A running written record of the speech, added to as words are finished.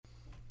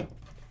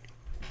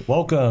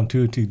Welcome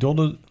to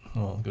T-Dolda. Oh,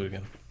 I'll do it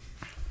again.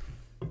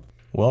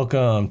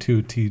 Welcome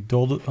to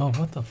T-Dolda. Oh,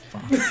 what the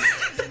fuck?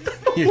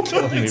 You're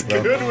killing me,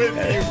 bro. Good with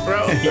you,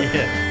 bro.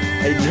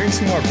 Yeah. Hey, drink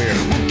some more beer.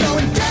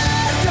 Going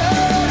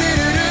down,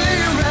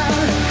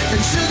 around,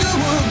 and sugar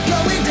will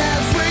going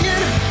down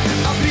swinging.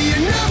 I'll be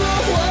your number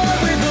one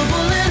with a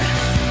bullet.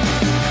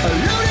 A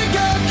loaded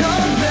gun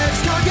complex,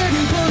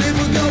 targeting bullet.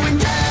 We're going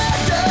down,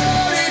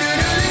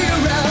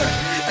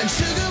 around, and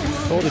sugar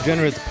will. Total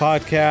Degenerates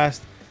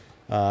podcast.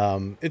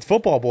 It's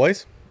football,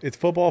 boys. It's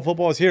football.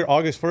 Football is here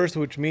August 1st,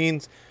 which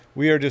means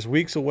we are just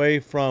weeks away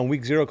from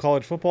week 0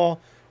 college football.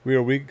 We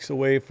are weeks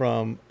away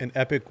from an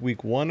epic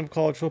week 1 of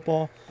college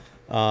football.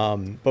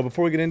 But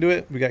before we get into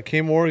it, we got K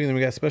Morgan and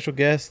we got special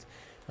guest,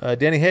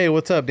 Danny. Hey,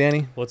 what's up,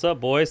 Danny? What's up,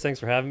 boys? Thanks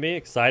for having me.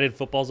 Excited.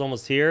 Football's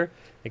almost here.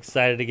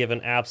 Excited to give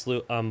an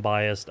absolute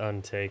unbiased,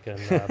 untaken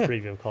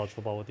preview of college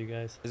football with you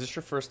guys. Is this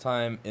your first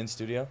time in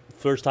studio?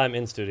 First time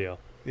in studio.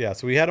 Yeah,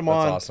 so we had him That's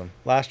on awesome.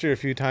 last year a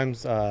few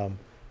times, a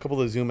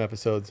couple of Zoom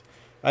episodes.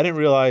 I didn't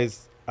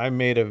realize I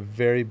made a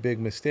very big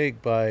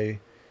mistake by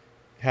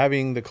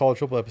having the college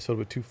football episode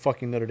with 2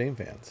 fucking Notre Dame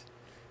fans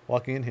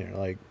walking in here.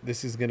 Like,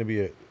 this is going to be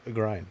a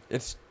grind.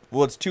 It's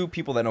 2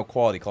 people that know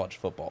quality college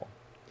football.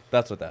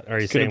 That's what that Are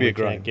you is. gonna saying be we a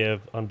grind. can't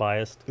give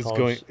unbiased It's college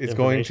going to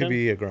information?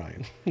 be a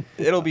grind.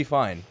 It'll be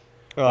fine.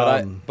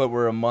 But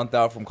we're a month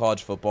out from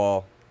college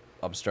football.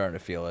 I'm starting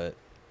to feel it.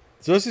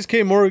 So this is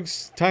K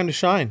Morg's time to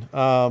shine.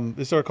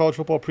 This is our college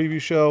football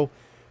preview show.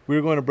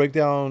 We're going to break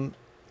down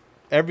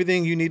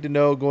everything you need to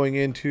know going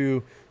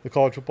into the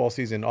college football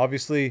season.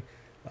 Obviously,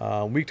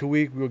 week to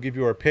week, we'll give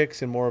you our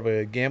picks and more of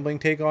a gambling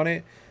take on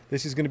it.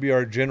 This is going to be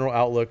our general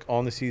outlook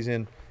on the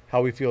season,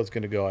 how we feel it's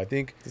going to go. I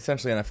think, It's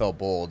essentially NFL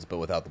bolds, but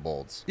without the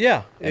bolds.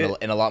 yeah. And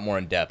a lot more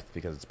in depth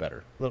because it's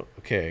better.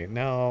 Okay,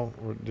 now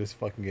we're just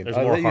fucking getting.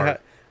 There's more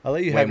heart. I'll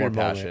let you Way have more your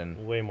moment.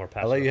 passion. Way more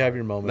passionate. I'll let you have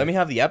your moment. Let me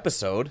have the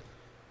episode.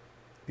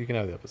 You can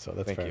have the episode.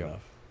 That's Thank fair you.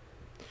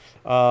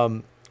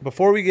 enough.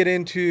 Before we get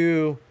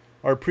into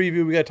our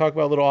preview, we got to talk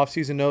about little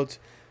off-season notes.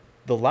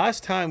 The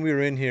last time we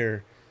were in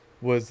here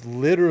was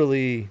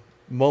literally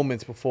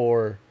moments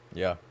before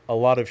Yeah. a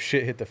lot of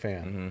shit hit the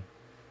fan.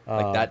 hmm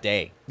Like that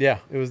day. Yeah,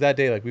 it was that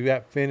day. Like, we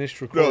got finished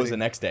No, recording. it was the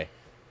next day.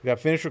 We got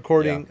finished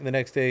recording, Yeah. and the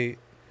next day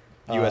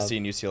USC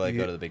and UCLA you-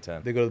 go to the Big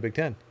Ten. they go to the Big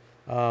Ten.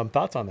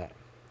 Thoughts on that?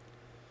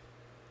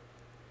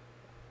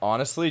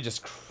 Honestly,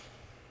 just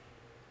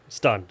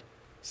Stunned.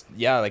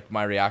 yeah, like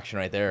my reaction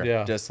right there.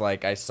 Yeah. Just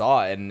like I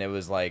saw it and it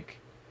was like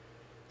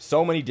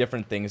so many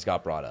different things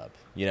got brought up.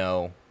 You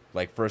know,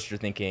 like first you're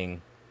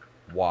thinking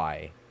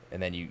why,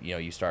 and then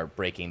you start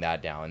breaking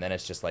that down, and then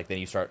it's just like then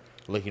you start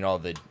looking at all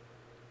the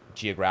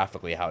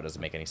geographically how it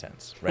doesn't make any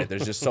sense, right?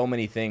 There's just so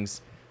many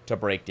things to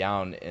break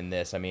down in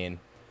this. I mean,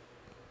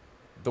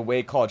 the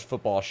way college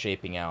football is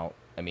shaping out,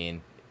 I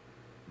mean,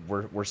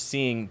 we're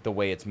seeing the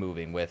way it's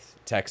moving with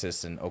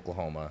Texas and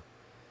Oklahoma.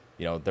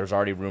 You know, there's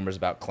already rumors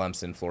about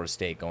Clemson, Florida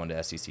State going to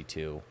SEC2.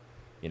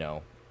 You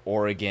know,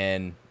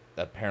 Oregon,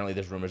 apparently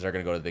there's rumors they're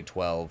going to go to the Big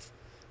 12.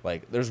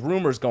 Like, there's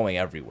rumors going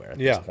everywhere at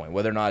Yeah. this point.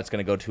 Whether or not it's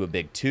going to go to a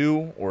Big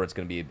 2 or it's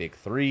going to be a Big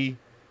 3,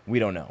 we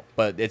don't know.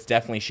 But it's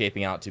definitely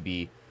shaping out to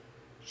be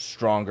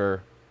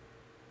stronger,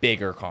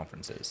 bigger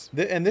conferences.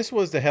 And this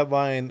was the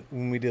headline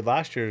when we did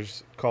last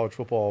year's college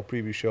football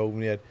preview show when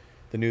we had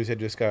the news had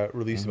just got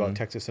released about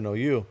Texas and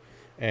OU,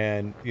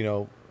 and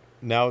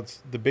now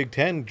it's the Big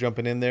Ten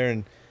jumping in there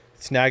and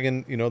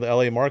snagging the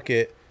LA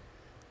market.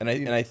 And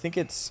I think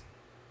it's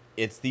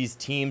these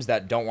teams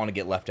that don't want to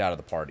get left out of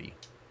the party.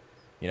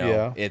 You know,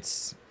 Yeah.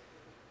 it's,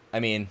 I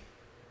mean,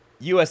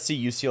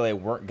 USC, UCLA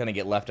weren't going to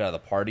get left out of the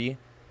party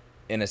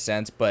in a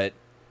sense, but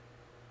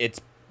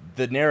it's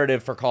the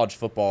narrative for college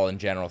football in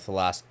general for the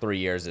last 3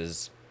 years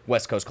is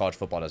West Coast college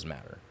football doesn't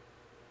matter.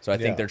 So I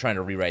think Yeah. they're trying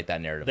to rewrite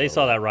that narrative. They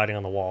saw that writing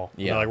on the wall.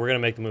 Yeah. They're like, we're going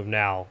to make the move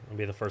now and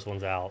be the first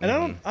ones out.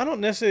 And I don't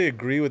necessarily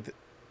agree with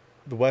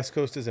the West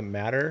Coast doesn't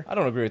matter. I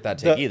don't agree with that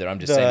take either. I'm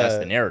just saying that's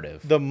the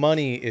narrative. The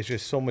money is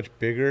just so much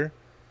bigger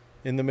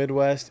in the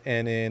Midwest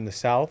and in the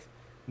South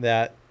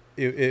that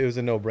it was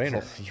a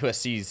no-brainer.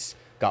 USC's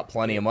got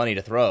plenty of money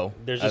to throw.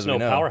 There's as just we no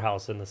know.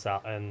 powerhouse in the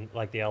South and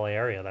like the LA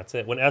area. That's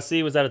it. When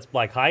SC was at its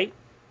like height,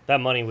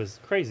 that money was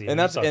crazy. And You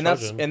that's saw and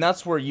that's Trojan. and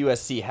that's where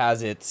USC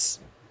has its,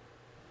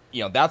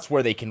 that's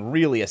where they can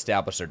really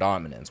establish their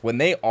dominance. When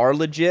they are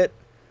legit,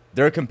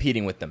 they're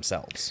competing with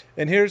themselves.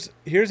 And here's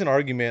an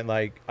argument,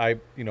 like, kind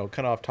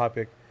of off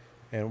topic,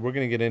 and we're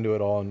gonna get into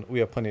it all, and we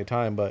have plenty of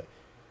time. But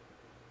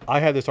I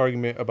had this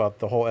argument about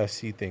the whole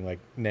SC thing, like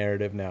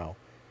narrative now,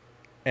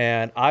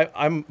 and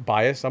I'm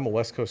biased. I'm a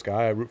West Coast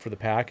guy. I root for the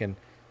Pack, and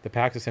the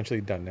Pack's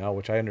essentially done now,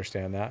 which I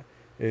understand that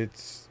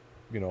it's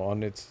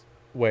on its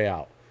way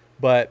out.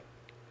 But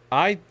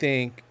I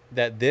think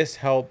that this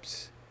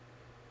helps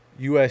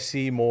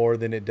USC more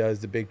than it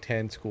does the Big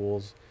Ten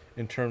schools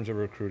in terms of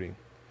recruiting.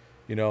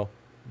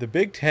 The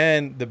Big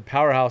Ten, the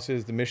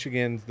powerhouses, the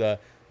Michigans, the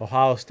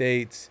Ohio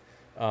States,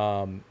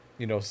 the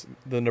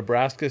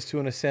Nebraskas to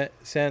a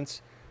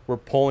sense, were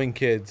pulling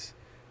kids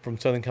from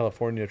Southern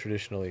California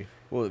traditionally.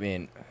 Well, I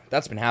mean,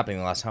 that's been happening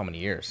the last how many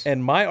years?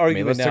 And my I mean,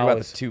 argument let's talk now about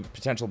is the two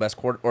potential best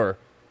or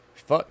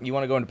fuck, you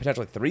want to go into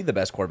potentially three of the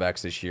best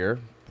quarterbacks this year?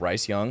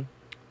 Bryce Young,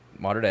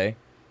 modern day,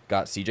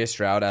 got C.J.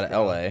 Stroud out of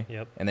L.A.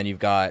 Yep. And then you've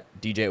got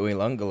DJ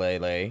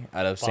Uiagalelei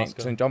out of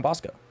Bosco. St. John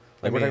Bosco.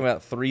 Like, I we're talking mean,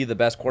 about three of the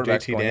best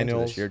quarterbacks JT going into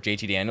Daniels. this year.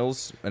 JT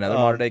Daniels, another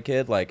modern day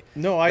kid. Like,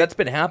 no, that's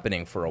been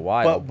happening for a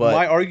while. but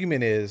my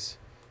argument is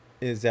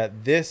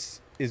that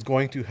this is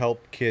going to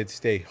help kids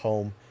stay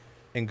home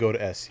and go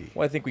to SC.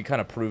 well, I think we kind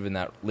of proven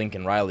that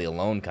Lincoln Riley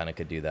alone kind of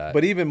could do that.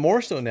 But even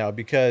more so now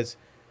because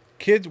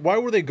kids, why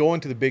were they going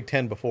to the Big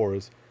Ten before?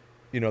 Is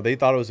they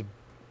thought it was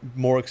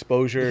more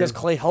exposure. because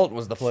Clay Helton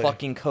was the Play.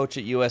 fucking coach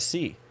at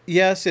USC.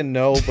 Yes and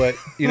no, but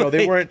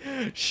they weren't.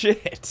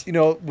 Shit.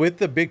 With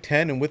the Big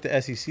Ten and with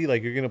the SEC,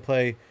 like you're going to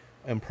play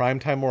in prime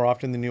time more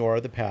often than you are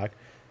at the Pac.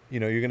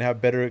 You're going to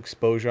have better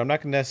exposure. I'm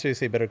not going to necessarily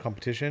say better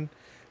competition,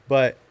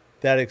 but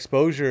that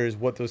exposure is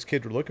what those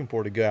kids were looking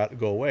for to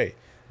go away.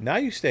 Now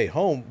you stay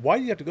home. Why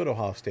do you have to go to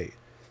Ohio State?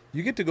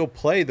 You get to go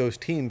play those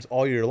teams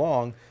all year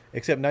long,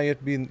 except now you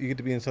get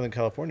to be in Southern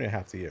California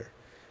half the year.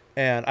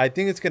 And I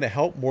think it's going to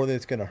help more than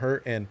it's going to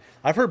hurt. And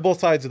I've heard both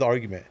sides of the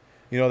argument.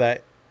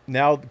 That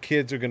now the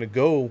kids are going to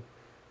go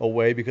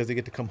away because they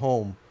get to come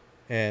home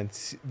and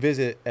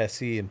visit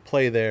SC and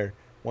play there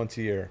once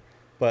a year.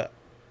 But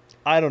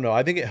I don't know.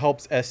 I think it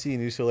helps SC and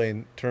UCLA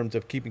in terms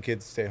of keeping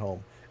kids to stay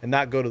home and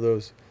not go to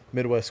those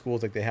Midwest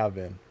schools like they have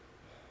been.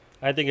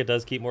 I think it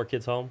does keep more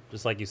kids home.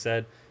 Just like you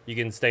said, you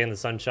can stay in the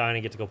sunshine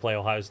and get to go play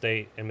Ohio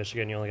State. In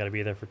Michigan, you only got to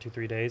be there for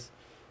 2-3 days.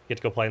 You get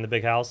to go play in the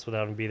big house without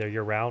having to be there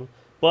year round.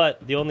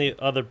 But the only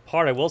other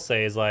part I will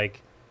say is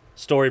like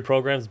story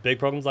programs, big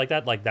programs like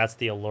that, like that's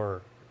the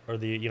allure or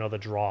the the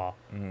draw.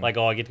 Like,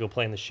 oh, I get to go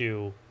play in the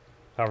shoe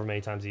however many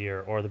times a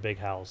year or the big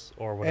house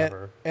or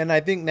whatever. And I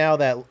think now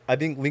I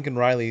think Lincoln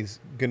Riley's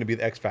going to be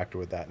the X factor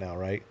with that now,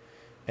 right?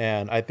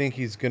 And I think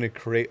he's going to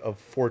create a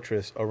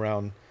fortress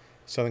around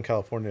Southern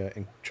California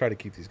and try to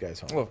keep these guys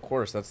home. Well, of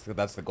course, that's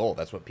the goal.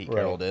 That's what Pete Right.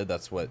 Carroll did.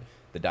 That's what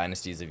the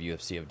dynasties of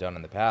UFC have done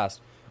in the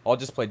past. I'll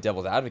just play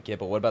devil's advocate,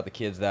 but what about the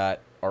kids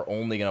that are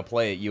only going to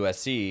play at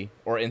USC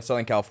or in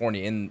Southern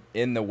California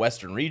in the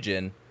Western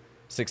region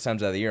 6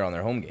 times out of the year on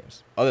their home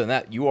games? Other than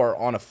that, you are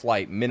on a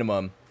flight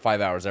minimum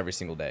 5 hours every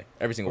single day,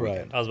 every single Right.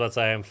 weekend. I was about to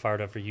say I am fired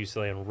up for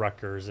UCLA and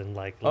Rutgers in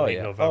like Oh, late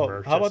yeah.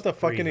 November. How about just the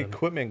fucking freezing.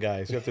 equipment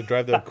guys? You have to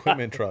drive the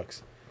equipment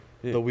trucks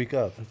the week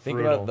of. Think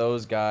Brutal. about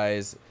those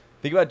guys.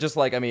 Think about just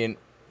like, I mean,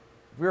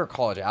 we were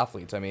college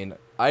athletes. I mean,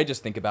 I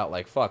just think about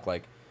like, fuck,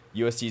 like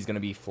USC is going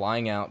to be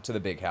flying out to the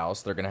big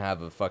house. They're going to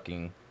have a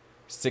fucking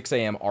 6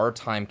 a.m. our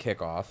time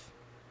kickoff.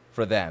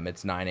 For them,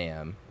 it's 9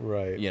 a.m.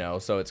 Right.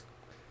 So it's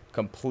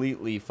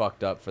completely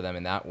fucked up for them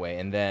in that way.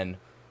 And then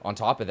on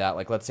top of that,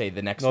 like let's say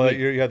the next No, week.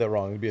 you had that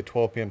wrong. It'd be a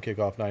 12 p.m.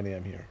 kickoff, 9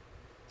 a.m. here.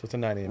 So it's a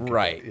 9 a.m. kickoff.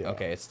 Right. Yeah.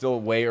 Okay. It's still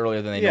way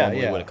earlier than they Yeah,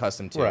 normally yeah. would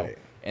accustom to. Right.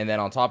 And then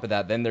on top of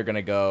that, then they're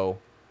gonna go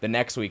the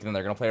next week, and then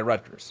they're gonna play at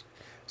Rutgers.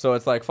 So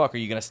it's like, fuck, are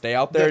you gonna stay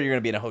out there? The- You're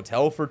gonna be in a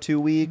hotel for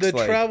 2 weeks. The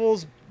like,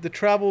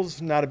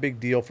 travel's not a big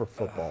deal for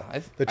football.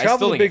 I The travel's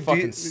still a think it big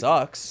fucking deal,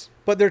 sucks.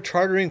 but they're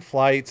chartering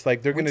flights.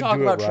 Like they're We going to talk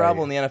do about it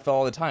travel right. in the NFL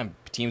all the time.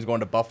 Teams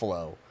going to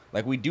Buffalo.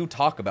 Like we do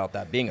talk about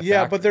that being a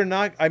Yeah, factor. but they're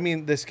not. I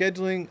mean, the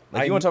scheduling.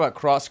 Like you want to talk about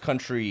cross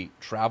country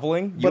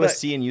traveling? But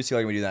USC and UCLA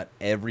are gonna do that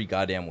every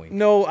goddamn week.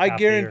 No, I half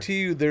the year.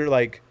 guarantee you, they're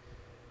like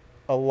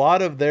a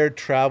lot of their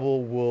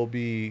travel will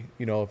be.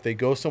 If they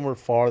go somewhere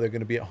far, they're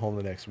going to be at home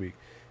the next week.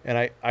 And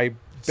I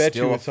bet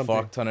Still you a it's something.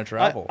 fuck ton of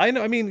travel. I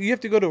know. I mean, you have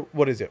to go to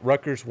what is it?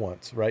 Rutgers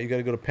once, right? You got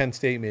to go to Penn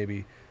State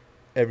maybe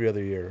every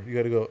other year. You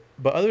got to go,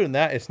 but other than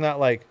that, it's not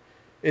like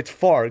it's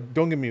far.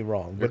 Don't get me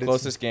wrong, Their but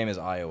closest game is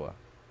Iowa.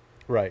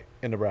 it's right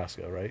in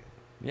Nebraska, right?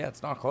 Yeah,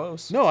 it's not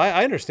close. No,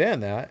 I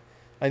understand that.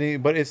 I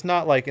mean, but it's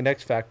not like an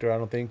X factor. I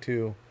don't think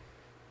to,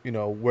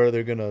 where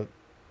they're gonna.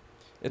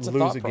 It's a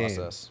lose thought a game.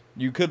 process.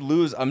 You could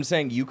lose. I'm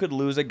saying you could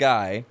lose a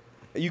guy.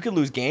 You could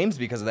lose games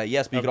because of that.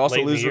 Yes, but you could also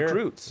Late in the lose year.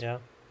 recruits. Yeah.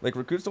 Like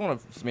recruits don't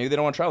want to. Maybe they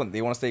don't want to travel.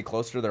 They want to stay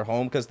closer to their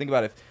home. Because think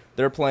about it, if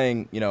they're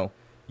playing,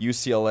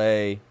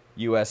 UCLA,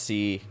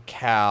 USC,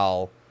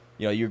 Cal.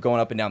 You're going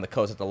up and down the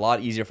coast. It's a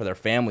lot easier for their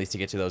families to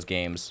get to those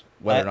games,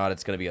 whether or not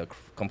it's going to be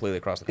completely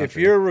across the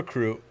country. If you're a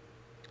recruit,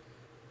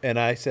 and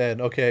I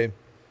said, okay,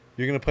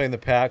 you're gonna play in the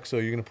Pac, so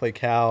you're gonna play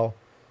Cal,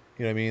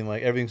 you know what I mean?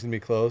 Like everything's gonna be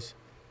close.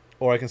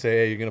 Or I can say,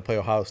 hey, you're gonna play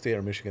Ohio State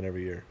or Michigan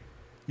every year.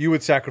 You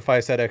would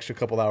sacrifice that extra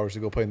couple hours to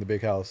go play in the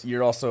big house.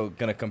 You're also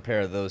going to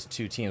compare those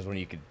two teams when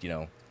you could, so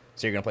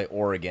you're going to play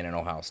Oregon and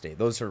Ohio State.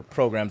 Those are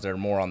programs that are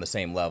more on the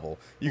same level.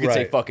 You could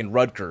say Right. fucking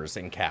Rutgers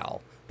and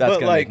Cal. That's But,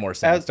 going to like, make more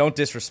sense. as- Don't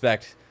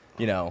disrespect,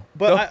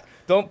 But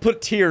don't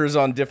put tiers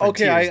on different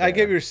Okay, tiers. I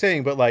get what you're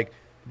saying, but like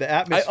the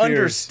I atmosphere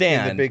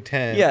understand. in the Big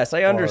Ten. Yes,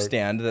 I are-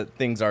 understand that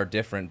things are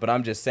different, but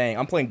I'm just saying,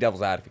 I'm playing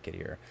devil's advocate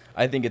here.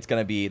 I think it's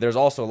going to be, there's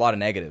also a lot of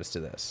negatives to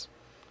this.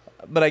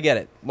 But I get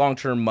it.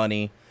 Long-term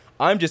money.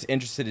 I'm just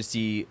interested to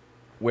see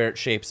where it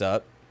shapes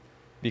up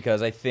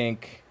because I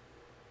think,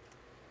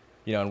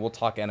 and we'll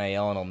talk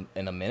NIL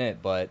in a minute,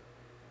 but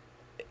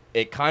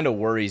it kind of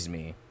worries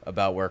me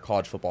about where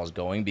college football is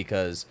going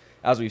because,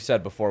 as we've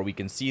said before, we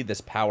can see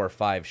this Power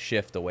 5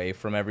 shift away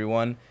from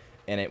everyone,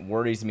 and it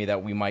worries me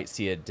that we might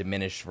see a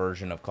diminished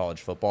version of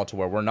college football to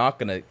where we're not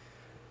going to,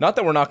 not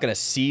that we're not going to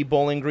see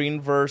Bowling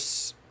Green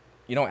versus,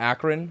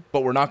 Akron,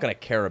 but we're not going to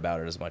care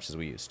about it as much as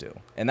we used to,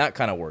 and that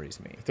kind of worries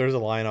me. If there's a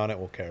line on it,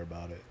 we'll care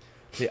about it.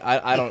 See,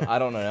 I don't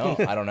know.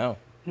 I don't know.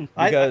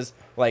 Because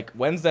like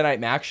Wednesday night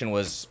Maction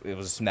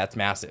that's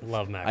massive.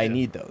 Love Maction. I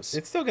need those.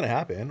 It's still gonna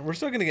happen. We're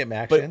still gonna get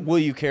But Maction. will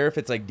you care if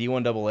it's like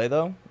D1AA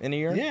though in a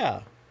year?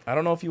 Yeah. I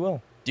don't know if you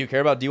will. Do you care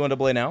about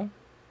D1AA now?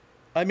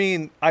 I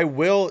mean, I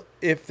will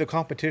if the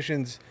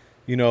competition's,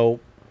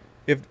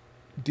 if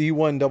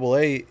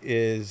D1AA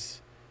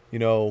is,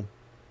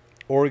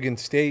 Oregon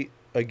State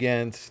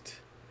against.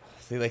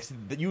 See, like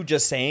you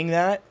just saying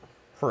that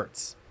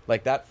hurts.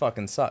 Like that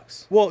fucking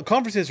sucks. Well,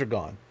 conferences are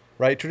gone,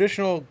 right?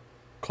 Traditional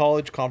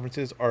college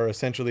conferences are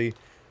essentially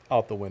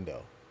out the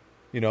window.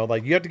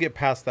 Like you have to get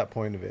past that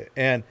point of it.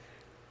 And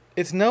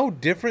it's no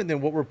different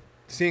than what we're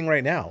seeing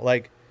right now.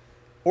 Like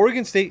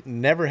Oregon State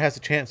never has a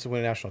chance to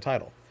win a national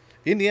title.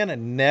 Indiana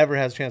never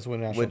has a chance to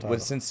win a national title.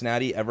 Would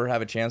Cincinnati ever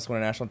have a chance to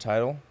win a national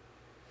title?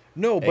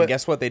 No, And but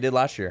guess what they did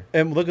last year?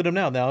 and look at them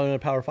now. Now in a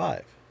Power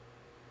 5.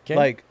 'Kay?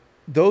 Like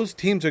those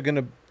teams are going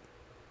to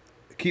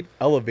keep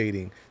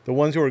elevating the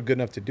ones who are good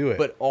enough to do it.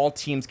 But all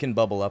teams can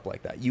bubble up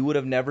like that. You would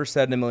have never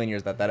said in a million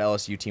years that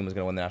LSU team was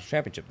going to win the national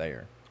championship that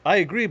year. I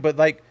agree, but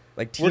like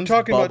Like we're teams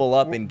talking bubble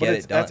about, up and but get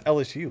it's- it done. That's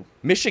LSU.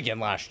 Michigan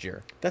last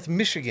year. That's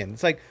Michigan.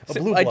 It's like a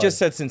So blue I blood. just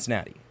said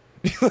Cincinnati.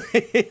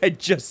 I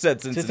just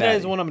said Cincinnati. Cincinnati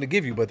is the one I'm going to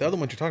give you, but the other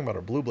ones you're talking about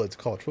are blue bloods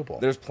college football.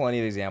 There's plenty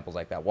of examples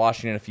like that.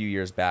 Washington a few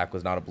years back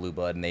was not a blue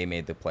blood, and they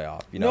made the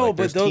playoff. no, like, but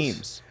there's those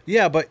teams.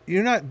 Yeah, but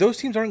you're not. Those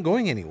teams aren't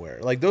going anywhere.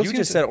 Like those. You teams,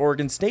 just said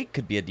Oregon State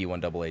could be a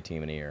D1AA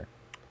team in a year.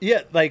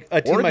 Yeah, like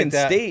a team Oregon like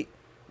that. State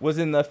was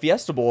in the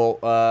Fiesta Bowl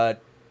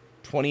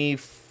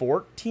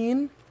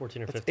 2014.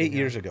 14 or 15. 8 yeah.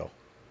 years ago.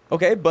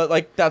 Okay, but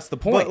like that's the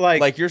point. But,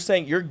 like- you're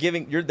saying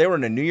they were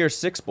in a New Year's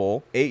Six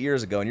Bowl 8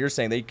 years ago, and you're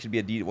saying they could be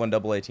a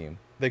D1AA team.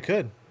 They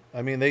could.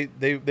 I mean, they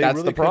That's really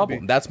the could problem.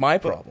 be. That's my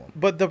problem.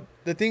 But the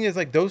thing is,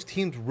 like, those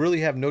teams really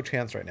have no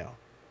chance right now.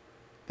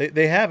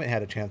 They haven't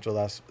had a chance for the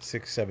last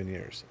 6-7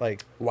 years.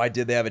 Like, Why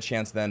did they have a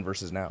chance then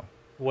versus now?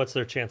 What's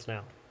their chance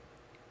now?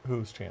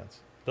 whose chance?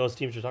 Those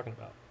teams you're talking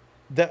about.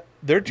 That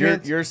their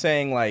chance. You're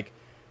saying like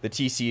the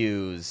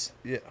TCUs,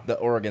 Yeah. the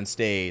Oregon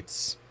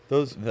States,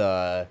 Those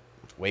the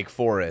Wake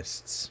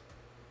Forests,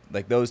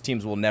 like those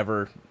teams will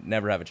never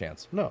have a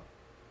chance. no,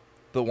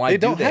 But why they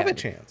don't have a have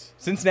chance.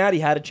 Cincinnati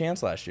had a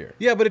chance last year.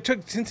 Yeah, but it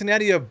took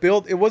Cincinnati to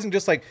build. It wasn't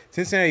just like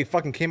Cincinnati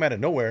fucking came out of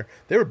nowhere.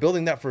 They were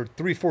building that for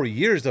 3-4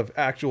 years of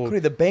actual. Cody,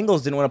 the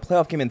Bengals didn't win a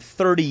playoff game in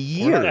 30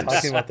 We're not years.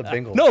 talking about the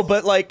Bengals. No,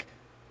 but like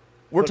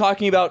we're But-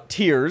 talking about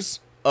tiers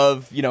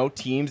of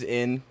teams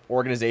in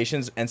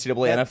organizations,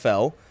 NCAA, That-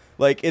 NFL.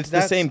 Like it's the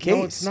That's- same case.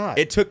 no, it's not.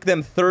 It took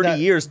them 30 That-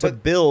 years to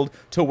but- build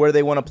to where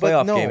they won a But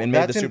playoff no, game and made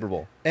the that's an Super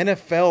Bowl.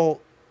 NFL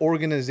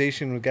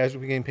organization with guys who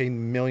getting paid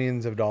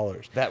millions of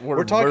dollars. That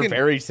we're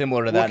very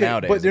similar to that Okay,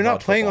 nowadays. But they're in not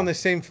college playing football. on the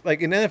same.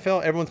 Like in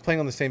NFL, everyone's playing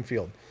on the same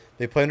field.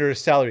 They play under a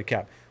salary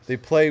cap. They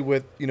play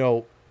with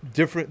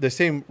the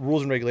same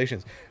rules and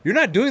regulations. You're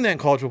not doing that in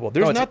college football.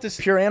 There's No, it's not this.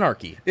 pure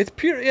anarchy. It's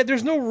pure. Yeah,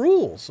 there's no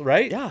rules,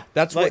 right? Yeah,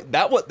 that's Like-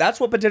 that's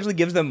what potentially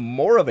gives them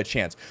more of a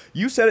chance.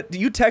 You said it.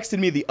 You texted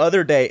me the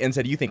other day and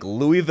said you think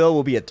Louisville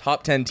will be a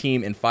top 10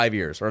 team in 5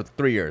 years or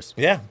 3 years.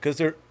 Yeah, because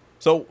they're.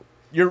 So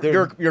you're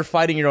They're- you're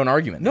fighting your own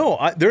argument. No,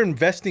 they're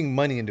investing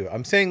money into it.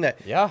 I'm saying that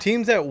Yeah.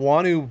 teams that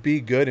want to be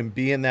good and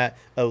be in that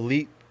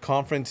elite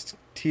conference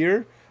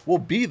tier will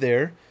be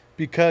there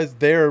because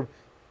they're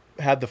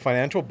had the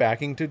financial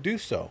backing to do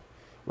so,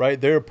 right?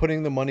 They're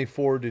putting the money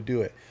forward to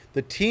do it.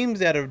 The teams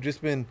that have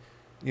just been,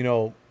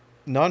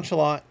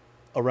 nonchalant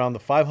around the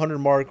 500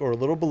 mark or a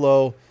little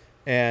below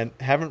and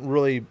haven't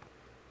really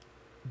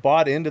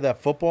bought into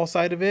that football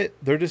side of it,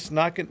 they're just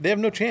not going to, they have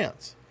no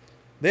chance.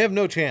 They have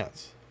no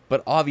chance.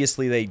 But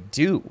obviously they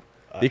do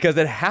because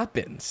it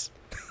happens.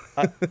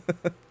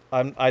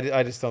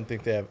 I just don't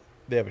think they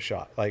have a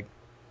shot. Like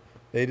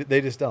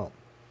they just don't.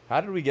 How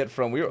did we get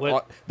from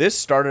What- this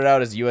started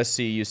out as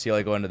USC,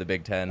 UCLA going to the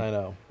Big Ten? I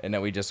know. And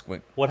then we just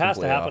went. What has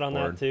to completely happen off on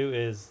board. that too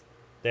is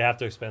they have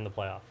to expand the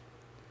playoff.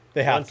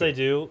 They have Once to. they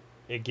do,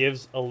 it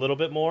gives a little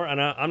bit more.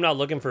 And I'm not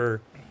looking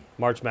for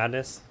March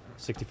Madness,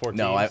 64 teams.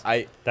 No,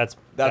 I that's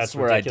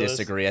where I ridiculous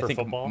disagree. I for think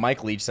football.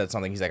 Mike Leach said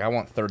something. He's like, I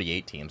want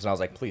 38 teams, and I was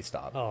like, please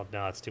stop, Oh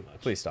no, it's too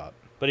much. please stop.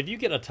 But if you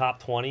get a top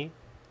 20,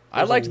 I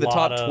there's a liked the top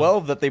lot of-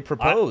 12 that they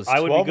proposed. I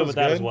would be 12 good was with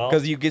that as good. well.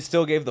 Because you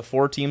still gave the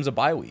 4 teams a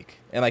bye week,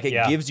 and like it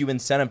Yeah. gives you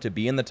incentive to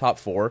be in the top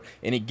 4,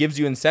 and it gives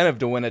you incentive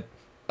to win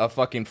a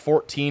fucking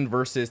 14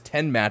 versus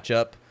 10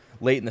 matchup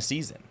late in the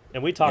season.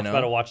 And we talked know?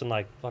 about it watching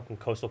like fucking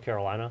Coastal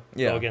Carolina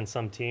Yeah. go against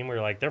some team where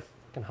you're like, they're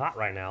fucking hot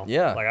right now.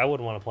 Yeah. Like I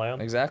wouldn't want to play them.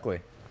 Exactly.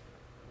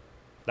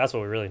 That's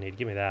what we really need.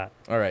 Give me that.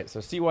 All right, so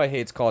CY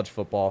hates college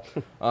football.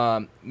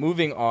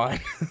 Moving on,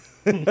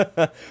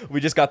 we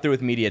just got through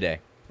with media day.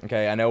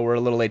 Okay, I know we're a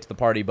little late to the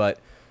party, but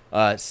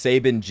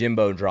Saban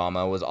Jimbo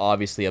drama was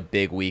obviously a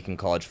big week in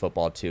college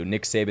football too.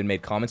 Nick Saban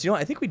made comments. You know,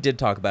 I think we did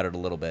talk about it a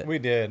little bit. We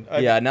did.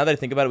 Yeah, now that I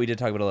think about it, we did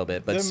talk about it a little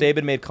bit. But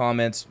Saban made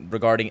comments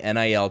regarding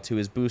NIL to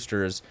his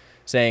boosters,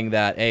 saying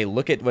that, hey,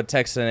 look at what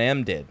Texas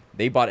A&M did.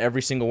 They bought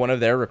every single one of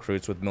their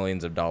recruits with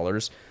millions of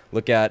dollars.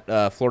 Look at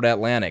Florida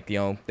Atlantic. You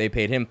know, they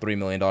paid him $3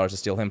 million to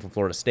steal him from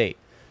Florida State.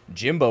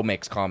 Jimbo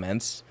makes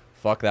comments.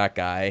 Fuck that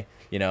guy.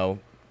 You know,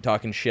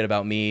 talking shit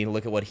about me.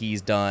 Look at what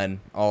he's done.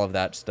 All of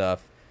that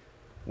stuff.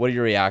 What are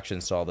your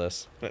reactions to all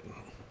this?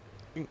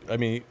 I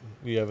mean,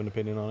 you have an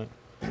opinion on it?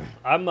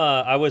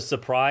 I was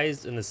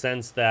surprised in the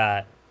sense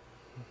that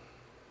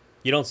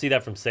you don't see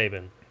that from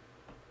Saban.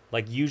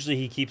 Like, usually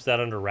he keeps that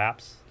under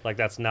wraps. Like,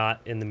 that's not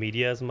in the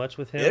media as much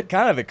with him. It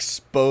kind of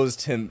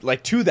exposed him,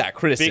 like, to that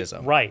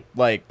criticism. Right.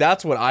 Like,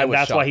 that's what I was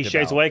That's why he shocked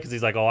shades about. away, because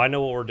he's like, oh, I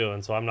know what we're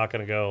doing, so I'm not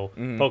going to go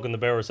poking the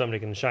bear where somebody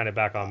can shine it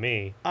back on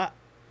me.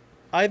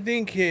 I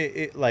think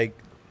it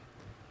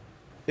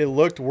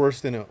looked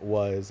worse than it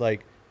was.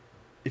 Like,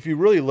 if you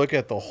really look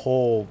at the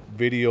whole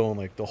video and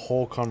like the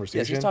whole conversation,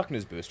 Yes, he's talking to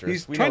his boosters.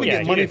 he's We trying know to what get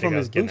he's money didn't think from I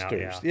his was getting out,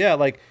 boosters. yeah. Yeah,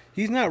 like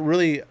he's not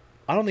really.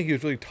 I don't think he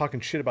was really talking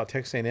shit about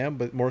Texas A&M,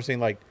 but more saying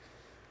like,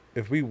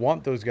 if we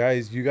want those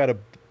guys, you got to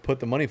put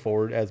the money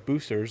forward as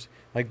boosters,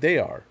 like they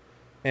are.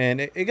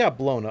 And it got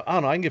blown up. I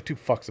don't know. I can give two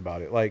fucks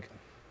about it. Like,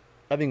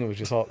 I think it was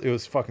just it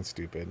was fucking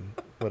stupid.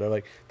 Whatever.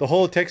 Like the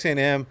whole Texas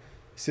A&M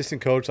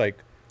assistant coach like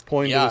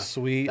pointing to the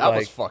suite. that like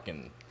was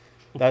fucking.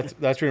 that's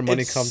where your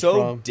money It's comes so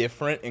from.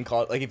 different in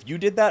college. Like, if you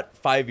did that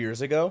 5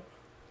 years ago,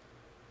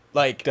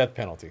 like, Death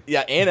penalty.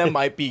 yeah, A&M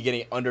might be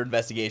getting under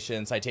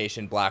investigation,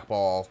 citation,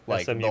 blackball,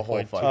 like SMU the whole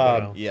point fucking.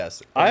 2.0.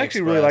 Yes, I Indian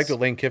actually really liked Express.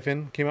 what Lane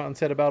Kiffin came out and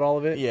said about all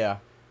of it. Yeah,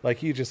 Like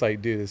he just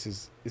like, dude, this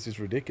is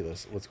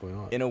ridiculous. What's going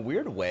on? in a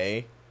weird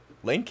way,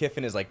 Lane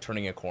Kiffin is like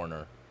turning a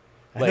corner.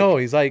 I know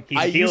he's like He's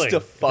I used healing. to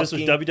If this was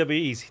fucking-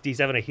 WWE, he's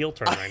having a heel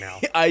turn right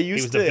now. I he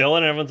used was to the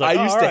villain, and everyone's like,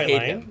 I used oh, to all right, hate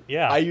Lane. him.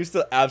 Yeah. I used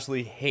to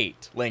absolutely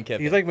hate Lane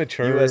Kiffin. He's, like,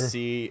 mature. USC,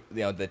 you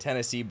know, the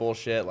Tennessee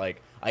bullshit. Like,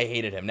 I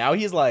hated him. Now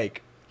he's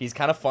like, he's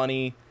kind of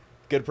funny,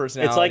 good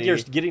personality. It's like you're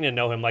getting to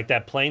know him, like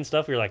that plain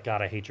stuff. You're like,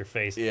 God, I hate your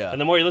face. Yeah.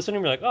 And the more you listen to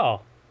him, you're like,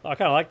 oh, I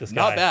kind of like this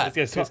guy. Not bad.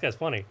 This guy's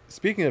funny.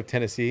 Speaking of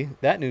Tennessee,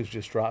 that news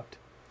just dropped.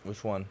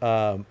 Which one?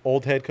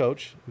 Old head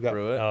coach who got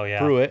Pruitt? Oh yeah.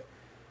 Pruitt.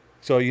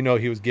 So you know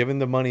he was giving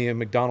the money in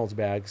McDonald's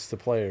bags to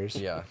players.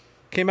 Yeah.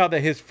 Came out that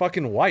his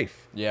fucking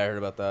wife Yeah, I heard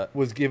about that.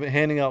 was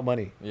handing out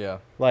money. Yeah.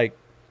 Like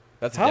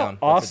That's a how down.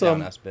 awesome!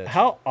 That's a down-ass bitch.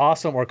 How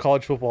awesome are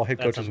college football head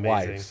That's coaches'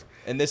 amazing. wives?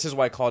 And this is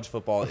why college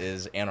football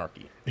is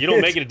anarchy. You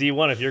don't make it a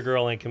D1 if your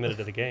girl ain't committed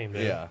to the game.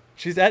 Dude. Yeah.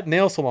 She's at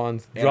nail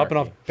salons dropping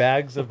off Anarchy.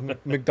 bags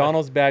of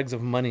McDonald's bags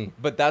of money.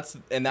 But that's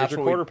Here's what your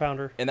we, quarter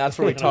pounder. and that's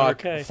where we Another talk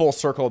K. full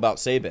circle about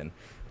Saban.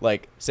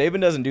 Like, Saban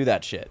doesn't do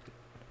that shit.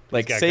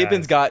 Like, got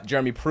Saban's guys. got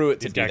Jeremy Pruitt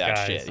to He's do got that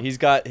guys. shit. He's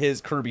got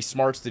his Kirby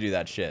Smarts to do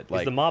that shit.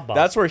 Like, the mob boss.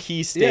 that's where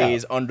he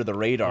stays under the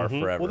radar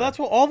forever. Well, that's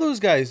what all those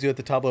guys do at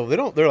the top level. They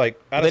don't. They're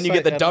like. But then you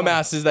get the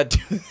dumbasses that do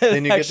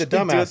Then you get the actually do it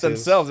dumbasses.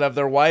 themselves and have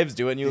their wives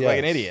do it, and you look like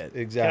an idiot.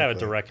 Exactly. Kind of a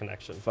direct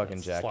connection. Fucking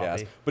That's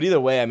jackass. sloppy. But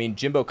either way, I mean,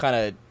 Jimbo kind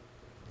of,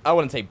 I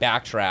wouldn't say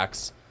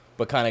backtracks,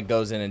 but kind of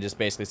goes in and just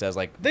basically says,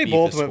 like, They beef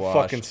both is went squashed.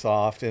 fucking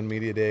soft in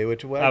media day,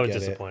 which I was get it.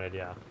 disappointed.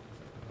 Yeah.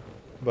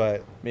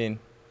 But I mean,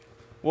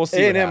 we'll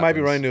see. A&M might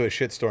be running into a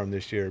shitstorm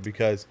this year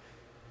because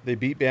they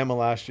beat Bama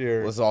last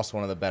year, Was also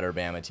one of the better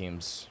Bama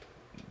teams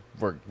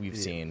we've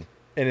seen.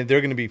 and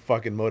they're going to be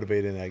fucking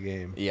motivated in that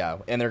game. Yeah,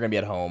 and they're gonna be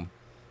at home.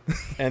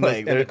 And,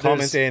 Like, the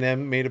comments there's-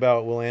 A&M made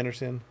about Will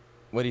Anderson,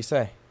 What do you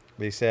say?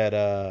 they said,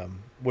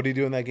 "What do you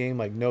do in that game?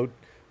 Like no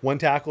one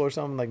tackle or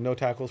something? Like no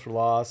tackles for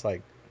loss?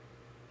 Like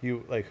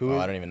you like who? Oh,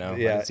 is- I don't even know. I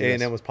Yeah, didn't see A&M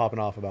this. was popping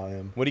off about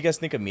him. What do you guys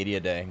think of media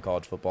day in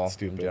college football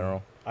Stupid in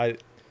general?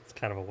 It's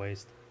kind of a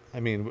waste. I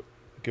mean,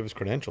 give us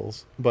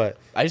credentials, but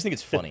I just think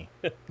it's funny.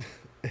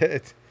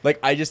 it's, Like,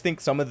 I just think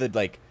some of the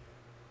like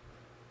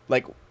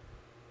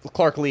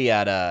Clark Lee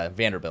at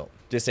Vanderbilt,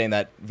 just saying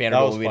that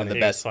Vanderbilt was will be one of the funny.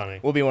 He was best. funny.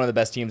 Will be one of the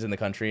best teams in the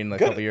country in a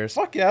good. couple years.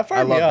 Fuck yeah, fire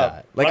I me love up.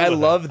 that. Like, Run I with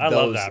love it. I those.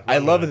 love that. I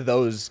Run love with it.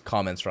 those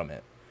comments from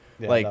it.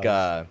 Yeah, Like,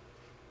 that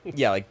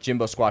yeah, like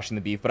Jimbo squashing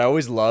the beef. But I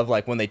always love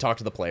like when they talk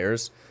to the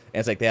players, and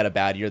it's like they had a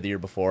bad year the year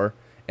before,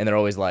 and they're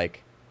always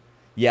like,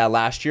 "Yeah,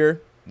 last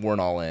year weren't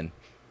all in.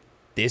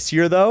 This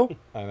year though,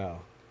 I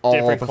know. all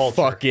Different the culture.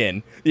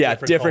 fucking yeah,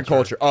 Different different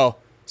culture. culture.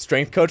 Oh,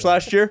 strength coach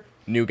last year,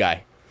 new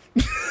guy.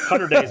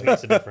 100 days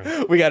makes a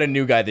difference. We got a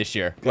new guy this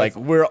year. Like,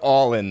 we're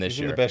all in this He's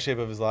in year. the best shape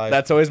of his life.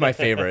 That's always my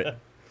favorite.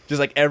 Just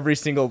like every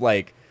single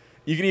like,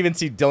 you can even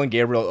see Dylan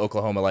Gabriel,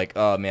 Oklahoma. Like,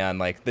 oh man,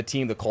 like the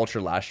team, the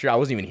culture last year. I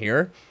wasn't even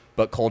here,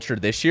 but culture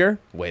this year,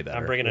 way better.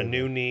 I'm bringing a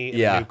new knee and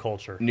Yeah. a new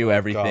culture. New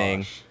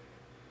everything.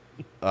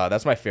 Gosh.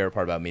 That's my favorite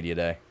part about media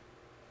day.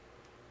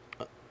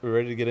 We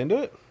ready to get into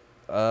it?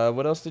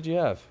 What else did you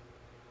have?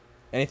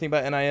 Anything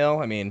about NIL?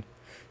 I mean,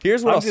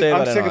 here's what I'm I'll say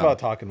I'm about sick NIL. about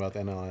talking about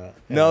the NIL.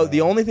 No,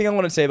 the only thing I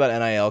want to say about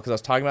NIL, because I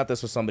was talking about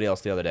this with somebody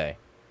else the other day.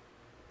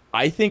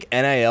 I think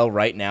NIL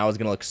right now is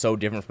going to look so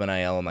different from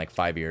NIL in like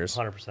 5 years.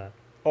 100%.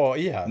 Oh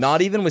yeah.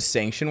 Not even with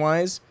sanction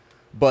wise,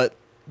 but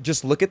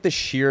just look at the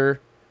sheer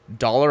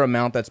dollar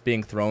amount that's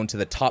being thrown to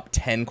the top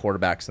 10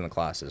 quarterbacks in the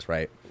classes,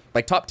 right?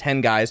 Like top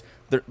 10 guys,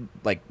 they're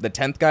like the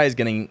 10th guy is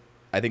getting,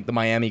 I think the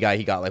Miami guy,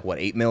 he got like what,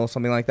 8 mil,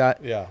 something like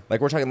that. Yeah. Like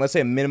we're talking, let's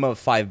say a minimum of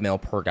 5 mil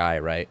per guy,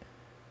 right?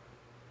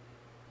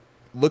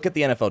 Look at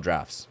the NFL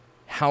drafts.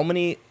 How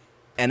many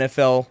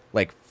NFL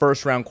like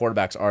first round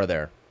quarterbacks are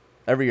there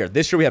every year?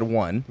 This year we had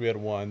one. We had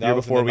one. Year That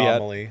was before an we had-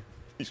 anomaly.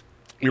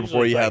 Year before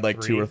Usually you it's had like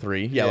like 2 or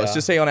 3. Yeah, let's Yeah.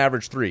 just say on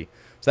average 3.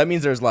 So that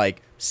means there's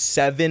like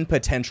 7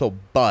 potential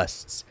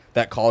busts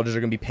that colleges are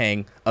going to be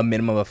paying a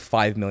minimum of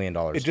 $5 million.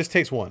 It just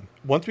takes one.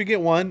 Once we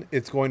get one,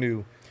 it's going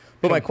to.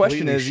 But my question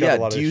completely is, shut a yeah,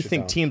 lot of do this you shit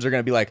think down. teams are going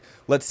to be like,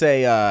 let's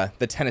say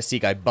the Tennessee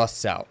guy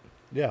busts out.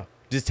 Yeah.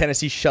 Does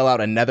Tennessee shell out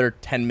another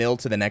 10 mil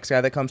to the next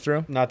guy that comes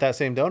through? Not that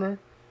same donor.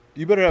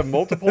 You better have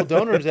multiple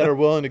donors that are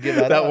willing to give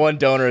that That up. one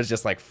donor is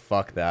just like,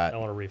 fuck that. I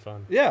want a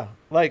refund. Yeah.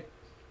 Like,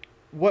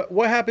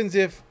 what happens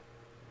if,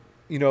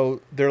 you know,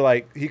 they're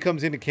like, he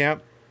comes into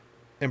camp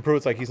and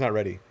Pruitt's like, he's not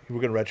ready.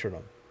 We're going to redshirt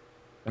him.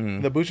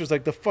 And the booster's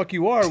like, the fuck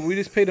you are. We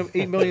just paid him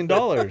 $8 million.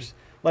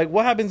 Like,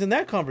 what happens in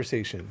that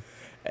conversation?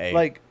 Hey,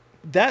 Like,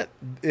 that,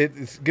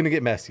 it's going to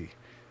get messy.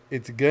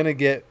 It's going to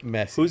get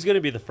messy. Who's going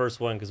to be the first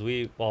one? Because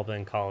we've all been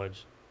in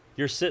college.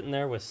 You're sitting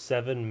there with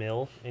 7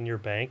 mil in your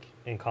bank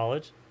in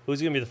college.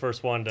 Who's going to be the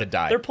first one To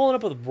die. They're pulling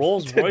up with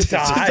Rolls Royce.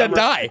 die. To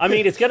die. I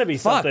mean, it's going to be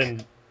Fuck.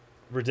 something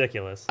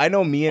ridiculous. I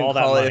know me in all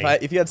that college, money.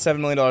 if you had $7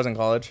 million in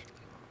college,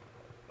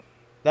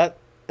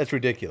 That's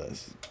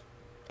ridiculous.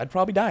 I'd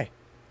probably die.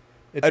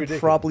 It's I'd ridiculous.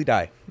 probably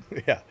die.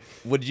 Yeah.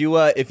 Would you,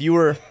 if you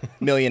were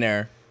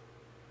millionaire,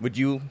 would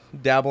you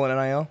dabble in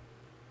NIL?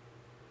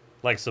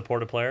 Like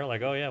support a player.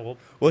 Like, oh yeah,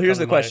 Well, here's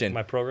come the to question.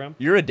 My program.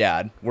 You're a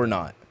dad. We're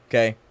not.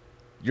 Okay.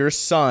 Your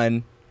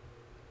son,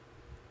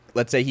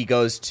 let's say he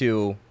goes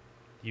to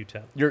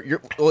UTEP.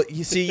 you're well,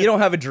 you see, you don't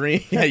have a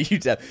dream. Yeah, you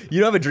don't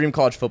have a dream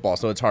college football,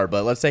 so it's hard.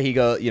 But let's say he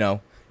go,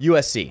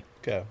 USC,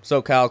 Okay.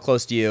 SoCal,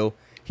 close to you.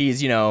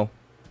 He's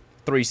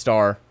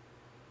 3-star.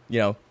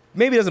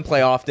 Maybe doesn't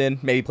play often.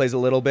 Maybe plays a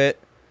little bit,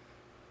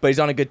 but he's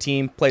on a good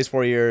team. Plays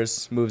 4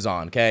 years, moves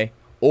on. Okay.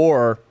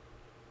 Or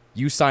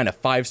you sign a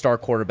 5-star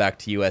quarterback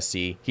to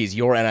USC. He's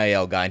your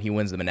NIL guy, and he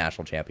wins them a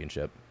national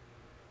championship.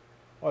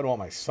 Well, I don't want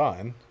my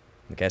son.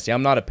 Okay. See,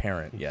 I'm not a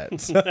parent yet.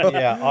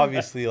 Yeah,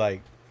 obviously,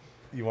 like,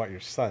 you want your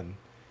son.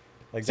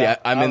 Like See,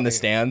 that. I'm I in don't the think-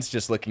 stands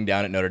just looking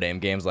down at Notre Dame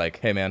games like,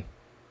 hey, man,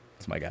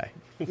 it's my guy.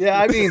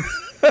 Yeah, I mean,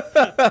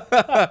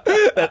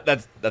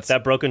 That's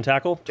That broken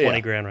tackle, 20 Yeah.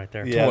 grand right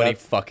there. Yeah. 20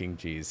 that's- fucking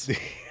G's.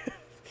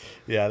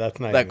 yeah, that's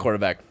not That even-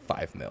 quarterback,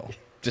 5 mil.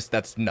 Just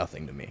that's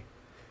nothing to me.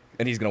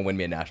 And he's going to win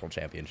me a national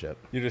championship.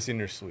 You're just in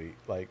your suite,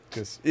 like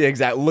just. Yeah,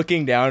 exactly.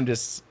 Looking down,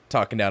 just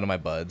talking down to my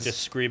buds. Just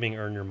screaming,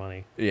 earn your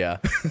money. Yeah.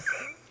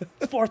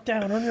 Fourth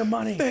down, earn your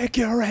money.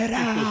 Figure it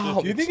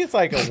out. Do you think it's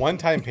like a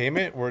one-time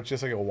payment where it's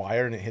just like a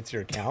wire and it hits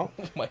your account,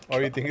 my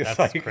or you think it's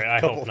That's like? great. I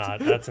couple- hope not.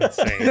 That's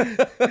insane.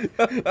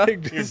 like, You're,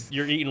 just-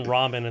 you're eating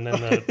ramen, and then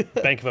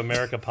the Bank of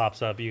America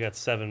pops up. You got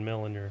 7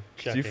 mil in your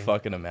Could checking. you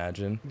fucking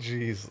imagine?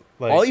 Jeez,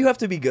 like All you have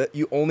to be good,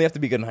 you only have to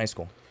be good in high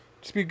school.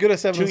 just be good at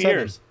 7 2 on 7.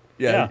 years.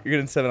 Yeah, Yeah. you're good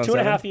in 7 on 2 7.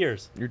 and a half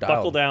years. You're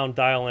Buckle dialed. down,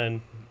 dial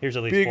in. Here's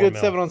at least Be a 4 good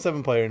mil.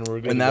 7-on-7 player, and we're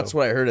good. And that's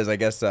what I heard is I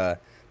guess that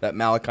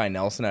Malachi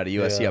Nelson out of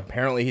USC, Yeah.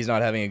 apparently he's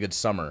not having a good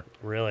summer.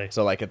 Really?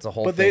 So, like, it's a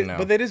whole But thing they now.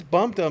 but they just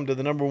bumped him to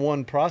the number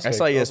 1 I prospect.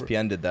 saw E over-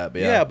 ESPN did that,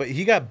 but Yeah. yeah. but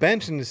he got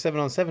benched in the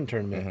 7-on-7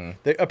 tournament.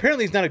 Mm-hmm.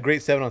 Apparently, he's not a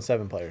great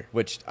 7-on-7 player.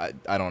 Which I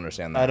don't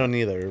understand that. I don't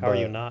either. How are but-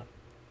 you not?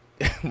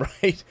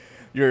 Right?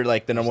 You're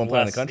like the number one Just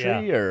player in the less,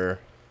 country, yeah. or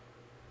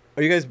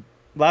Are you guys?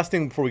 Last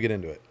thing before we get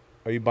into it,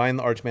 are you buying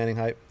the Arch Manning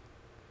hype?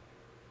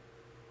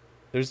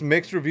 There's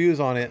mixed reviews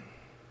on it.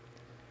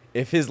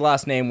 if his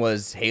last name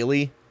was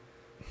Haley,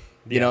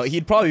 Yes.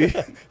 he'd probably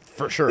be,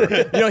 for sure.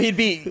 He'd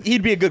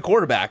be a good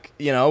quarterback,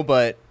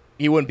 but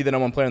he wouldn't be the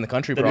number one player in the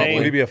country. The probably. name,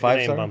 Would he be a the name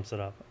 5-star? bumps it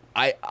up.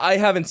 I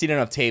haven't seen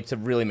enough tape to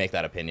really make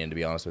that opinion, to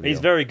be honest with He's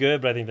you. very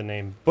good, but I think the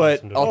name.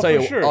 But bumps him to I'll the tell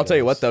top. you, for sure I'll it tell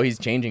you what is. though, he's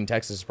changing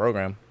Texas'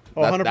 program.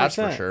 Oh, 100%. That's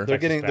for sure. They're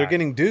Texas they're back.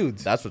 getting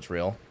dudes. That's what's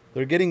real.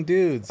 They're getting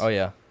dudes. Oh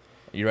yeah,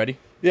 you ready?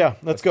 Yeah,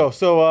 let's go.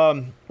 So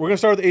we're gonna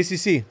start with the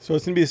ACC. So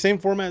it's gonna be the same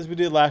format as we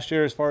did last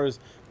year, as far as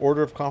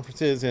order of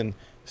conferences and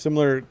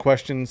similar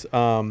questions.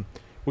 We're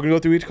gonna go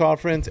through each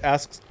conference,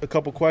 ask a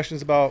couple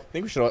questions about. I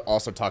think we should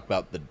also talk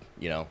about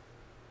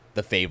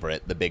the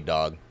favorite, the big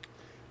dog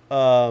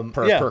Yeah.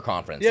 per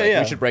conference. Yeah, Like, yeah.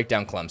 We should break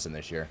down Clemson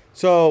this year.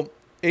 So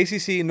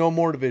ACC, no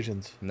more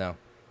divisions. No,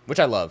 which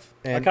I love.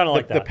 And kinda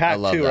like the that. Pac I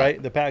love too, that.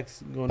 right? The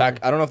Pac's going. Back,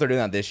 I don't know if they're doing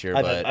that this year,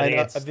 I- but I think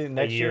know- it's I think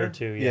next a year year? or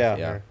two. Yeah.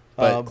 yeah. sure.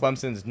 But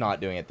Clemson's not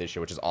doing it this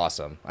year, which is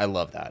awesome. I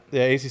love that.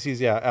 Yeah,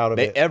 ACC's out of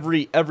it.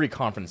 Every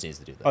conference needs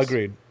to do this.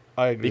 Agreed.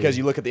 I agree. Because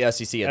you look at the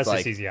SEC, it's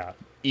like SEC's yeah.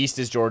 East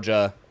is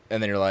Georgia,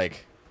 and then you're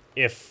like,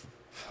 If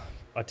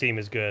a team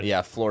is good.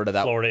 yeah, Florida.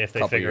 That Florida, if they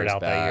couple figure it years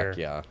out that back,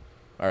 year. Yeah.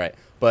 All right,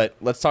 but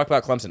let's talk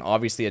about Clemson.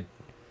 Obviously, a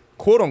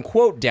quote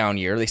unquote down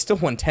year. They still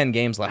won 10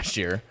 games last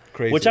year,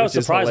 crazy. Which I was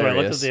is surprised when I looked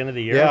hilarious. at the end of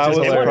the year. yeah, I Just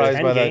was they won surprised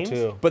 10 by games? that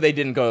too. but they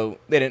didn't go.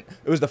 They didn't.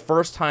 It was the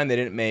first time they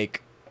didn't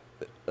make,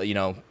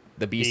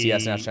 the BCS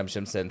The- national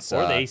championship since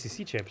Or the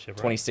ACC championship, right?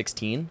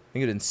 2016. I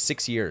think it was in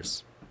 6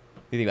 years.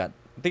 You think about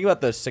think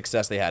about the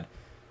success they had.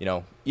 You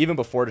know, even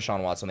before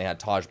Deshaun Watson, they had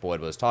Taj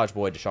Boyd.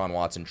 Deshaun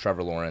Watson,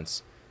 Trevor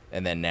Lawrence,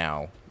 and then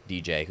now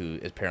DJ, who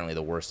is apparently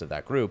the worst of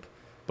that group.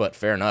 But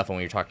fair enough when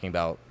you're talking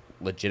about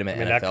legitimate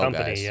NFL that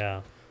company, guys.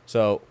 yeah.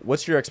 So,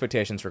 what's your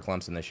expectations for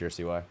Clemson this year,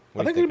 CY?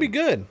 I think they'll be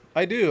good.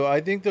 I do. I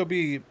think they'll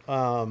be.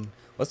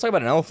 Let's talk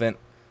about an elephant.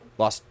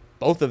 Lost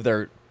both of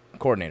their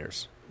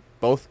coordinators,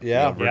 both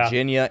Yeah.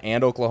 Virginia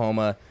and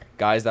Oklahoma,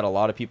 guys that a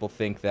lot of people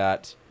think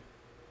that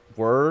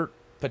were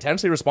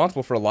potentially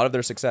responsible for a lot of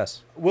their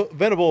success. Well,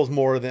 Venables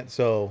more than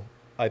so.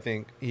 I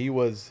think he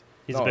was.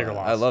 He's a bigger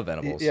loss. I love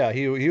Venables. Yeah,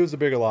 he was a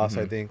bigger loss.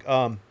 I think.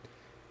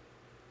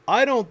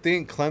 I don't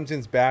think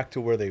Clemson's back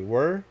to where they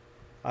were.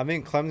 I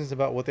think Clemson's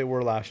about what they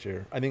were last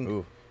year. I think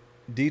Ooh.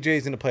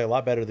 DJ's going to play a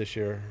lot better this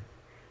year.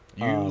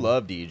 You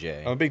love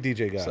DJ. I'm a big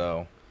DJ guy.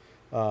 So,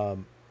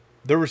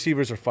 Their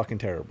receivers are fucking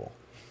terrible.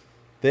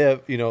 They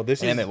have,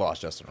 this is and they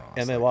lost Justin Ross.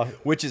 and they lost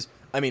Which is,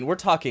 I mean, we're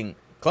talking,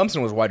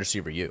 Clemson was wide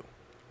receiver U.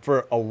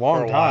 for a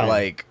long For a time. while.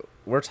 Like,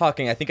 we're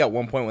talking, I think at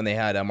one point when they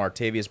had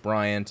Martavius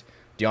Bryant,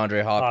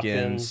 DeAndre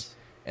Hopkins,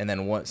 and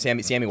then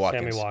Sammy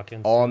Watkins.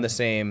 Watkins. All in the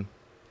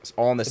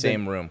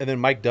same room. and then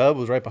Mike Dubb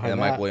was right behind And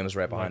that. then Mike Williams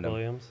right behind Mike him.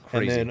 Williams.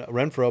 And Crazy. then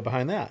Renfro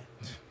behind that.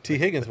 T.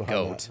 Higgins behind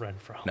goat. that.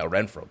 Renfro. No,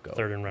 Renfro go.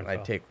 Third and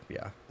Renfro.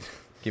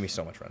 Give me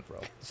so much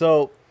Renfro.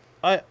 So,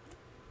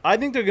 I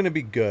think they're going to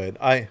be good.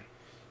 I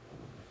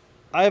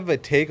have a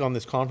take on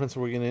this conference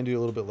we're going to do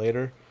a little bit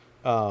later,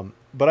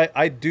 but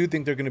I do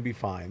think they're going to be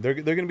fine. They're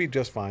going to be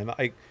just fine.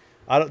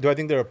 Do I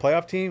think they're a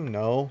playoff team?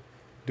 No.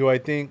 Do I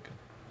think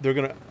they're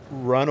going to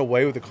run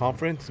away with the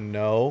conference?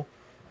 No.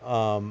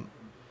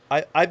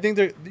 I think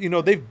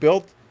they've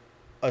built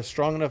a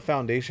strong enough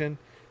foundation.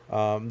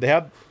 They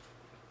have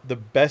the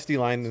best D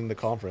line in the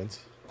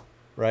conference,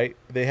 right?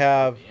 They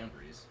have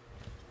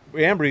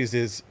Ambry's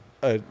is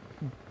a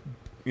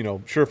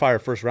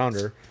surefire first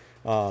rounder.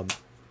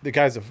 The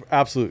guy's an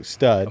absolute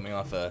stud. Coming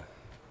off a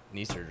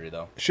knee surgery,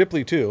 though.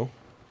 Shipley too.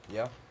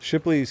 Yeah.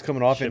 Shipley's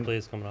coming off, Shipley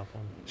is coming off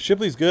one. and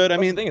Shipley's good. I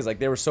The mean, thing is, like,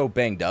 they were so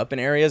banged up in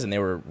areas, and they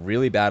were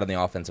really bad on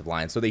the offensive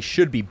line, so they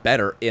should be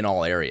better in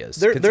all areas.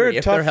 They're Considering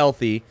if they're tough-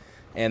 healthy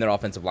and their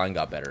offensive line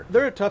got better.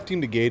 they're a tough team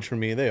to gauge for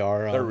me. They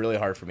are. They're really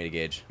hard for me to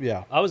gauge.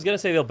 Yeah. I was gonna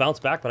say they'll bounce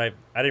back, but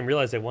I didn't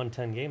realize they won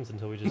 10 games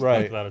until we just Right.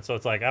 talked about it. So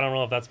it's like I don't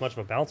know if that's much of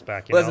a bounce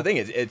back. Well, that's the thing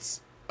is,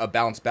 it's a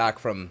bounce back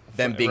from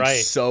them being Right.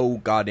 so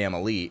goddamn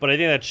elite. But I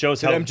think that shows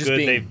To how them just good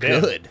being they've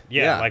been. good.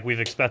 Yeah, Yeah. like we've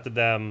expected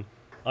them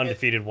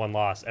undefeated, one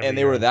loss. Every And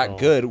they year were that until-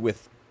 good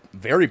with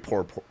very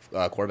poor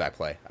quarterback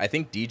play. I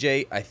think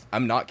DJ,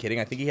 I'm not kidding,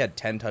 I think he had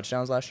 10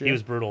 touchdowns last year. He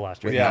was brutal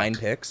last year. with Yeah. 9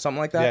 picks, something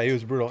like that. Yeah, he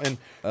was brutal. And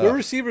their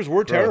receivers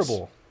were gross.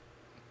 terrible.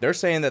 They're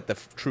saying that the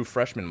true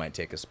freshman might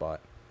take a spot.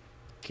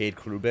 Cade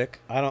Krubik.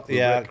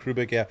 Yeah,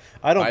 Krubik. Yeah,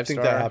 I don't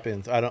think that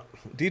Five-star. happens.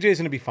 DJ's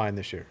gonna be fine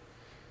this year.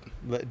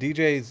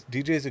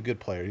 DJ's a good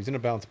player. He's gonna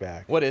bounce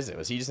back. What is it?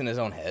 Was he just in his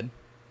own head?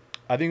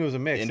 I think it was a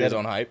mix. Into They his had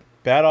own hype?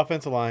 bad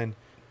offensive line,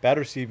 bad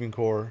receiving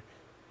core,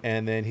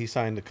 and then he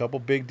signed a couple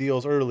big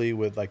deals early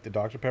with like the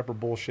Dr. Pepper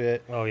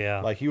bullshit. Oh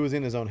yeah. Like he was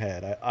in his own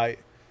head.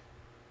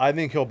 I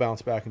think he'll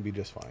bounce back and be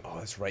just fine. Oh,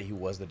 that's right. He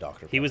was the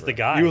Dr. he was the Pepper.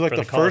 guy. He was like for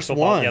the college first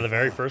football. one. Yeah, the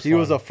very first. He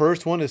was the one.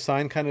 first one to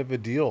sign kind of a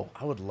deal.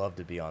 I would love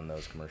to be on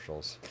those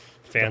commercials.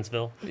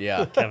 Fansville.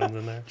 Yeah. Kevin's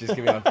in there. Just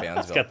give me on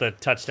Fansville. He's got the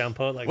touchdown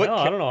post. Like, What no,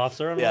 ca- I don't know,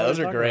 officer. I don't know Yeah, what those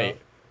you're are talking great.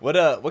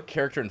 about." What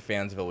character in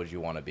Fansville would you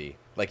want to be?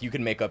 Like, you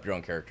can make up your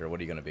own character. What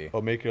are you going to be?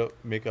 Oh,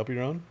 make up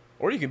your own.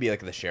 Or you can be like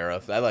the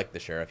sheriff. I like the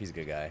sheriff. He's a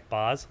good guy.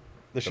 Boz.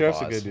 The sheriff's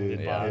a boss. good dude.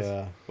 Yeah.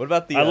 Yeah. What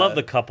about the I love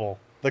the couple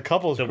The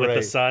couple's great. with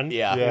the son.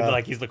 Yeah. Yeah.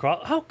 Like he's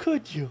lacrosse. How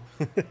could you?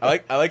 I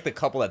like the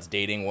couple that's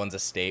dating. One's a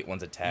state,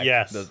 one's a tech.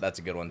 Yes. That's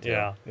a good one too.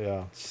 Yeah.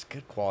 Yeah. It's just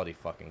good quality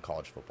fucking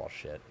college football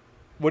shit.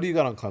 What do you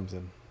got on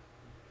Clemson?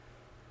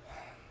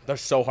 They're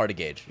so hard to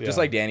gauge. Just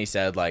Yeah. like Danny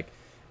said, like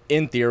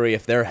in theory,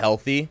 if they're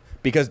healthy,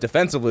 because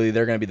defensively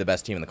they're going to be the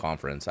best team in the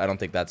conference. I don't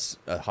think that's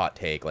a hot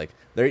take. Like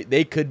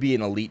they could be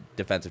an elite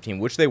defensive team,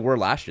 which they were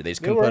last year. They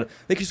just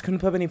couldn't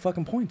put up any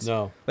fucking points.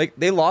 No. Like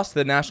they lost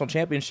the national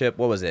championship.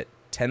 What was it?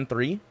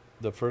 10-3?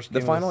 The first The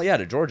game final, of yeah,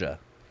 to Georgia.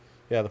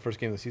 Yeah, the first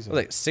game of the season. It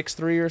was like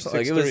 6-3 or something.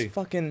 Like, it was 6-3.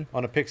 fucking.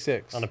 on a pick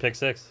six. On a pick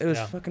six. It was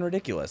yeah. fucking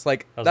ridiculous.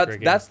 Like That was a great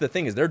game. that's the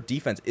thing is their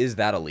defense is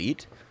that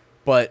elite,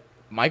 but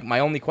my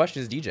only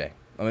question is DJ.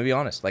 I'm gonna be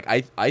honest. Like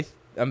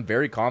I'm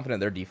very confident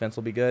their defense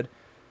will be good.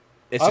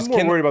 It's I'm just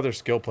more worried about their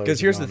skill players. because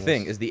to be here's the honest.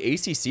 thing: is the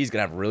ACC is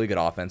gonna have really good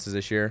offenses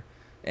this year,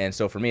 and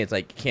so for me, it's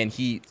like, can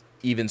he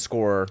even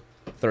score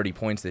 30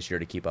 points this year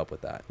to keep up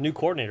with that? New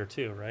coordinator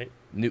too, right?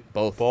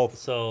 Both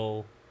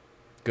So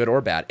good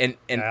or bad, and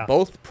Yeah.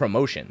 both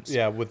promotions.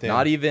 Yeah, within.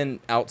 not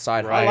even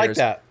outside Right. I hires. like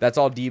that. That's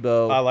all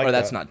Debo. I like or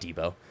that's that. not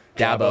Debo.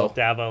 Dabo.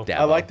 Dabo.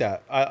 I like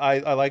that.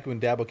 I like when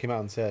Dabo came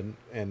out and said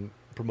and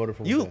promoted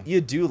from within.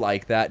 You do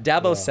like that.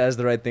 Dabo Yeah. says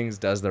the right things,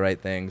 does the right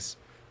things,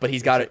 but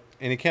he's got it.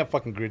 And he can't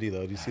fucking gritty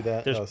though. Do you see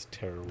that? There's- That was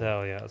terrible.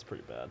 Oh yeah, that's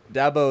pretty bad.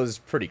 Dabo's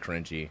pretty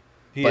cringy.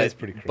 He but, is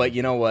pretty cringy. But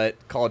you know what?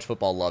 College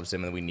football loves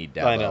him, and we need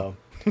Dabo. I know.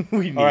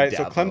 we need All right,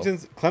 so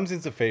Dabo.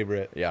 Clemson's the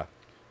favorite. Yeah,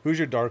 Who's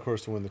your dark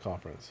horse to win the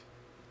conference?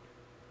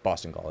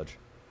 Boston College.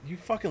 You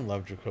fucking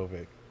love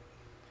Djokovic.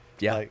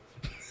 Yeah. Like,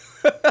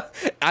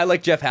 I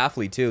like Jeff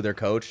Halfley too, their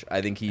coach.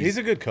 I think he's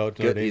a good coach.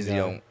 good. Notre He's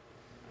Dame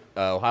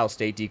guy. Ohio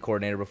State D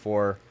coordinator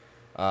before.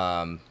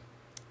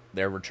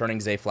 They're returning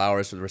Zay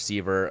Flowers for the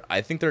receiver. I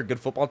think they're a good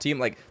football team.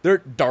 Like they're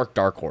dark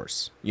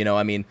horse. You know,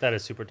 I mean, That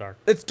is super dark.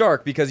 it's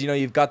dark because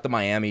you've got the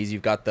Miamis,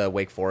 you've got the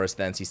Wake Forest,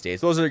 the NC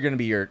States. Those are going to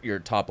be your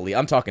top elite.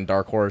 I'm talking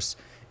dark horse.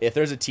 If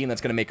there's a team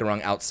that's going to make a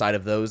run outside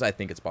of those, I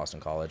think it's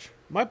Boston College.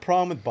 My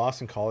problem with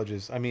Boston College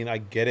is, I mean, I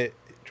get it.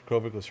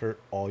 Djokovic was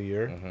hurt all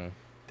year. Mm-hmm.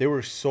 They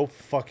were so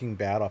fucking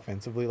bad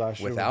offensively last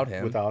year. Without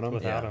him. Without him.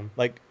 Without him.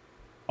 Like,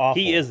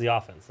 awful. He is the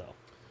offense, though.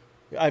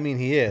 I mean,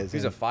 he is.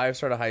 He's a and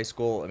 5-star to high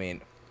school. I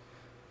mean,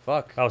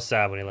 fuck. I was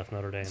sad when he left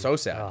Notre Dame. So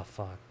sad. Oh,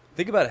 fuck.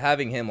 Think about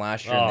having him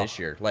last year and Oh. this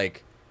year.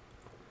 Like,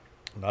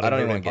 not I a don't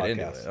even Notre want to Dame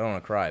get into podcast. it. I don't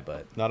want to cry,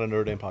 but Not a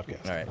Notre Dame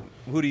podcast. all right.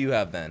 Who do you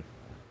have then?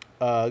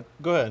 Go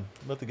ahead.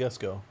 Let the guests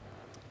go.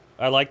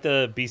 I like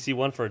the BC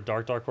one for a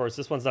dark horse.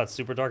 This one's not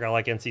super dark. I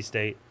like NC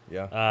State.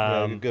 Yeah.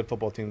 Yeah, good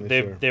football team this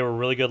They year. they were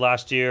really good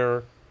last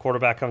year.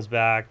 Quarterback comes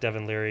back,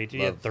 Devin Leary. Dude,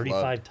 he had Love-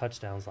 35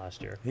 touchdowns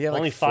last year. He had, like,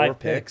 Only 4 5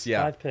 picks,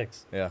 yeah. 5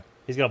 picks. Yeah.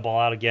 He's gonna ball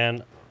out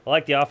again. I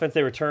like the offense.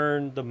 They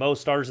returned the most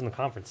starters in the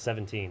conference,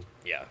 17.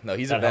 Yeah. No,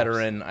 he's That a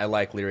veteran. I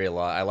like Leary a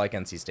lot. I like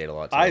NC State a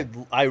lot too.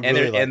 I and really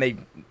they're, like.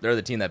 and they're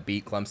the team that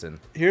beat Clemson.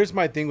 Here's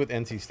my thing with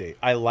NC State.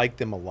 I like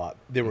them a lot.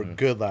 They were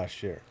good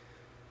last year.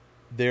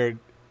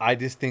 I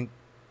just think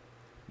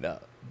No.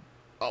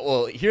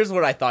 Well, here's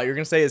what I thought you were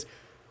gonna say is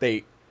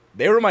they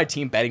were my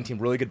betting team,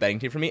 really good betting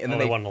team for me, and Oh,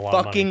 then they won a lot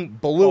of fucking money.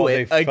 blew Oh, it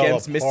they fell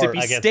against apart. Mississippi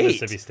Against State.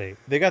 Mississippi State.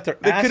 they got their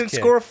They ass couldn't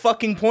kicked. score a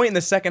fucking point in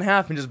the second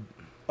half and just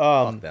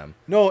fuck them.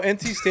 No,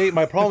 NC State.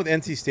 My problem with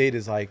NC State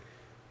is like,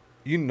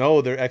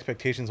 their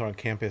expectations on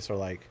campus are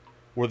like,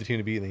 we're the team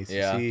to beat in the ACC.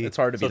 Yeah, it's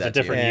hard to So be it's a that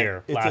different team. And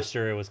year. it's Last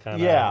year it was kind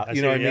of Yeah,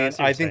 you know what I mean.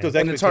 I think those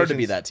And it's hard to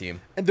be expectations- that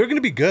team. and they're going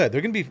to be good. They're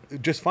going to be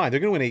just fine.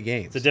 They're going to win 8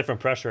 games. It's a different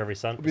pressure every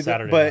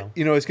Saturday. but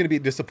now. it's going to be a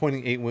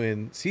disappointing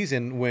 8-win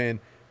season when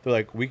they're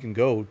like, we can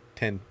go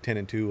 10-2,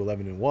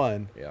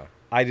 11-1. Yeah.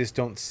 I just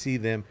don't see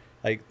them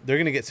like they're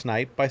going to get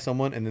sniped by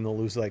someone and then they'll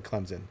lose like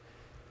Clemson,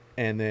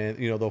 and then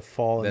they'll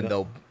fall. Then in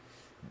they'll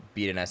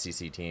beat an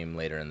SEC team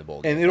later in the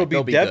bowl game. and it'll Like, be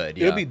they'll be good.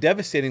 Yeah. It'll be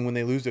devastating when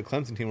they lose to a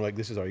Clemson team. We're like,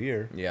 this is our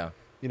year. Yeah.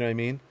 You know what I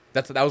mean?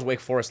 That was Wake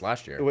Forest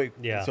last year. Wait,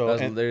 Yeah. So That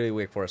was and, literally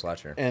Wake Forest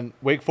last year. and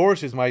Wake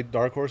Forest is my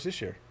dark horse this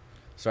year.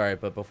 Sorry,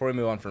 but before we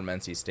move on from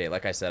NC State,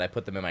 like I said, I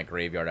put them in my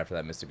graveyard after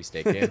that Mississippi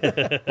State game.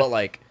 But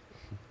like,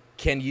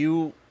 can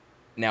you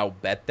now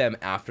bet them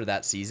after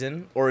that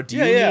season, or do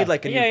you Yeah, yeah. need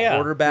like a new Yeah.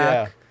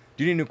 quarterback? Yeah.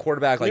 Do you need a new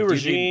quarterback? Like, New do you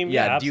need- regime,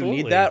 yeah, do you need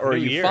absolutely. that, or are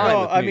New you year. fine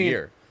No, with I New mean,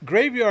 Year?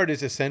 graveyard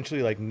is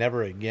essentially like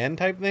never again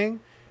type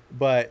thing,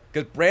 but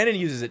Because Brandon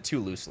uses it too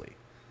loosely.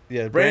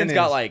 yeah, Brandon's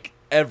got Brandon's- like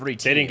every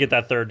team. They didn't get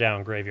that third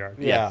down graveyard.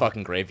 Yeah, Yeah.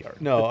 fucking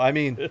graveyard. No, I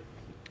mean,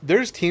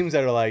 there's teams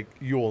that are like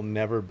you will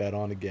never bet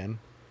on again,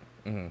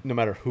 no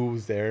matter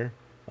who's there.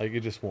 Like it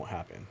just won't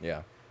happen.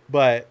 Yeah.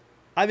 But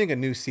I think a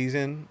new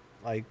season,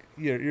 like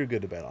you're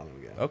good to bet on them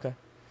again. Okay.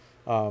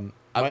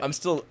 My- I'm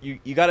still you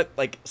got it.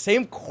 Like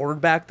same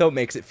quarterback though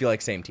makes it feel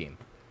like same team.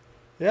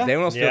 Yeah, Does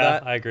anyone else feel Yeah,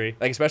 that? I agree.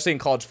 Like especially in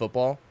college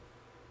football.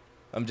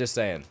 I'm just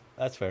saying.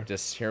 that's fair.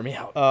 Just hear me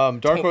out.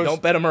 Dark don't, horse.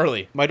 don't bet them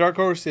early. My dark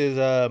horse is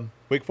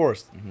Wake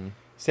Forest.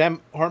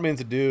 Sam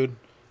Hartman's a dude.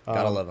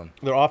 Gotta love him.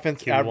 Their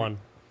offense Q1.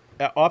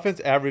 offense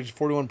averaged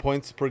 41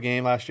 points per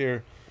game last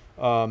year.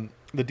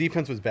 The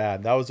defense was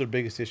bad. That was their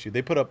biggest issue.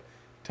 They put up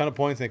a ton of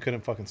points and they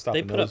couldn't fucking stop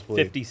They the put up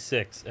nosebleed.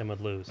 56 and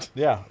would lose.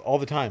 Yeah, all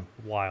the time.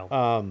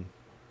 Wild.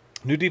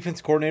 New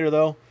defense coordinator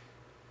though.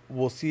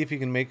 We'll see if he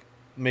can make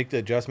the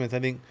adjustments. I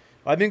think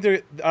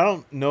they're. I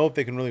don't know if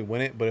they can really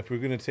win it, but if we're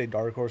gonna say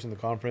dark horse in the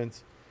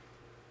conference,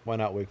 why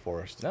not Wake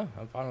Forest? No,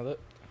 I'm fine with it.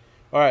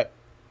 All right,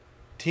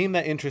 team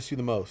that interests you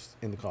the most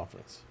in the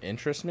conference.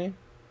 Interest me?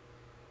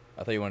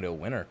 I thought you wanted to do a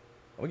winner.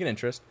 We can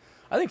interest.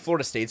 I think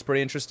Florida State's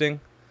pretty interesting.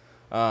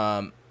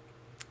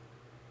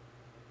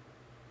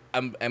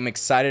 I'm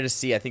excited to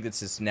see. I think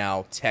this is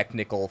now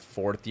technical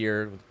 4th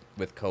year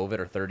with COVID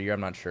or 3rd year.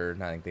 I'm not sure.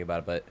 Now I think about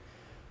it, but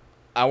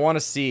I want to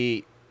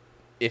see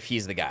if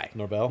he's the guy.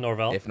 Norvell.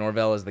 Norvell. If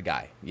Norvell is the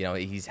guy.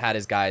 He's had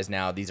his guys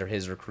now. These are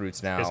his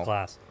recruits now. His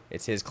class.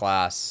 It's his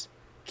class.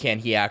 Can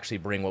he actually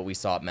bring what we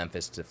saw at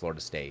Memphis to Florida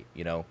State?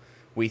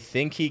 We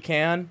think he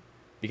can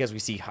because we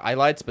see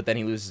highlights, but then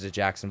he loses to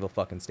Jacksonville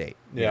fucking State.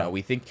 Yeah.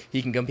 We think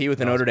he can compete with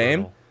the That was Notre Dame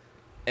brutal.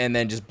 and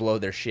then just blow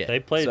their shit. They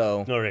played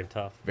so Notre Dame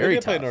tough. very They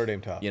did play tough. Notre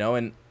Dame tough.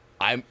 And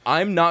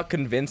I'm not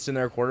convinced in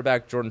their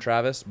quarterback Jordan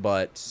Travis,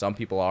 but some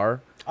people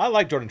are. I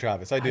like Jordan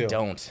Travis. I do. I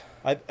don't.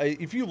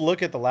 If you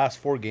look at the last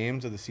 4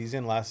 games of the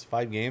season, last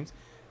 5 games,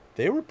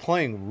 they were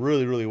playing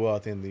really, really well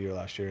at the end of the year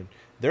last year.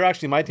 They're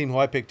actually my team, who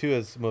I picked too,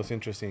 is most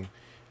interesting.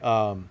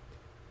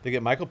 They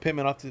get Michael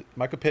Pittman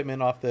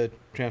off the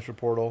transfer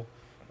portal.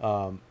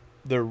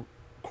 Their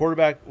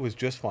quarterback was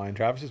just fine.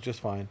 Travis is just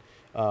fine.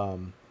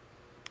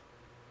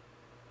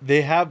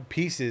 They have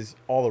pieces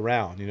all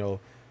around.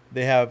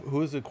 They have,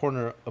 who is the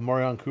corner?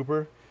 Amarion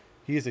Cooper.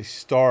 He is a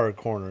star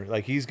corner.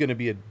 Like he's gonna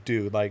be a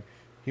dude. Like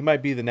he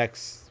might be the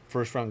next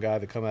first round guy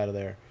to come out of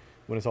there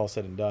when it's all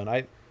said and done.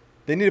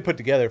 they need to put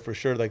together for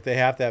sure. Like they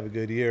have to have a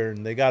good year,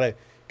 and they got to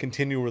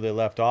continue where they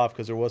left off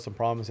because there was some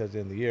problems at the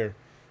end of the year.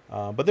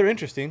 But they're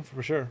interesting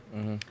for sure.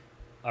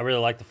 I really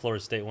like the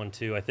Florida State one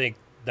too. I think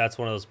that's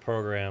one of those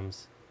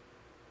programs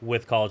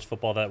with college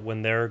football that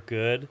when they're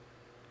good,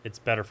 it's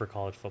better for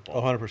college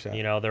football. 100%.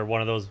 You know, they're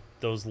one of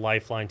those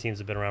lifeline teams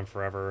that have been around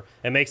forever.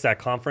 It makes that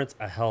conference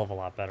a hell of a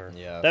lot better.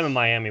 Yeah. Them in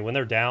Miami, when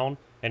they're down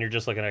and you're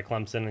just looking at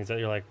Clemson, and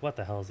you're like, what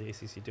the hell is the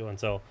ACC doing?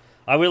 So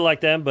I really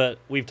like them, but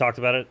we've talked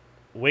about it.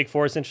 Wake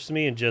Forest interests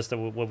me, and just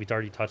what we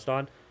already touched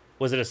on.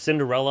 Was it a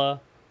Cinderella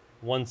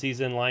one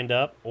season lined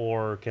up,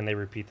 or can they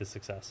repeat the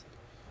success?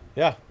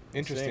 Yeah,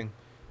 interesting.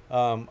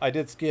 I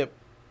did skip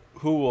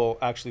who will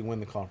actually win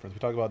the conference. We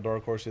talked about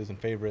dark horses and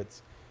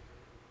favorites.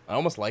 I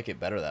almost like it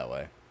better that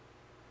way.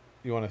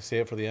 You want to say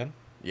it for the end?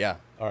 Yeah.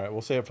 All right,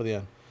 we'll say it for the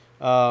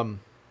end.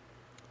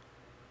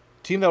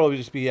 Team that will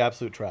just be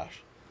absolute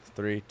trash.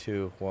 3,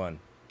 2, 1.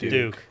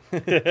 Duke.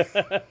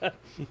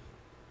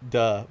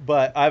 Duh.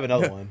 But I have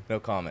another one. No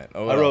comment.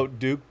 Oh, I well. wrote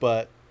Duke,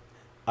 but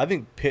I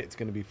think Pitt's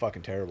going to be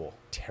fucking terrible.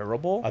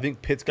 Terrible? I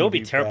think Pitt's They'll going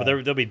to be terrible.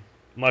 bad. They'll be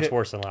much Pitt-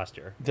 worse than last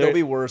year. They'll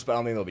be worse, but I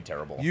don't think they'll be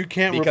terrible. You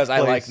can't because I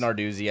like replace-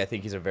 Narduzzi. I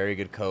think he's a very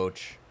good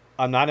coach.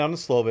 I'm not on the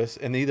Slovis,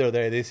 and neither are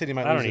they. They said he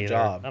might I lose don't a either.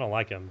 job. I don't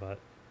like him, but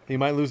He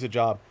might lose a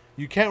job.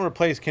 You can't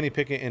replace Kenny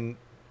Pickett and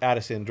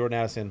Jordan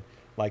Addison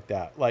like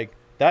that. Like,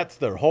 that's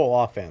their whole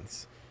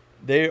offense.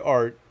 They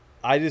are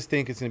 – I just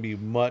think it's going to be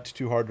much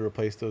too hard to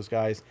replace those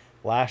guys.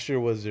 Last year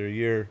was their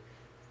year.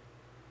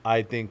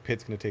 I think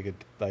Pitt's going to take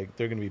it – like,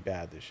 they're going to be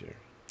bad this year.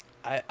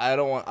 I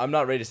don't want. I'm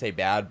not ready to say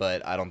bad,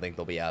 but I don't think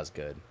they'll be as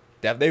good.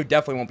 They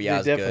definitely won't be They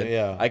as good. definitely-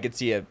 yeah. I could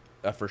see a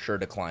for sure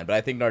decline, but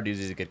I think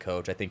Narduzzi's a good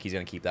coach. I think he's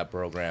going to keep that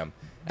program.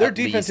 Their at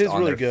defense least is on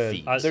really their good.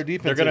 feet. Their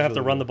defense they're going to is have to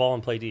really run the good. ball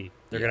and play D.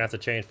 They're Yeah. going to have to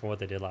change from what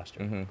they did last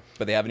year.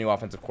 But they have a new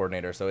offensive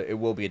coordinator, so it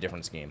will be a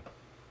different scheme.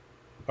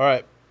 All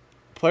right.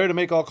 Player to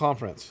make all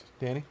conference.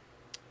 Danny?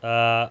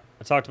 I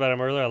talked about him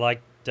earlier. I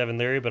like Devin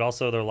Leary, but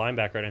also their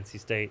linebacker at NC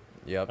State,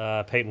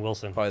 Yep, Peyton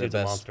Wilson. probably Dude's the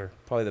a best. monster.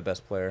 Probably the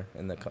best player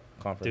in the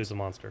conference. Dude's a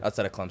monster.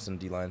 Outside of Clemson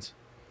D lines.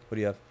 What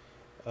do you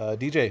have?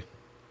 DJ.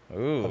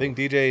 Ooh, I think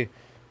DJ a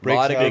breaks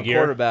lot of out. good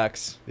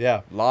quarterbacks.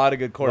 Yeah. A lot of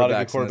good A lot of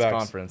quarterbacks good in this quarterbacks.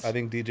 conference. I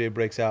think DJ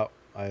breaks out.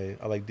 I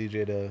like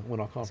DJ to win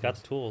all He's conference. got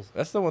the tools.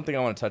 That's the one thing I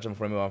want to touch on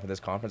before we move on for this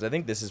conference. I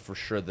think this is for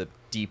sure the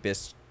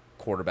deepest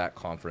quarterback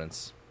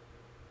conference.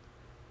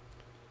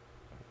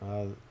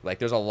 Like,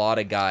 there's a lot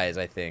of guys,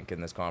 I think,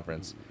 in this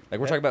conference. Like,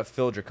 we're talking about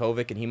Phil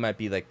Dracovic, and he might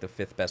be, like, the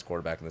 5th best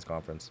quarterback in this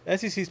conference.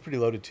 SEC's pretty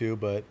loaded too,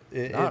 but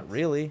Not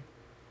really.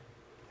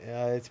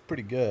 Yeah, it's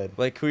pretty good.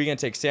 Like, who are you going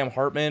to take, Sam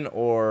Hartman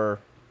or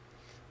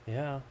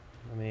Yeah.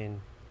 I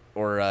mean,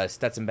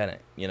 Stetson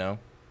Bennett, you know?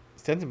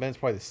 Stetson Bennett's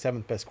probably the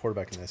 7th best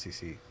quarterback in the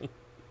SEC.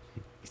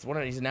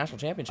 He's a national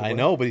championship I winner.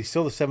 know, but he's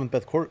still the 7th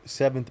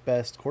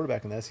best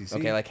quarterback in the SEC.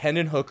 Okay, like,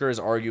 Hendon Hooker is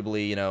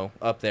arguably, you know,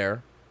 up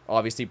there.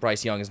 Obviously,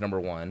 Bryce Young is number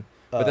 1.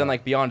 But then,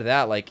 like, beyond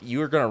that, like,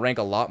 you're going to rank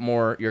a lot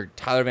more. Your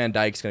Tyler Van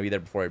Dyke's going to be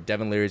there before him.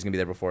 Devin Leary's going to be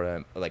there before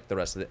him, like, the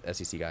rest of the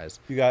SEC guys.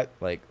 You got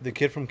Like, the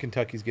kid from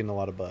Kentucky's getting a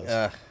lot of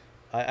buzz.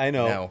 I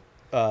no.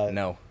 know.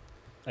 No.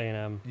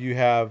 A&M. You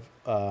have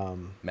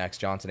Max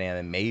Johnson, and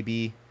then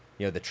maybe,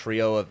 you know, the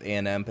trio of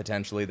A&M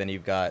potentially. Then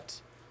you've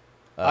got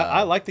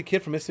I like the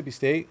kid from Mississippi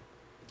State.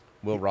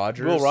 Will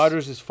Rogers. Will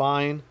Rogers is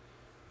fine.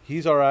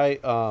 He's all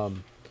right.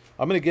 I'm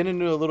going to get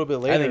into it a little bit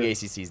later. I think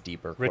ACC's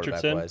deeper Richardson?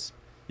 quarterback-wise.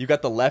 You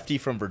got the lefty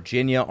from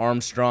Virginia,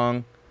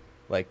 Armstrong.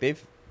 Like,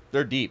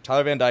 they're deep.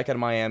 Tyler Van Dyke out of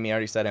Miami. I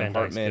already said him. Van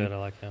Dyke's Hartman. good. I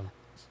like him.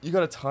 You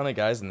got a ton of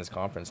guys in this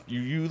conference.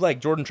 You like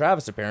Jordan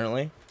Travis,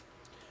 apparently.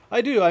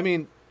 I do. I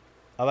mean,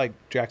 I like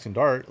Jackson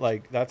Dart.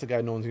 Like, that's a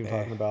guy no one's even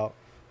talking about.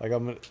 Like,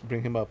 I'm going to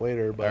bring him up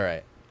later. But All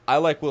right. I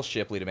like Will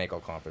Shipley to make all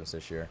conference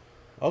this year.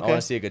 I Okay.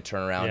 want to see a good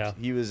turnaround. Yeah.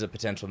 He was a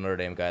potential Notre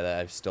Dame guy that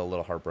I'm still a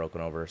little heartbroken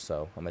over,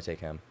 so I'm going to take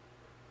him.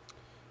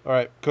 All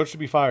right. Coach should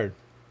be fired.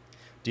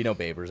 Dino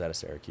Babers out of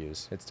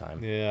Syracuse. It's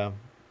time. Yeah,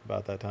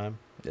 about that time.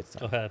 It's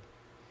Go time.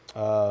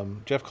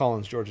 ahead. Jeff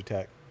Collins, Georgia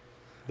Tech.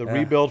 The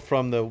rebuild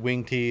from the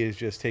wing tee is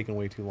just taking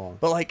way too long.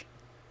 But, like,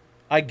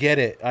 I get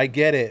it.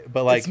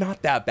 But, like, it's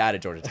not that bad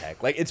at Georgia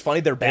Tech. Like, it's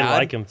funny they're They bad.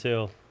 like him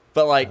too.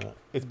 But, like,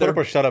 it's they're, better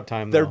for shut up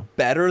time, they're though.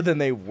 better than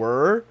they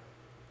were.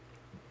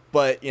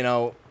 But, you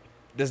know,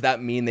 does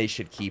that mean they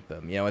should keep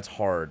them? You know, it's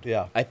hard.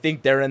 Yeah. I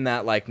think they're in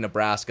that, like,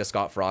 Nebraska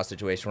Scott Frost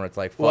situation where it's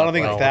like, Well, I don't fuck,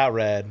 think like- it's that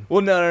red.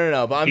 Well,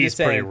 no. But I'm He's just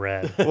saying. pretty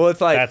red. Well,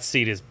 it's like, That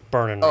seat is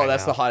burning oh, right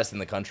that's now. the hottest in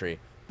the country.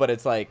 But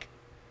it's like,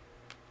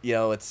 you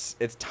know, it's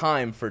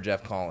time for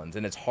Jeff Collins,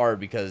 and it's hard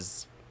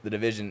because the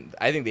division.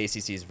 I think the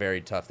ACC is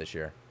very tough this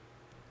year.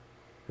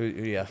 Who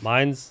you have?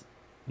 Mine's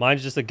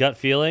just a gut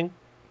feeling.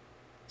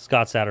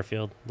 Scott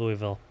Satterfield,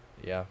 Louisville.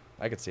 Yeah,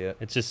 I could see it.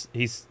 It's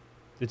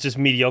just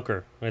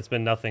mediocre. It's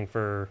been nothing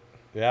for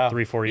Yeah.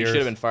 3-4 He years. should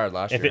have been fired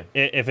last If year.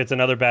 if it's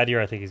another bad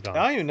year, I think he's gone.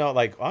 I don't even know.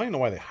 Like, I don't even know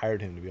why they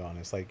hired him. To be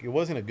honest, like, it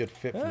wasn't a good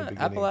fit from the Yeah,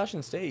 beginning.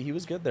 Appalachian State, he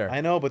was good there.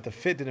 I know, but the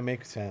fit didn't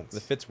make sense.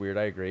 The fit's weird,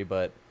 I agree,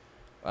 but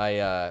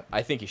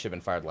I think he should have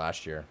been fired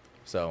last year.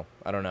 So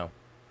I don't know.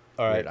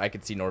 All right, Weird. I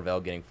could see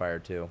Norvell getting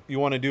fired too. you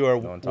want to do our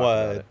No one talked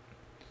about what? it.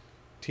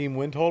 team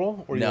win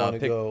total, or you No, want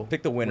to go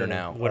pick the winner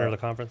now. Winner of the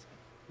conference,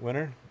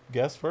 Winner.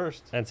 Guess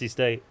first. NC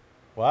State.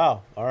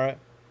 Wow. All right.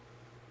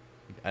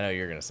 I know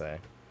you're gonna say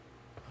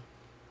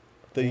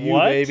The U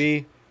What?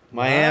 baby.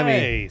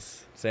 Miami.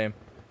 Nice. same.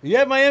 You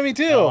have Miami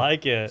too. I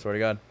like it. Swear to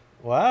God.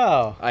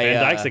 Wow.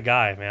 Van Dyke's a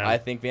guy, man. I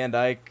think Van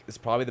Dyke is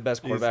probably the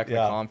best quarterback in the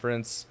yeah.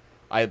 conference.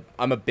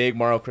 I'm a big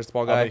Mario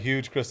Cristobal I'm guy. a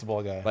huge crystal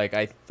ball guy. Like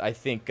I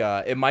think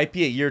it might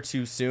be a year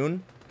too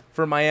soon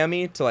for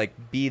Miami to like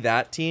be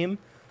that team,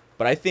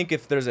 but I think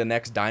if there's a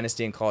next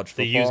dynasty in college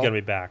the football, U's gonna be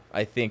back.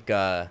 I think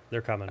They're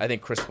coming.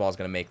 Cristobal is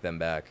gonna make them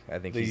back. I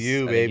think The he's,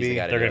 U, I think he's baby. the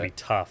guy to They're do gonna be it.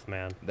 tough,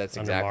 man. That's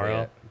Under exactly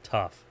Mario. it.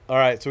 Tough. All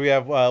right. So we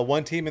have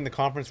one team in the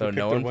conference. So who picked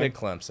no their one win. picked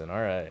Clemson. All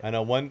right. I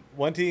know one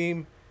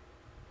team.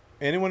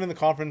 Anyone in the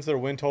conference, their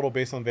win total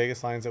based on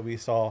Vegas lines that we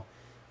saw,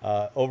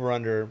 over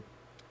under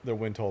their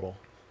win total.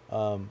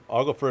 I'll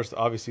go first.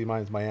 Obviously,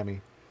 mine's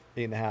Miami,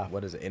 8.5.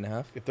 What is it?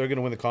 8.5? If they're going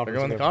to win the They're conference,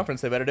 going to the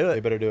conference. They better do They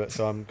it. better do it.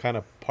 So I'm kind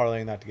of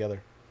parlaying that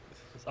together.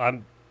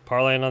 I'm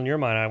parlaying on your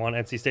mind. I want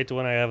NC State to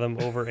win. I have them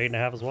over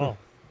 8.5 as well.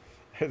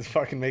 It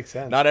fucking makes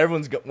sense. Not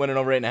everyone's winning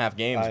over 8.5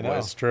 games, I know.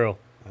 boys. It's true.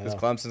 I Because know.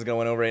 Clemson's gonna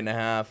win over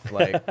 8.5.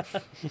 Like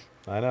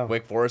I know.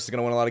 Wake Forest is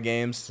gonna win a lot of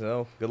games.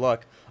 So good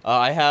luck.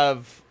 I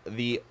have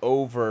the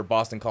over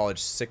Boston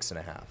College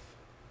 6.5.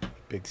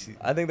 Big C.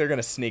 I think they're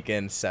gonna sneak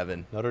in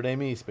 7. Notre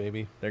Dame East,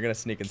 baby. They're gonna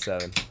sneak in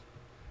 7.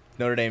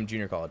 Notre Dame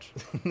Junior College.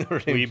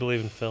 Notre We Dame.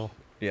 believe in Phil.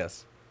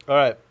 Yes. All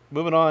right,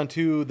 moving on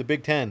to the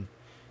Big Ten.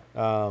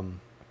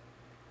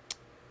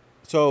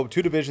 So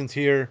 2 divisions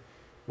here.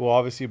 We'll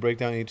obviously break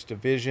down each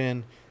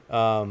division.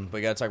 But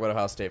we gotta talk about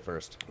Ohio State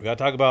first. We got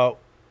to talk about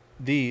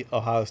the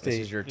Ohio This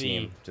State. is your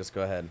team. Just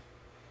go ahead.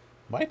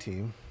 My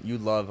team. You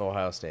love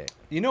Ohio State.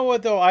 You know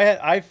what though?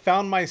 I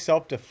found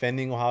myself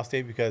defending Ohio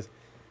State because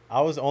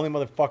I was the only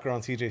motherfucker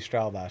on CJ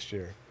Stroud last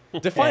year.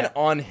 Define Yeah.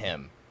 on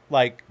him.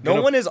 Like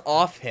No one is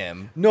off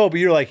him. No, but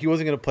you're like he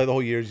wasn't going to play the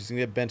whole year. He's going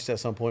to get benched at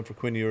some point for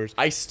Quinn Ewers.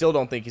 I still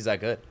don't think he's that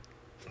good.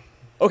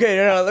 Okay,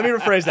 no, let me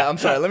rephrase that. I'm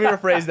sorry. Let me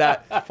rephrase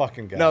that.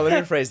 Fucking guy. No, let me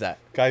rephrase that.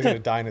 Guy's going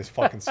to die in his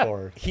fucking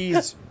sword.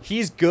 He's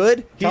good.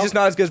 He's Tell- just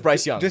not as good as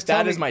Bryce Young. Just tell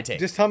That me- is my take.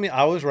 Just tell me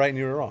I was right and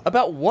you were wrong.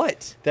 About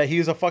what? That he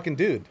was a fucking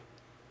dude.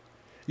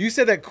 You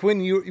said that Quinn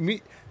Ewers.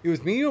 It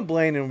was me, you, and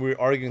Blaine, and we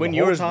were arguing. Quinn the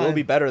whole Ewers time. will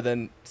be better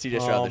than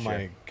CJ Stroud Oh this my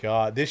year.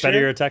 god! This Better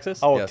year, year at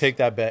Texas? I will Yes. take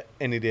that bet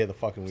any day of the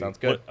fucking week. Sounds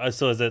good.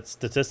 So is it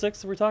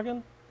statistics we're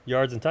talking?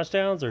 Yards and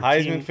touchdowns or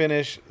Heisman team?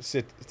 finish,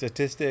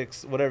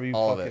 statistics, whatever you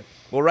All fucking. of it.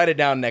 We'll write it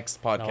down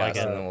next podcast, like it.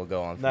 and then we'll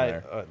go on from Not-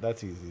 there.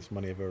 that's the easiest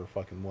money I've ever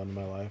fucking won in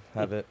my life.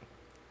 Have it.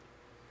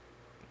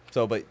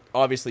 So, but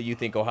obviously, you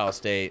think Ohio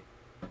State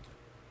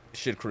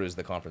should cruise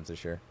the conference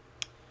this year.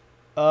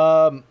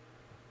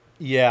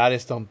 Yeah, I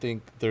just don't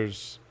think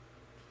there's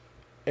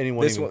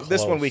anyone. This even one,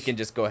 this one, we close. can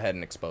just go ahead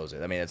and expose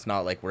it. I mean, it's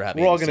not like we're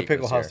having. We're all going to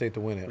pick Ohio State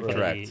to win it, We're right?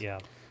 gonna Correct. be-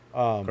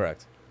 yeah.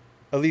 Correct.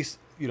 At least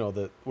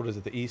what is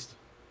it? The East.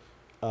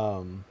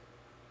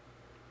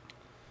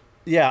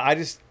 Yeah,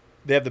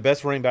 they have the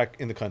best running back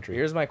in the country.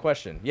 Here's my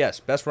question. Yes,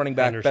 best running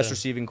back, best Henderson.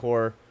 receiving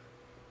core,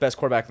 best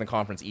quarterback in the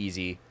conference,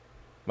 easy.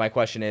 My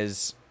question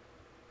is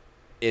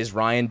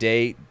Ryan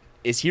Day,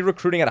 is he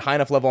recruiting at a high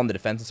enough level on the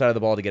defensive side of the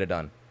ball to get it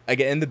done?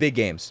 Again, in the big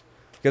games.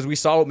 Because we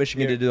saw what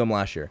Michigan did to them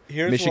last year.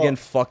 Here's Michigan what-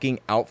 fucking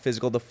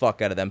out-physical the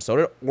fuck out of them. So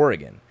did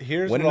Oregon.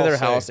 Here's Went what into I'll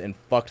their house say. and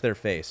fucked their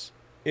face.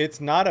 It's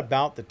not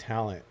about the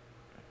talent.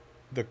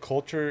 The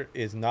culture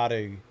is not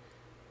a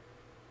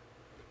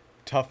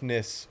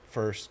toughness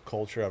first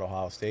culture at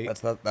Ohio State.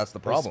 That's the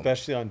problem.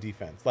 Especially on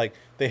defense. Like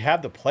they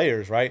have the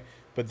players, right?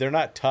 But they're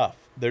not tough.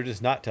 They're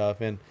just not tough.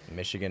 And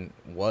Michigan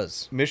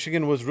was.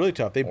 Michigan was really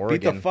tough. They beat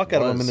Oregon the fuck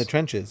out of them in was. the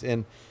trenches.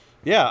 And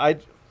yeah,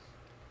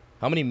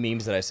 How many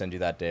memes did I send you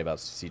that day about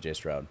CJ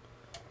Stroud?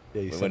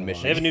 yeah, you When said a lot.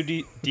 Michigan- They have a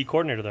new D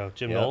coordinator though,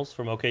 Jim Yep. Knowles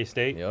from OK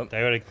State. Yep. They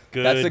had a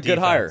good. That's a good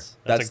hire. defense.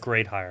 That's That's- a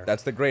great hire.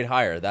 That's the great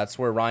hire. That's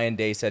where Ryan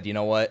Day said, you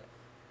know what?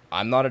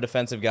 I'm not a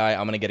defensive guy. I'm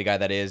going to get a guy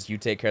that is. You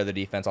take care of the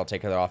defense. I'll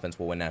take care of the offense.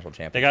 We'll win national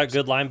championships. They got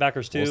good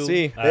linebackers too. We'll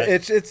see.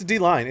 It's the D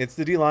line. It's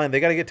the D line. They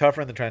got to get tougher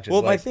in the trenches.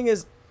 Well, my Like, thing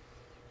is,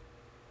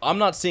 I'm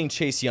not seeing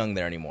Chase Young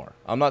there anymore.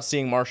 I'm not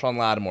seeing Marshawn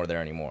Lattimore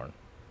there anymore.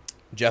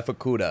 Jeff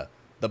Okuda,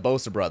 the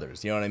Bosa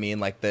brothers. You know what I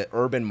mean? Like the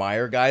Urban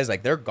Meyer guys.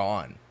 Like they're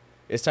gone.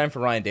 It's time for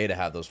Ryan Day to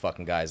have those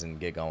fucking guys and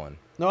get going.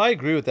 No, I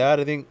agree with that.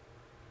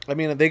 I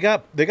mean, they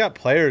got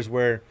players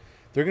where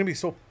they're going to be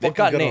so They've fucking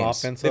got good on names.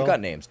 offense. They've though. got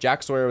names.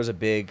 Jack Sawyer was a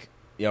big,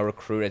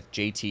 recruit at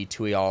JT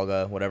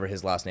Tuialaga, whatever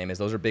his last name is.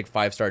 Those are big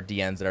 5-star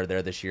DNs that are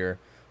there this year.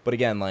 But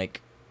again,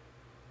 like,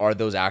 are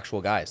those actual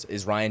guys?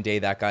 Is Ryan Day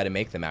that guy to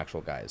make them actual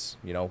guys?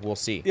 We'll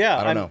see. Yeah,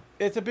 I don't know.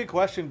 It's a big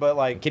question, but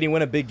like, Can he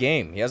win a big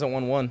game? He hasn't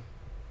won one,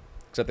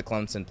 except the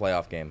Clemson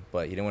playoff game.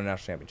 But he didn't win a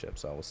national championship,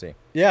 so we'll see.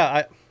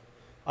 yeah,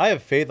 I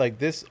have faith. Like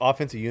this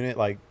offensive unit,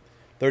 like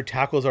their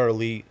tackles are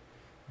elite,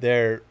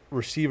 their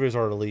receivers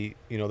are elite.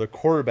 Their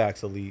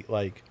quarterbacks elite.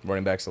 Like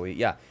Running backs elite.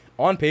 Yeah.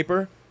 On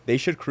paper, they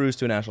should cruise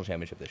to a national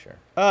championship this year.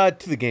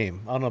 to the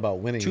game. I don't know about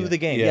winning. To it. the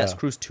game, Yeah. yes.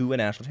 Cruise to a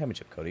national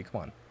championship, Cody.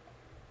 Come on.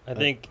 I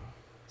think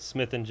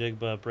Smith and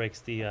Jigba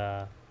breaks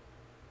the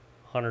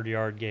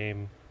 100-yard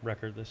game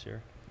record this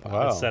year.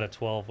 Wow. It's set at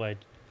 12. Wait,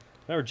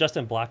 remember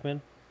Justin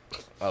Blackman?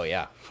 Oh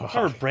yeah.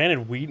 Remember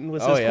Brandon Wheaton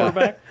was Oh, his yeah.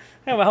 quarterback?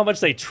 I don't know how much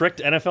they tricked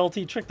NFL.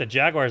 He tricked the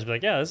Jaguars. Be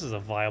like, yeah, this is a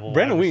viable.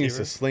 Brandon wide Wheaton used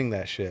to receiver. sling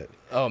that shit.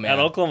 Oh man. At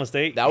Oklahoma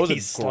State. That was he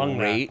a slung that.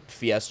 great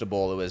Fiesta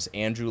Bowl. It was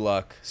Andrew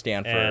Luck,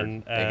 Stanford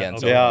And,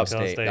 against Oklahoma Oklahoma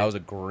State. State. That was a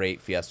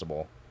great Fiesta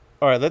Bowl.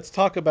 All right, let's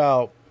talk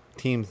about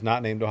teams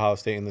not named Ohio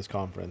State in this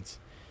conference.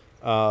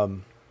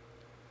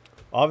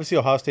 Obviously,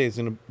 Ohio State is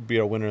going to be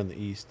our winner in the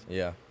East.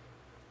 Yeah.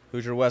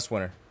 Who's your West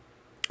winner?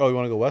 Oh, you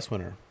want to go West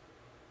winner?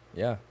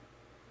 Yeah.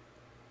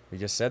 We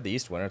just said the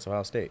East winner. It's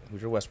Ohio State.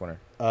 Who's your West winner?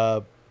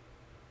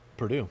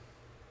 Purdue.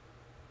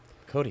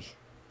 Cody.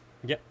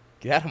 Yep.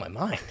 Get out of my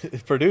mind.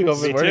 Purdue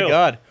over Me Swear too. to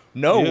God.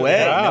 No Yeah.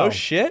 way. Wow. No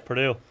shit.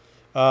 Purdue.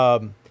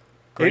 Um,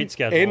 Great Aiden-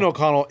 schedule. Aiden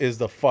O'Connell is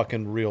the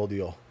fucking real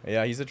deal.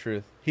 Yeah, he's the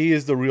truth. He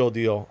is the real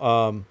deal.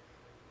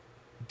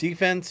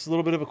 Defense, a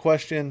little bit of a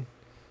question.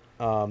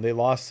 They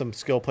lost some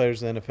skill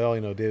players in the NFL.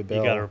 You know, David Bell.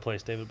 You got to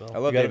replace David Bell. I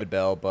love You gotta- David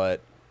Bell,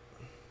 but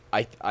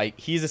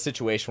he's a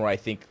situation where I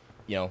think,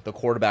 the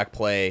quarterback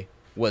play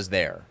was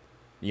there.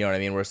 You know what I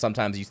mean? Where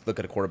sometimes you look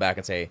at a quarterback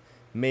and say,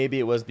 maybe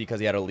it was because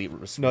he had elite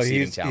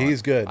receiving talent.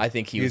 he's good. I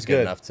think he He's was good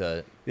good. enough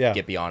to Yeah.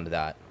 get beyond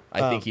that.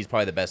 I think he's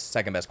probably the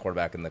second best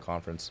quarterback in the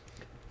conference.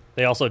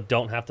 They also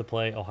don't have to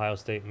play Ohio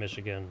State,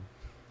 Michigan,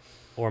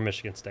 or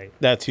Michigan State.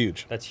 That's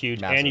huge. That's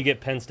huge. Massive. And you get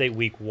Penn State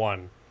week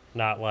 1.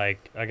 Not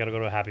like, I got to go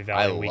to Happy I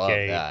Valley week love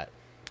 8. that.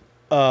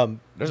 Um,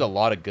 There's a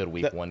lot of good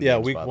week that- one yeah,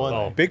 games, week by the one. way.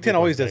 Oh, Big Ten week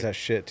always one does state. that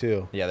shit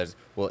too. Yeah, there's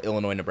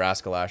Illinois,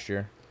 Nebraska last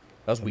year.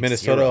 That was week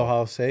Minnesota, 0.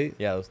 Ohio State.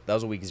 Yeah, that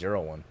was a week 0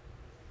 one.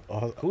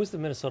 Who was the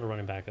Minnesota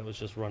running back that was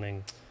just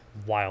running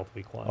wild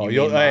week 1? Oh,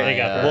 You mean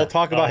hey, my, we'll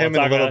talk about him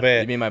in a little You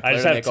bit. mean my I player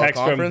just to have make all text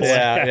from conference? Blaine.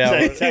 Yeah, yeah.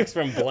 I just had text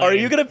from Blaine. Are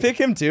you gonna pick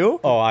him too?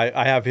 Oh,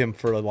 I have him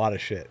for a lot of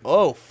shit.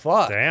 Oh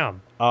fuck!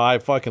 Damn. I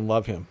fucking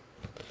love him.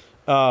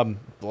 Blown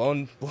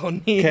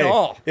knee and Okay,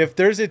 all. if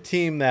there's a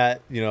team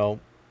that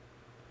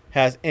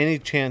has any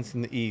chance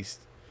in the East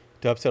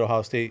to upset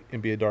Ohio State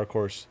and be a dark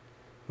horse,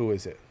 who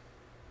is it?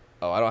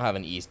 Oh, I don't have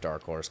an East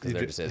dark horse because You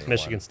there do- just isn't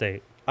Michigan one.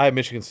 State. I have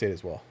Michigan State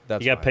as well.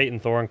 That's You got fine. Peyton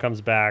Thorne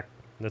comes back.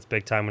 That's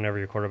big time whenever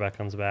your quarterback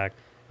comes back.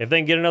 If they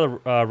can get another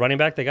running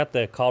back, they got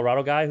the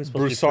Colorado guy who's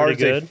supposed to be Broussard's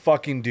pretty a good.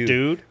 fucking dude.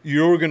 Dude.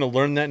 You're gonna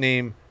learn that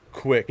name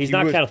quick. He's He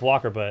not was- Kenneth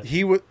Walker, but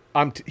He would.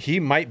 He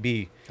might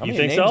be. How You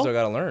many think names so? do I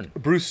gotta learn?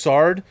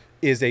 Broussard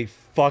is a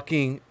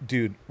fucking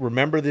dude.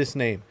 Remember this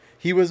name.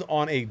 He was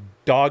on a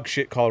dog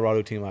shit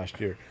Colorado team last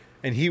year,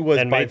 and he was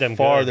And by made them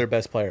far good. their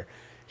best player.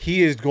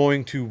 He is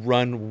going to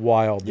run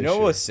wild. You this know what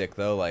year. was sick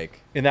though?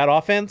 Like in that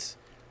offense?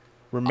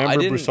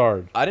 Remember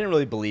Broussard. I didn't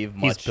really believe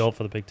he's much built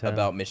for the Big Ten.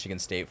 about Michigan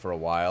State for a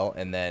while,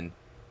 and then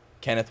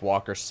Kenneth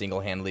Walker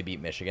single-handedly beat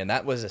Michigan.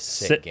 That was a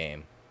sick Sit-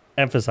 game.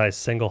 Emphasize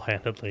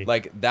single-handedly.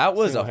 Like that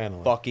was a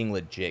Single-handedly. fucking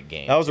legit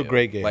game. That was a too.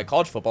 great game. Like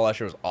college football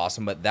last year was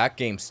awesome, but that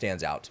game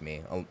stands out to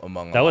me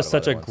among. that a was lot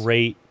such of a other ones.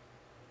 great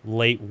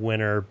late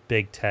winter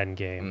Big Ten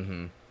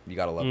game. You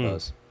gotta love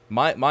those.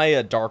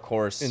 My dark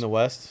horse In the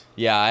West?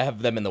 Yeah, I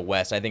have them in the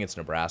West. I think it's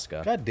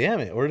Nebraska. God damn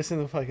it. We're just in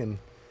the fucking.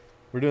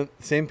 We're doing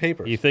the same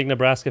paper. You think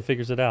Nebraska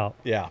figures it out?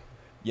 Yeah.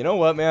 You know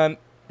what, man?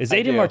 Is I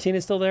Aiden do.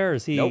 Martinez still there? Or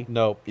is he? Nope.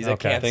 Nope. He's at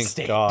Okay. Kansas Thank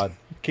State. God.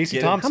 Casey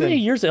Get him. How Thompson. many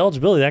years of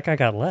eligibility that guy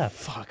got left?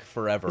 Fuck,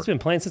 forever. He's been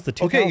playing since the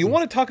 2000s. Okay, you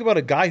want to talk about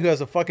a guy who has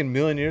a fucking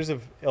million years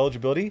of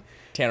eligibility?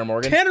 Tanner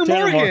Morgan? Tanner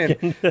Tanner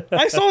Morgan.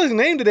 I saw his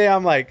name today.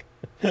 I'm like,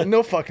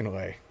 no fucking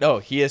way. No,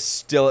 he is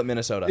still at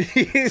Minnesota.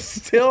 He is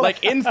still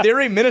Like in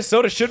theory,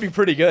 Minnesota should be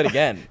pretty good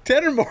again.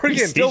 Tanner Morgan,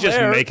 He's still just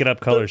there, making up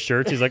color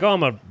shirts. He's like, oh,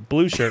 I'm a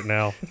blue shirt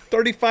now.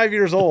 35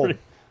 years old.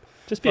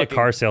 Just be a Fucking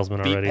car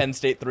salesman Beat already. Penn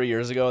State 3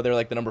 years ago. They're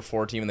like the number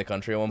 4 team in the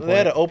country at one They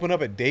had point. to open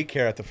up a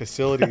daycare at the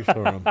facility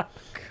for him.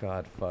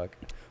 God, fuck.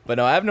 But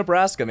no, I have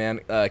Nebraska, man.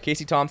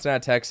 Casey Thompson out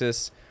of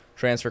Texas,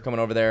 transfer coming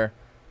over there.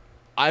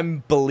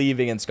 I'm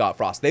believing in Scott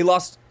Frost. They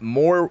lost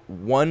more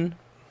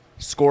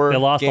one-score They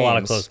lost a lot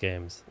of games close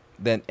games.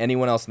 than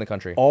anyone else in the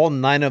country. All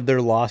 9 of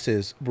their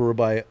losses were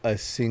by a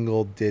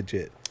single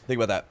digit. Think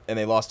about that. And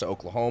they lost to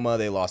Oklahoma.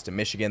 They lost to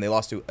Michigan. They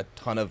lost to a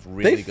ton of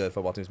really They've- good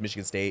football teams.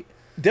 Michigan State.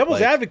 Devil's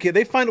Like- advocate,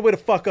 they find a way to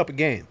fuck up a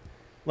game.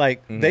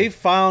 Like, they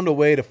found a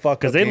way to fuck up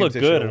Because they games look they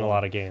good should've in a won.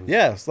 lot of games.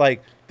 Yes,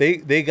 like, they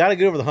got to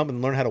get over the hump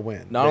and learn how to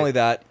win. Not They- only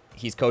that,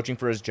 he's coaching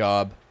for his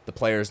job. The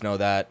players know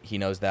that. He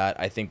knows that.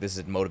 I think this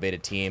is a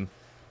motivated team.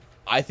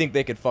 I think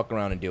they could fuck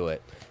around and do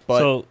it. But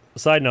So,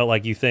 side note,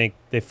 like, you think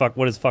they fuck?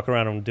 What does fuck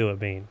around and do it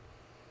mean?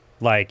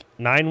 Like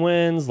 9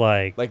 wins?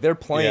 Like they're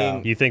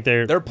playing. you think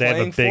They're they have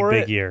playing a big for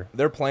big it. year?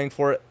 They're playing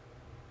for it.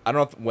 I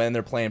don't know when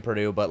they're playing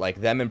Purdue, but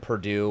like them and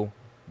Purdue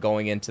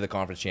going into the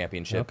conference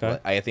championship. Okay.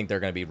 I think they're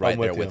going to be right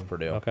with there with you.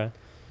 Purdue. Okay.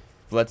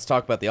 Let's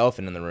talk about the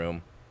elephant in the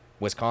room.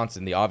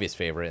 Wisconsin, the obvious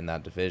favorite in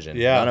that division.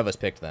 Yeah. None of us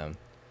picked them.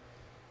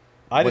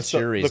 I What's just,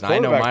 your the reason? I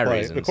know quarterback my play,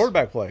 reasons. The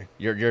quarterback play.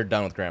 You're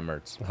done with Graham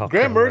Mertz. Oh,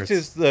 Graham Mertz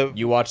is the.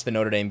 You watched the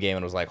Notre Dame game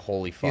and was like,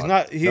 holy fuck.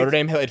 he's- Notre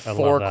Dame had I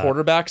 4 love that.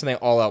 quarterbacks and they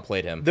all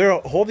outplayed him. They're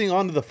holding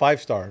on to the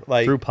 5-star.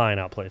 Like, Drew Pine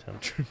outplayed him.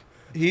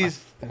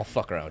 he's. I'll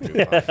fuck around with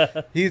Drew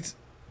Pine. He's.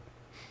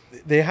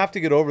 They have to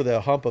get over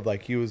the hump of,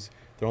 like, he was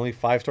their only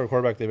 5-star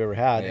quarterback they've ever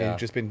had, and Yeah. he's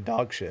just been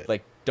dog shit.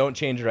 Like don't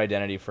change your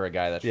identity for a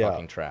guy that's Yeah.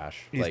 fucking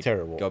trash. He's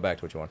terrible. Go back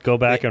to what you want. Go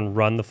back and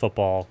run the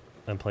football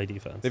and play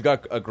defense. They've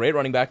got a great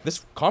running back.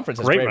 This conference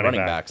has Great great running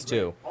running back. backs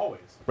too. Always.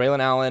 Braylon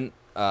Allen,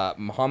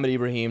 Muhammad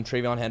Ibrahim,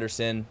 Travion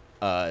Henderson,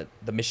 the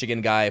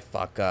Michigan guy.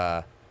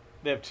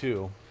 They have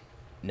 2.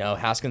 No,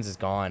 Haskins is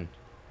gone.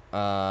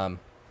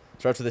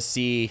 Starts with a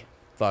C.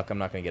 I'm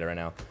not gonna get it right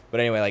now. But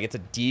anyway, like it's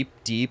a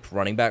deep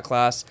running back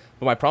class.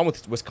 But my problem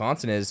with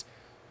Wisconsin is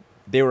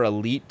they were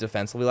elite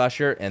defensively last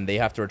year, and they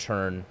have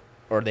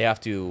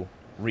to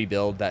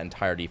rebuild that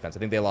entire defense. I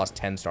think they lost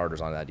 10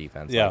 starters on that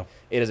defense. Yeah. Like,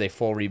 it is a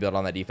full rebuild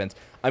on that defense.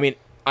 I mean,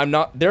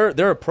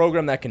 they're a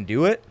program that can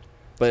do it,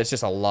 but it's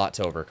just a lot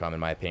to overcome in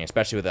my opinion,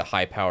 especially with a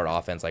high-powered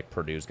offense like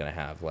Purdue's gonna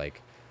have.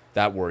 Like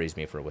that worries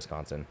me for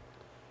Wisconsin.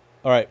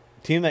 All right,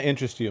 team that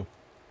interests you.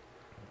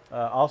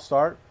 I'll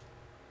start.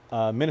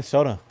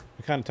 Minnesota.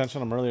 We kind of touched on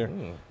them earlier,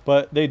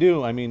 but they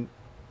do. I mean,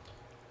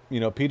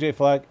 PJ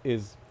Fleck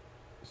is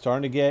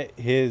starting to get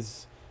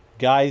his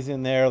guys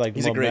in there. Like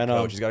He's a great momentum.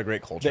 coach. He's got a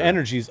great culture. The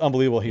energy is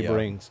unbelievable. He Yeah.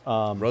 brings.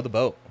 Row the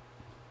boat.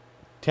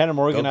 Tanner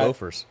Morgan. Go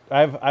Gophers.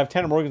 I have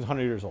Tanner Morgan's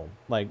 100 years old.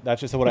 Like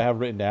that's just what I have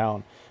written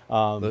down.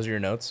 Those are your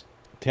notes.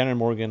 Tanner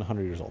Morgan,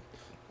 100 years old,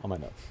 on my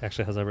notes.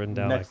 Actually has that written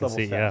down. Next I can level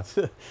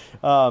see. Yeah,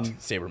 stats.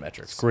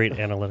 Sabermetrics. great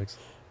analytics.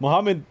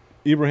 Mohammed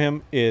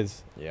Ibrahim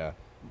is Yeah.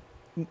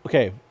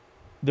 okay.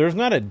 There's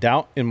not a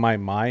doubt in my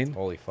mind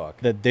Holy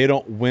fuck. that they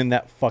don't win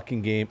that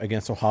fucking game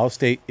against Ohio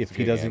State if a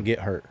he good doesn't game. get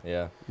hurt.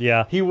 Yeah.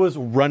 Yeah, He was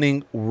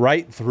running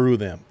right through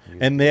them,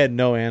 and they had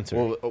no answer.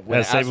 Well,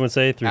 as Saban would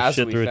say, through as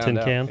shit we through a found tin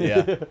out. can.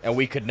 Yeah. And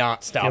we could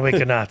not stop And we it.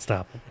 could not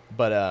stop him.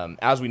 But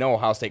as we know,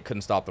 Ohio State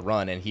couldn't stop the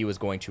run, and he was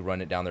going to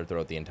run it down their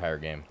throat the entire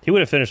game. He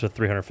would have finished with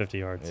 350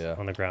 yards Yeah.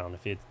 on the ground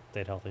if he had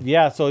stayed healthy.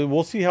 Yeah, so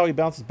we'll see how he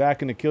bounces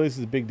back. And Achilles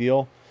is a big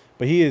deal,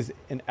 but he is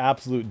an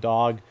absolute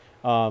dog.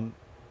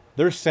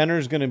 Their center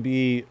is going to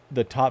be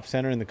the top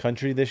center in the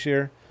country this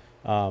year.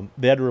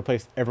 They had to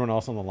replace everyone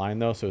else on the line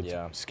though, so it's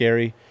Yeah.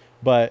 scary.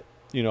 But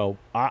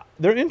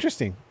they're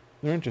interesting.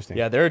 They're interesting.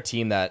 Yeah, they're a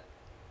team that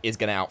is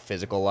going to out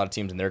physical a lot of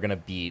teams, and they're going to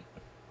beat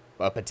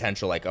a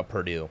potential like a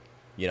Purdue.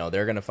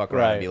 They're going to fuck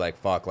around and be like,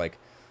 fuck, like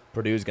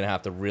Purdue's going to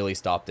have to really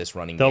stop this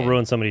running They'll game.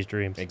 ruin somebody's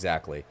dreams.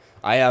 Exactly.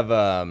 I have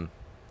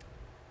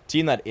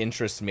team that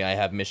interests me. I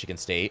have Michigan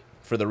State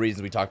for the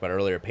reasons we talked about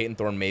earlier. Peyton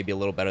Thorne may be a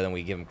little better than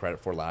we give him credit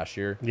for last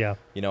year. Yeah.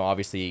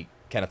 Obviously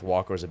Kenneth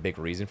Walker is a big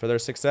reason for their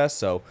success.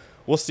 So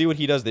we'll see what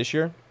he does this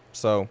year.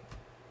 So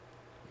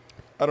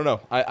I don't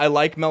know. I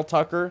like Mel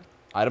Tucker.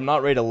 I'm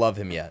not ready to love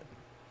him yet.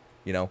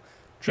 He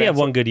had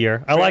one good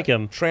year. I like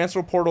him.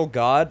 Transfer portal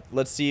god.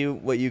 Let's see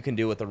what you can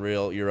do with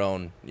your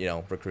own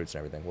recruits and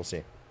everything. We'll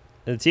see.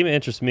 The team that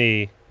interests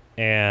me,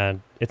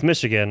 and it's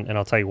Michigan, and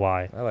I'll tell you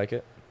why. I like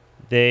it.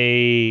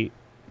 They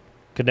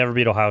could never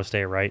beat Ohio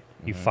State, right?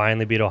 You Mm-hmm.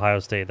 finally beat Ohio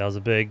State. That was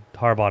a big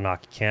Harbaugh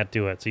knock. You can't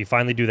do it. So you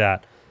finally do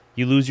that.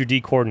 You lose your D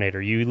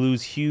coordinator. You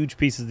lose huge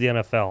pieces of the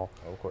NFL.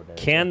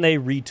 Can they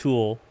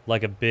retool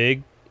like a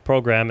big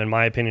program? In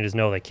my opinion, is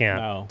no, they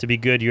can't. No. To be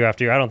good year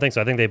after year, I don't think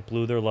so. I think they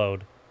blew their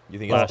load. You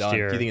think it's last done?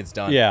 year? Do you think it's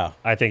done? Yeah.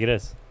 I think it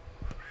is.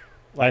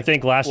 I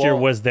think last year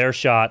was their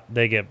shot.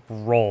 They get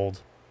rolled.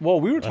 Well,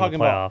 we were the talking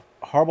about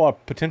Harbaugh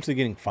potentially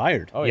getting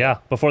fired. Oh, yeah,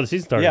 before the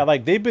season started. Yeah,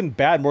 like they've been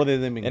bad more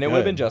than they've been And good. it would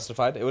have been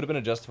justified. It would have been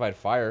a justified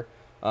fire.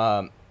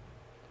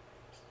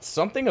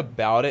 Something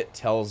about it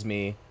tells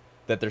me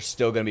that they're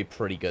still going to be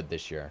pretty good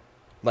this year.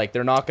 Like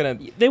they're not going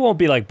to. They won't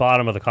be like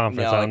bottom of the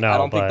conference. No, I like, don't know. I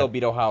don't think but they'll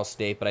beat Ohio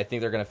State, but I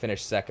think they're going to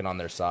finish second on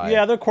their side.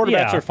 Yeah, their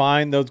quarterbacks Yeah. are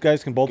fine. Those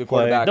guys can both Good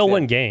play. quarterbacks. They'll They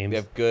win have- games. They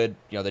have good.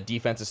 The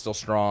defense is still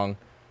strong.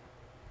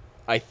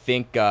 I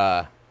think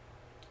they're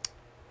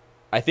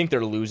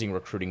losing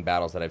recruiting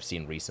battles that I've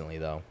seen recently,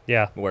 though.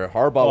 Yeah, Where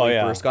Harbaugh when he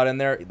yeah. first got in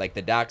there, like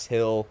the Dax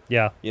Hill,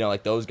 yeah.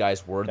 like those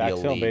guys were Dax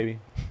the Hill, elite. baby.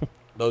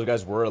 Those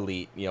guys were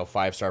elite,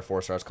 5-star,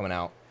 4-stars coming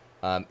out.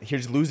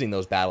 He's losing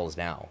those battles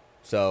now.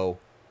 So,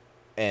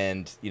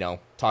 and,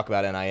 talk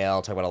about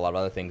NIL, talk about a lot of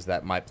other things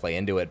that might play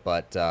into it.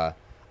 But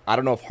I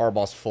don't know if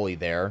Harbaugh's fully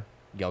there,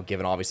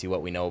 given obviously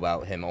what we know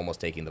about him almost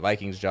taking the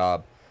Vikings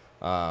job.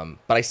 But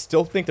I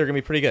still think they're going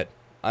to be pretty good.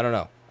 I don't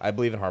know. I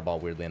believe in Harbaugh,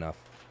 weirdly enough.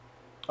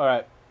 All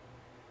right.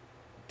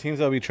 Teams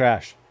that'll be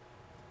trash.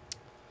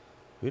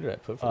 Who did I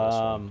put for this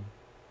one?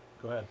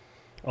 Go ahead.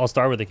 I'll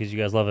start with it because you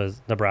guys love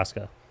is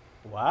Nebraska.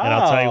 Wow. And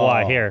I'll tell you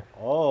why here.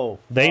 Oh.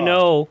 They fuck.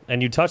 know,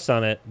 and you touched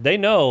on it. They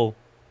know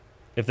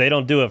if they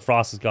don't do it,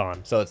 Frost is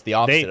gone. So it's the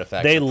opposite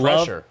effect. They the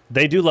love. pressure.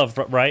 They do love.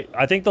 Right.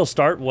 I think they'll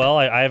start well.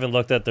 I haven't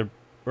looked at the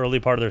early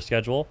part of their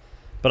schedule,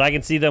 but I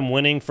can see them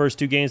winning first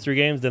 2 games, 3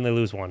 games, then they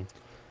lose one.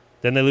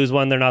 Then they lose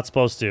one they're not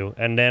supposed to,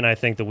 and then I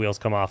think the wheels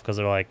come off because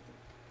they're like,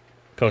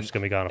 coach is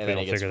gonna be gone if And we then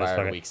don't he gets figure this fired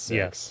fucking. week 6.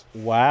 Yes.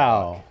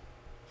 Wow.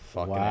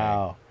 Fucking A.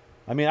 Wow.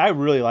 I mean, I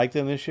really liked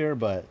them this year,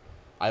 but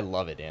I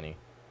love it, Danny.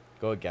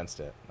 Go against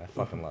it. I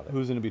fucking love it.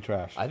 who's going to be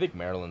trash? I think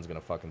Maryland's going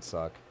to fucking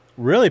suck.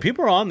 Really?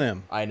 People are on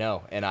them. I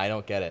know, and I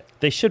don't get it.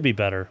 They should be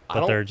better,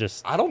 but they're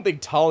just. I don't think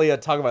Talia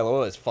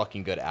Tagovailoa is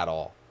fucking good at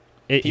all.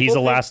 He's people a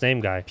think- last name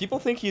guy. People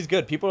think he's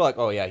good. People are like,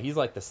 oh, yeah, he's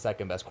like the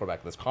second best quarterback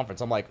in this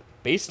conference. I'm like,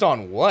 based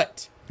on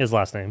what? His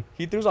last name.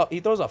 He throws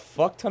a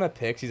fuck ton of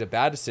picks. He's a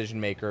bad decision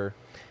maker.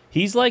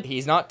 He's like,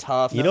 He's not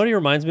tough. you know what he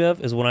reminds me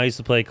of is when I used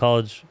to play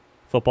college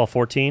football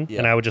 14, Yeah.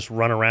 and I would just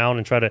run around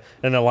and try to,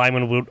 and the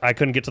lineman would, I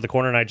couldn't get to the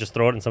corner, and I'd just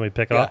throw it and somebody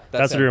pick it Yeah, up.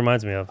 that's That's what he him.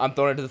 reminds me of. I'm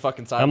throwing it to the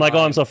fucking side. I'm like, oh,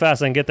 I'm so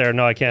fast I can get there.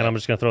 No, I can't. Yeah. I'm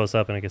just gonna throw this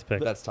up and it gets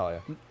picked. That's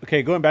Talia.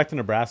 Okay, going back to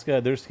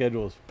Nebraska, their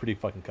schedule is pretty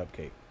fucking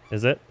cupcake.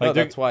 Is it? No, Like,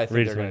 they're- that's why I think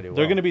read they're it to going me. to do well.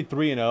 They're going to be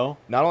 3-0.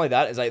 Not only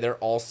that, is like they're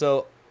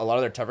also a lot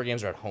of their tougher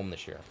games are at home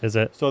this year. Is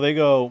it? So they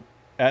go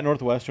at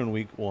Northwestern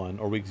week 1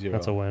 or week 0.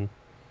 That's a win.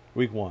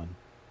 Week 1.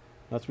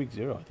 That's week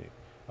 0, I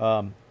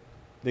think.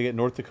 They get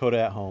North Dakota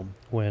at home.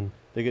 Win.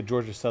 They get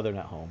Georgia Southern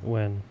at home.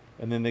 Win.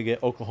 And then they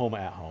get Oklahoma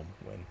at home.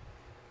 Win.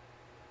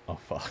 Oh,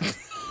 fuck.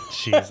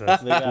 Jesus.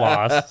 got-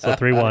 Loss. So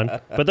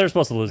 3-1. But they're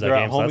supposed to lose that They're at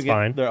game, so home that's against,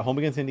 fine. They're at home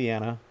against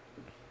Indiana.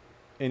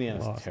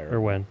 Indiana's Loss. terrible.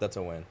 Or win. That's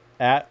a win.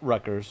 At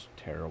Rutgers,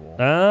 terrible.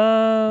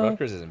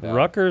 Rutgers isn't bad.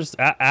 Rutgers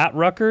at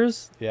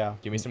Rutgers. Yeah.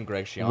 Give me some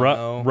Greg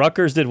Schiano.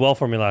 Rutgers did well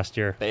for me last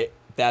year.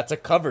 That's a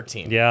cover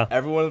team. Yeah.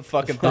 Everyone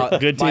fucking thought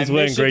Good my teams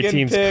win, great Michigan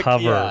teams pick,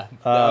 cover.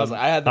 Yeah.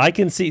 I had I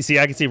can see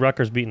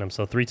Rutgers beating them.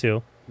 So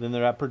 3-2, Then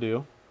they're at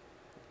Purdue.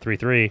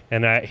 3-3,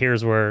 and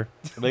here's where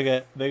They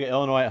get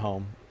Illinois at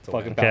home. a Fucking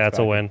win. okay, bounce that's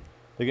a back. win.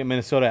 They get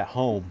Minnesota at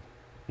home.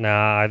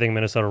 Nah, I think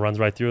Minnesota runs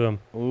right through them.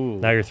 Ooh.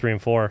 Now you're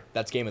 3-4.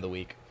 That's game of the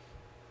week.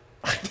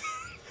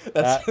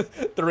 That's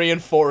 3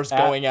 and 4 is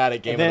going at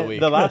it. Game And of then the week.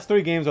 The last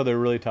 3 games are their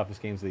really toughest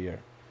games of the year.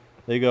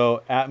 They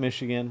go at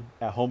Michigan,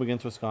 at home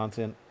against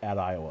Wisconsin, at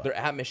Iowa. They're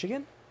at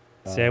Michigan.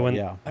 See, I win.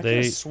 yeah. I could They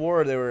have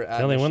swore they were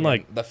at. only won, Michigan.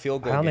 like- the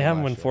field goal. how they game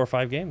haven't last won year. 4 or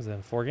 5 games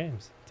then? 4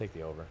 games. Take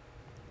the over.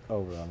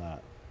 Over on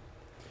that.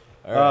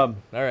 All right. Um,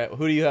 All right.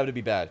 Who do you have to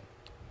be bad?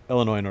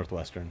 Illinois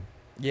Northwestern.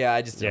 Yeah,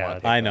 I just didn't Yeah, want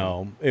to pick I them.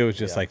 know. It was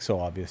just Yeah. like so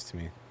obvious to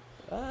me.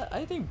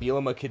 I think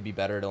Bielema could be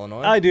better at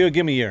Illinois. I do.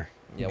 Give me a year.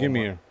 Yeah, Give one me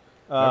a more. year.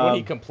 Remember when he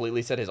Um,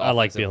 completely said his I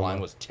like offensive Bielema.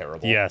 line was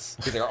terrible? Yes.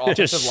 Because their offensive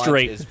Just line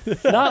straight. is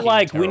Not fucking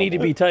like we need to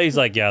terrible. be tough. He's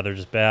like, yeah, they're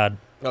just bad.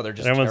 No, they're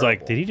just. And everyone's like,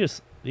 terrible. did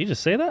he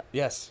just say that?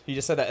 Yes, he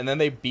just said that, and then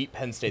they beat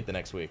Penn State the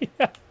next week.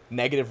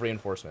 Negative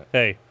reinforcement.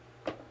 Hey,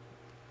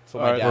 So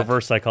my All right, dad,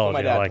 reverse so my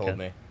psychology. dad I like told it.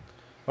 me.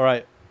 all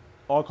right.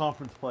 All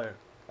conference player.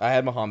 I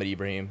had Muhammad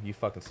Ibrahim. You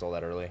fucking stole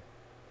that early.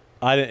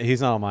 I didn't.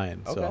 He's not on my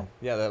end. Okay. So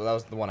Yeah, that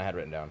was the one I had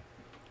written down.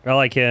 I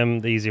like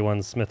him. The easy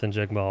ones, Smith and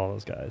Jigma, all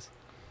those guys.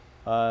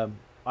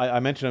 I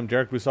mentioned him.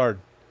 Derek Broussard,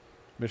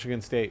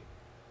 Michigan State.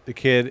 The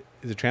kid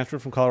is a transfer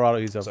from Colorado.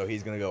 He's a. So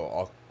he's gonna go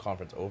all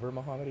conference over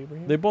Muhammad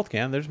Ibrahim. They both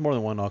can. There's more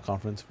than one all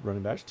conference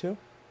running back. There's 2.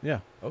 Yeah.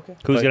 Okay.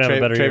 Who's But gonna have a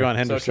better year? Trayvon So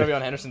Henderson.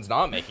 Trevion Henderson's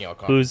not making all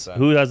conference. then.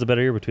 Who has the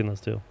better year between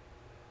those two?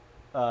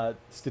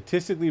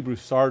 Statistically,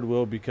 Broussard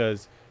will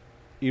because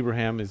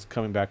Ibrahim is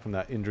coming back from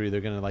that injury.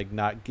 They're gonna like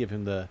not give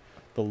him the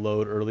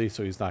load early,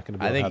 so he's not gonna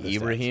be. I able to think have the stats.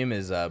 Ibrahim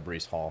is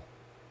Brees Hall.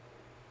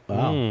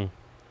 Wow. Mm.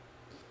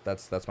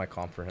 That's my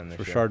comp for him this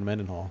year. Rashard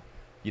Mendenhall.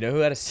 You know who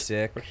had a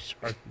sick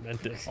Richard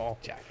Mendenhall.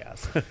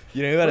 jackass?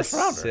 You know who had a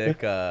First rounder.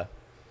 sick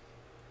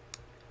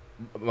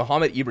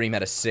Muhammad Ibrahim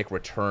had a sick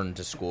return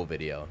to school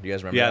video. Do you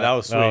guys remember Yeah, that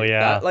was sweet. Oh, yeah.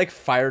 That like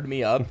fired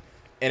me up,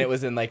 and it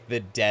was in like the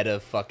dead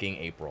of fucking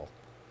April,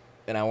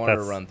 and I wanted to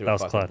That's- run through that a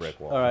was fucking clutch. brick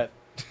wall. All right,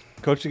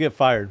 coach to get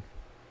fired.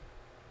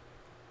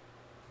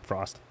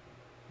 Frost.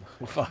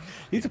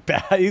 He's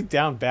bad. He's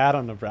down bad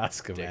on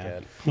Nebraska,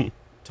 man. Dickhead.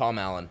 Tom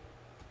Allen,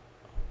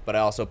 but I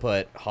also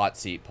put hot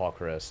seat Paul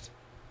Christ,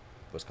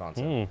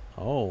 Wisconsin. Mm.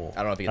 Oh, I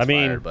don't know if he I gets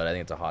mean- fired, but I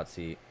think it's a hot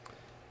seat.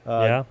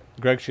 Yeah.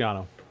 Greg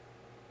Schiano.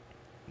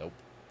 Nope.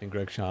 And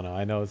Greg Schiano.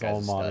 I know it's Guy's all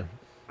a modern. stud.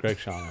 Greg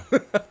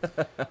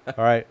Schiano.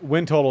 All right,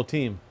 win total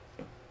team.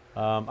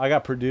 I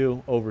got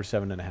Purdue over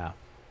 7.5.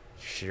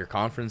 Your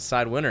conference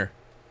side winner.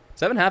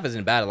 7.5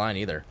 isn't a bad line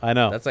either. I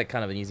know. That's like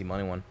kind of an easy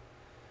money one.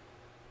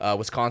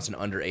 Wisconsin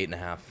under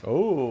 8.5.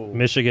 Oh,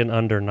 Michigan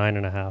under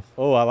 9.5.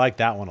 oh, I like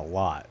that one a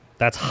lot.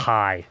 That's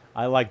high.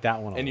 I like that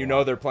one a lot. And you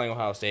know they're playing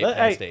Ohio State, Hey,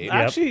 Penn State,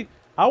 actually,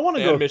 I want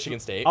to and go. Michigan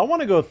State. I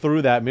want to go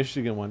through that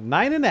Michigan one.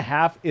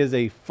 9.5 is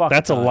a fuck.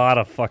 That's a ton. lot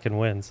of fucking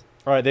wins.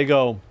 All right, they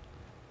go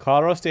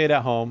Colorado State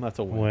at home. That's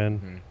a win.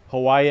 Win.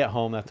 Hawaii at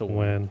home. That's a win.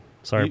 Win.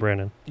 Sorry, You-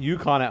 Brandon.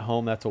 UConn at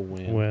home. That's a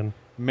win. Win.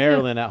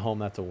 Maryland at home.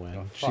 That's a win.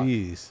 Oh, fuck.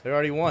 Jeez, They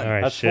already won. All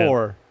right, that's shit.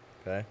 4.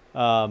 Okay.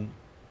 Um,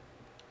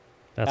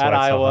 That's At why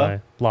it's so Iowa.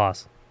 high.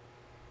 Loss.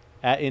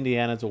 at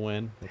Indiana's a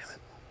win.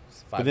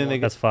 It's But then 5-1. they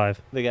That's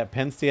 5. They got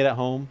Penn State at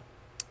home.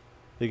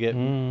 They get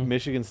Mm.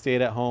 Michigan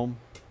State at home.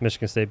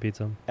 Michigan State beats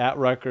them. At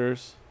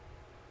Rutgers.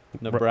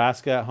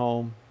 Nebraska at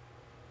home.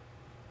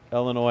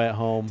 Illinois at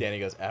home. Danny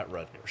goes at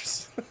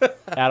Rutgers.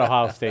 At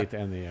Ohio State to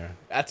end the year.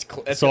 That's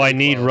So I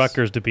need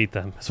Rutgers to beat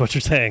them. That's what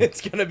you're saying.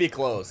 It's gonna be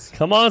close.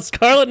 Come on,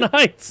 Scarlet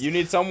Knights. You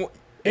need some.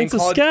 It's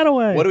college,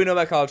 Piscataway. What do we know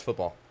about college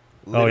football?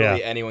 Oh, Literally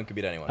yeah. anyone could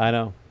beat anyone. I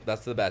know.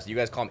 That's the best. You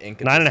guys call them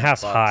inconsistent.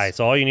 9.5's fucks. high.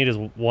 So all you need is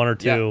 1 or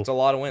 2. Yeah, it's a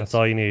lot of wins. That's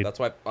all you need. That's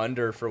why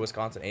under for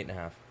Wisconsin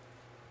 8.5.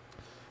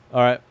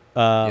 All right.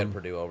 You had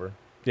Purdue over.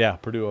 Yeah,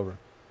 Purdue over.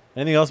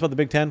 Anything else about the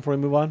Big Ten before we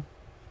move on?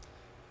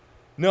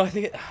 No, I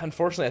think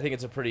unfortunately I think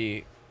it's a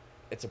pretty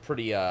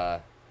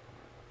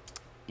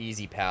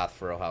easy path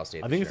for Ohio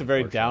State. I this think it's year, a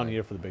very down unfortunately.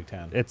 year for the Big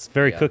Ten. It's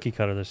very Yeah. cookie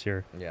cutter this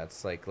year. Yeah,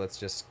 it's like let's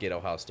just get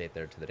Ohio State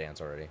there to the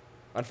dance already.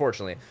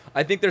 Unfortunately,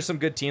 I think there's some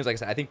good teams. Like I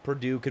said, I think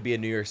Purdue could be a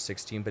New Year's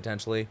Six team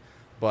potentially,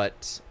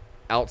 but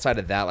outside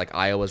of that, like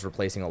Iowa's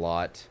replacing a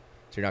lot, so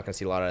you're not going to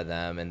see a lot out of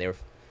them. And they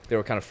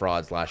were kind of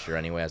frauds last year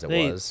anyway, as it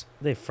was.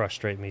 They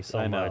frustrate me so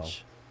I know.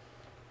 much.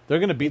 They're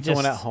going to beat It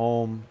someone at just-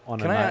 home on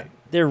a Can I- night.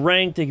 They're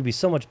ranked. They could be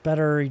so much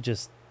better. He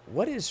just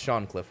What is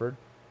Sean Clifford?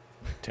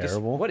 Just-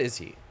 Terrible. what is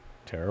he?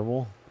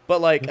 Terrible. But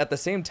like at the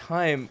same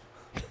time,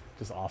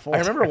 Just awful. I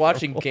remember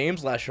watching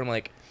games last year. I'm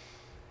like,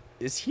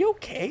 is he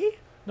okay?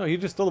 No, you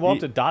just throw the ball up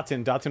He- to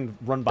Dotson. Dotson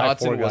run by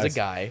four Dotson was guys. a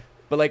guy,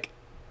 but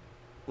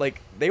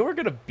like they were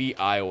gonna beat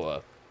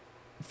Iowa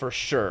for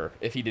sure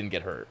if he didn't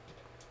get hurt.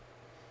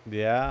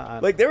 Yeah.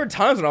 Like there were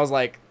times when I was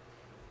like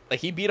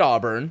he beat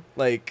Auburn.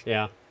 Like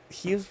yeah.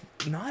 he's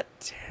not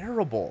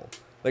terrible.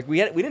 Like we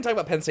didn't talk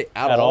about Penn State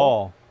at At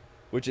all.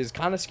 which is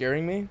kind of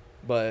scaring me.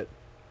 But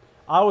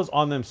I was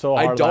on them so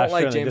hard. I don't last year,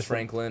 like and they James dis-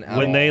 Franklin at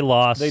when all. they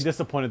lost They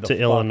disappointed the to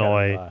fuck out of me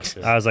Illinois, last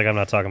year. I was like, I'm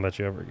not talking about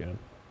you ever again.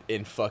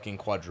 in fucking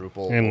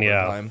quadruple And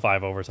yeah, overtime,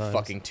 5 overtimes.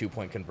 fucking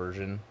 2-point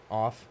conversion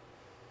off.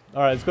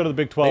 All right, let's go to the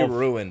Big They 12.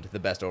 ruined the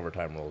best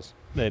overtime rules.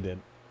 They did.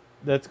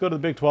 Let's go to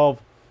the Big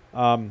 12.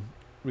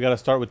 We got to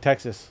start with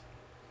Texas.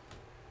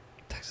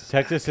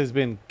 Texas has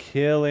been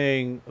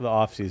killing the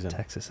offseason.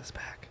 Texas is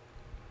back.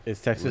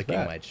 Is Texas Licking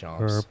back? my chomps.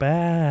 We're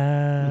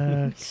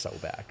back. So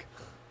back.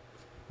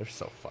 They're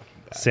so fucking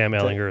back. Sam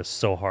Ellinger is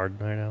so hard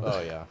right now.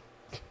 Oh yeah.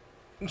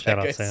 Shout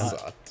out That guy Sam.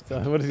 sucked. So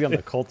what is he on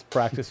the Colts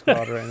practice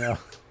squad right now?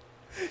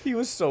 He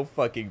was so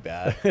fucking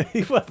bad.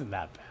 He wasn't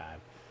that bad.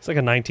 It's like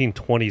a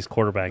 1920s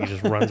quarterback. He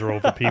just runs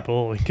over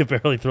people. He can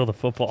barely throw the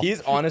football.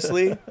 He's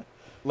honestly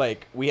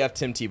like we have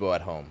Tim Tebow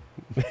at home.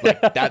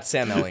 Like that's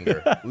Sam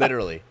Ellinger.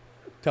 Literally.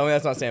 Tell me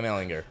that's not Sam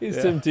Ellinger. He's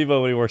Yeah. Tim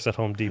Tebow when he works at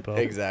Home Depot.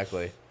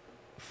 Exactly.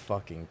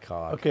 Fucking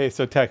cock. Okay,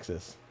 so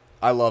Texas.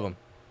 I love him.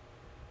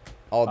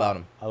 All about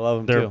him. I love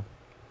him They're- too.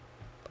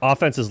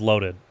 Offense is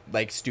loaded.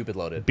 Like stupid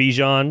loaded.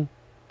 Bijan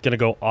gonna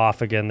go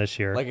off again this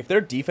year. Like if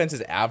their defense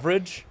is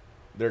average,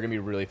 they're gonna be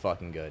really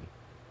fucking good.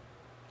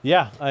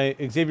 Yeah,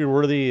 Xavier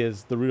Worthy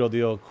is the real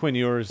deal. Quinn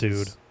Ewers,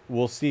 Dude.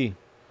 we'll see.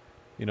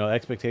 You know,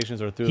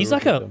 expectations are through. He's the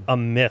like roof with him. a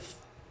myth.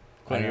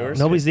 Quinn I know. Ewers?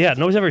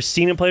 Nobody's ever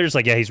seen him play. Just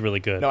like, yeah, he's really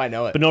good. No, I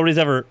know it. But nobody's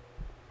ever.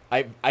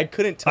 I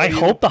couldn't tell I you.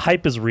 hope the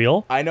hype is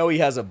real. I know he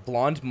has a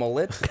blonde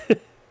mullet.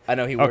 I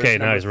know he wears Okay,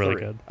 now number he's really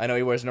 3. good. I know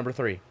he wears number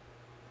 3.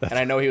 And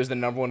I know he was the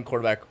number 1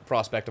 quarterback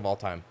prospect of all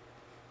time.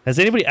 Has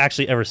anybody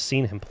actually ever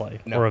seen him play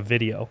No. or a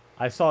video?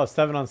 I saw a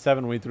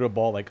 7-on-7 when he threw a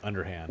ball like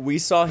underhand. We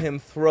saw him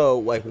throw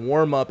like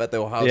warm up at the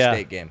Ohio Yeah.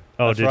 State game.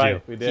 Oh, That's did right,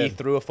 you? We He did.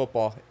 threw a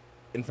football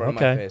in front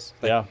of my Okay. face.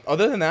 Like, Yeah.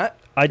 Other than that,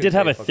 I couldn't did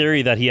have tell a you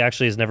theory that he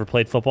actually has never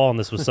played football, and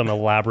this was some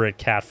elaborate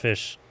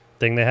catfish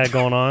thing they had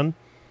going on.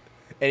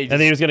 and he And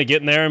then he was gonna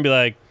get in there and be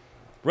like,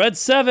 "Red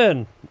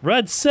 7,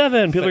 Red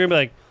 7." People are gonna be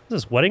like, "Is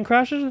this Wedding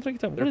Crashers?" What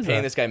they're is paying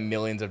that? this guy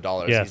millions of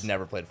dollars. Yes. He's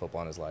never played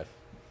football in his life.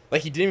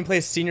 Like he didn't even play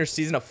his senior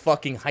season of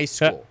fucking high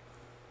school.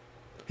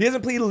 He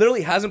hasn't played. He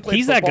literally hasn't played.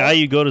 He's football. that guy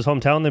you go to his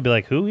hometown and they'd be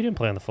like, "Who? He didn't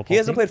play on the football." He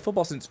hasn't team." played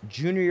football since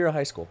junior year of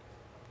high school.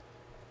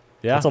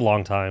 Yeah. That's a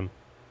long time.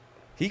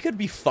 He could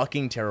be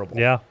fucking terrible.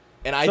 Yeah.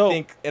 And I So-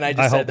 think, and I I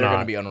just hope said they're going not.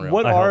 to be unreal.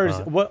 What I hope are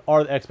not. what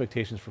are the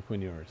expectations for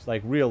Quinn Ewers?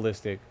 Like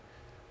realistic.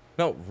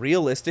 No,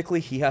 realistically,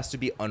 he has to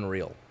be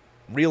unreal.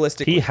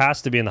 Realistically, He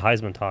has to be in the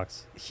Heisman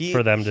talks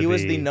for them to he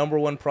was be. the number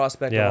 1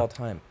 prospect Yeah. of all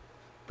time.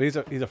 But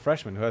he's a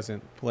freshman who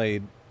hasn't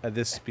played at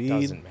this speed.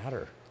 Doesn't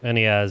matter. And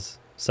he has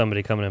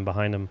somebody coming in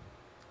behind him,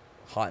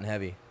 Hot and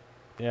heavy.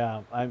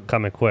 Yeah,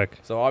 coming quick.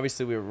 So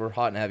obviously we're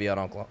hot and heavy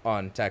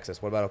on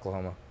Texas. What about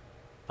Oklahoma?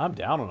 I'm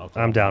down on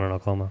Oklahoma. I'm down in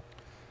Oklahoma.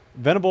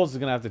 Venables is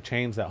gonna have to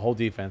change that whole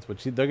defense,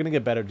 which they're gonna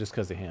get better just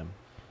because of him.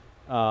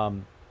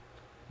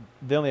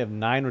 They only have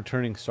 9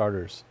 returning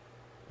starters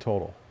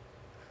total.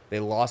 They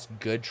lost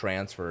good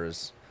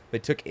transfers. They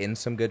took in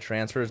some good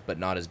transfers, but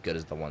not as good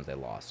as the ones they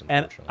lost. And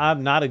Unfortunately.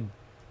 I'm not a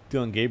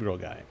Dylan Gabriel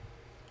guy.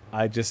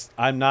 I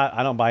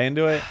don't buy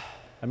into it.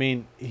 I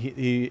mean,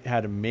 he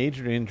had a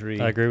major injury.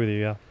 I agree with you.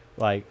 Yeah.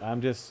 Like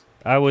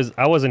I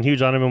wasn't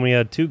huge on him when we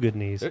had 2 good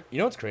knees. You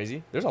know what's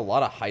crazy? There's a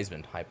lot of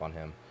Heisman hype on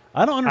him.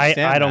 I don't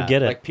understand. I don't that.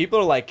 get it. Like people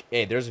are like,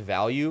 "Hey, there's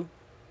value."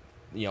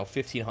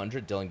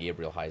 1,500 Dylan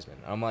Gabriel Heisman.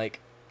 I'm like,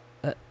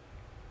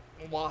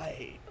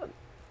 why?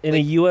 In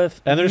a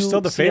UF And they're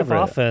still the UCF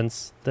favorite.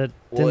 offense that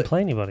Well, didn't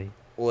play anybody.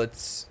 Well,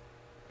 it's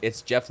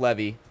Jeff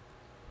Levy,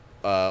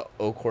 O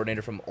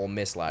coordinator from Ole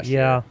Miss last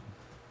Yeah. year.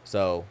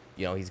 So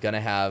he's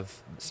gonna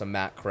have some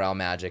Matt Corral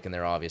magic in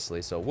there,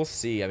 obviously. So we'll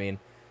see. I mean,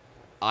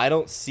 I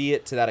don't see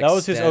it to that That extent.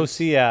 was his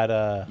OC at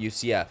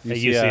UCF. At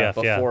UCF,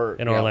 Before in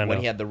you know, Orlando. when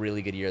he had the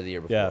really good year the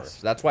year before. Yes.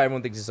 So that's why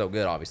everyone thinks he's so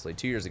good. Obviously,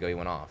 2 years ago he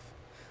went off.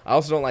 I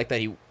also don't like that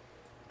he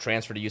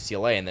transferred to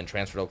UCLA and then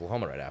transferred to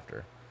Oklahoma right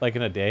after. like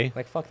in a day.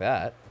 Like fuck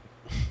that.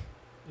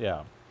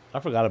 Yeah, I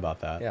forgot about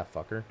that. Yeah,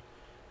 fucker.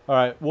 All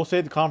right, we'll say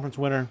the conference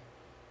winner.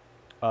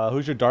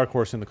 Who's your dark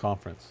horse in the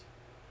conference?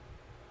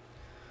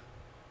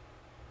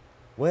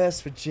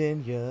 West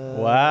Virginia.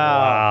 Wow.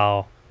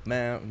 Wow.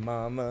 Mountain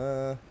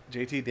Mama.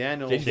 JT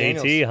Daniels. JT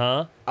Daniels. JT,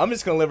 huh? I'm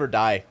just gonna live or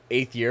die.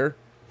 8th year,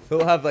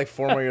 he'll have like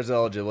 4 more years of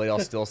eligibility. I'll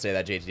still say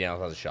that JT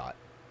Daniels has a shot.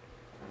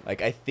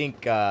 Like I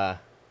think, fuck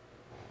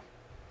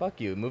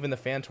you, moving the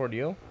fan toward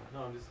you.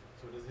 No, I'm just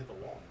so it doesn't hit the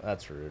wall.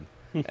 That's rude.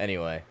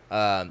 Anyway,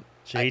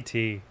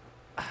 JT.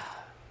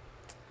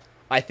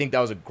 I think that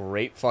was a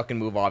great fucking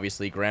move.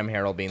 Obviously, Graham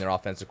Harrell being their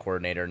offensive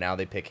coordinator. Now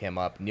they pick him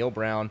up. Neil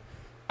Brown.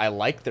 I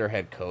like their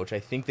head coach. I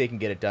think they can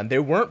get it done. They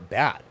weren't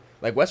bad.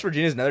 Like West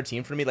Virginia is another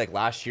team for me. Like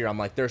last year, I'm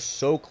like they're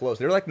so close.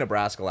 They were like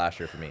Nebraska last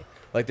year for me.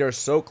 Like they're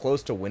so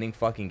close to winning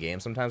fucking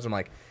games. Sometimes I'm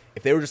like,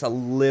 if they were just a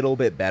little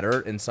bit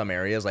better in some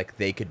areas, like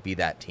they could be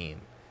that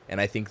team.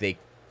 And I think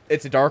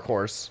it's a dark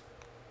horse.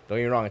 Don't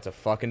get me wrong, it's a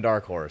fucking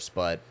dark horse.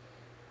 But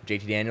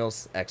JT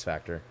Daniels, X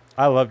Factor.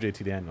 I love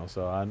JT Daniels,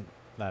 so I'm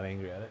not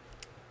angry at it.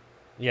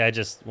 Yeah, I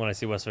just when I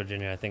see West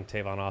Virginia, I think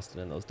Tavon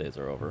Austin and those days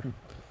are over.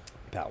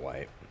 Pat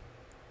White.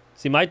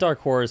 See, my dark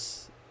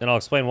horse, and I'll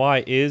explain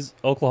why, is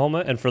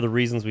Oklahoma, and for the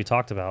reasons we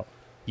talked about.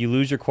 You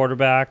lose your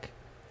quarterback.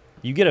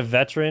 You get a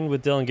veteran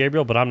with Dylan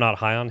Gabriel, but I'm not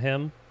high on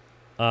him.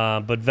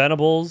 But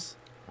Venables,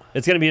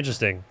 it's going to be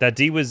interesting. That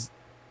D was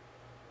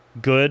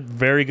good,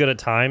 very good at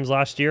times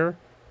last year,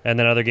 and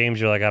then other games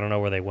you're like, I don't know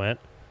where they went.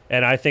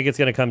 And I think it's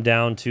going to come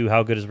down to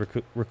how good his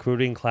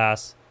recruiting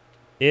class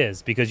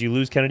is, because you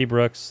lose Kennedy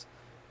Brooks,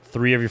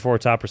 3 of your 4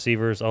 top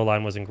receivers.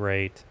 O-line wasn't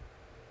great.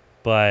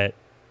 But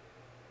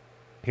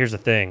here's the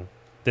thing.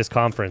 This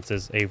conference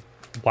is a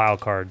wild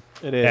card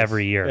It is.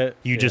 every year.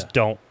 You just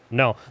don't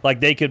know. Like,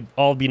 they could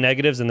all be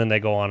negatives, and then they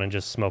go on and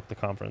just smoke the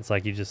conference.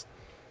 Like,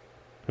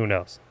 who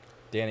knows?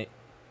 Danny,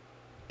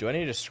 do I need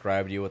to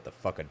describe to you what the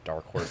fuck a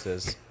dark horse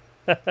is?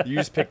 You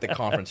just picked the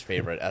conference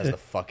favorite as the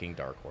fucking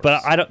dark horse.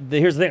 But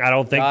here's the thing. I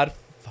don't think God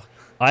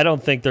I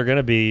don't think they're going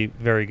to be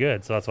very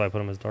good, so that's why I put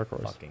them as dark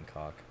horse. fucking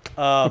cock.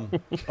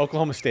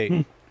 Oklahoma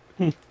State.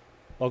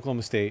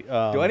 Oklahoma State. Do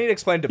I need to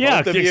explain to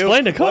Yeah, both of you?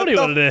 explain to Cody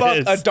the what it fuck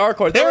is. A dark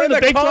horse. They were in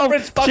the Big 12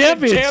 conference fucking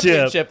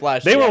championship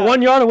last They year. were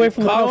 1 yard away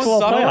from the Kyle Big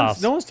 12 Sutton.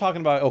 playoffs. No one's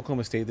talking about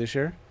Oklahoma State this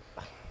year.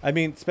 I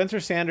mean, Spencer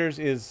Sanders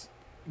is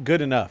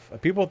good enough.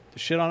 People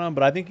shit on him,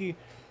 but I think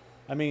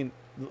that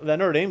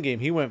Notre Dame game,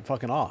 he went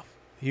fucking off.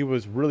 He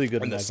was really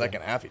good In the that second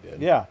game. half, he did.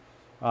 Yeah.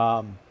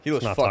 He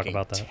was Let's not talk fucking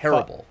about that.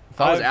 terrible.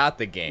 If I was Five- at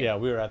the game. Yeah,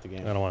 we were at the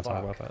game. I don't want to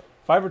talk Fuck. about that.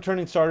 5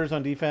 returning starters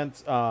on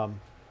defense.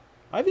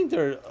 I think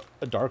they're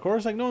a dark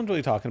horse. Like, no one's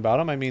really talking about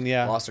them. I mean,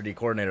 yeah, Lost their D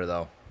coordinator,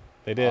 though.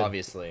 they did.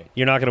 Obviously.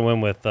 You're not going to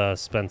win with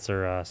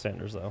Spencer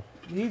Sanders, though.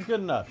 He's good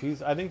enough.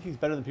 I think he's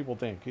better than people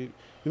think. You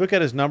look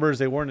at his numbers;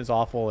 they weren't as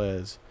awful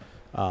as,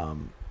 people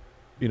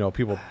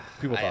thought.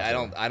 I they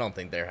were. don't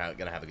think they're going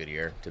to have a good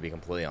year, to be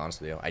completely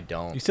honest with you. I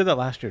don't. You said that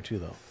last year too,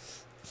 though.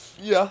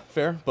 Yeah,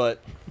 fair.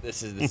 But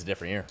this is a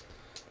different year.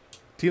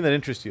 Team that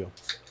interests you.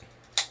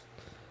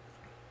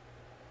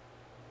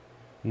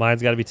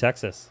 Mine's got to be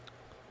Texas.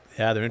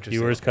 Yeah, they're interesting.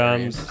 Viewers Very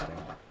comes. interesting.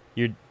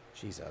 You're,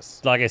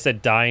 Jesus. like I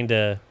said, dying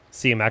to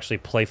see him actually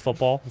play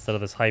football instead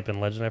of this hype and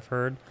legend I've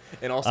heard.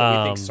 And also, we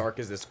think Um, Sark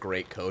is this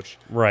great coach.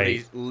 right. But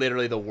he's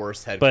literally the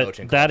worst head But coach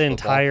in that college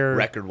football, entire-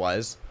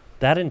 record-wise.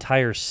 That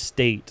entire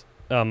state,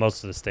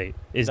 most of the state,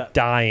 is That-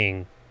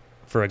 dying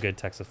for a good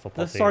Texas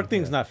football The team. Sark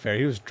thing's not fair.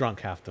 He was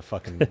drunk half the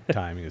fucking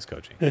time he was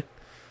coaching.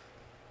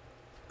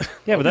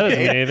 Yeah, but that doesn't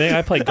mean anything.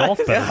 I play golf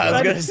better. Yeah, I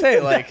was going to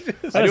say, like,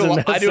 I do a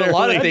lot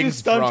necessarily- of I things just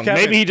stumped drunk.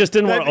 Kevin. Maybe he just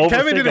didn't want to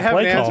Kevin overthink didn't a have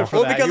play an answer call. for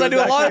Well, that. because He I do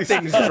a was lot of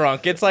actually- things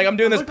drunk. It's like I'm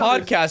doing this look on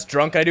his- podcast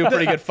drunk. I do a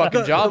pretty good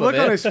fucking job the look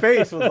of on it. his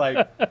face was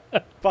like,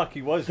 "Fuck,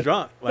 he was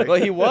drunk." Like,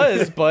 Well, he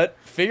was, but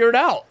figure it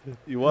out.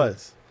 he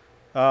was.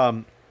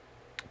 Team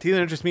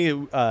that interests me.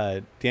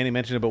 Danny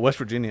mentioned it, but West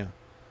Virginia.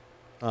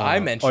 I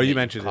mentioned Oh, it, you you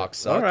mentioned it.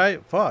 cocksuck. All right,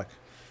 fuck.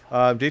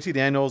 JT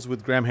Daniels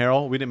with Graham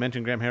Harrell. We didn't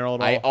mention Graham Harrell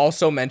at all. I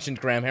also mentioned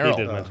Graham did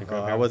Harrell. mention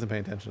Graham I Harrell. wasn't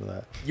paying attention to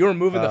that. You were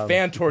moving the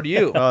fan toward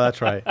you. Oh,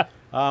 that's right.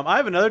 I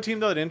have another team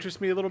though that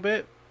interests me a little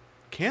bit.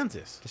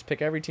 Kansas. Just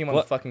pick every team on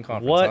the fucking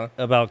conference, What huh?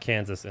 about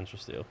Kansas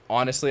interests you?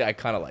 Honestly, I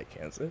kind of like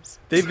Kansas.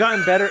 They've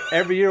gotten better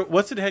every year.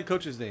 What's the head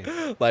coach's name?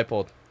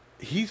 Leipold.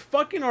 He's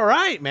fucking all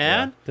right,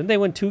 man. Didn't they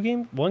win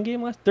one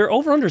game last? Their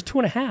over under is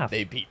 2.5.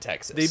 They beat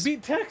Texas. They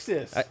beat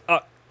Texas.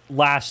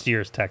 Last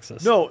year's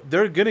Texas. No,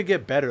 they're gonna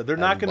get better. They're I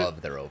not gonna.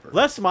 love their over.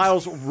 Les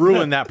Miles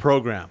ruined that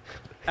program.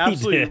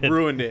 Absolutely did.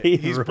 ruined it. He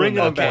He's ruined bringing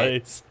them that back,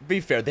 place.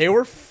 Be fair, they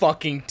were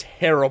fucking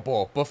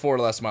terrible before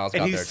Les Miles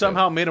got and he there.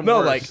 somehow too. made them No,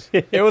 worse.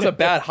 like it was a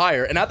bad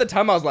hire, and at the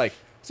time I was like,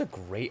 "It's a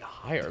great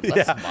hire, Les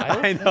Yeah, Miles."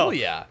 I know. Hell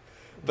yeah.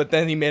 But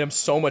then he made him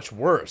so much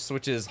worse,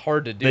 which is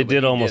hard to do. They but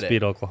did he almost it.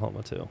 beat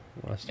Oklahoma too.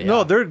 Last year. Yeah.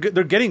 No, they're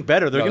getting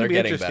better. They're No, gonna they're be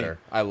getting interesting. better.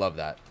 I love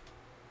that.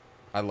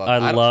 I love. I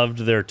don't- loved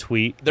their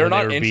tweet. They're when they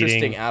not were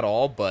interesting beating- at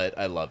all, but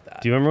I love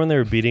that. Do you remember when they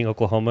were beating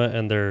Oklahoma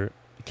and their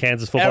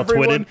Kansas football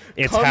Everyone tweeted,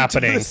 "It's come to the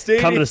happening.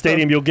 stadium." Come to the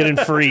stadium. You'll get in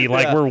free.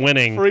 Like Yeah. we're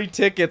winning." Free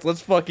tickets.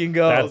 Let's fucking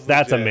go.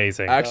 That's legit.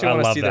 amazing. I actually want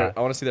to love see that. their.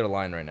 I want to see their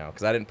line right now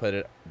because I didn't put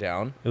it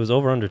down. It was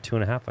over under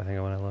 2.5. I think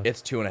when I looked.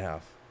 It's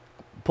 2.5.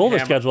 Pull their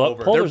Hammer schedule up.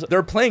 over. Pull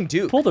They're playing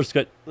Duke. their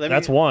schedule.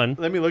 That's one.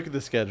 Let me look at the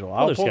schedule.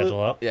 Pull their pull it-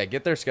 schedule up. Yeah,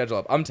 get their schedule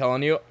up. I'm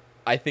telling you,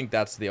 I think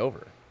that's the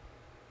over.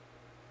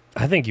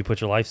 I think you put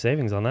your life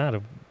savings on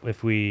that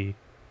if we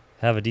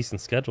have a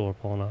decent schedule we're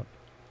pulling up.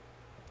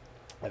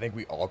 I think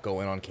we all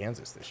go in on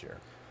Kansas this year.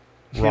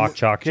 Rock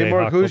Chalk Okay,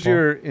 Mark, Jayhawk who's football.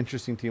 your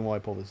interesting team while I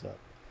pull this up?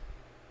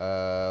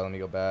 Let me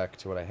go back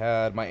to what I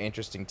had. My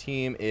interesting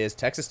team is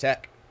Texas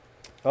Tech.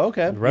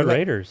 Okay. Red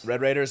Raiders? Red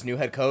Raiders, new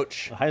head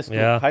coach, A high school,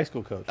 Yeah. high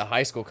school coach. a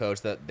high school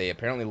coach that they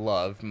apparently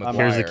love. McGuire.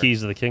 Here's the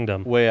keys to the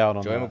kingdom. Way out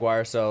on Joey that.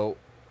 McGuire. So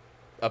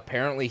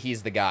apparently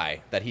he's the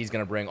guy that he's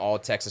going to bring all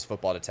Texas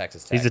football to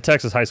Texas Tech. He's a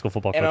Texas high school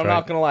football and coach, I'm right?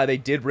 not going to lie, they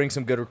did bring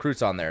some good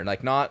recruits on there.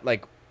 Like not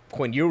like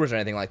Quinn Ewers or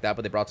anything like that,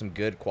 but they brought some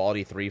good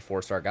quality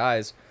 3-4 star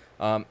guys.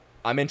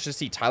 I'm interested to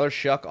see Tyler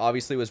Shuck.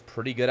 Obviously, was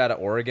pretty good out of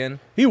Oregon.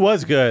 He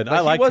was good. I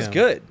Like, liked he was him.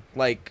 good.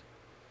 Like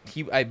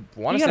I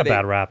want He to got say a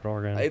bad rap at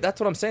Oregon. that's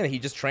what I'm saying. He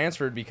just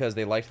transferred because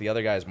they liked the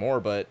other guys more,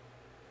 but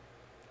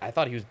I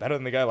thought he was better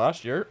than the guy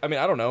last year. I mean,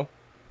 I don't know,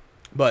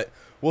 but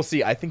we'll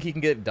see. I think he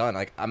can get it done.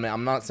 Like, I mean,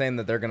 I'm not saying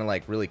that they're gonna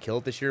like really kill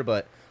it this year,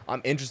 but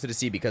I'm interested to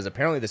see because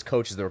apparently this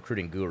coach is the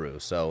recruiting guru.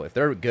 So if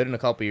they're good in a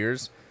couple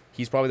years,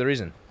 he's probably the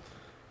reason.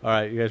 All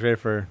right, you guys ready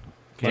for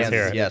Let's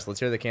hear it. Yes, let's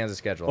hear the Kansas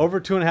schedule. over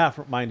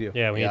 2.5? Mind you.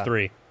 Yeah, we Yeah. need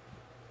 3.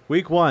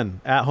 Week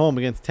 1 at home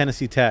against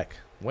Tennessee Tech.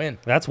 Win.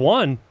 That's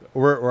 1.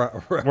 We're We're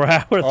a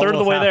third of the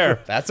Almost way half. there.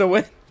 That's a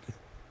win.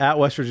 at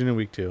West Virginia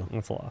week 2.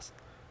 That's a loss.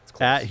 It's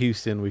close. At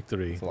Houston week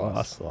 3. It's a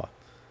loss.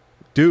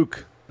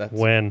 Duke That's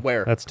Win.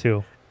 Where? That's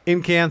 2.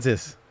 in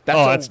Kansas.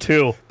 That's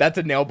 2. That's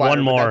a nail biter. One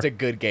but more. That's a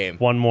good game.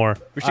 1 more.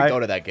 We should I- go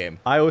to that game.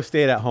 Iowa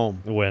State at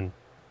home. Win.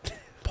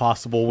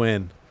 Possible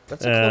win.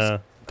 That's a close.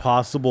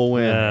 Possible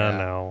win.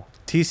 No.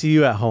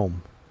 TCU at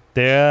home.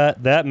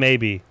 That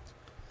maybe.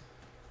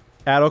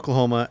 At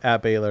Oklahoma,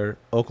 at Baylor,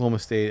 Oklahoma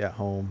State at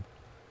home,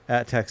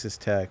 at Texas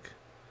Tech,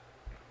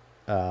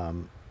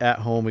 at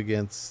home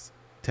against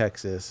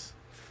Texas,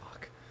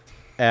 Fuck.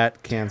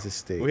 at Kansas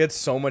State. We had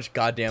so much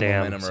goddamn Damn.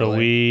 momentum So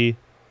early.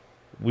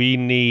 we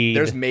need.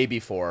 There's maybe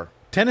 4.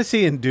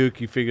 Tennessee and Duke,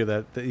 you figure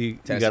that you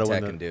Tennessee got to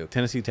Tech win. and Duke.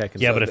 Tennessee Tech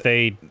and yeah, Duke. but if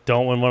they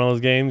don't win one of those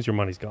games, your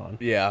money's gone.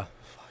 Yeah.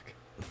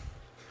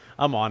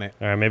 I'm on it.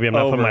 All right, maybe I'm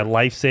not putting my Over.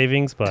 life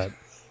savings, but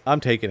I'm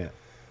taking it.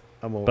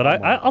 but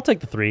I'll take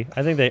the 3.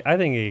 I think they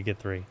could get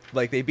 3.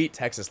 Like they beat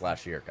Texas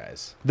last year,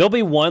 guys. There'll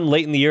be one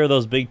late in the year of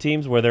those big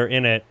teams where they're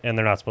in it and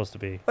they're not supposed to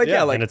be. Like yeah,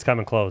 Yeah, like and it's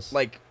coming close.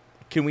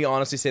 can we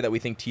honestly say that we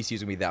think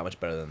TCU's gonna be that much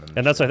better than them?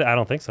 And that's why I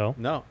don't think so.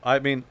 No, I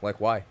mean like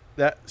why?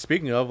 that.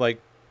 Speaking of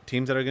like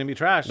teams that are going to be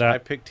trash, I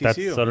picked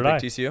TCU. So did Pick I.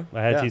 TCU?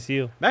 I had Yeah.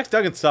 TCU. Max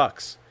Duggan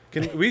sucks.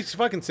 Can we just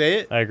fucking say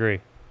it? I agree.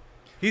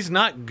 He's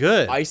not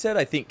good. I said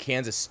I think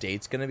Kansas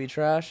State's gonna be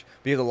trash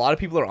because a lot of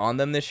people are on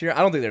them this year. I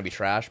don't think they're gonna be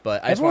trash,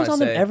 but I just want Everyone's to on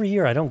say them every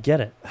year. I don't get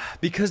it.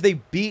 because they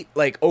beat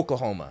like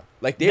Oklahoma.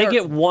 Like They are,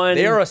 get one-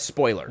 They are a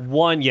spoiler.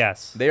 One,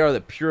 yes. They are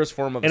the purest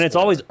form of. And a it's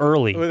spoiler. always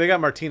early. Well, they got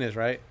Martinez,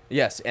 right?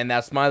 yes, and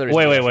that's my other reason.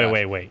 Wait. they're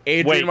trash.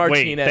 Adrian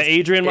Martinez. The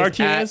Adrian is at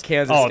Martinez?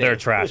 Kansas Oh, State. they're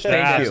trash. They're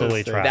Thank you.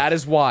 absolutely trash. That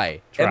is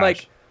why. Trash. And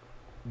like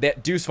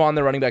that Deuce Vaughn,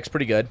 their running back's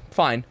pretty good.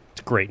 Fine.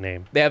 It's a great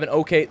name. They have an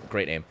okay,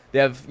 great name. They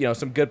have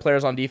some good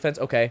players on defense.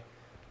 Okay.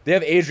 They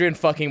have Adrian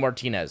fucking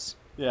Martinez.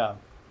 Yeah.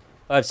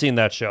 I've seen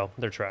that show.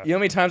 They're trash. You know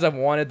how many times I've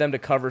wanted them to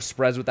cover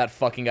spreads with that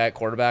fucking guy at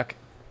quarterback?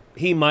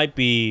 He might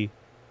be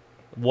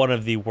one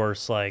of the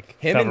worst, like,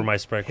 cover my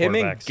spread him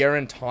and quarterbacks.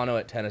 Garantano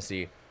at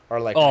Tennessee are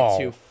like Oh.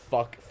 my two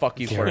fuck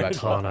you quarterbacks.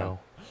 of all time. Garantano.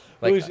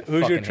 Like, who's I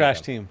your fucking hate trash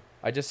them. team?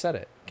 I just said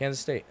it. Kansas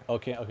State.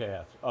 Okay.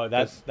 Yeah. Oh,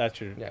 that's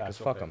your. Yeah, because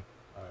okay. fuck them.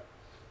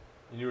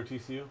 And you were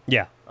TCU.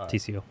 Yeah, All right.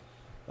 TCU.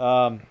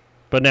 Um,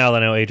 But now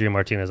that I know Adrian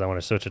Martinez, I want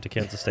to switch it to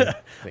Kansas State.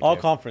 all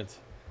conference.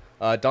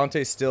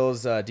 Dante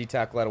Stills, D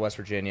tackle out of West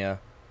Virginia,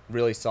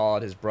 really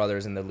solid. His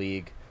brother's in the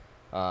league.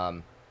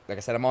 Like I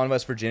said, I'm on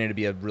West Virginia to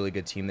be a really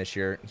good team this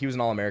year. He was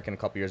an All-American a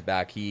couple years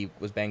back. He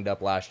was banged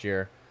up last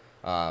year.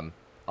 I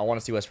want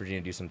to see West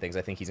Virginia do some things.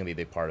 I think he's gonna be a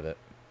big part of it.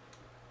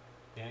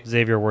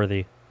 Xavier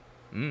Worthy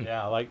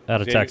Yeah, I like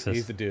out of Xavier- Texas.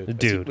 He's the dude.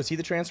 Dude. Was he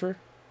the transfer?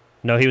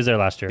 No, he was there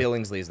last year.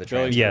 Billingsley's the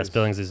transfer. Yes,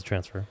 Billingsley's a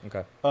transfer.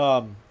 Okay.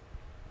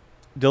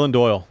 Dylan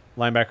Doyle,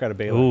 linebacker out of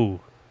Baylor. Ooh,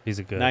 he's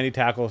a good. 90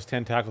 tackles,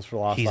 10 tackles for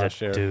loss He's a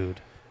last year. dude.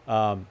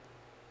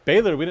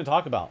 Baylor, we didn't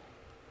talk about.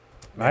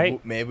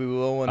 Right. Maybe we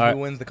will when All right.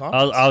 who wins the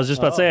conference. I was just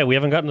about to say, we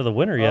haven't gotten to the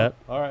winner yet.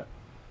 Oh, all right.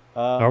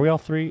 Are we all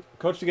 3?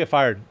 Coach to get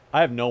fired. I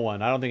have no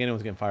one. I don't think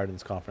anyone's getting fired in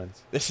this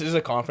conference. This is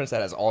a conference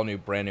that has all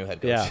brand new head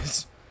Yeah.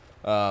 coaches.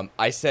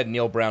 I said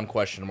Neil Brown ?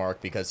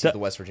 Because he's That- the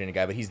West Virginia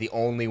guy, but he's the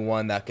only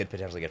one that could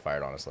potentially get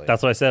fired. Honestly,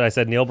 That's what I said. I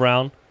said Neil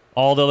Brown.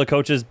 All the other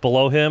coaches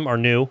below him are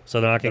new, so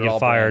they're not going to They're get all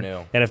brand fired.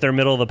 new. And if they're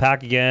middle of the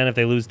pack again, if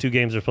they lose 2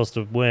 games they're supposed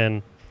to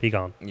win, he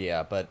gone.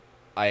 yeah, but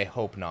I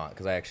hope not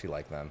because I actually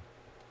like them.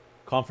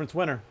 Conference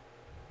winner.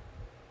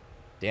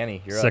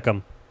 Danny, you're Sick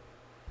 'em.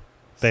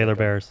 Baylor 'em.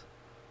 Bears.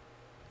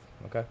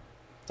 Okay,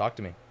 talk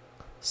to me.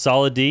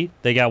 Solid D.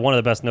 They got one of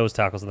the best nose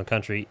tackles in the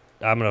country.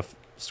 I'm going to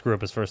screw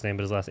up his first name,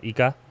 but his last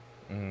Ika.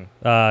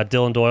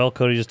 Dylan Doyle,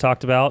 Cody just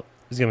talked about.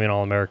 He's going to be an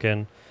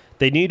All-American.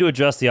 They need to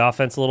adjust the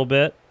offense a little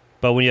bit,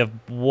 but when you have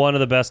one of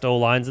the best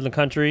O-lines in the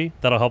country,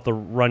 that'll help to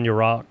run the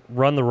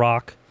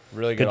rock,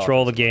 Really good.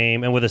 control the offensive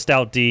game, and with a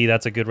stout D,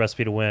 that's a good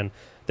recipe to win.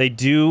 They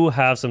do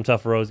have some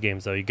tough road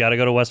games, though. You got to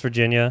go to West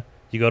Virginia,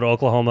 you go to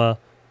Oklahoma,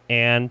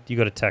 and you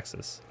go to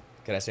Texas.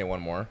 Can I say one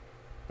more?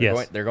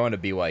 Yes. They're going to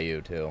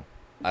BYU too.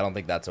 I don't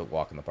think that's a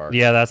walk in the park.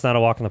 Yeah, that's not a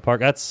walk in the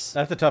park. That's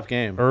That's a tough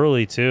game.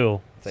 early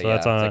too. So, So yeah,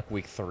 that's on. it's like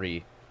week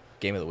 3,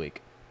 game of the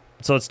week.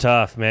 So it's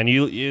tough, man.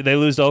 You they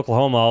lose to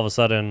Oklahoma, all of a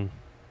sudden,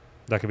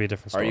 that could be a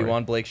different Are story. you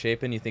on Blake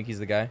Shapen? You think he's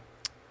the guy?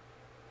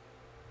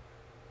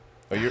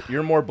 Or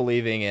you're more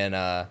believing in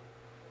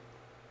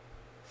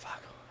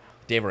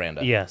Dave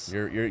Aranda. Yes.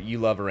 You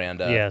love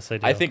Aranda. Yes, I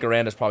do. I think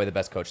Aranda's probably the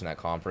best coach in that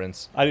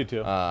conference. I do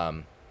too.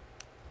 I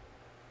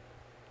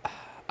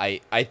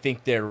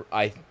think they're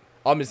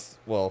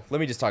well, let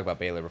me just talk about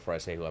Baylor before I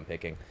say who I'm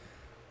picking.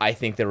 I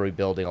think they're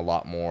rebuilding a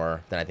lot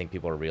more than I think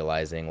people are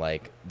realizing.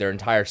 Like, their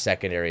entire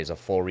secondary is a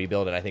full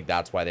rebuild, and I think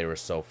that's why they were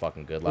so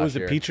fucking good last was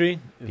year. it Petrie?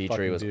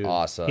 Petrie was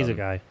awesome. He's a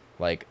guy.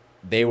 Like,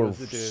 they were was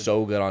the dude.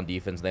 so good on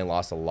defense, and they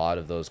lost a lot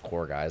of those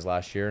core guys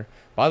last year.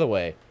 By the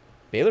way,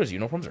 Baylor's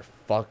uniforms are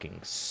fucking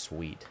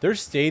sweet. Their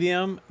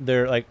stadium,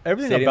 they're like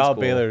everything Stadium's about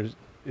cool. Baylor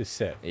is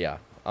sick. Yeah,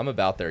 I'm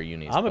about their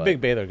unis. I'm a but-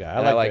 big Baylor guy.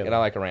 and I Baylor.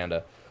 like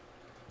Aranda.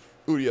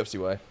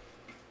 UDFCY.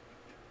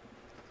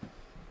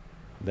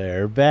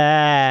 They're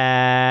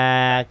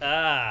back.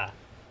 Ah.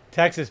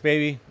 Texas,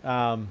 baby.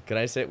 Can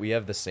I say we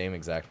have the same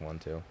exact one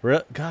too?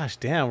 Gosh,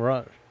 damn, we're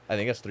on. I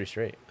think that's 3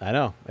 straight. I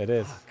know it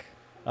is.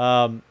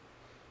 I'm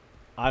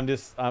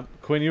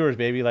Quinn Ewers,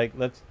 baby. Like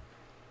let's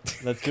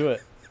do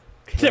it.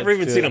 Never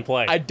even do seen it. him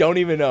play. I don't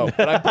even know,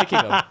 but I'm picking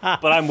him.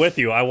 but I'm with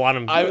you. I want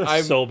him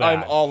I'm so bad.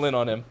 I'm all in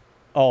on him.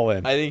 All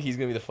in. I think he's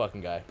gonna be the fucking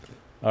guy.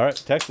 All right,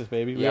 Texas,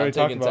 baby. We Yeah, I'm already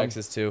talked taking about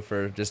Texas too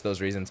for just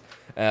those reasons.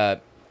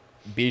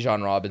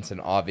 Bijan Robinson,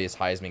 obvious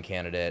Heisman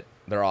candidate.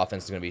 Their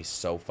offense is going to be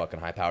so fucking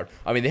high powered.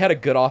 I mean, they had a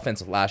good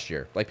offense last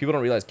year. Like, people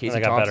don't realize Casey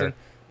got Thompson better.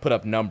 put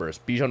up numbers.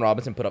 Bijan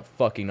Robinson put up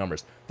fucking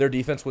numbers. Their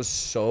defense was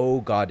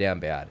so goddamn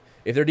bad.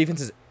 If their defense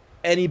is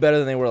any better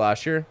than they were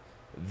last year,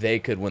 they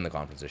could win the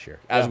conference this year.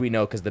 As Yeah. we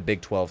know, because the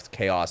Big 12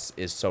 chaos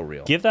is so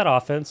real. Give that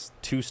offense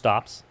 2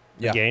 stops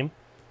a Yeah. game.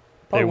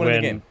 Probably they winning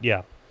win. the game.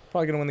 Yeah.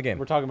 Probably going to win the game.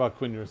 We're talking about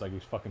Quinn Ewers like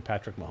he's fucking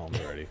Patrick Mahomes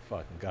already.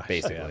 Fucking gosh.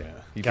 Basically. Damn, man.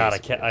 He God,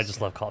 basically I is.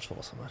 just love college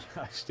football so much.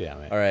 Gosh, damn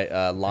it. All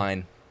right,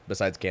 line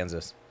besides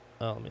Kansas.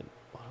 Oh, I mean,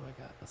 what do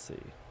I got? Let's see.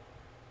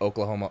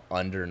 Oklahoma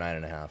under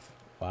 9.5.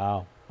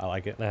 Wow, I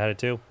like it. I had it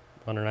too.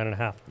 Under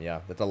 9.5. Yeah,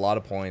 that's a lot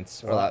of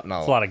points. Or a lot, no,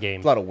 It's a lot of it's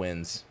games. a lot of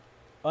wins.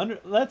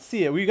 Let's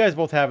see it. We guys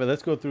both have it.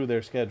 Let's go through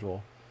their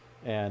schedule,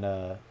 and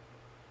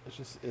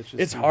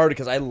It's hard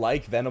because I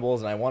like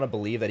Venables and I want to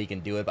believe that he can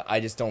do it, but I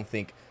just don't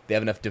think they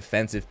have enough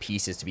defensive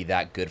pieces to be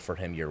that good for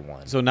him year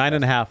one. So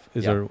 9.5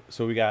 is Yeah. our.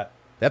 So we got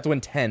They have to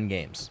win 10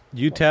 games.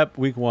 UTEP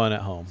week 1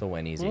 at home. It's a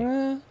win easy.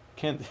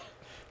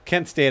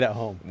 Kent State at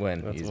home.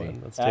 Win That's easy.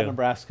 one. That's At 2.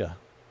 Nebraska.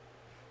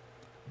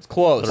 It's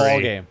close. Three.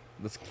 Ball game.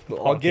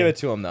 I'll give it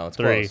to them though. It's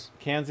 3. close.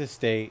 Kansas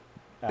State.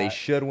 They At,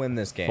 should win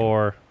this game.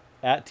 4.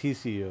 at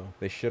TCU.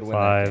 They should win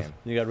 5. that game.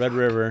 You got Red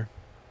River.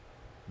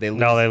 They lose.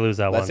 No, they lose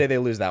that Let's one. say they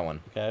lose that one,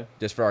 Okay.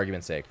 just for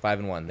argument's sake.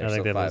 5-1. They're I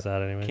think still they lose 5.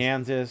 that anyways.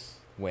 Kansas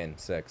Win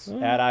 6.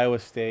 at Iowa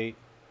State.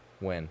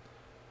 Win.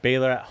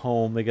 Baylor at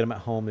home. They get them at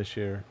home this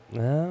year.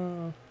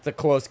 No. It's a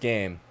close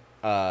game.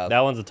 That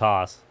one's a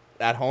toss.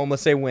 At home,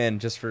 let's say win.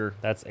 Just for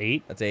That's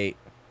 8. that's 8.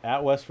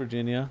 At West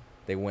Virginia.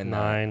 They win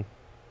 9.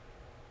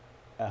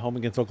 At home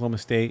against Oklahoma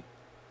State.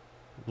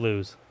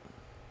 Lose.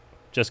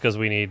 Just because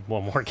we need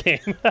one more game.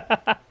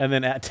 And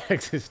then at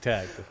Texas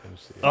Tech. to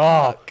finish the year.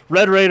 Oh,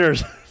 Red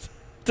Raiders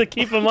to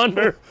keep them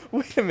under. that.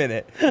 Wait a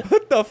minute.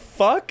 What the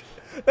fuck?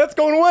 That's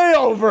going way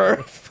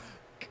over.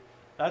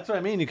 That's what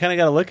I mean. You kind of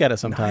got to look at it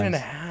sometimes.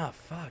 9.5.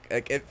 Fuck.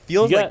 Like, it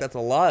feels You like got- that's a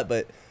lot,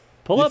 but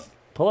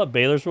Pull up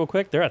Baylor's real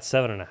quick. They're at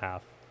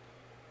 7.5.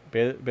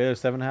 Baylor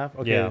 7.5.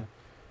 Okay. Yeah.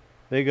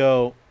 They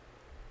go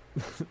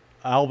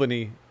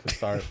Albany to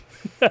start.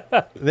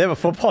 They have a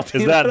football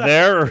team. Is that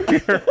there? Or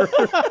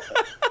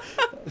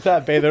It's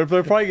not Baylor.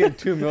 They're probably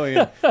getting $2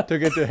 million to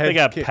get their head. they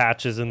got kicked.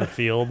 patches in the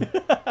field. hey,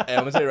 I'm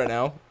gonna say right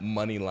now,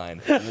 money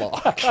line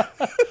lock.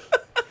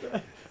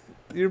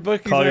 Your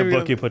bookies Call your maybe-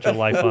 bookie, put your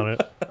life on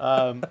it.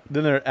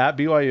 Then they're at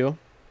BYU.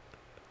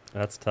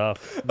 That's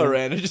tough.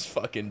 Aranda just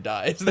fucking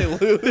dies. They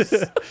lose.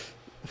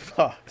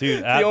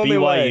 Dude, at only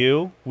way.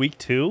 BYU, week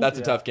 2, That's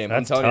a Yeah. tough game.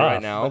 That's I'm telling you right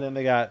tough. now, And then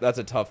they got that's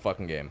a tough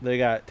fucking game.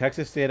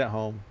 Texas State at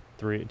home.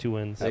 2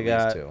 wins. They At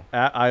got least 2.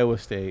 at Iowa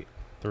State.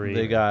 3.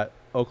 They got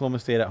Oklahoma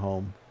State at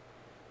home.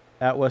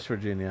 At West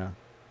Virginia.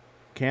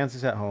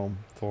 Kansas at home.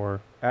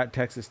 4, At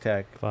Texas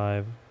Tech.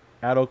 5,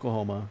 At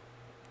Oklahoma.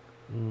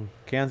 6,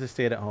 Kansas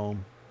State at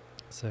home.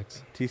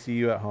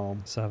 TCU at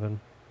home. 7.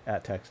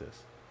 At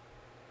Texas.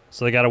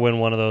 So they got to win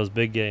one of those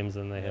big games,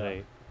 and they hit Yeah.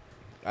 8.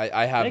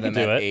 I have They them could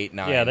do at it. 8,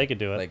 9. Yeah, they could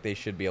do it. Like, they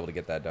should be able to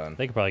get that done.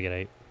 They could probably get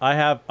 8. I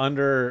have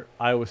under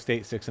Iowa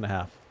State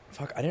 6.5.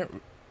 Fuck, I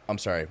didn't. I'm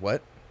sorry.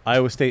 What?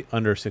 Iowa State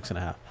under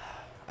 6.5.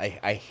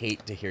 I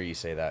hate to hear you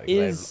say that.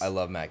 Is- Because I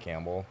love Matt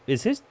Campbell.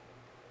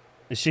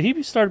 Should he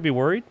be started to be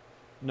worried?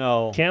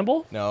 No.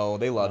 Campbell? No,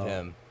 they love No.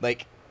 him.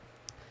 Like,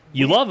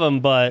 You love him,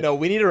 but no,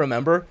 we need to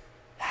remember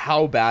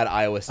how bad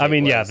Iowa State I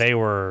mean, was. yeah, they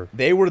were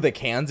They were the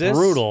Kansas.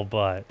 brutal,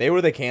 but They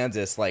were the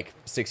Kansas like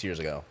 6 years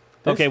ago.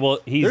 okay. Well,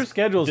 Their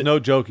schedule's no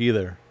joke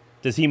either.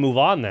 does he move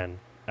on then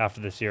after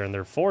this year and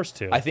they're forced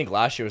to? I think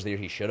last year was the year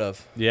he should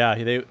have. Yeah,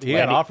 he Like,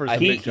 got offers. I of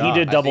he, big think he jobs.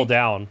 did I double think-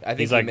 down. I think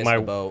He's he like, missed my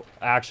the boat.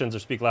 actions are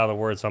speak louder than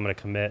words, so I'm going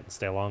to commit and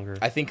stay longer.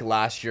 I think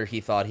last year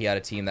he thought he had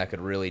a team that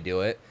could really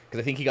do it because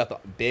I think he got the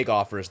big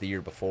offers the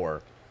year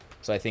before.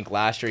 So I think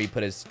last year he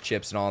put his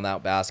chips and all in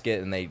that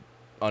basket, and they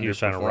He was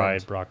trying to underperformed.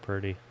 ride Brock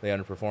Purdy. They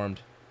underperformed.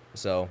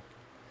 So,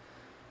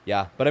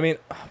 yeah. But I mean,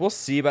 we'll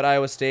see about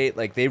Iowa State.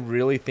 Like, they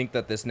really think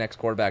that this next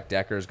quarterback,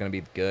 Decker, is going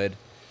to be good.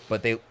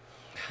 But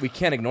we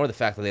can't ignore the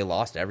fact that they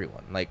lost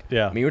everyone. Like,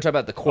 Yeah. I mean, we're talking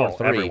about the core Oh,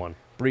 three. everyone.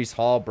 Brees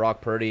Hall, Brock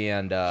Purdy,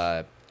 and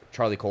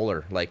Charlie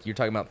Kohler. Like, you're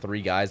talking about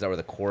three guys that were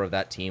the core of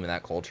that team and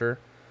that culture.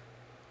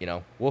 You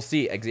know, we'll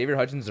see. Xavier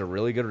Hutchins is a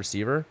really good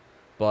receiver.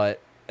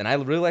 And I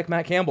really like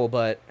Matt Campbell,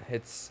 but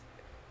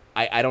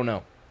I don't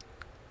know.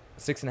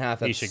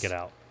 6.5. He should get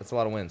out. That's a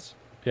lot of wins.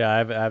 Yeah, I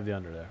have the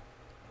under there.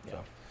 Yeah.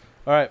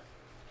 All right,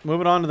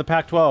 moving on to the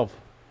Pac-12.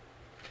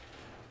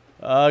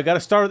 Got to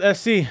start with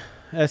SC.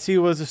 SC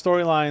was the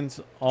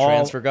storylines. All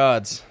Transfer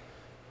gods.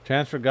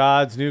 transfer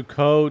gods, new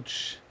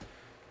coach.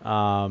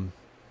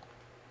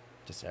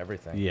 Just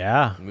everything.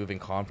 Yeah, Moving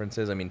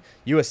conferences. I mean,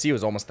 USC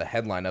was almost the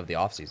headline of the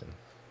offseason.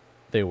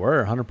 they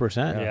were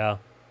 100%. Yeah.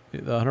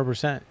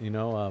 100%. You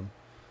know,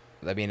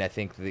 I mean, I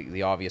think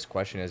the obvious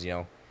question is, you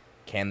know,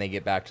 can they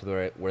get back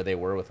to where they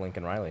were with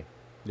Lincoln Riley?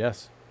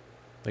 yes,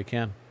 they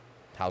can.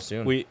 How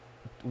soon?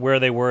 Where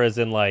they were as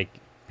in like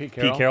Pete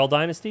Pete Carroll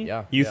dynasty?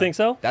 Yeah. You Yeah. think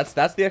so? That's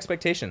the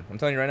expectation. I'm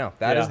telling you right now.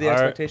 That is Yeah. the All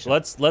right, expectation.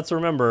 let's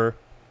remember,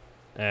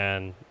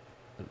 and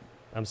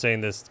I'm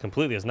saying this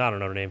completely as not a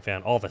Notre Dame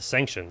fan, all the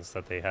sanctions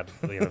that they had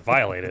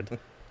violated.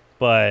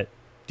 But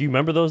do you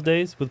remember those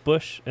days with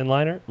Bush and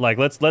Liner? Like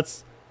let's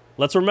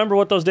remember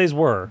what those days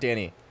were.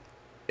 Danny,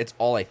 it's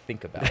all I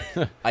think about.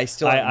 I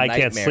still I have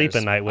can't sleep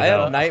at nightmares. night I have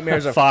without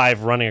nightmares of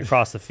 5 running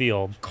across the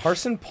field.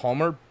 Carson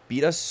Palmer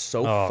beat us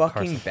so Oh, fucking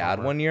Carson bad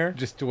Palmer. one year.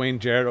 Just Dwayne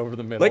Jarrett over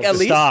the middle. Like, at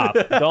least- Stop!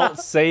 Don't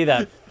say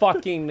that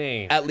fucking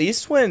name. At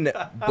least when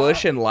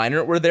Bush and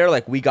Leinert were there,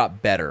 like, we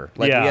got better.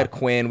 Like, Yeah. we had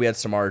Quinn, we had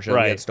Samardzija, we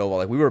Right. had Stovall.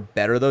 Like, we were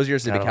better those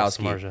years than I don't know,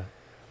 Bukowski. Samardzija.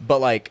 But,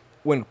 like,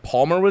 when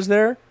Palmer was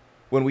there,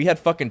 when we had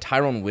fucking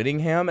Tyrone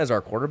Whittingham as our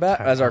quarterback,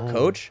 as our Tyrone.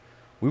 coach,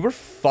 we were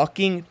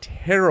fucking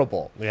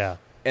terrible. Yeah.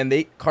 And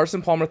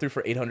Carson Palmer threw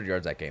for 800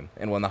 yards that game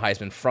and won the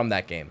Heisman from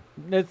that game.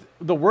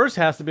 The worst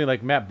has to be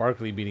like Matt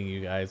Barkley beating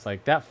you guys.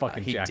 Like that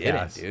fucking He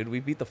jackass. didn't, dude.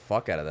 We beat the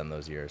fuck out of them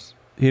those years.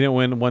 He didn't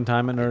win one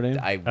time in Notre Dame.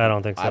 I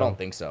don't think I so. don't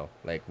think so.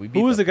 Like, we beat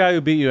Who was the guy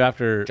who beat you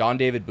after? John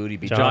David Booty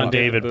beat John the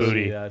David Booty,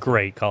 Booty. yeah.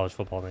 Great college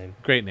football name.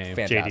 Great name.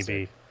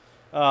 Fantastic.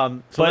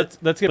 JDB. So let's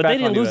get but back. they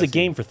didn't on lose a USC.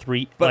 game for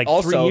 3 But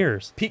also, 3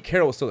 years. Pete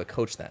Carroll was still the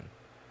coach then.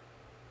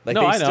 Like,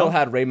 No, they I still know.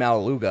 had Ray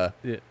Malaluga.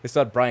 Yeah. They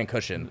still had Brian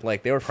Cushion.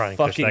 Like, they were Brian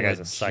Cushing, fucking that guy's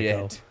a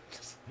legit. psycho.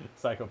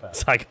 Psychopath.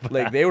 Psychopath.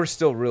 Like, they were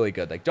still really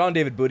good. Like, John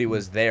David Booty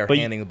was there But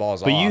handing the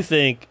balls But off. you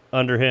think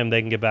under him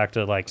they can get back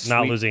to like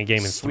not Sweep- losing a game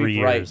in sweep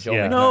 3 right, years? Joe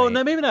Yeah. McKnight. No,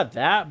 Night. maybe not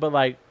that, but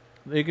like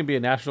they can be a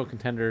national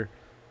contender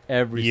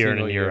every Year in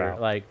single and year year.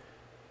 out. Like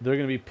they're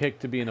gonna be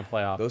picked to be in a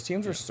playoff. Those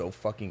teams are so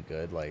fucking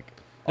good. Like,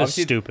 They're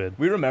obviously, stupid.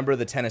 We remember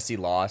the Tennessee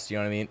loss, you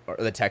know what I mean? Or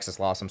the Texas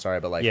loss, I'm sorry.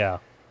 But, like, Yeah.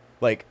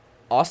 like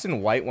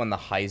Austin White won the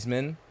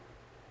Heisman,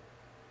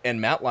 and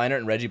Matt Leinart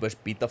and Reggie Bush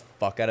beat the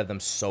fuck out of them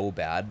so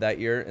bad that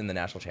year in the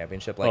national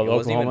championship. Like, Oh, it the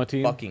wasn't Oklahoma even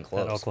team? fucking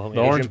close. That Oklahoma-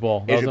 The Orange Bowl.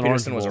 That was Adrian an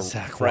Orange Peterson was a Bowl.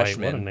 Zach White,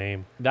 freshman. what a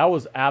name. That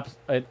was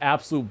an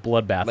absolute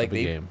bloodbath Like, of a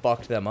they game.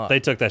 fucked them up. They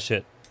took that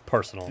shit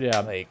personal. Yeah,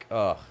 Like,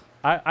 ugh.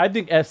 I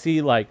think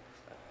SC like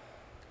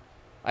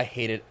I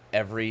hated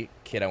every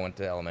kid I went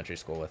to elementary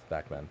school with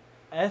back then.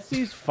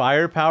 SC's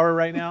firepower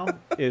right now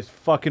is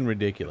fucking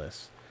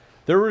ridiculous.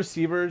 Their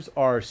receivers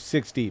are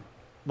 6 deep,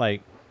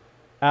 like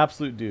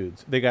absolute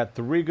dudes. They got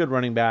 3 good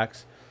running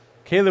backs.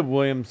 Caleb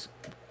Williams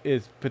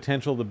is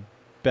potential the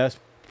best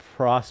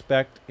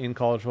prospect in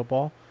college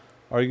football,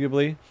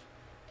 arguably.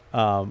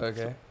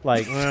 Okay.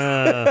 Like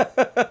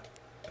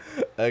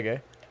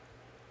Okay.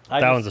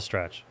 That one's a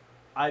stretch.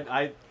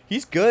 I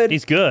He's good.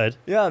 He's good.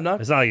 yeah, I'm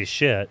not. It's not like he's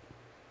shit.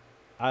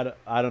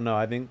 don't know.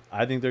 I think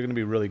they're going to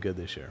be really good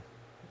this year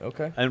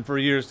Okay. and for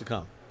years to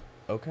come.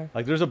 Okay.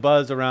 Like there's a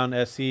buzz around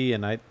SC,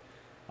 and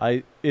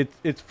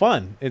it's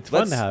fun. It's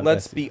fun to have.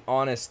 Let's SC. be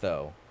honest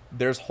though.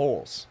 There's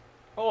holes.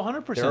 Oh,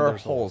 100%. There are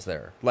there's holes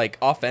there. Like,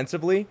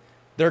 offensively,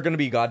 they're going to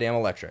be goddamn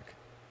electric.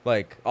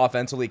 Like,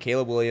 offensively,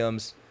 Caleb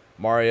Williams,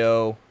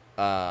 Mario,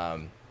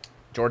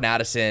 Jordan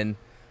Addison,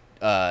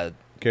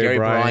 Gary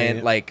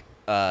Bryant, like,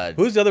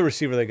 Who's the other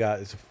receiver they got?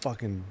 Is a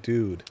fucking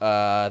dude.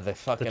 the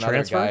fucking The other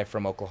transfer? guy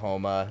from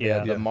Oklahoma. Yeah.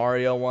 The Yeah.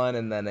 Mario one,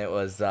 and then it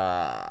was,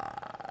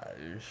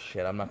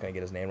 shit, I'm not going to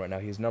get his name right now.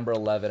 He's number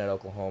 11 at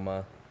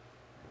Oklahoma.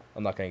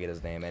 I'm not going to get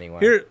his name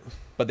anyway. Here,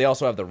 But they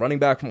also have the running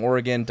back from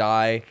Oregon,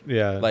 Dye.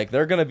 yeah. Like,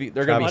 they're going to be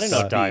I Travis didn't know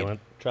speed. Dye went.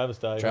 Travis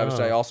Dye. Travis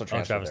Dye also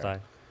transferred Travis there.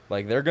 Dye.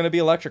 Like, they're going to be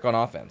electric on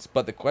offense.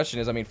 But the question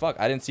is, I mean, fuck,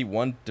 I didn't see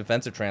one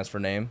defensive transfer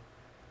name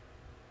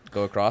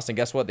go across. And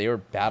guess what? They were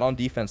bad on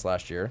defense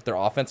last year. Their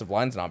offensive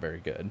line's not very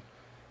good.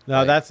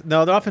 No, Like, the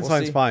offense we'll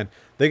line's see. fine.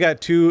 They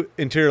got 2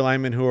 interior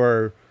linemen who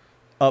are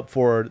up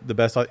for the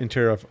best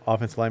interior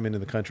offensive linemen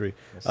in the country.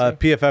 We'll see.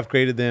 PFF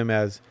graded them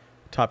as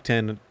top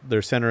 10,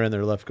 their center and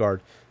their left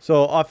guard.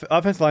 So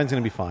offensive line is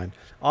going to be fine.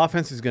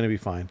 Offense is going to be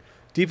fine.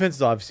 Defense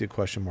is obviously a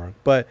question mark,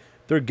 but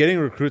they're getting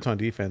recruits on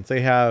defense.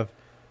 They have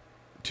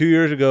 2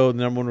 years ago the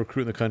number one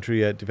recruit in the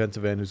country at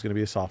defensive end, who's going to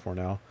be a sophomore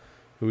now,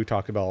 who we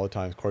talk about all the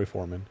time, Corey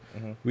Foreman.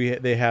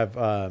 They have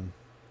I'm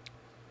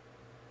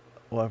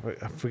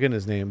forgetting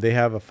his name. They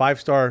have a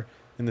 5-star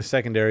in the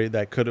secondary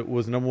that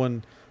was number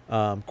one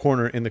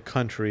corner in the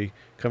country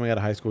coming out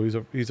of high school.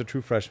 He's a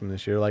true freshman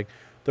this year. Like,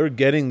 they're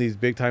getting these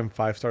big time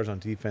 5-stars on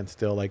defense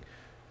still. Like,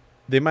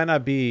 they might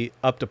not be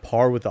up to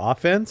par with the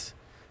offense,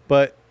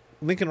 but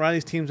Lincoln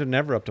Riley's teams are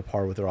never up to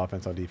par with their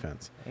offense on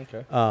defense.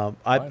 Okay.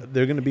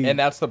 They're going to be, And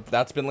that's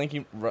been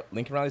Lincoln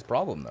Riley's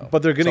problem, though.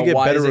 but they're going to get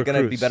why better is it recruits.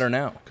 going to be better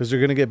now? Because they're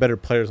going to get better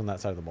players on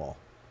that side of the ball.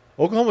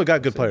 Oklahoma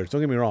got good players.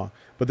 Don't get me wrong,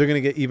 but they're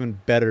going to get even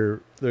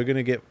better. They're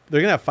going to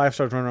have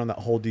 5-stars running around that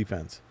whole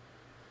defense.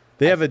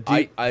 They have a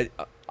deep.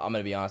 I'm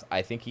going to be honest.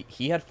 I think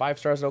he had 5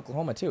 stars at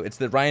Oklahoma, too. It's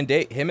the Ryan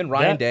Day. Him and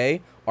Ryan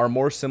Day are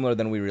more similar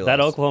than we realized. That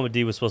Oklahoma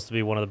D was supposed to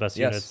be one of the best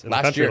units in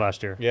the country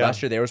last year. Yeah.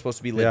 Last year, they were supposed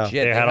to be Yeah.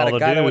 legit. They had all a the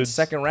guy that went dudes.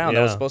 second round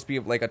that was Yeah. supposed to be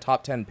like a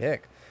top 10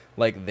 pick.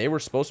 Like, they were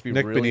supposed to be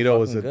Nick really Benito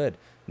was fucking good.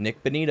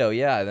 Nick Benito,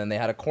 yeah. And then they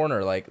had a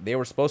corner. Like, they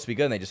were supposed to be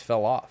good, and they just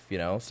fell off, you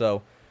know?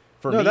 So,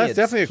 for me, that's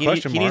definitely a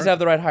question He needs mark. to have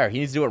the right hire. He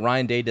needs to do what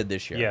Ryan Day did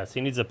this year. Yes, he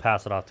needs to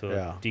pass it off to a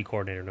Yeah. D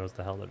coordinator who knows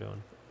the hell they're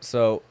doing.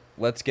 So,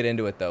 let's get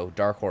into it, though.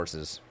 Dark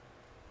horses.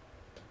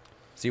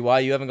 See why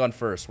you haven't gone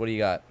first. What do you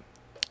got?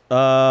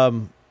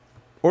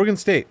 Oregon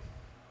State.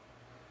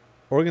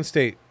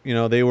 You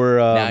know, they were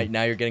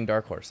Now you're getting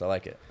dark horse. I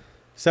like it.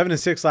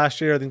 7-6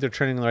 last year. I think they're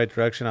trending in the right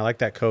direction. I like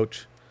that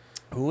coach.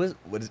 Did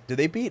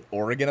they beat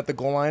Oregon at the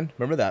goal line?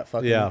 Remember that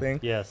fucking thing?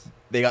 Yes.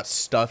 They got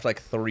stuffed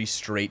like 3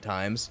 straight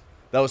times.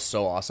 That was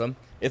so awesome.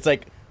 It's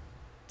like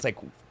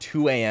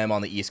 2 a.m.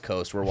 on the East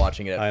Coast. We're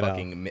watching it I at know.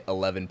 fucking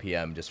 11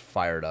 p.m. just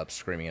fired up,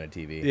 screaming at a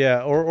TV.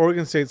 Yeah, or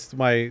Oregon State's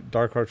my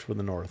dark horse for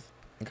the North.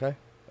 Okay.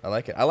 I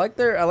like it. I like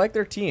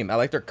their team. I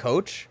like their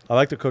coach, I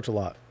like the coach a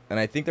lot. and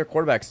I think their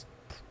quarterback's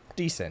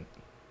decent.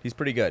 He's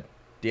pretty good.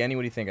 Danny,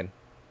 what are you thinking?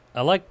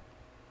 I like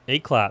a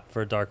clap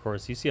for a dark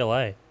horse.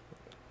 UCLA.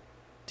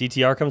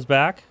 DTR comes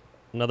back.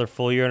 Another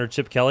full year under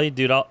Chip Kelly.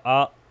 Dude,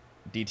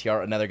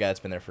 DTR, another guy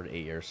that's been there for 8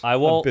 years. I A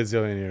will.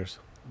 bazillion years.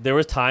 There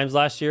was times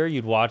last year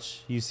you'd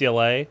watch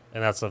UCLA,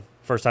 and that's the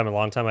first time in a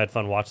long time I had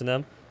fun watching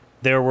them.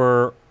 There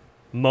were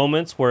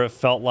moments where it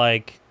felt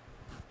like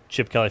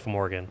Chip Kelly from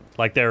Oregon.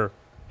 Like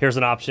here's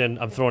an option.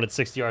 I'm throwing it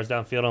 60 yards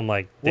downfield. I'm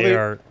like, When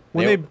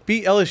They- they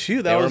beat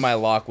LSU, They were my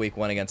lock week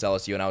 1 against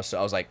LSU, and I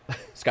was like,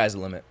 sky's the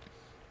limit.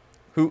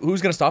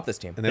 Who's gonna stop this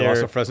team? and they lost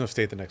they're- to Fresno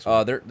State the next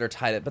one. They're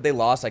tight end, but they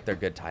lost like their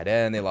good tight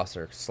end. They lost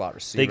their slot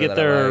receiver. they get that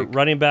I their like.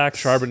 running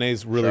backs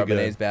Charbonnet's really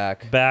Charbonnet's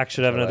good. back.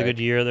 should have I another like. good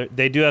year.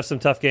 They do have some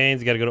tough games.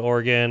 They got to go to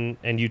Oregon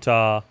and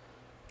Utah.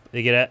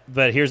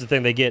 But here's the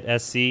thing: they get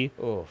SC.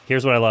 Oh,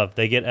 Here's what I love: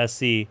 they get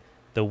SC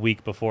the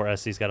week before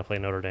SC's got to play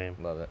Notre Dame.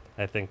 love it,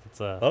 I think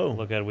it's a Oh.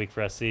 look at a week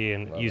for SC,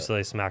 and Love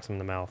UCLA smacks them in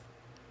the mouth.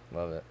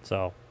 love it.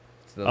 So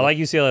So I like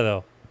UCLA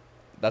though.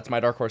 that's my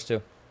dark horse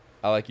too.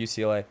 I like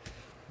UCLA.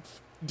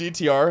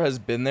 DTR has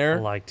been I there.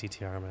 like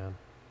TTR, man.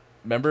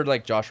 Remember,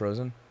 like Josh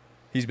Rosen,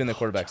 he's been the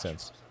quarterback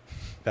since.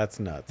 That's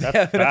nuts. That, They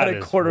haven't had that a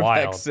is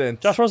quarterback wild.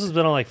 since. Josh Rosen's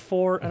been on like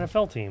 4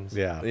 NFL teams.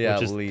 Yeah. Yeah, which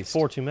at is least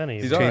 4 too many.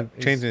 He's on-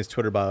 Changing his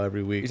Twitter bio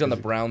every week. He's on the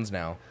Browns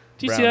now.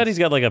 Do you see that? He's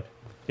got like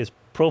his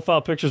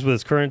profile pictures with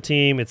his current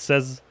team. It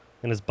says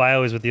in his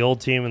bio he's with the old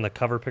team, and the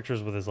cover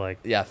pictures with his like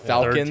Yeah, third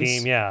Falcons.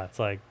 team. Yeah, it's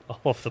like all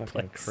over the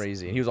Fucking place.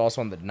 crazy. He was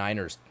also on the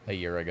Niners a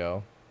year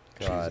ago.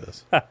 God.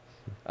 Jesus.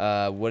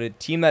 What a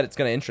team that it's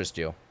going to interest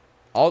you.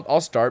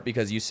 I'll start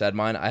because you said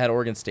mine. I had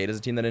Oregon State as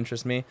a team that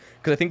interests me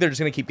because I think they're just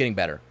going to keep getting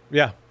better.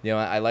 Yeah. You know,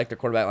 I like their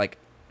quarterback, like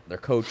their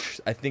coach.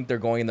 I think they're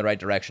going in the right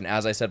direction.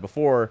 As I said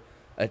before,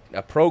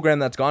 a program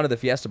that's gone to the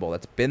Fiesta Bowl,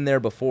 that's been there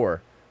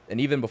before. And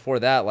even before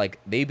that, like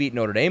they beat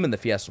Notre Dame in the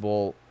Fiesta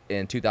Bowl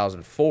in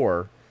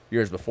 2004,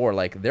 years before.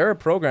 Like they're a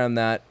program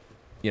that,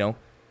 you know,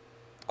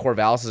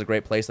 Corvallis is a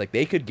great place. Like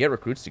they could get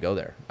recruits to go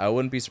there. I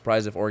wouldn't be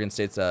surprised if Oregon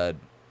State's a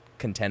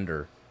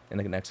contender in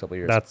the next couple of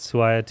years. That's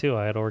who I had too.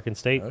 I had Oregon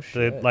State. Oh,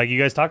 shit. Like you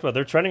guys talked about,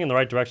 they're trending in the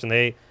right direction.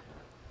 They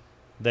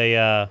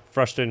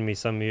frustrated me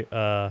some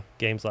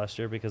games last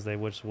year because they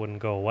just wouldn't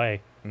go away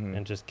Mhm.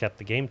 and just kept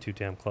the game too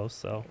damn close.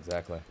 So,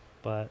 Exactly.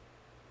 but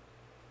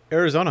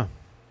Arizona.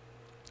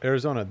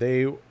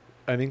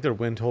 I think their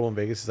win total in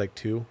Vegas is like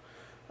 2.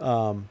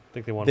 I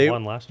think they won They-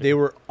 one last year. They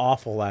were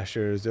awful last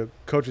year. It was the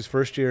coach's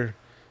first year.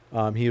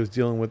 He was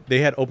dealing with. They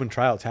had open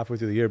tryouts halfway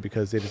through the year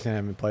because they just didn't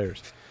have any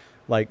players.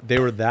 Like they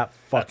were that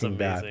fucking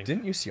bad. amazing.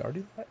 Didn't UCR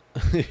do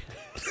that?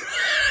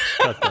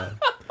 Cut that.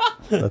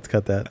 Let's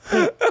cut that.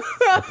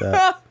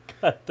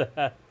 Cut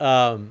that.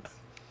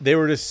 They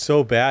were just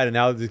so bad, and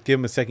now they give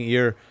them a second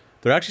year.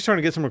 They're actually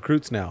starting to get some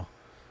recruits now.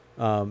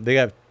 They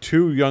have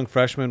 2 young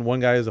freshmen. One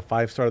guy is a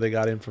 5-star they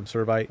got in from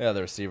Servite, Yeah,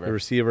 the receiver. the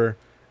receiver.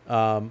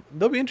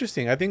 They'll be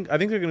interesting. I think they're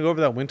going to go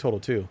over that win total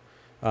too.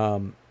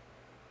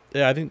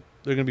 Yeah, I think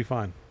they're going to be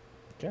fine.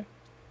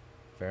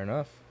 Fair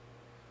enough.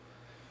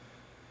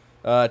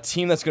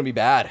 Team that's going to be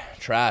bad.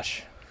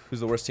 Trash. Who's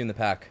the worst team in the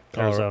pack?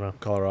 Arizona.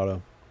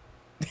 Colorado.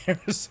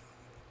 There's-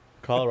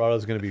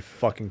 Colorado's going to be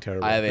fucking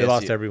terrible. I have They ASU.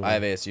 lost everyone. I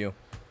have ASU.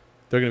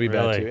 They're going to be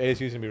Really? bad too. ASU's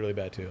going to be really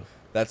bad too.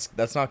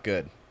 That's not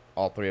good.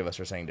 All three of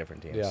us are saying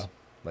different teams. Yeah.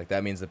 Like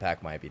that means the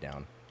pack might be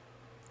down.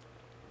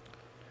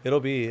 It'll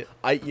be.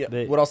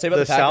 What I'll say about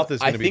the the pack, South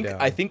is I gonna be think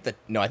down.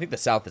 I think the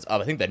South is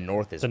up. I think the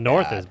North is The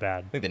North bad. is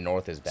bad. I think the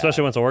North is bad.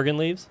 Especially once Oregon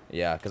leaves.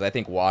 Yeah, because I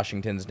think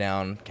Washington's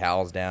down,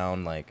 Cal's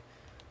down, like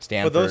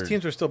Stanford. But those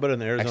teams are still better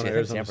than Arizona. Actually, I think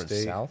Arizona Stanford's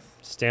State. South.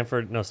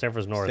 Stanford's north.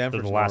 They're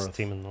Stanford's the last north.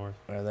 team in the north.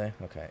 Are they?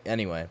 Okay.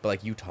 Anyway, but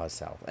like Utah's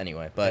South.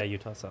 Anyway, but yeah,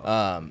 Utah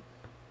South.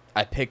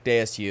 I picked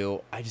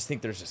ASU. I just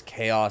think there's just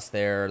chaos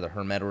there. The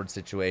Herm Edwards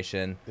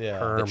situation. Yeah.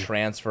 Herm. The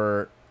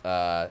transfer,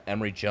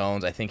 Emory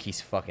Jones. I think he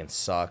fucking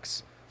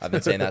sucks. I've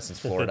been saying that since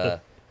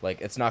Florida. Like,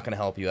 it's not going to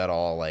help you at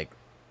all. Like,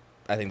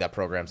 I think that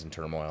program's in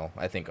turmoil.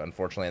 I think,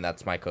 unfortunately, and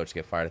that's my coach to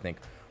get fired. I think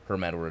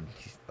Herm Edwards,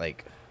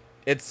 like,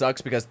 it sucks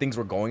because things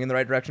were going in the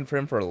right direction for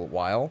him for a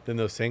while. Then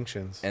those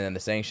sanctions. And then the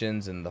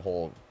sanctions and the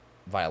whole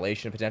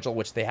violation potential,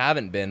 which they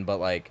haven't been,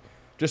 but, like,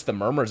 just the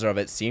murmurs of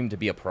it seemed to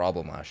be a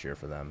problem last year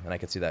for them. And I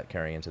could see that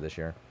carrying into this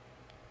year.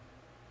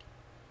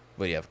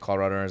 What do you have,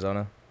 Colorado,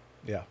 Arizona?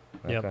 Yeah.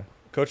 Yep. Okay.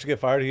 Coach to get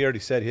fired. He already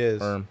said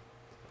his. Herm.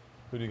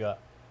 Who do you got?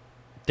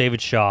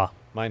 David Shaw.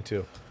 Mine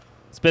too.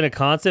 It's been a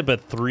constant,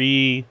 but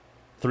three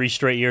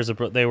straight years of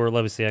they were.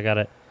 Let me see. I got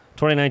it.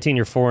 2019,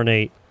 you're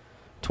 4-8.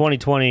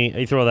 2020,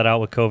 you throw that out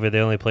with COVID. They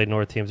only played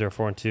North teams. They were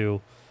 4-2.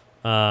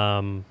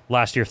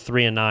 Last year,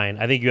 3-9.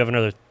 I think you have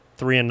another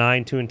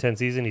 3-9, 2-10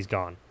 season. He's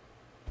gone.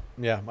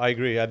 Yeah, I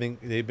agree. I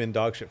think they've been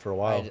dog shit for a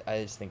while.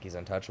 I just think he's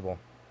untouchable.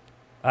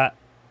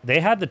 They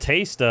had the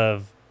taste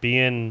of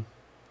being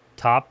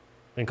top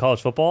in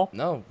college football.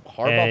 No,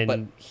 Harbaugh, but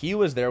And- he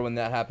was there when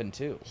that happened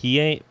too. He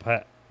ain't.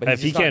 But But if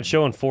he's he just not- can't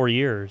show in 4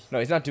 years, No,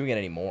 he's not doing it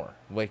anymore.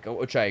 Like,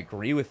 which I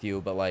agree with you,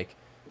 but like,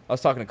 I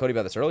was talking to Cody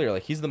about this earlier.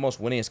 Like, he's the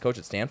most winningest coach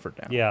at Stanford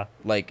now. yeah.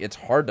 Like, it's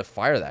hard to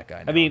fire that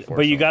guy. I mean,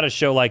 but you got to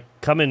show like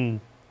come in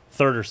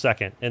third or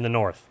second in the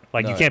North.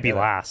 Like No, you I can't be get it.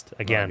 last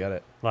again. get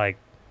it. Like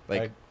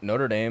Like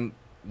Notre Dame,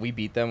 we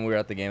beat them. We were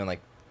at the game and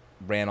like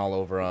ran all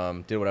over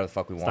them, did whatever the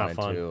fuck we It's not wanted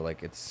fun. to.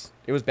 Like,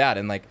 it was bad.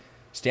 And like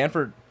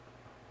Stanford,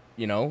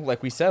 you know,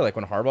 like we said, like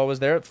when Harbaugh was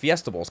there,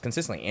 Fiesta Bowls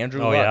consistently.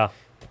 Andrew Oh, Luck, yeah.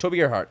 Toby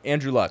Gerhart,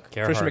 Andrew Luck,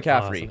 Christian Gerhart.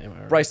 Oh, that's the name I McCaffrey,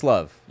 heard. Bryce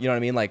Love. You know what I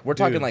mean? Like, we're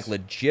talking Dudes. like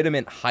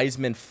legitimate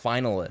Heisman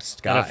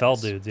finalist guys.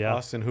 NFL dudes, yeah.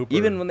 Austin Hooper.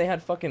 Even when they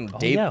had fucking Oh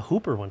Dave yeah,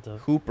 Hooper went to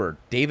Hooper,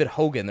 David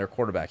Hogan, their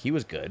quarterback, he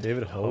was good.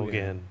 David Hogan.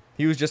 Hogan.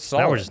 He was just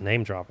solid. Now we're just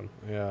name dropping.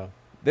 Yeah.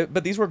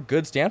 But these were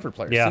good Stanford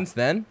players. Yeah. Since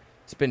then,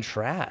 it's been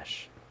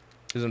trash.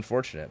 It was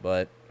unfortunate,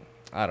 but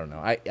I don't know.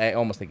 I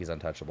almost think he's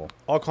untouchable.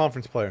 All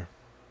conference player.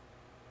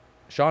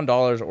 Sean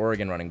Dollars,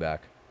 Oregon running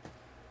back.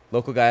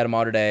 Local guy at a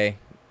modern day.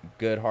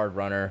 Good hard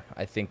runner.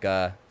 I think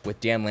with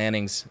Dan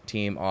Lanning's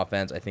team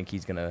offense, I think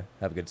he's going to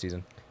have a good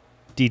season.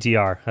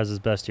 DTR has his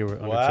best year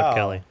under Wow. Chip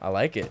Kelly. I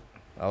like it.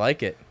 I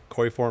like it.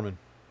 Corey Foreman.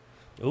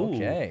 Ooh.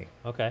 Okay.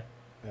 Okay.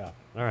 Yeah.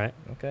 All right.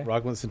 Okay.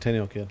 Rockland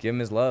Centennial kid. Give him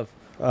his love.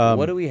 Um,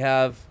 What do we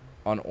have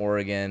on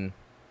Oregon?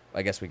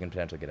 I guess we can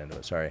potentially get into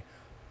it. Sorry.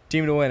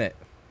 Team to win it.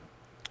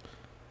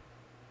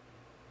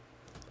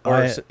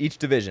 Or each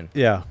division.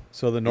 Yeah.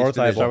 So the North,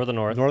 I have, division. Start with the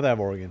North. North, I have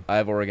Oregon. I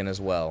have Oregon as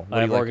well. What I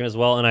do have you like? Oregon as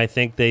well, and I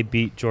think they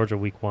beat Georgia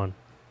week 1.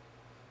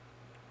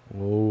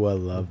 Oh, I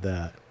love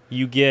that.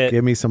 You get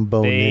Give me some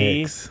Bo they-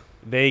 Nix.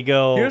 they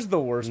go Here's the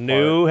worst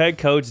new part. head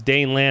coach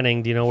Dane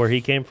Lanning. Do you know where he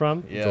came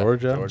from? Yeah,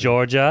 Georgia?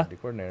 Georgia. The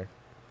coordinator.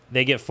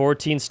 They get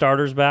 14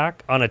 starters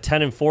back on a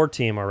 10-4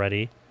 team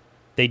already.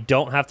 They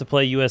don't have to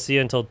play USC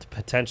until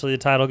potentially the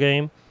title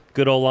game.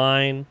 Good old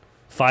line.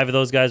 5 of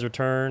those guys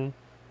return.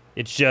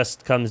 It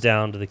just comes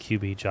down to the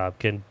QB job.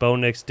 Can Bo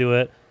Nix do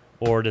it,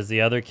 or does the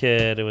other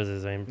kid? It was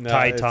his name, No,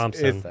 Ty it's-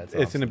 Thompson. It's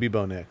going to be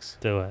Bo Nix.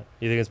 do it.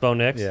 You think it's Bo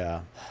Nix?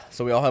 Yeah.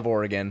 So we all have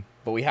Oregon,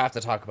 but we have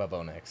to talk about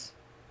Bo Nix.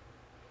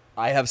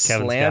 I have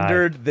Kevin's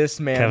slandered this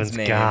man's Kevin's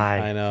name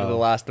guy. I know. for the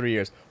last 3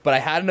 years, but I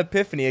had an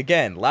epiphany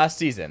again last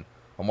season.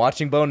 I'm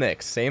watching Bo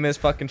Nix, same as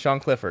fucking Sean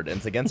Clifford, and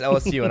it's against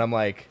LSU, and I'm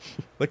like,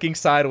 looking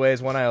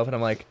sideways, one eye open,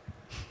 I'm like,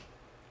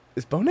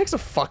 is Bo Nix a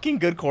fucking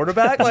good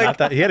quarterback? Not Like,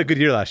 that, he had a good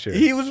year last year.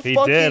 he was He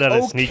fucking did have a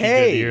okay. sneaky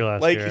good year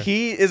last like year.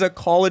 he is a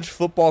college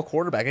football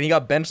quarterback, and he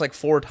got benched like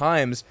 4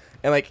 times,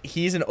 and like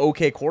he's an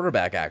okay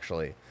quarterback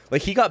actually.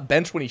 Like he got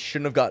benched when he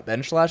shouldn't have got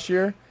benched last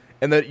year,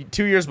 and the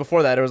 2 years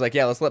before that, it was like,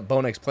 yeah, let's let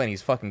Bo Nix play, and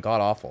he's fucking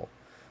god awful.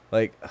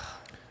 Like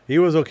He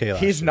was okay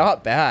last he's year.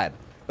 not bad.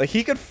 Like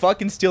he could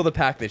fucking steal the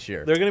pack this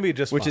year, They're going to be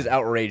just which fine. is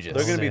outrageous.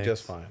 They're going to be Nix.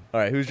 just fine. All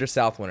right, who's your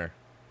South winner?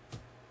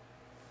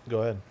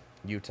 Go ahead.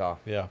 Utah.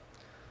 Yeah.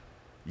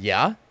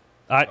 Yeah.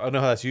 I don't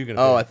know how that's you going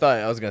to Oh, I thought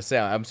I was gonna say.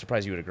 I'm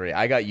surprised you would agree.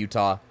 I got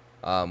Utah.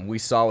 We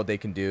saw what they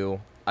can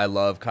do. I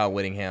love Kyle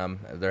Whittingham,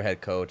 their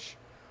head coach.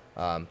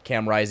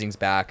 Cam Rising's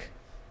back.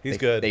 He's They-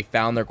 good. They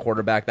found their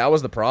quarterback. That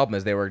was the problem,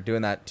 is they were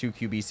doing that 2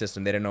 QB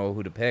system. They didn't know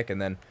who to pick,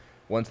 and then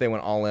once they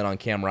went all in on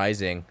Cam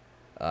Rising,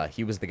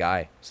 he was the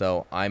guy.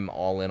 So I'm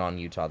all in on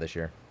Utah this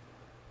year.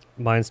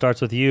 Mine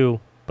starts with you,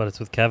 but it's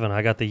with Kevin.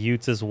 I got the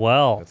Utes as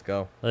well. Let's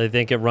go. I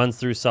think it runs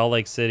through Salt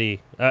Lake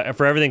City.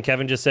 For everything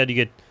Kevin just said, you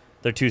get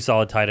Their 2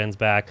 solid tight ends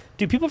back.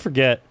 Dude, people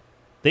forget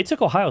they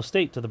took Ohio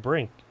State to the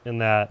brink in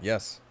that.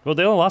 Yes. Well,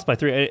 they only lost by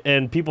 3,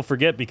 and people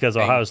forget because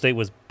And- Ohio State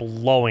was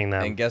blowing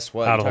them And guess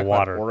what? out You of the talk about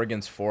water.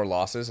 Oregon's 4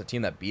 losses, a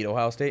team that beat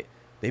Ohio State.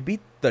 They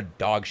beat the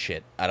dog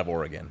shit out of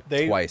Oregon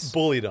They twice.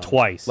 bullied them.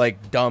 Twice.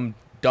 Like dumb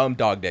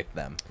dog dicked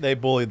them. They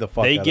bullied the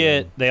fuck They out of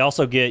get. them. They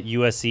also get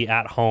USC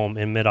at home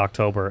in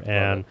mid-October,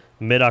 and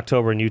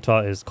mid-October in Utah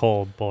is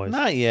cold, boys.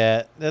 Not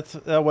yet. That's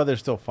that weather's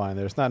still fine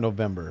there. It's not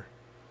November.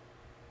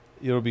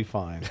 It'll be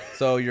fine.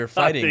 So you're Not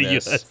fighting the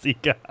this. USC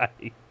guy.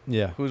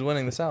 Yeah. Who's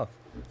winning the South?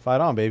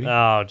 Fight on, baby.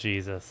 Oh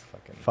Jesus!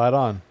 Fucking Fight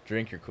on.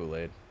 drink your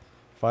Kool-Aid.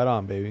 Fight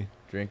on, baby.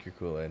 Drink your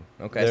Kool-Aid.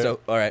 Okay, There- so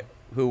all right,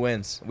 who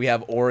wins? We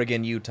have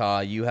Oregon, Utah.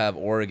 You have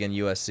Oregon,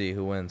 USC.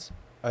 Who wins?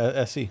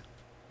 SC.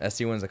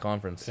 SC wins the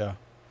conference. Yeah.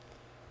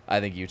 I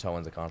think Utah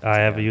wins the conference.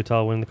 I have a again.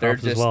 Utah win the They're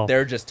conference just as well.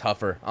 they're just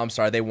tougher. I'm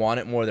sorry, they want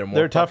it more. They're more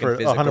They're fucking tougher,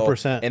 physical,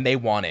 100%. and they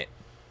want it.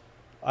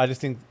 I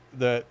just think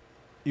that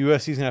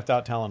USC's gonna have to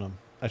out talent them.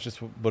 That's just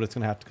what it's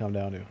gonna have to come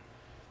down to.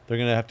 They're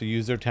gonna have to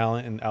use their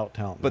talent and out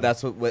talent. But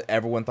that's what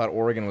everyone thought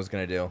Oregon was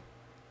gonna do.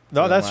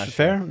 no, them that's last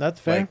fair. year. That's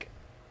fair. Like,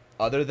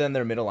 other than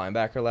their middle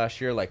linebacker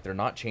last year, like they're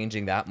not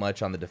changing that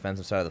much on the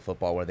defensive side of the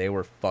football where they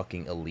were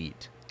fucking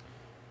elite.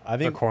 I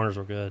Their think. corners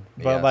were good.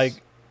 But Yes. like,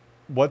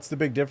 what's the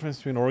big difference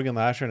between Oregon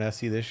last year and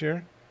SC this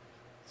year?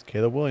 It's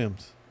Caleb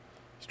Williams.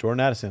 It's Jordan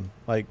Addison.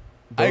 Like,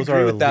 I those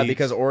agree are with that elites.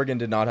 because Oregon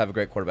did not have a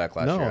great quarterback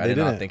last No, year. I they did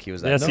not didn't. think he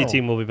was The that. SC No.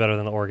 team will be better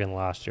than the Oregon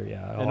last year.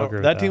 Yeah, And I'll agree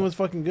with that team was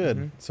fucking good.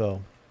 Mhm.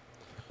 So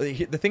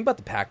The thing about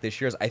the pack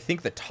this year is I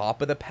think the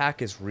top of the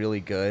pack is really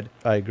good.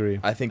 I agree.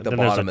 I think the Then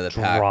there's bottom a of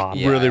the pack, drop.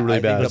 Really, really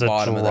I bad. think There's the a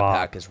bottom of the drop.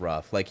 pack is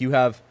rough. Like you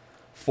have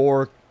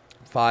 4,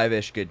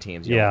 5-ish good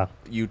teams. You know, Yeah.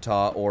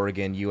 Utah,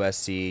 Oregon,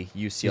 USC,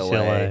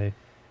 UCLA,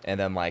 and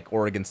then like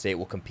Oregon State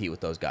will compete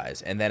with those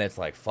guys, and then it's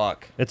like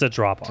fuck, It's a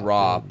drop.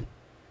 drop,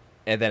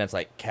 and then it's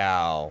like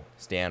Cal,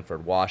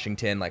 Stanford,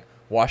 Washington. Like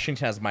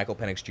Washington has Michael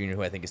Penix Jr.,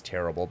 who I think is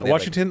terrible. But they have,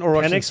 Washington or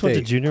Washington Penix went to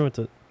State? junior. Went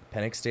to like,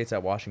 Penix State's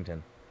at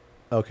Washington.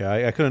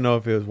 Okay, I couldn't know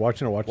if it was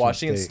Washington or Washington,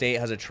 Washington State. State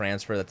has a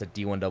transfer that's a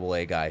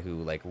D1AA guy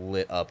who like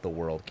lit up the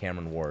world.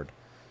 Cameron Ward.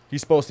 He's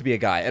supposed to be a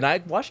guy, and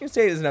Washington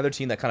State is another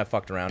team that kind of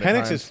fucked around. at Penix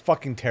times. is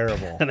fucking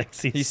terrible.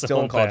 Penix. He's so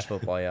still in college bad.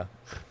 football,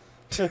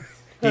 yeah.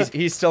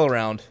 he's still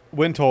around.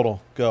 Win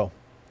total, go.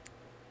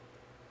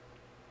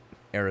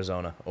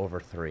 Arizona over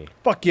 3.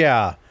 Fuck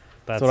yeah.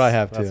 That's what I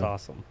have, That's too.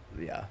 awesome.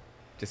 Yeah,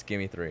 just give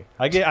me 3.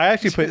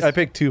 I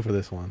picked 2 for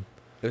this one.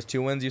 There's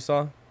 2 wins you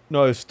saw.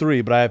 No, it's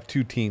 3, but I have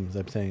 2 teams.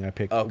 I'm saying I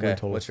picked Okay, win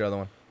total. what's your other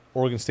one?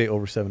 Oregon State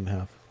over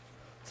 7.5.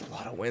 It's a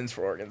lot of wins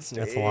for Oregon State.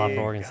 That's a lot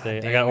for Oregon God State. I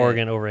damn got it.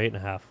 Oregon over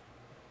 8.5.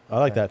 I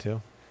like that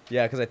too.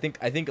 Yeah, because I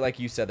think like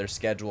you said, their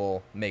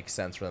schedule makes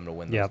sense for them to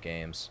win those Yep.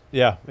 games.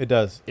 Yeah, it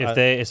does. If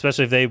they,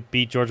 especially if they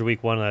beat Georgia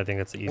week 1, I think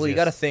that's the easiest. Well, you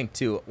got to think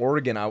too.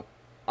 Oregon,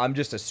 I'm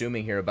just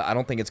assuming here, but I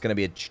don't think it's going to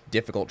be a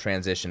difficult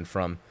transition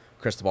from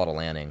Cristobal to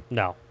Lanning.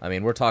 No. I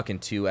mean, we're talking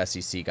 2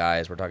 SEC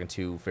guys. We're talking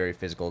 2 very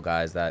physical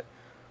guys that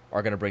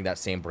are going to bring that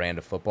same brand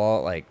of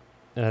football. Like,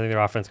 And I think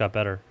their offense got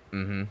better.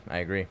 I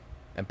agree.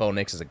 And Bo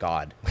Nix is a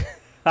god.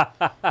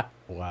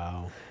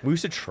 Wow. We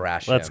used to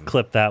trash Let's him.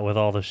 clip that with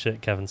all the shit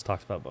Kevin's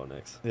talked about Bo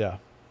Nix. Yeah.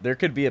 There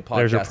could be a podcast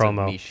There's your of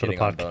promo me for the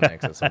shitting on Bo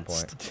Nix at some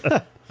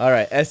point. All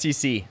right,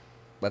 SEC.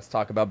 Let's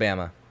talk about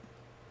Bama.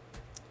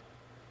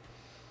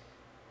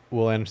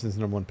 Will Anderson's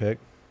the number 1 pick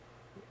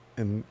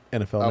in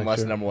NFL Unless next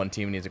the year. number 1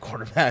 team needs a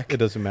quarterback. It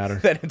doesn't matter.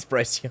 Then it's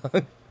Bryce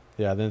Young.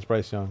 Yeah, then it's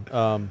Bryce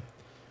Young.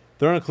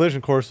 They're on a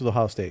collision course with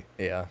Ohio State.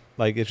 Yeah.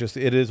 Like, it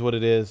is what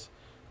it is.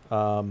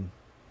 I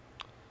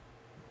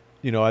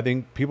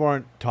think people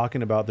aren't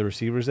talking about the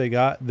receivers they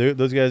got.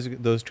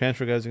 Those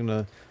transfer guys are going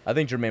to. I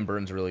think Jermaine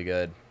Burton's really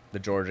good. The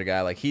Georgia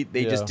guy. Like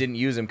they Yeah. just didn't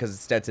use him because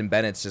Stetson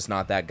Bennett's just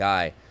not that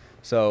guy.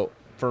 So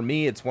for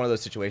me, it's one of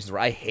those situations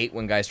where I hate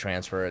when guys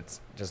transfer.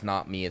 It's just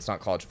not me. It's not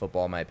college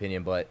football, in my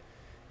opinion. But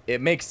it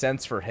makes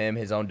sense for him,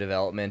 his own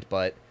development.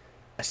 But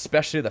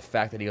especially the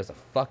fact that he goes to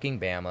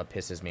fucking Bama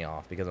pisses me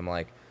off because I'm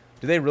like,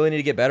 do they really need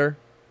to get better?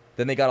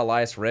 Then they got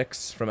Elias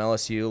Ricks from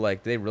LSU.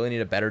 Like, do they really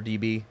need a better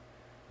DB?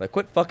 Like,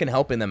 quit fucking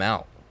helping them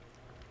out.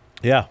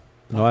 Yeah.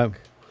 No,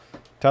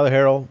 Tyler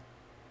Harrell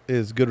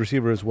is a good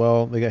receiver as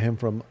well. They got him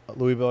from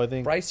Louisville, I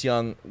think. Bryce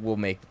Young will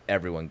make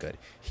everyone good.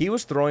 He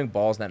was throwing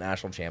balls in that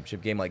national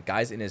championship game, like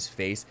guys in his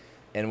face,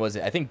 and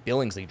I think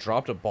Billingsley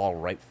dropped a ball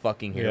right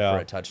fucking here Yeah.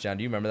 for a touchdown.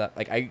 Do you remember that?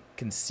 Like, I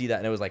can see that,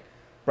 and it was like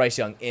Bryce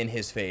Young in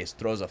his face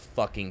throws a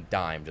fucking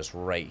dime just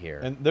right here.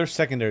 And their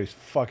secondary is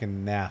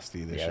fucking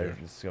nasty this yeah, year.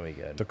 it's gonna be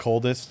good. The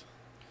coldest.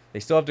 They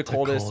still have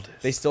DeColdest.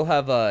 DeColdest. They still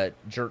have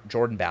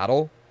Jordan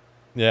Battle,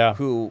 Yeah.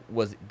 who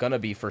was gonna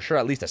be for sure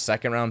at least a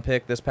 2nd-round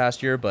pick this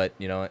past year, but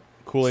you know,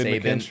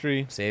 Kool-Aid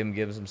McKinstry. Saban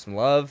gives him some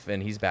love,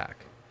 and he's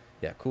back.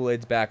 Yeah,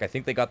 Kool-Aid's back. I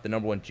think they got the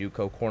number 1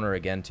 JUCO corner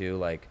again too.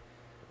 Like,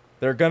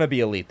 they're gonna be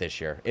elite this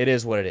year. It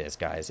is what it is,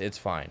 guys. It's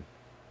fine.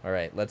 All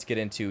right, let's get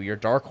into your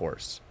dark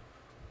horse.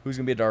 Who's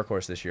gonna be a dark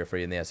horse this year for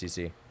you in the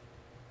SEC?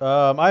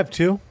 I have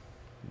 2.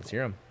 Let's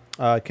hear him.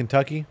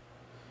 Kentucky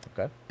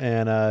Okay.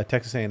 and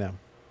Texas A&M.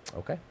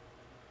 Okay.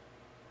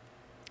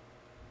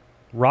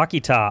 Rocky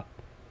Top.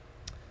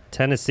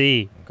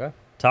 Tennessee. Okay.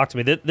 Talk to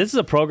me. This is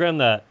a program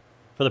that,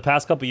 for the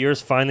past couple of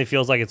years, finally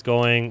feels like it's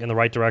going in the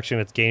right direction.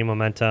 It's gaining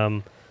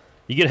momentum.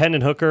 You get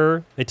Hendon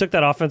Hooker. They took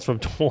that offense from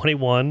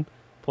 21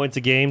 points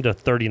a game to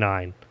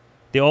 39.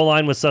 The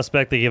O-line was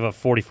suspect. They gave up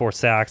 44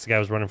 sacks. The guy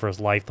was running for his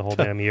life the whole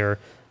damn year.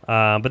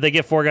 But they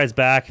get 4 guys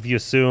back. If you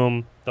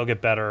assume they'll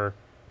get better,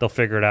 they'll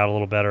figure it out a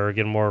little better,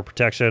 get more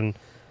protection.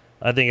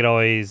 I think it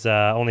always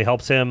only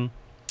helps him.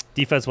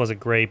 Defense wasn't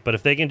great, but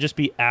if they can just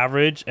be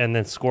average and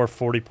then score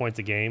 40 points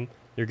a game,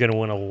 you're going to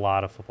win a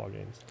lot of football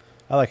games.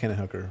 I like Hendon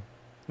Hooker.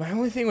 My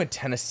only thing with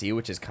Tennessee,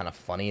 which is kind of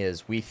funny,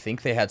 is we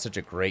think they had such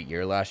a great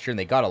year last year, and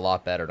they got a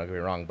lot better. Don't get me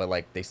wrong, but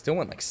like they still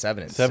went like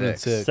 7-6.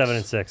 7-6.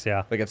 7-6,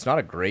 yeah. Like it's not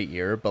a great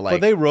year, but like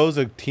But they rose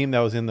a team that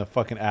was in the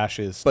fucking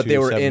ashes. but to they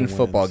were 7 in wins.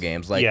 football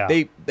games. Like Yeah.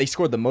 they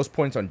scored the most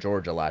points on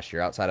Georgia last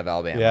year outside of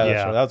Alabama. Yeah, that's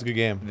Yeah. right. That was a good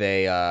game.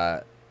 They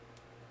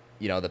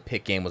the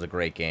Pitt game was a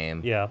great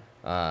game. Yeah.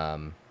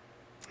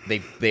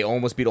 They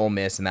almost beat Ole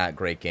Miss in that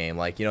great game.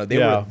 Like, they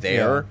Yeah, were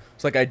there. yeah.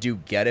 So like I do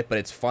get it, but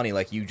it's funny,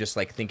 like you just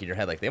like think in your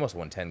head like they must have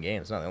won 10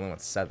 games. No, they only won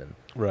 7.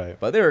 Right.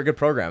 But they were a good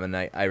program, and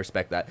I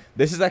respect that.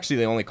 This is actually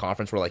the only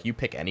conference where like you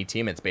pick any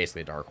team, it's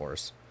basically a dark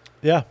horse.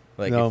 Yeah.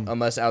 Like no,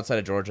 unless outside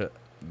of Georgia,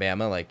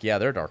 Bama, like yeah,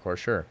 they're a dark horse,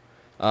 sure.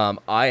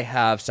 I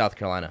have South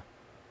Carolina.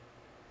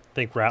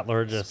 think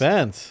Rattler just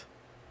Spence.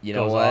 You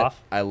know Goes what?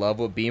 off. I love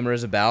what Beamer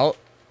is about.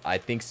 I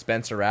think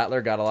Spencer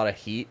Rattler got a lot of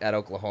heat at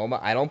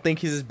Oklahoma. I don't think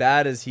he's as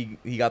bad as he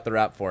got the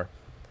rap for.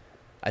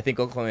 I think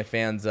Oklahoma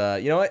fans,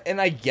 and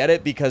I get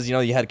it because,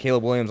 you had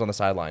Caleb Williams on the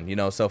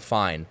sideline, so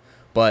fine.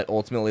 But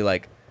ultimately,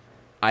 like,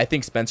 I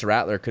think Spencer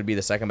Rattler could be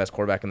the second best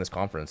quarterback in this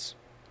conference.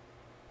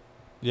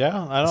 Yeah,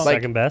 I don't. like-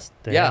 second best.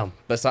 Damn. Yeah,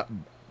 but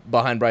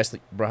behind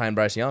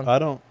Bryce Young. I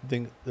don't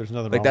think there's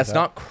nothing Like, wrong that's with that.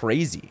 not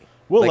crazy.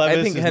 Will like, I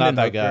Levis think is Hendon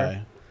not that Hooker-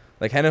 guy.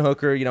 Like, Hendon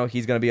Hooker,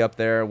 he's going to be up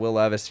there. Will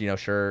Levis,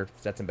 sure.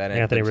 Stetson Bennett.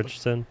 Anthony There's-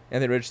 Richardson.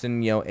 Anthony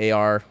Richardson,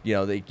 AR,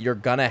 you're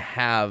going to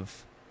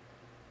have,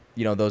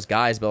 those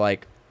guys. But,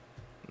 like,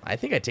 I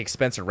think I'd take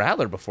Spencer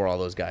Rattler before all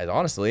those guys,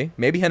 honestly.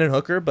 Maybe Hendon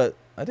Hooker, but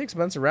I think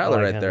Spencer Rattler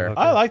like right Hendon there. Hooker.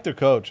 I like their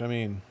coach. I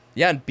mean,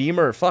 Yeah, and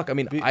Beamer, fuck. I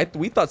mean,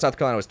 we thought South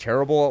Carolina was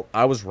terrible.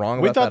 I was wrong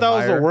we about thought that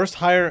was hire, the worst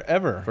hire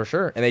ever. For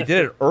sure. And they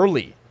did it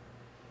early.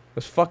 It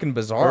was fucking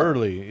bizarre.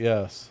 Early,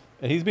 yes.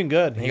 And he's been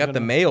good. And he He's got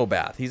the been- Mayo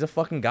bath. He's a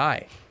fucking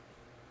guy.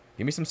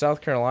 Give me some South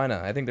Carolina.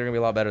 I think they're going to be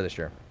a lot better this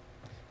year.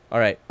 All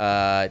right.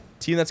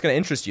 Team that's going to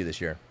interest you this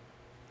year.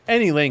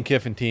 Any Lane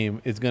Kiffin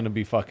team is going to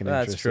be fucking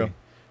That's interesting. true.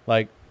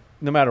 Like,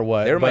 no matter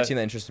what. They were my But team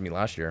that interested me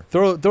last year.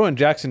 throw in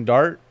Jackson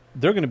Dart,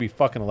 they're going to be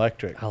fucking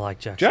electric. I like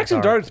Jackson.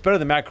 Jackson Dart's better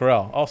than Matt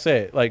Corral. I'll say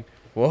it. Like,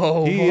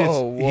 Whoa,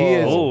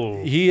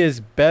 Whoa. he is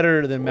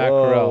better than Matt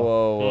Corral.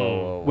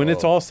 Whoa. When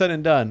it's all said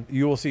and done,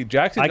 you will see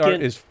Jackson I Dart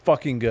can- is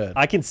fucking good.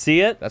 I can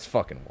see it. That's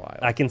fucking wild.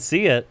 I can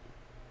see it.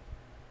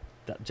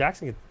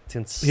 Jackson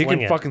can He sling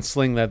can it. fucking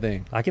sling that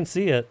thing. I can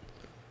see it.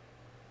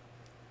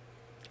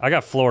 I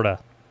got Florida.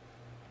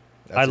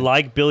 That's I it.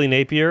 like Billy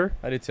Napier.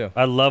 I do too.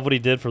 I love what he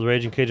did for the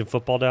Raging Cajun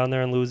football down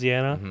there in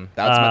Louisiana.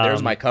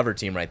 There's my cover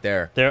team right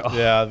there. They're,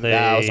 Yeah,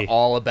 That was they,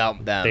 all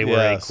about them. they were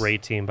Yes. a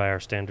great team by our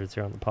standards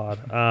here on the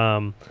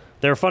pod.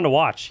 They were fun to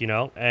watch,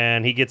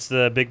 and he gets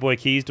the big boy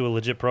keys to a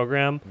legit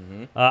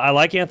program. I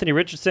like Anthony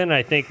Richardson. And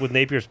I think with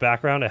Napier's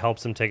background, it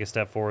helps him take a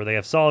step forward. They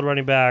have solid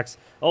running backs.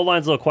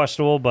 O-line's a little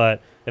questionable,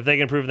 but if they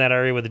can improve in that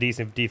area with a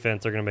decent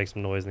defense, they're going to make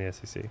some noise in the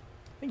SEC. I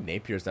think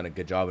Napier's done a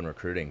good job in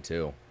recruiting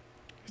too.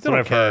 He's That's what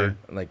I've heard.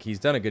 Like he's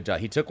done a good job.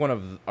 He took one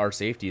of our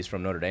safeties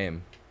from Notre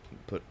Dame,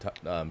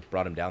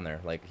 brought him down there.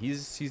 Like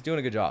he's doing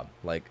a good job.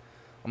 Like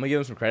I'm gonna give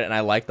him some credit, and I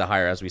like the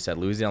hire. As we said,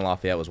 Louisiana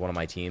Lafayette was one of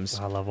my teams,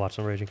 I love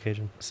watching Raging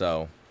Cajun.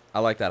 so I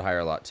like that hire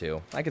a lot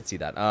too. I could see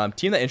that.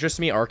 Team that interests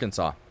me,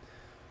 Arkansas.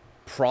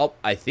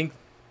 I think,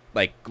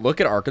 like, look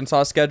at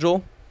Arkansas'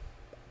 schedule.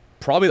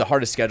 Probably the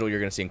hardest schedule you're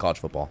gonna see in college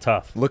football.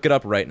 Tough. Look it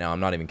up right now. I'm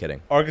not even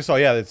kidding. Arkansas,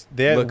 yeah,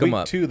 they have Look 'em week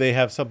up. 2. They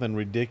have something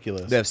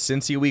ridiculous. They have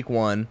Cincy week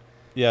 1.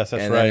 yes,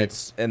 that's and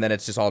right. then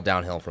it's just all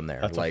downhill from there.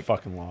 That's like a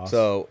fucking loss.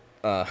 So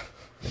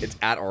it's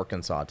at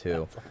Arkansas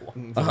too.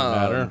 Doesn't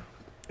matter.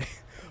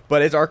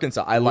 But it's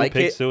Arkansas. I like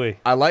Pig it. Suey.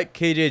 I like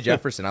KJ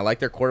Jefferson. I like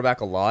their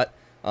quarterback a lot.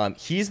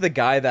 He's the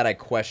guy that I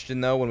question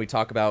though when we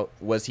talk about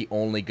was he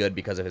only good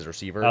because of his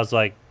receiver? I was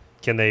like,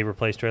 can they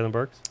replace Traylon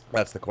Burks?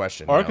 That's the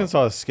question. you know?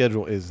 Arkansas's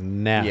schedule is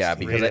nasty. Yeah,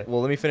 because Read it.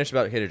 let me finish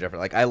about KJ Jefferson.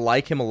 Like I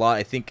like him a lot.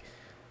 I think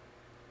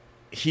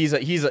he's a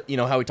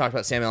how we talked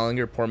about Sam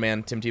Ellinger, poor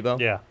man Tim Tebow.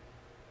 Yeah.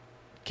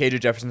 KJ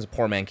Jefferson's a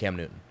poor man Cam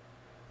Newton.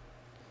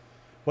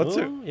 What's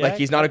it? Ooh, yeah, Like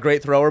he's not a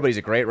great thrower, but he's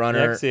a great Yeah, I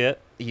runner. can see it.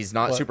 He's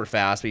not What? super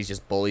fast, but he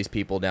just bullies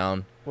people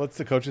down. What's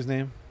the coach's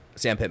name?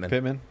 Sam Pittman.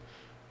 Pittman.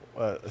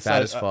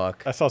 Fat as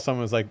fuck. I saw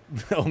someone was like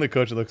the only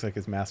coach that looks like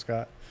his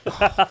mascot.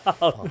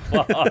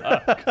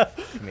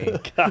 Me.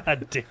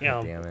 God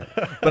damn. Damn it.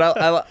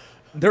 But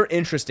they're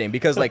interesting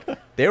because like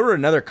they were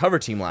another cover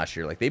team last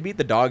year. Like they beat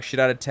the dog shit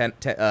out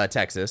of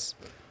Texas.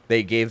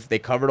 They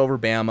covered over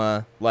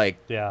Bama. Like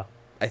Yeah.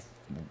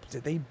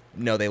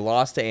 they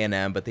lost to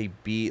A&M, but they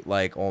beat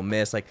like Ole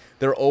Miss. Like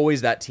they're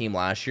always that team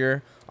last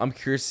year. I'm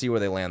curious to see where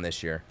they land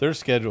this year. Their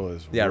schedule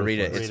is Yeah, read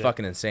it. ruthless. It's Read it.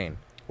 fucking insane.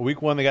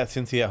 Week 1 they got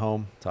Cincy at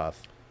home.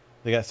 Tough.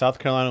 They got South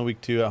Carolina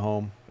week 2 at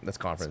home. That's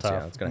conference. tough. Yeah,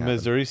 that's gonna happen.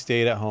 Missouri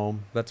State at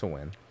home. That's a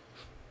win.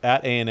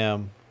 At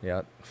A&M.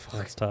 Yeah.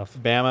 That's tough.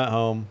 Bama at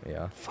home.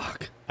 Yeah.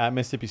 Fuck. At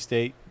Mississippi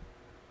State.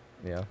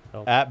 Yeah.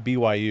 At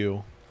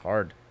BYU.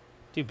 Hard.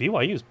 Dude,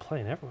 BYU is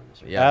playing everyone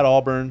this year. Yeah. At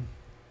Auburn.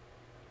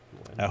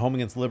 At home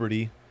against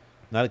Liberty.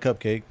 Not a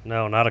cupcake.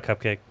 No, not a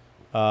cupcake.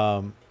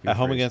 At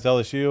home freeze. against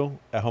LSU.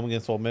 At home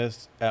against Ole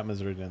Miss. At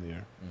Missouri at the end of the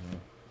year.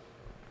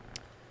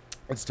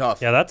 It's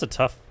tough. Yeah, that's a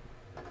tough.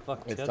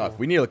 It's tough.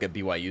 We need to look at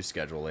BYU's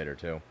schedule later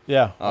too.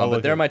 Yeah.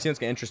 But they're my team that's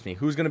gonna interest me.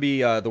 Who's gonna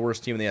be the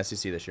worst team in the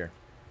SEC this year?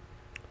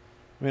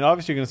 I mean,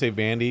 obviously you're going to say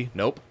Vandy.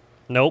 Nope.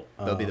 Nope.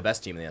 They'll be the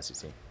best team in the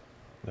SEC.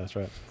 That's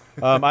right.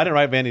 I didn't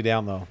write Vandy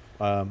down, though.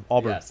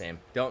 Auburn. Yeah, same.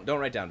 Don't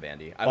write down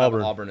Vandy. I Auburn.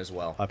 have Auburn as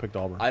well. I picked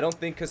Auburn. I don't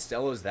think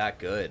Costello's that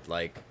good.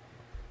 Like,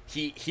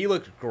 he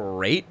looked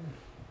great.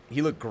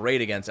 He looked great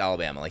against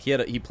Alabama. Like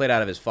he played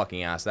out of his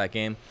fucking ass that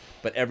game.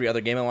 But every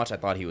other game I watched, I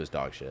thought he was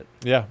dog shit.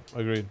 Yeah,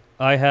 agreed.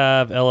 I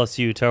have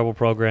LSU, terrible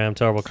program,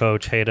 terrible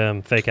coach, hate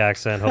him, fake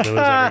accent, hope they lose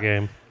every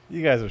game.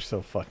 You guys are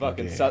so fucking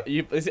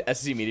gay. Is it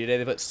SEC Media Day?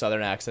 They put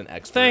Southern accent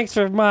expert. Thanks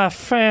for my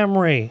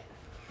family.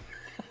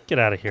 Get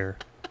out of here.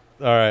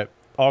 All right.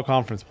 All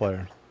conference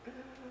player.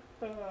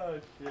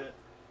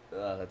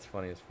 That's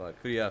funny as fuck.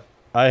 Who do you have?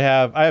 I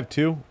have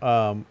two.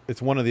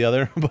 It's one or the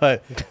other,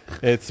 but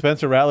it's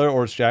Spencer Rattler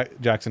or it's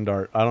Jackson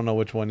Dart. I don't know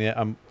which one yet.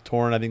 I'm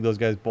torn. I think those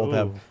guys both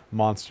have Ooh.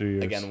 monster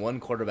years. Again, one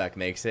quarterback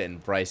makes it,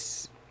 and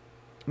Bryce,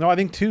 No, I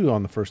think two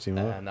on the first team.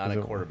 not Is a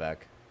it-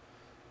 quarterback.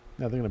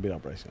 No, they're gonna beat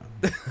out Bryce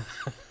Young.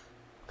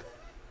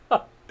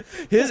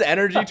 His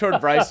energy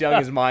toward Bryce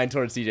Young is mine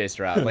towards CJ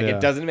Stroud. Like, Yeah.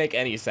 it doesn't make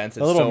any sense.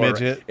 It's A little so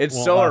midget. It's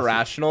Won't so last.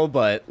 irrational,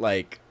 but,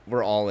 like,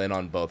 we're all in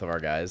on both of our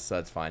guys, so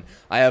that's fine.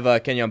 I have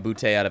Kenyon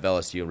Butte out of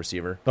LSU,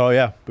 receiver. Oh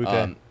yeah,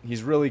 Butte.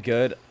 He's really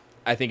good.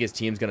 I think his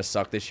team's going to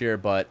suck this year,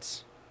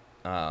 but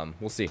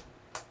we'll see.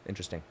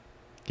 Interesting.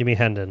 Give me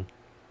Hendon.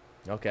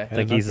 Okay. I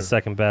think he's the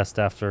second best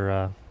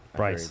after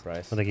Bryce.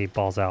 Bryce. I think he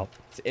balls out.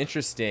 It's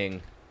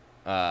interesting.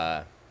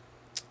 The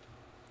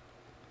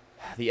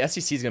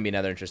SEC is going to be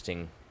another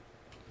interesting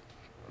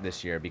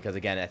this year because,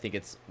 again, I think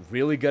it's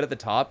really good at the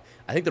top.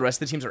 I think the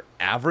rest of the teams are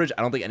average.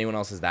 I don't think anyone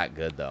else is that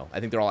good, though. I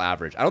think they're all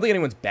average. I don't think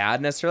anyone's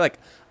bad necessarily. Like,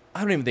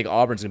 I don't even think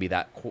Auburn's going to be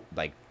that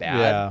bad.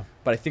 Yeah.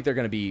 But I think they're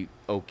going to be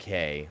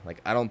okay.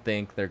 Like, I don't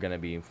think they're going to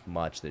be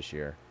much this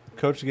year.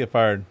 Coach to get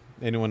fired.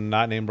 Anyone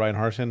not named Brian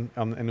Harsin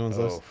on anyone's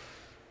list?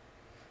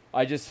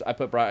 I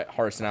put Brian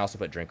Harsin. I also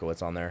put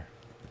Drinkowitz on there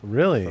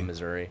Really? from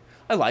Missouri.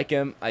 I like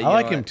him. I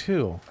like him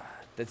too.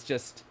 That's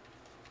just.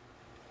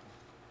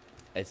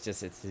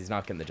 He's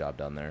not getting the job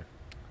done there.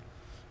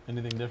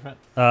 Anything different?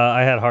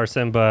 I had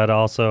Harsin, but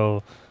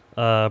also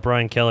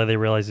Brian Kelly. They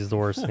realize he's the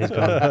worst. And he's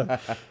gone.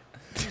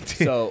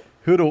 So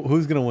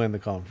Who's gonna win the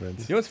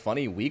conference? you know what's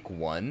funny? Week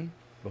 1,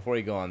 before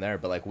you go on there,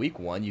 but like week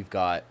 1, you've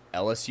got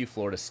LSU,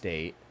 Florida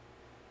State.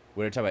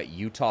 We're talking about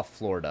Utah,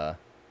 Florida,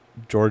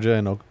 Georgia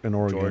and Oregon.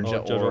 Georgia,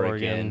 Georgia, Oregon,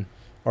 Oregon.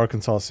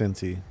 Arkansas,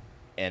 Cincy.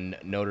 and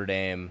Notre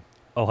Dame,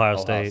 Ohio Ohio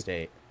State.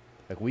 State.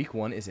 Like week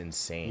 1 is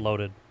insane.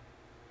 Loaded.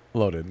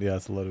 Loaded. Yeah,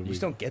 it's a loaded You week.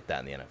 just don't get that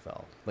in the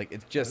NFL. Like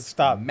it's just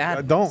Stop.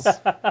 madness.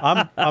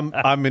 Don't.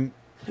 I'm in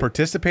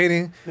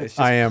participating. It's just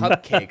I am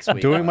cupcakes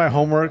week doing one my in the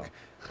homework, NFL.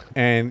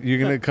 and you're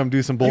gonna come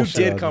do some You bullshit.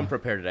 did out come there.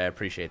 prepared today. I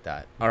appreciate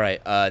that. All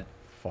right.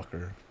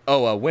 Fucker.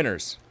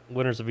 Winners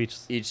Winners of each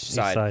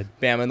side.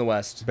 Bama in the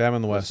West. Bama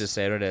in the Let's West. just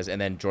say what it is,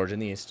 and then Georgia in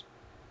the East.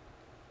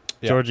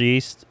 Yeah. Georgia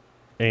East,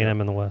 A&M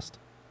in the West.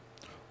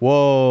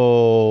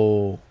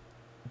 Whoa.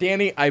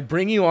 Danny, I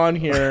bring you on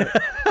here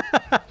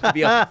to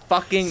be a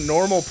fucking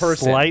normal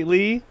person.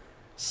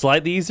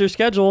 Slightly easier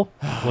schedule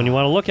when you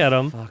want to look at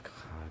them. Fuck.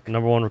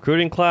 Number 1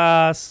 recruiting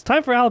class.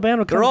 Time for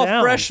Alabama to come They're all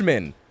down.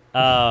 freshmen.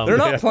 They're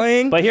not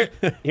playing. But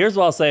here's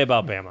what I'll say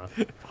about Bama.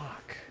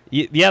 Fuck.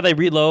 Yeah, they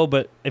reload,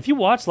 but if you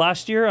watched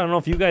last year, I don't know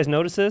if you guys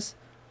noticed this,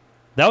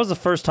 that was the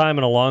first time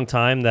in a long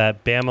time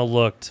that Bama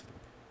looked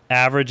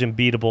average and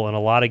beatable in a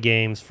lot of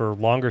games for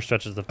longer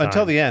stretches of time.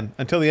 Until the end,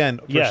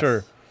 for Yes.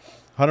 sure.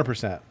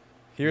 100%.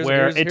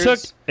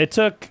 It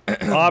took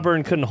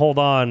Auburn couldn't hold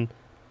on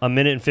a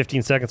minute and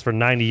 15 seconds for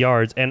 90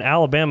 yards, and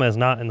Alabama is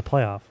not in the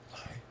playoff.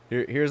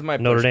 Here's my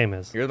Notre push. Dame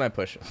is. Here's my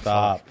push.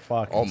 Stop.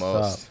 Fucking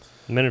Almost. stop.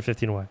 A minute and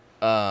 15 away.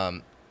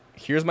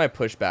 Here's my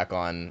pushback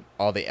on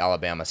all the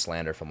Alabama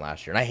slander from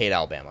last year, and I hate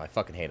Alabama. I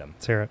fucking hate them.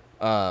 Let's hear it.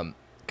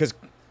 Because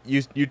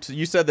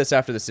you said this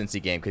after the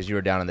Cincy game because you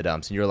were down in the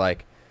dumps and you were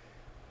like,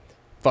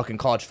 "Fucking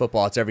college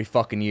football, it's every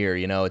fucking year,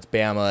 you know, it's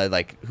Bama.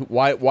 Like,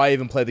 why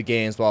even play the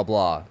games? Blah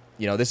blah.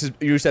 You know,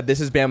 you said this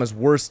is Bama's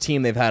worst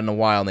team they've had in a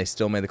while, and they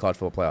still made the college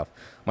football playoff.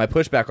 My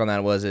pushback on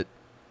that was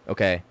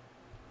okay.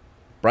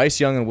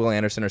 Bryce Young and Will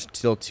Anderson are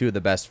still two of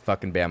the best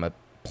fucking Bama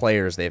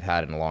players they've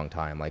had in a long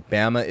time. Like,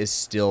 Bama is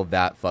still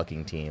that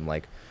fucking team.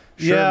 Like,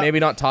 sure, Yeah. maybe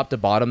not top to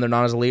bottom. They're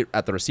not as elite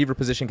at the receiver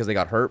position because they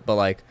got hurt. But,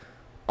 like,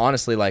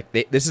 honestly, like,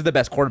 this is the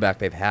best quarterback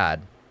they've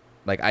had.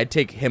 Like, I'd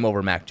take him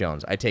over Mac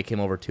Jones. I'd take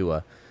him over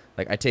Tua.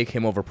 Like, I'd take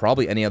him over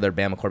probably any other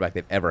Bama quarterback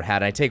they've ever had.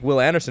 And I'd take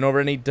Will Anderson over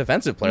any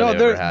defensive player they've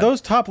ever had.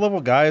 Those top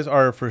level guys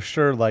are for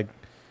sure like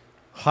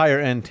higher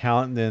end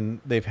talent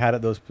than they've had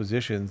at those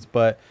positions.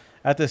 But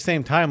at the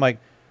same time, like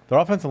their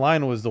offensive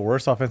line was the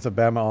worst offensive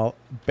Bama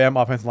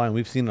offensive line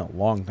we've seen in a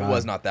long It time.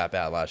 was not that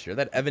bad last year.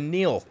 That Evan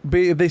Neal.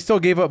 But they still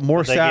gave up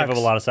more They sacks. gave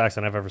up a lot of sacks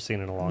than I've ever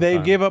seen in a long They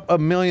time. gave up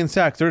 1 million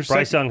sacks.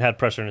 Bryce Young had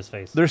pressure in his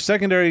face. Their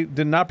secondary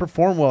did not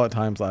perform well at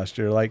times last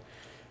year. Like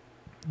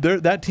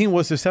that team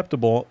was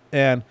susceptible,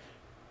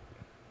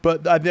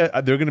 but they're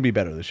going to be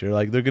better this year.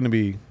 Like they're going to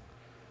be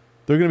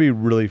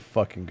really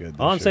fucking good.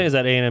 All I'm saying is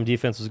that A&M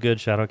defense was good.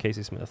 Shout out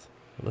Casey Smith.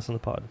 Listen to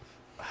the pod.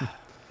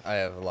 I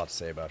have a lot to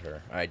say about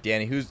her. All right,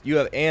 Danny, you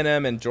have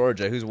A&M and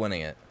Georgia. Who's winning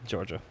it?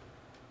 Georgia.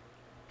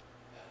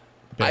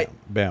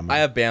 Bama. I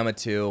have Bama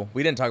too.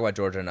 We didn't talk about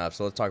Georgia enough,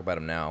 so let's talk about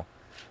them now.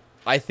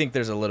 I think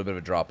there's a little bit of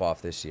a drop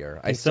off this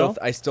year. I still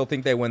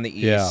think they win the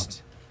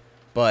East,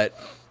 and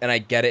I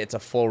get it. It's a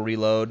full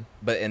reload,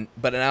 but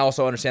I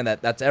also understand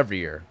that that's every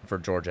year for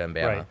Georgia and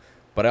Bama. Right.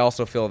 But I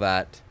also feel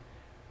that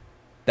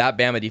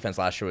Bama defense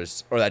last year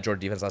that Georgia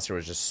defense last year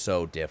was just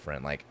so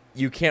different. Like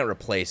you can't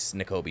replace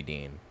N'Kobe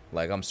Dean.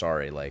 Like I'm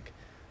sorry, like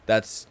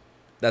that's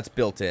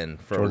built in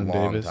for Jordan a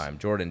long Davis. time.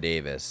 Jordan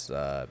Davis,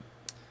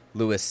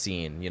 Lewis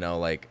Seen,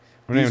 like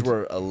Her these name's-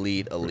 were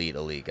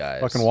elite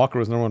guys. Fucking Walker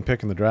was number 1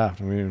 pick in the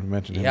draft. I mean, we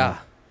mentioned him. Yeah.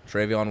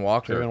 Travion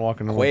Walker. Travion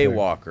Walker, number Quay 1 pick.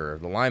 Walker,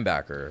 the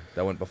linebacker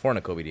that went before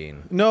N'Kobe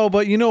Dean. No,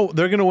 but they're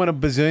going to win a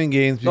bazillion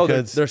games No,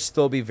 because they'll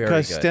still be very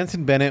good.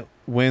 Stetson Bennett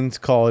wins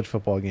college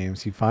football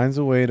games. He finds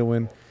a way to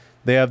win.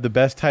 They have the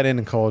best tight end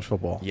in college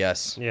football.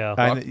 Yes. Yeah.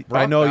 I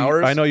Brock know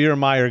Bowers? I know you're a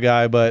Meyer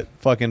guy, but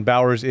fucking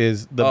Bowers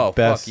is the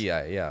best. Fuck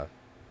yeah.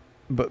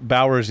 But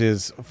Bowers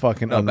is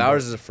fucking No,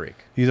 Bowers is a freak.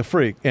 he's a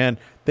freak. And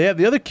they have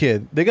the other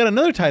kid. They got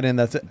another tight end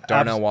that's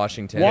Darnell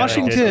Washington.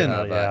 Washington. And they also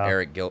have, Yeah.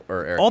 Eric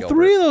Gilbert. all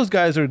three of those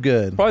guys are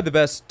good. Probably the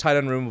best tight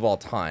end room of all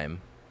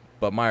time,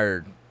 but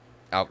Meyer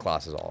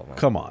outclasses all of them.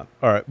 Come on.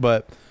 All right,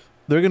 but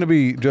they're going to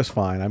be just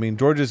fine. I mean,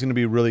 Georgia's going to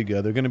be really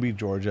good. They're going to be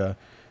Georgia.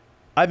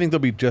 I think they'll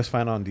be just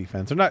fine on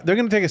defense. They're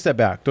going to take a step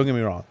back, don't get me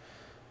wrong.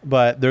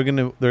 But they're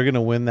going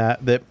to win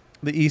that. The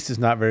East is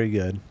not very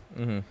good.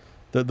 Mm-hmm.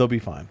 They'll be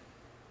fine.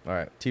 All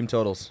right, team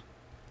totals.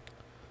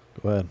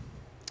 Go ahead.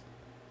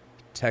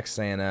 Texas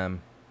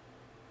A&M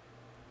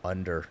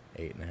under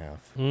 8.5.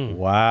 Mm.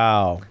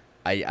 Wow.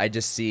 I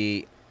just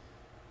see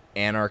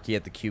anarchy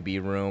at the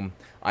QB room.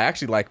 I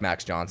actually like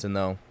Max Johnson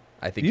though.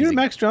 I think You're he's a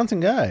Max Johnson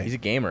guy. He's a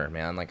gamer,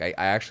 man. Like I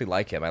actually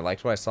like him. I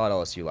liked what I saw at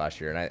LSU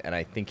last year, and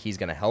I think he's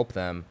going to help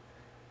them.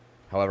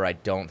 However, I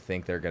don't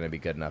think they're going to be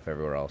good enough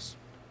everywhere else.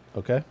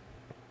 Okay.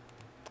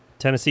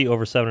 Tennessee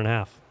over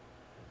 7.5.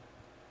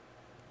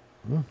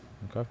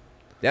 Okay.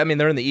 Yeah, I mean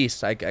they're in the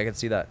East. I can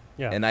see that.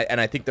 Yeah. And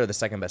I think they're the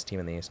second best team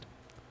in the East.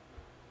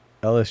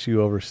 LSU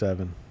over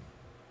 7.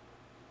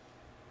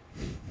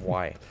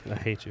 Why? I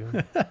hate you.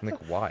 Like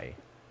why?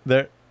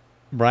 There,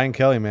 Brian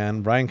Kelly,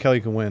 man. Brian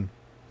Kelly can win.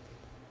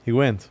 He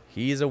wins.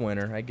 He's a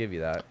winner. I give you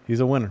that. He's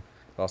a winner.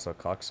 Also a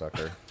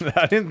cocksucker.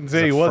 I didn't say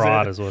he He's a wasn't.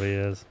 fraud is what he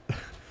is. He's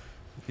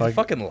a Like-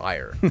 fucking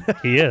liar.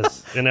 He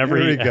is in Here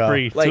every we go.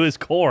 Like- to his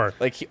core.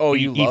 Like you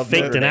He love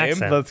faked Notre an Dame?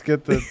 accent. Let's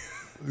get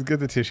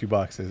the tissue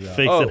boxes out.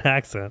 Fakes Oh. an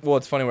accent. Well,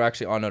 it's funny. We're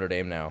actually on Notre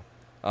Dame now.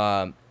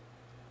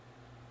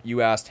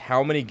 You asked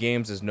how many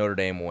games does Notre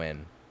Dame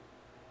win?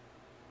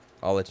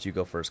 I'll let you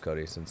go first,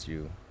 Cody, since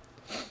you.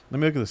 Let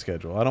me look at the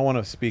schedule. I don't want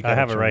to speak. I out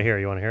have of it right turn. here.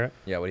 You want to hear it?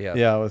 Yeah. What do you have?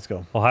 Yeah, let's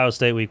go. Ohio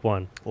State week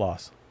 1.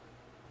 Loss.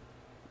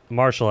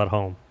 Marshall at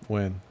home.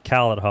 Win.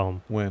 Cal at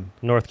home. Win.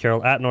 North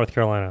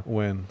Carolina.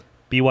 Win.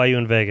 BYU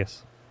in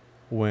Vegas.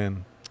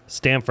 Win.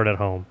 Stanford at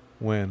home.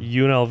 Win.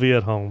 UNLV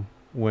at home.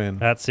 Win.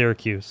 At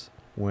Syracuse.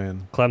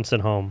 Win.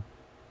 Clemson home.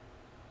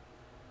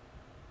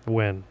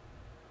 Win.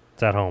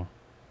 It's at home.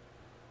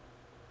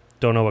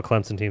 Don't know what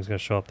Clemson team's going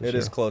to show up this It year.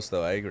 is close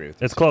though. I agree with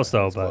you. It's close,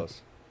 though, It's but-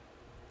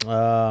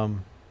 close.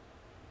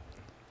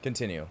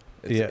 Continue.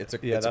 It's a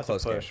that's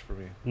close a push game. for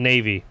me.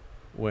 Navy.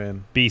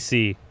 Win.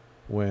 BC.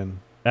 Win.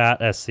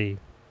 At SC.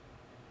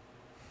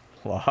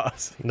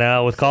 Loss.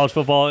 Now, with college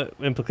football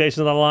implications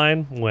on the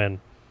line, win.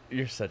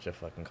 You're such a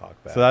fucking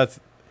cockbag. So that's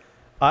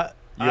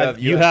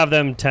You have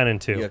them 10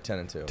 and 2. You have 10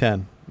 and 2.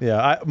 10.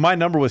 Yeah, my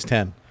number was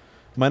 10.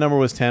 My number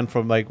was 10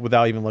 from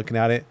without even looking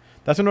at it.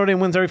 That's what Notre Dame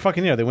wins every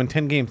fucking year. They win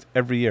 10 games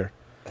every year.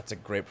 That's a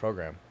great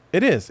program.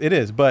 It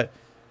is. But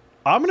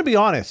I'm going to be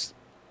honest.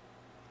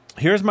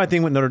 Here's my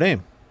thing with Notre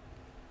Dame.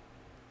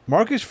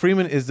 Marcus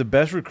Freeman is the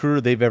best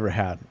recruiter they've ever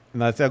had.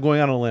 And that's going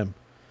on a limb.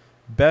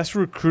 Best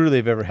recruiter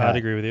they've ever had. I'd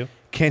agree with you.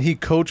 Can he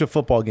coach a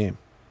football game?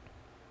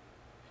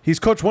 He's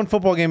coached one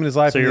football game in his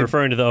life. So and you're they-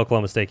 referring to the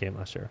Oklahoma State game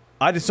last year.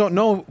 I just don't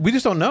know. We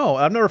just don't know.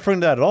 I'm not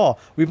referring to that at all.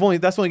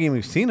 That's the only game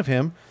we've seen of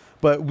him,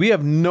 but we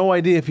have no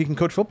idea if he can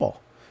coach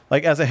football.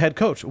 Like as a head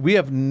coach, we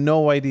have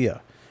no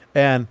idea.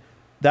 And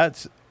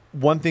that's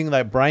one thing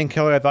that Brian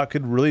Kelly I thought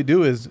could really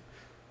do is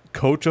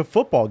coach a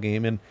football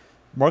game. And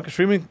Marcus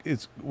Freeman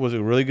was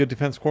a really good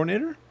defense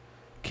coordinator.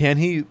 Can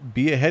he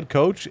be a head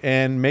coach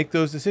and make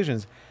those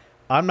decisions?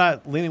 I'm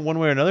not leaning one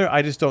way or another.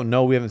 I just don't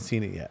know. We haven't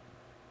seen it yet.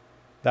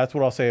 That's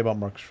what I'll say about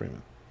Marcus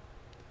Freeman.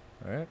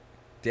 All right.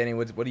 Danny,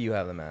 what do you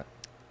have them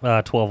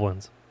at? 12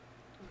 wins.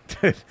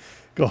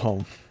 Go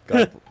home.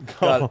 God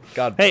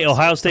Hey, bless.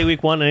 Ohio State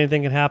week 1,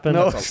 anything can happen.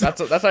 No.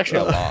 That's actually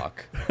a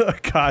lock.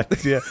 God,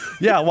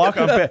 yeah. Lock.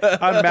 I'm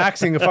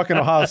maxing a fucking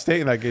Ohio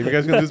State in that game. You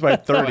guys gonna lose by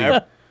 30.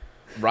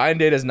 Ryan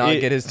Day does not It-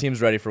 get his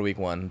teams ready for week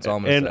 1. That's all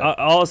I'm gonna And say.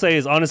 all I'll say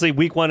is, honestly,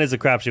 week 1 is a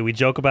crapshoot. We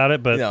joke about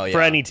it, but No, for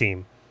yeah. any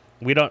team,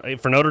 we don't.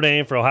 For Notre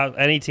Dame, for Ohio,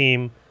 any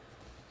team,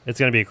 it's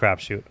going to be a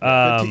crapshoot.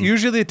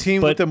 Usually, a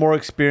team but- with the more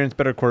experienced,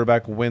 better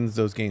quarterback wins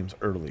those games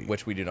early.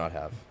 which we do not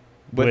have.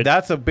 But which-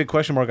 that's a big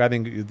question mark. I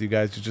think with you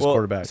guys is just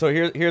quarterback. So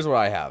here's what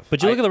I have.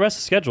 But you look at the rest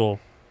of the schedule.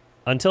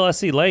 Until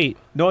SC late,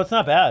 no, it's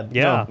not bad.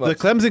 Yeah. No, the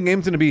Clemson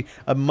game's going to be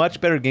a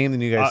much better game than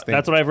you guys think.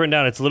 that's what I've written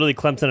down. It's literally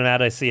Clemson and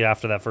at IC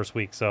after that first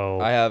week.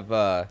 So I have.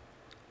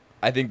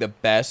 I think the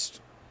best.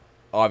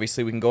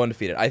 Obviously, we can go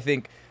undefeated. I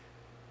think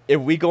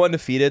if we go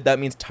undefeated, that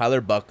means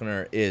Tyler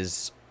Buckner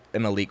is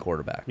an elite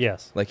quarterback.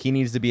 yes, Like he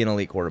needs to be an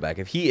elite quarterback.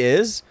 If he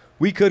is,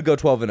 we could go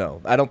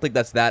 12-0. I don't think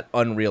that's that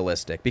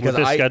unrealistic because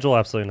with this schedule,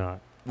 absolutely not.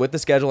 with the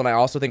schedule, and I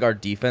also think our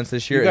defense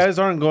this year you is. guys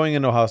aren't going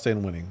into Ohio State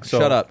and winning. So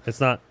Shut up. It's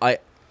not.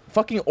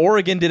 Fucking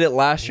Oregon did it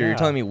last year. Yeah. You're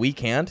telling me we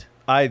can't?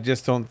 I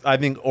just don't. I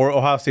think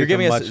Ohio State. You're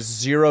giving much, us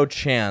zero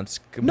chance.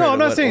 compared No, I'm to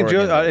not what saying.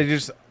 Oregon I did.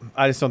 just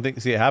don't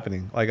see it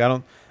happening. Like I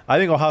don't. I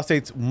think Ohio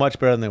State's much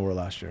better than they were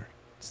last year.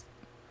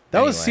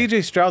 That was Anyway.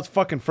 C.J. Stroud's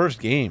fucking first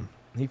game.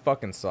 He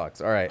fucking sucks.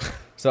 All right.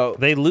 So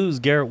They lose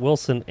Garrett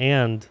Wilson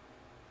and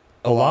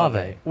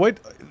Olave. Wait,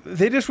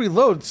 they just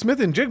reload. Smith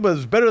and Jigba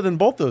is better than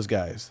both those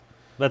guys.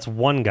 That's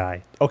one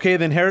guy. Okay,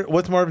 then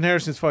what's Marvin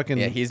Harrison's fucking?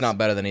 Yeah, he's not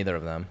better than either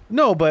of them.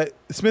 No, but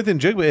Smith and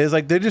Jigba is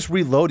like they just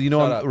reload. You know,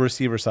 Shut on up. the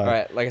receiver side. All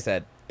right. Like I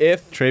said,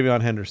 if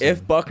Travion Henderson.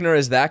 If Buckner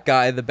is that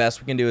guy, the best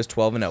we can do is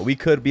 12-0. We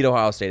could beat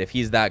Ohio State if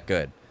he's that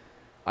good.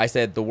 I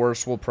said the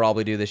worst we'll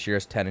probably do this year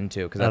is 10-2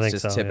 because I that's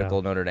think just so, typical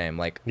yeah. Notre Dame.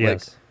 Like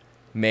Yes.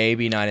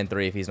 maybe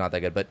 9-3 if he's not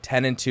that good, but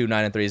 10-2,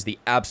 9-3 is the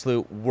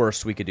absolute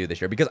worst we could do this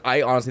year because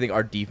I honestly think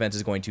our defense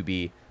is going to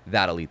be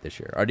that elite this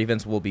year. Our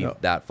defense will be No.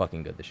 that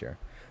fucking good this year.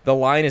 The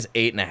line is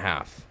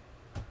 8.5.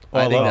 Oh,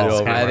 I think I love that's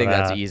the over. I think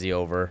that's That. easy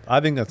over. I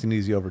think that's an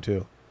easy over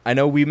too. I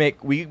know we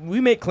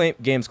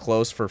make games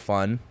close for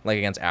fun, like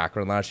against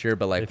Akron last year,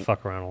 but like They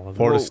fuck around a little bit.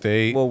 Florida we'll-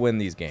 State. we'll win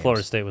these games.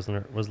 Florida State was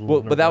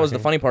Well, but that was the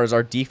funny part is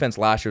our defense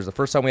last year was the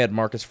first time we had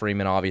Marcus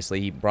Freeman.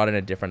 Obviously, he brought in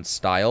a different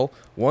style.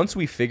 Once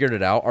we figured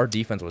it out, our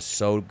defense was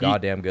so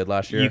goddamn good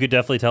last year. You could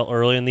definitely tell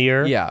early in the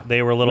year. Yeah.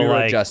 They were a little We were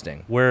like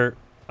adjusting. Where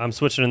I'm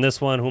switching in this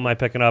one. Who am I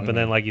picking up? And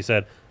then, like you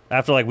said,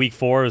 after like week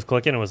 4, it was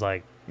clicking. It was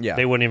like Yeah.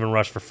 they wouldn't even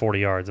rush for 40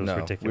 yards. It was no,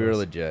 ridiculous. we were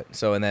legit.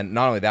 So and then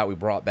not only that, we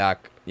brought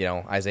back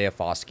Isaiah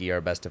Foskey,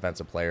 our best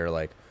defensive player.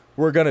 Like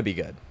we're gonna be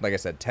good. Like I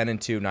said,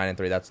 10-2,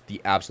 9-3. That's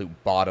the absolute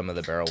bottom of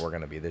the barrel we're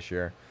gonna be this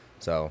year.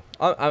 So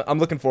I'm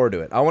looking forward to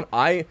it.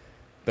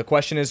 The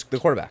question is the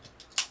quarterback.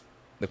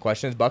 The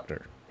question is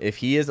Buckner. If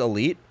he is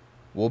elite,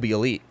 we'll be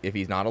elite. If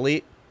he's not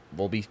elite,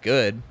 we'll be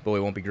good, but we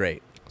won't be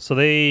great. So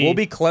We'll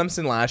be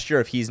Clemson last year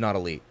if he's not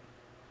elite.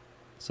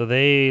 So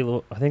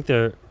I think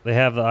they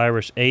have the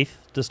Irish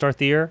 8th to start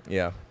the year.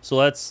 Yeah. So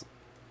let's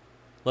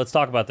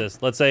talk about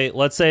this. Let's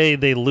say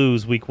they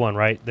lose week 1,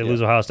 right? They Yeah.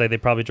 lose Ohio State. They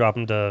probably drop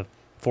them to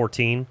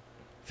 14,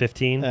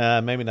 15.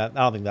 Maybe not.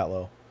 I don't think that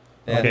low.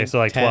 Okay, so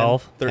like 10.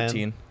 12.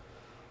 13.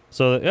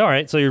 So all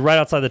right, so you're right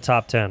outside the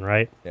top 10,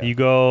 right? Yeah. You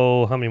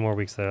go how many more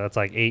weeks there? That's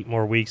like 8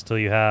 more weeks till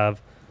you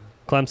have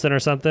Clemson or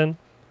something.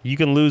 You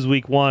can lose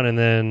week 1, and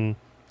then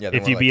Yeah, then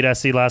if we're you like beat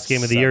SC last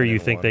game of the year, you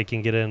 7-1. think they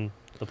can get in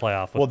the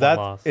playoff with Well, one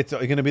loss. it's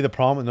going to be the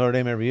problem with Notre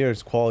Dame every year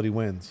is quality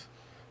wins,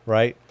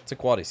 right? It's a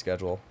quality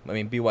schedule. I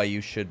mean,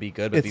 BYU should be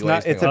good, but It's BYU's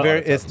not. playing It's a a lot very.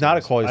 of tough It's not a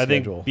teams. quality I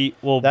think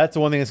schedule. That's the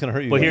one thing that's going to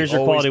hurt you. Well, guys. here's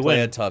your Always quality play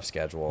win. a tough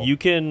schedule. You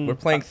can. We're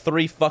playing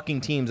 3 fucking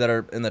teams that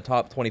are in the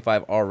top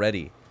 25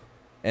 already,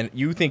 and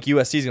you think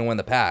USC is gonna win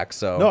the pack?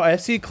 So no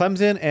SC,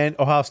 Clemson, and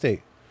Ohio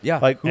State. yeah,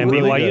 Like who And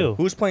really BYU. good.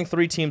 who's playing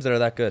 3 teams that are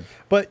that good?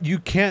 But you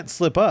can't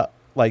slip up.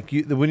 Like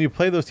when you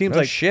play those teams,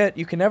 No like shit,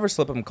 you can never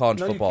slip up in college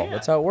No, you football. can't.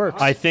 That's how it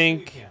works. I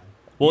think.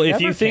 Well, You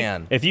if you never think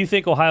can. if you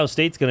think Ohio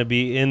State's going to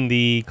be in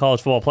the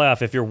college football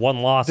playoff, if your one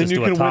loss then is you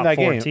to can a top win that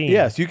 14, game.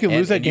 Yes, you can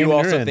lose that and game. you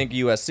and you're also in. think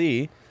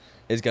USC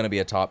is gonna be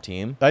a top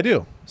team? I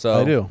do.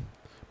 So- I do.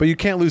 But you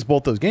can't lose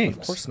both those games.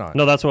 Of course not.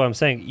 No, that's what I'm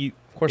saying.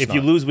 Of course if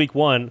you not. lose week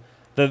 1,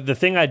 the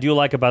thing I do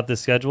like about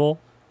this schedule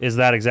is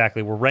that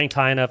exactly we're ranked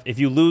high enough. If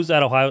you lose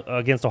at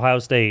against Ohio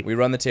State, We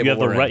run the table. you have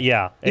the we're in.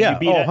 yeah, and Yeah, you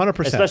beat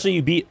 100%. Especially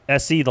you beat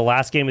SC the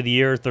last game of the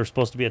year. They're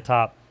supposed to be a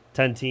top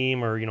 10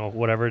 team or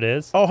whatever it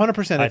is. Oh,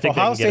 100%. I If think they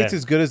Ohio can get State's in.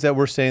 as good as that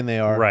we're saying they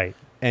are, Right.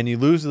 and you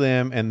lose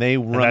them and they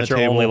run that's the your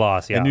table, only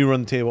loss, yeah. and you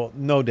run the table,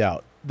 no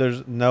doubt.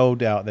 There's no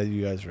doubt that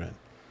you guys are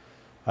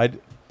in.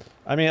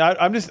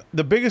 I'm just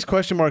the biggest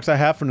question marks I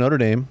have for Notre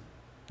Dame,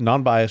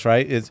 non-biased,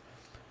 right, is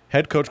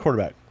head coach,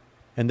 quarterback,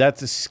 and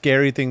that's a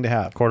scary thing to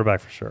have. Quarterback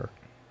for sure.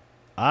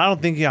 I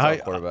don't think It's all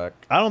quarterback.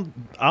 I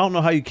don't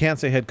know how you can't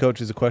say head coach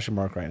is a question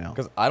mark right now.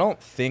 Because I don't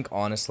think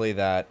honestly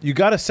that You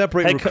got to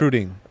separate Head co-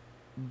 recruiting.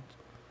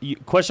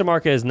 Question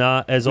mark is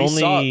not as we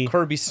only. saw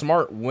Kirby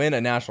Smart win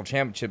a national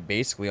championship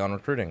basically on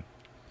recruiting.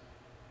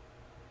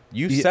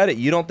 You Yeah. said it.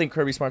 You don't think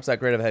Kirby Smart's that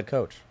great of a head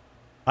coach.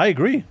 I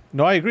agree.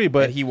 No, I agree.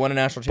 But And he won a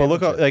national but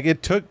look, championship. like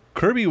it took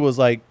Kirby was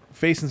like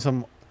facing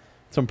some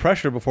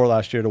pressure before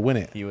last year to win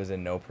it. He was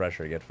in no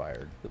pressure to get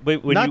fired.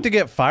 But when Not you, to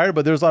get fired,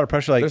 but there's a lot of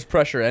pressure. Like There's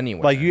pressure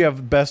anywhere. like you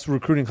have best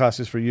recruiting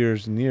classes for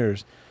years and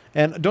years.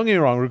 And don't get me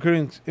wrong,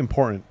 recruiting's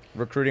important.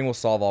 Recruiting will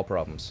solve all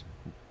problems.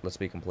 Let's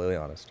be completely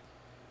honest.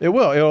 It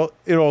will.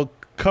 It'll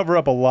cover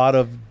up a lot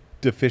of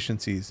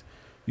deficiencies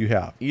you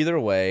have. Either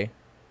way,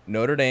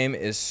 Notre Dame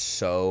is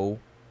so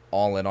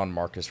all in on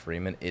Marcus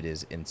Freeman. It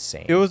is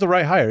insane. It was the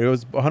right hire. It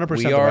was 100%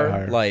 we the are right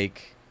hire.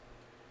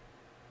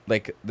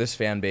 like this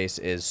fan base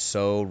is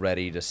so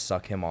ready to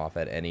suck him off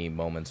at any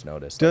moment's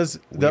notice. Does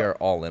we are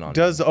all in on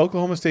Does him. the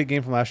Oklahoma State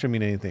game from last year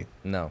mean anything?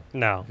 No.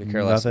 no, We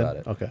care less Nothing?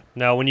 about it. Okay.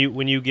 no, when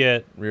you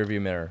get Rear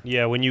view mirror.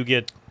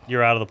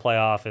 you're out of the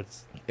playoff.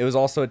 It's It was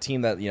also a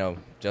team that,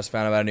 just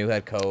found out a new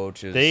head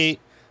coach. It was They-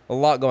 a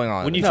lot going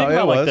on. when you No, think it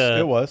about like was. the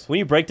It was. when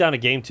you break down a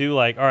game too,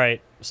 like all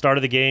right, start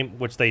of the game,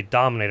 which they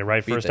dominated,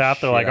 right? Beat First the half,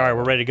 they're shit like, all out right, of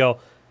we're them. ready to go.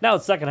 Now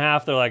it's second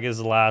half, they're like, this is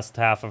the last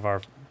half of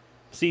our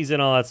season,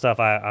 all that stuff.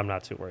 I'm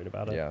not too worried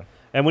about it. Yeah.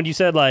 And when you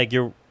said like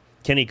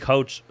can he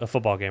coach a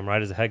football game,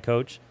 right? As a head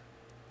coach,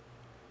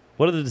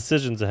 what are the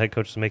decisions the head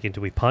coach is making?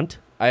 Do we punt?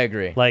 I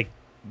agree. Like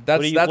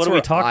That's what are we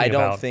where talking I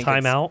don't about? think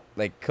it's- Timeout?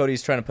 Like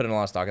Cody's trying to put in a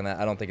lot of stock in that.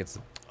 I don't think it's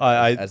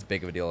I as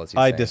big of a deal as he's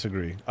I saying.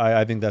 disagree.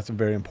 I think that's a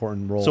very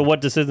important role. so what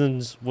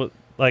decisions? What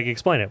like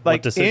explain it? What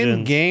like decisions?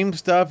 in game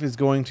stuff is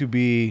going to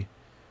be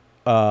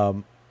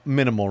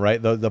minimal,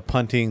 right? The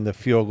punting, the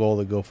field goal,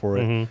 the go for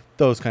it, Mhm.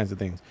 those kinds of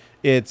things.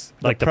 It's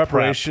Like the the prep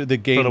preparation, the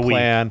game for the week.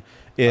 plan.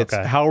 It's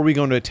Okay. how are we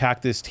going to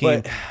attack this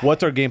team? But-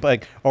 What's our game plan?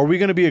 Like, are we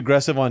going to be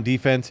aggressive on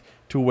defense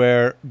to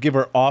where give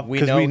her off? We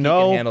Because know we he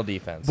know, can handle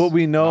defense. but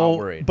we know, Not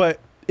worried. but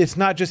it's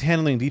not just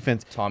handling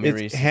defense. Tommy it's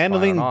Reese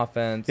handling is fine on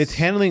offense. It's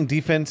handling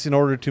defense in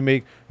order to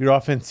make your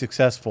offense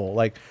successful.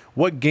 Like,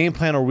 what game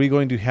plan are we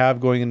going to have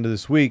going into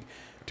this week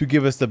to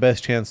give us the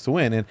best chance to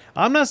win? And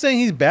I'm not saying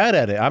he's bad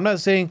at it. I'm not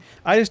saying,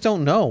 I just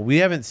don't know. We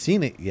haven't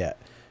seen it yet.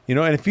 And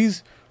if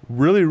he's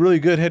really, really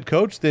good head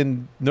coach,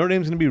 then Notre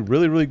Dame's going to be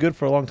really, really good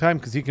for a long time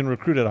because he can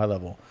recruit at a high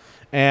level.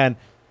 And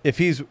if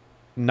he's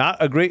not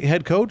a great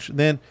head coach,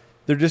 then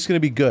they're just going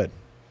to be good.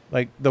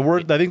 Like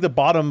I think the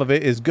bottom of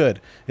it is good.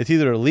 It's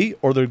either elite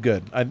or they're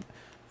good.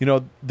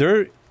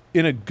 They're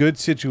in a good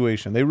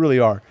situation. They really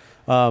are.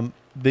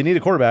 They need a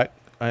quarterback.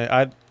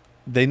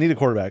 They need a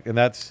quarterback, and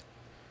that's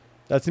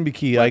gonna be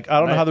key. Like I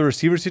don't know Right. how the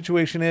receiver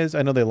situation is.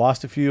 I know they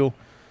lost a few.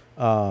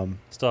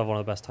 Still have one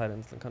of the best tight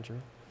ends in the country.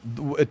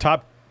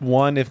 Top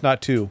one, if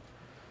not two.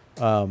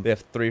 They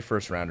have 3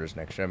 first rounders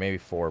next year, maybe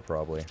 4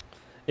 probably.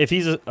 If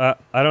he's I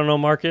don't know,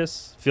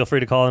 Marcus. Feel free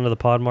to call into the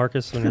pod,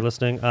 Marcus, when you're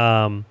listening.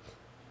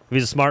 If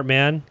he's a smart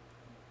man,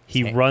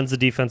 he He's runs the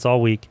defense all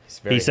week. He's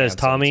very He says, handsome,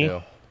 Tommy,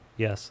 too.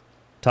 yes,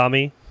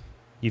 Tommy,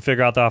 you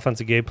figure out the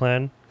offensive game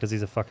plan because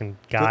he's a fucking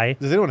guy.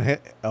 Does anyone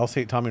else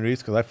hate Tommy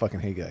Reese? Because I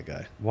fucking hate that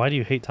guy. Why do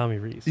you hate Tommy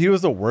Reese? He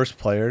was the worst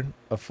player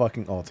of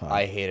fucking all time.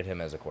 I hated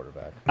him as a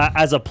quarterback.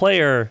 As a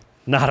player,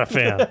 not a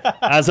fan.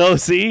 As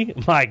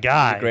OC, my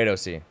guy. He's a great OC.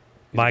 He's a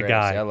My great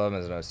guy. OC. I love him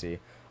as an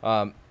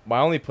OC. My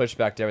only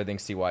pushback to everything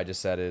CY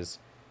just said is,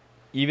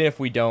 even if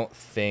we don't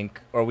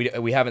think or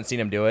we haven't seen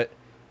him do it,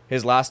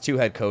 his last 2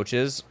 head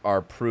coaches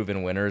are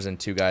proven winners and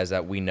 2 guys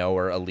that we know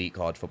are elite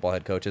college football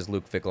head coaches,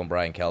 Luke Fickell and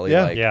Brian Kelly.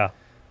 Yeah. Yeah,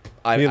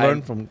 He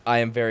learned from- I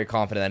am very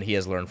confident that he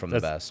has learned from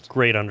that's the best.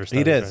 great He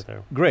understanding did right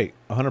there. great,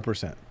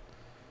 100%.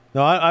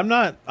 No, I'm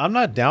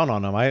not down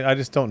on him. I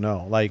just don't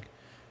know. Like,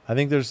 I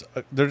think there's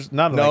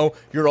not No, like,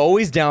 you're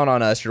always down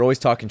on us. You're always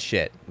talking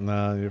shit.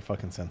 no, you're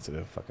fucking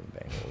sensitive. Fucking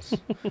Bengals.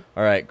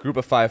 All right, Group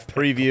of 5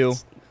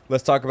 preview.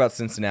 Let's talk about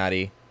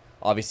Cincinnati.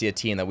 Obviously, a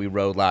team that we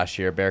rode last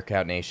year,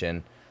 Bearcat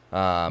Nation.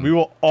 We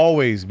will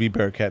always be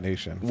Bearcat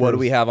Nation. What do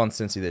we have on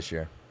Cincy this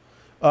year?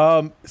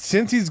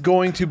 Since he's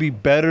going to be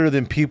better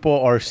than people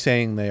are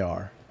saying they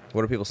are.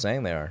 What are people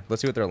saying they are?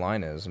 Let's see what their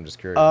line is. I'm just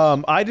curious.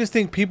 I just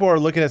think people are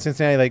looking at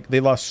Cincinnati like they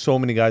lost so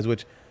many guys,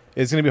 which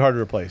is going to be hard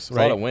to replace, It's a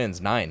lot right? of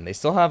wins. 9. They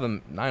still have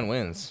 9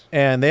 wins.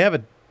 And they have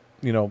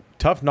a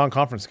tough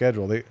non-conference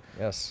schedule. They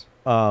Yes.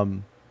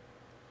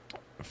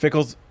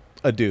 Fickle's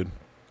a dude.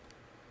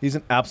 He's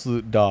an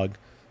absolute dog.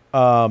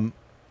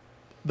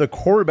 The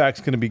quarterback's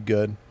going to be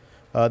good.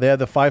 They had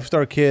the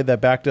 5-star kid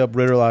that backed up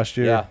Ritter last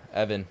year. Yeah,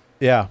 Evan.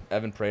 Yeah.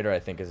 Evan Prater, I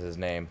think, is his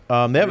name. They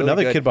have Really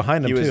another good. kid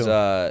behind him, He was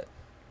too.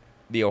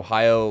 the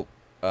Ohio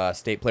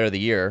State Player of the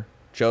Year.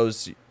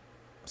 Chose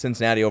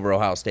Cincinnati over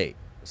Ohio State.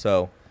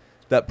 So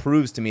that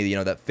proves to me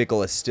that, that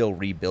Fickle is still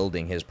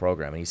rebuilding his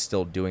program and he's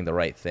still doing the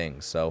right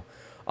things. So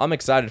I'm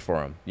excited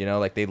for him.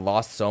 Like they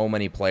lost so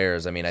many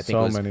players. I mean, I think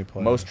So it was many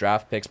players. most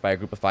draft picks by a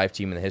Group of 5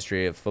 team in the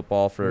history of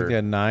football for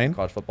Yeah, 9.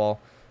 college football.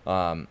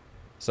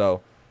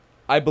 So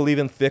I believe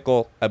in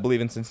Fickle. I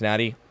believe in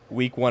Cincinnati.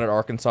 Week 1 at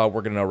Arkansas,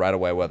 we're going to know right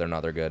away whether or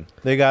not they're good.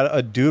 They got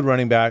a dude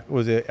running back.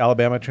 Was it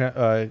Alabama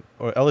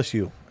or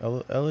LSU?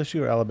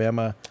 LSU or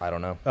Alabama? I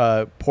don't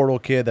know. Portal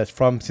kid that's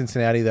from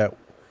Cincinnati that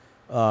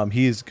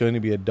he's going to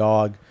be a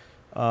dog.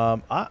 I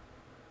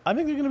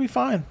think they're going to be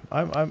fine.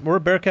 We're a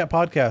Bearcat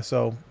podcast,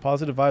 so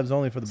positive vibes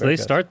only for the So they Bearcats.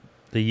 start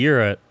the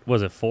year at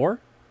was it 4?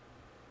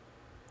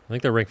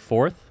 think they're ranked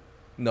 4th.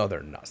 No,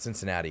 they're not.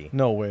 Cincinnati.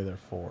 No way, they're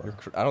 4.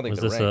 I don't think Was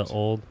they're this ranked.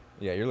 old?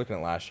 Yeah, you're looking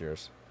at last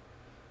year's.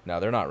 No,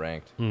 they're not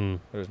ranked. Hmm.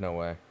 There's no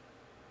way.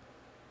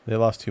 They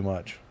lost too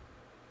much.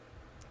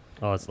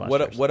 Oh, it's last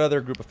What year's. what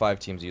other group of 5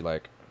 teams do you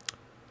like?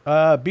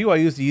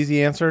 BYU's the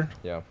easy answer.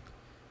 Yeah.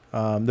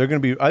 They're going to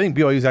be. I think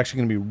BYU is actually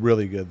going to be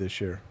really good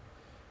this year.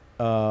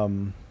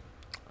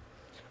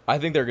 I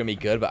think they're gonna be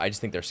good, but I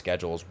just think their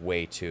schedule is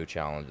way too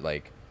challenging.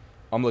 Like,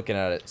 I'm looking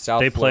at it.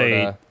 South They play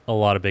Florida. a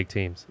lot of big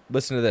teams.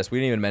 Listen to this. We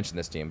didn't even mention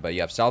this team, but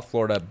you have South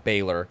Florida,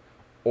 Baylor,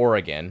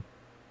 Oregon,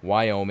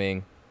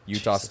 Wyoming,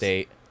 Utah Jesus.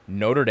 State,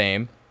 Notre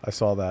Dame, I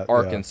saw that. yeah.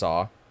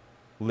 Arkansas,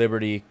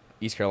 Liberty,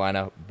 East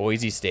Carolina,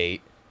 Boise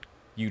State,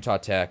 Utah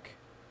Tech,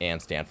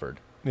 and Stanford.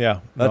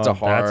 Yeah, That's no, a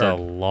hard. That's a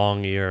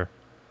long year.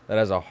 That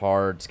is a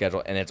hard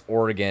schedule, and it's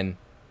Oregon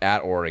at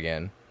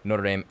Oregon,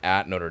 Notre Dame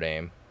at Notre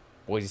Dame,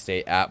 Boise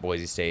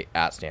State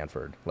at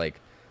Stanford.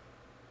 Like,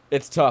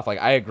 it's tough.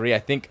 Like, I agree. I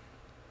think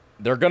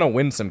they're gonna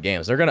win some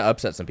games. They're gonna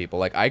upset some people.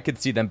 Like, I could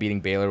see them beating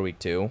Baylor week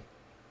 2.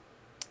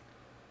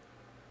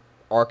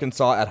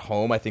 Arkansas at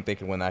home, I think they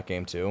could win that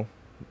game too.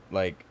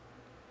 Like,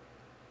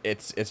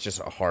 it's just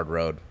a hard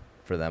road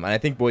for them, and I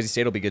think Boise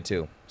State will be good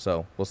too.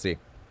 So we'll see.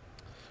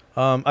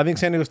 I think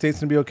San Diego State's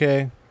going to be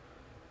okay.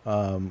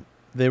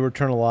 They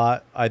return a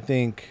lot. I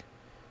think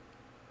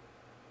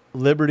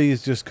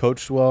Liberty's just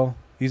coached well.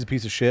 He's a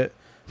piece of shit,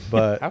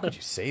 but How could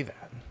you say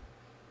that?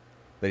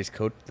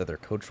 That they're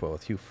coached well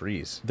with Hugh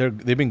Freeze.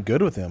 they've been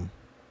good with him.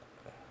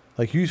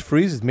 Like Hugh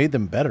Freeze has made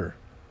them better.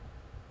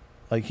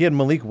 Like he had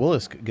Malik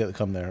Willis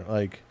come there.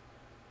 Like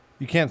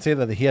you can't say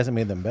that he hasn't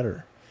made them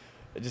better.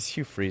 Just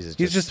Hugh Freeze is.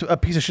 He's just a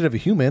piece of shit of a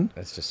human.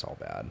 It's just all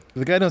bad.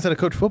 The guy knows how to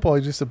coach football.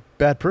 He's just a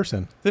bad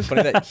person. It's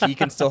funny that he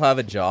can still have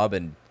a job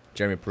and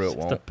Jeremy Pruitt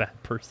Just a won't.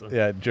 bad person.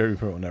 Yeah, Jerry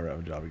Pruitt will never have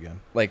a job again.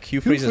 Like Hugh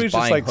Freeze is just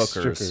buying likes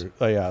hookers stricker-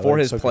 oh, yeah, for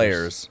likes his hookers.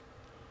 players.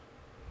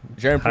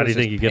 Jeremy How do you Pruitt's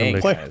think you just get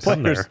him paying to- guys.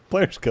 Come there.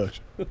 Players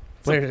coach.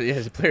 Yeah,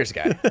 he's a players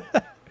guy.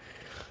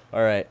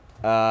 All right,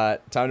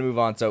 time to move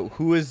on. So,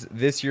 who is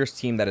this year's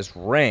team that is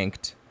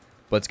ranked,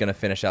 but's going to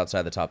finish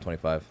outside the top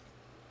 25?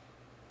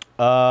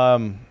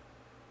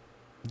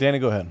 Danny,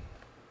 go ahead.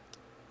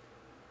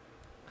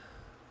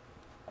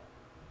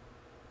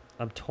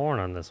 I'm torn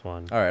on this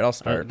one. All right, I'll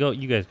start. Go.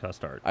 You guys gotta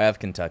start. I have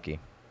Kentucky.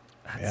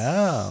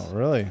 Yeah,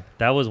 really.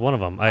 That was one of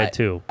them. I had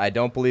 2. I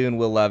don't believe in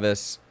Will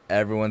Levis.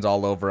 Everyone's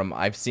all over him.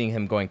 I've seen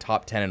him going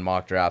top 10 in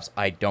mock drafts.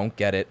 I don't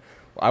get it.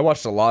 I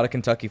watched a lot of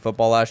Kentucky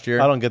football last year.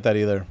 I don't get that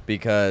either.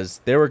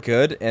 Because they were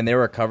good and they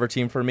were a cover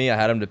team for me. I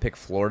had them to pick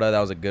Florida. That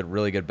was a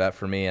really good bet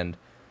for me. And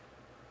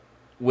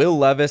Will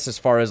Levis, as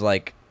far as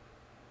like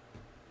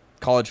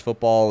college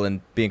football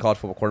and being a college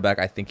football quarterback,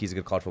 I think he's a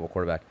good college football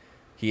quarterback.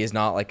 He is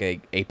not like a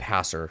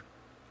passer.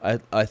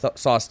 I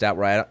saw a stat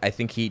where I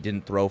think he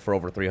didn't throw for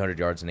over 300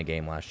 yards in a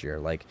game last year.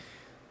 Like,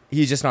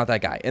 he's just not that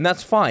guy. And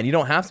that's fine. You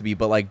don't have to be,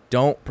 but like,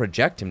 don't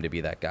project him to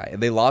be that guy.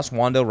 And they lost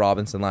Wandale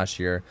Robinson last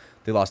year.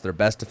 They lost their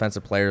best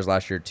defensive players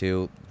last year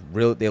too.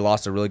 They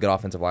lost a really good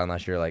offensive line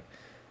last year. Like,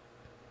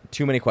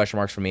 too many question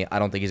marks for me. I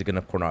don't think he's a good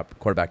enough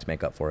quarterback to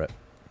make up for it.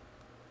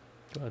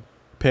 Good.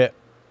 Pitt.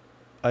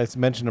 I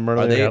mentioned him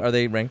earlier. Are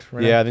they ranked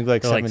right Yeah, now? I think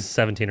like They're 7. like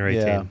 17 or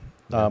 18. Yeah.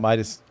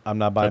 I'm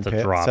not buying That's a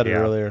Pitt. drop, Said it yeah.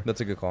 earlier.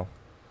 That's a good call.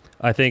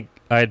 I think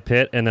I had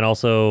Pitt and then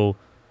also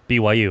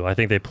BYU. I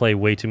think they play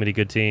way too many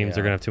good teams. Yeah.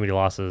 They're gonna have too many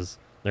losses.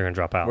 They're gonna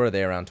drop out. Where are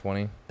they, around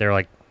 20? They're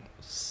like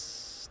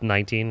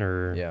 19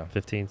 or Yeah.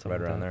 15, something Right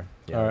like around that. there.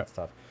 Yeah, All right. that's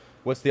tough.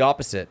 What's the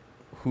opposite?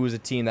 Who's a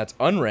team that's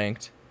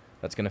unranked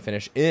that's going to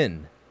finish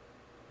in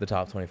the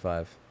top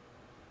 25?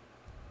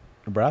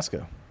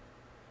 Nebraska.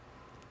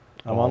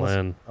 I'm All on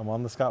in. I'm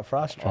on the Scott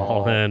Frost train.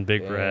 All in,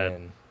 Big Red.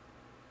 in.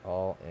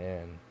 All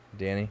in.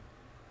 Danny?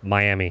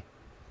 Miami.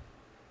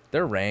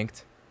 They're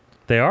ranked.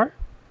 They are?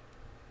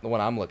 The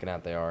one I'm looking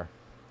at, they are.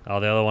 Oh,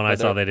 the other one But I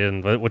saw they're- they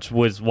didn't, which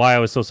was why I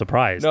was so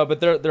surprised. No, but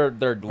they're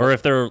Or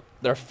if they're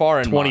they're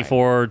far in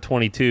 24,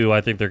 22,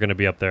 I think they're going to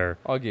be up there.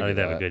 I'll give I you think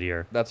they have that. a good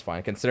year. That's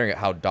fine, considering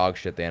how dog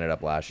shit they ended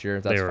up last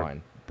year. That's they were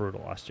fine.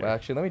 brutal last year. Well,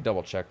 actually, let me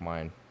double check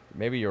mine.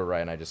 Maybe you're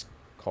right, and I just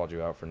called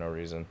you out for no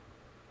reason.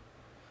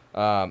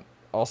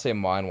 I'll say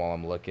mine while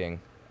I'm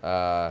looking.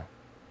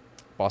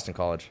 Boston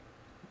College.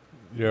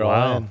 You're Wow.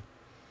 all in.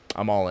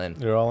 I'm all in.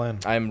 You're all in.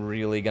 I'm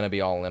really going to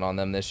be all in on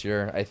them this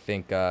year. I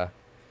think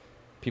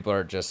people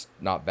are just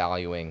not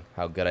valuing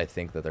how good I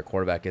think that their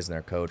quarterback is and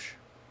their coach.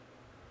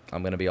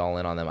 I'm going to be all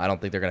in on them. I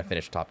don't think they're going to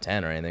finish top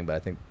 10 or anything, but I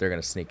think they're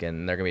going to sneak in,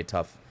 and they're going to be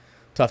a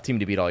tough team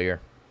to beat all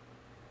year.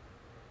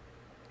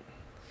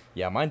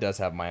 Yeah, mine does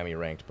have Miami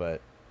ranked,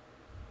 but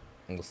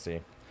we'll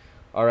see.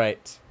 All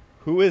right.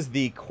 Who is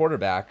the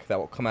quarterback that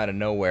will come out of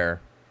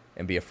nowhere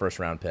and be a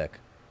first-round pick?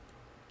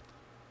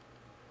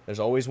 There's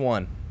always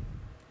one.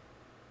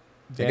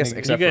 Danny, guess You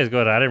except guys for, go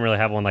ahead. I didn't really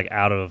have one like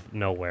out of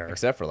nowhere.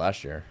 except for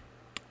last year.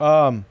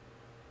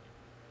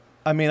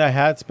 I mean, I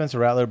had Spencer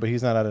Rattler, but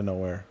he's not out of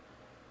nowhere.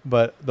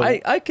 But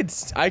I could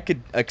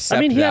accept.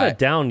 I mean, he had a that,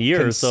 down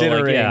year, so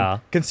like, yeah.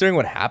 Considering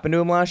what happened to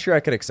him last year, I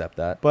could accept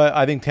that. But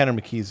I think Tanner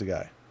McKee's the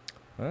guy.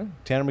 Huh?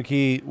 Tanner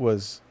McKee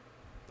was,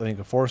 I think,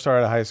 a 4-star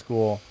out of high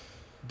school.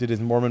 did his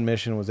Mormon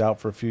mission, was out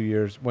for a few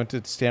years, went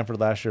to Stanford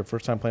last year,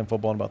 first time playing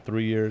football in about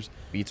 3 years.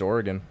 Beats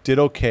Oregon. Did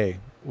okay,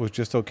 was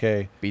just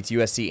okay. Beats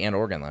USC and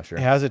Oregon last year.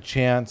 Has a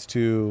chance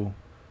to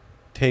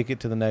take it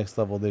to the next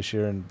level this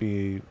year and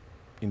be,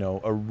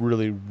 a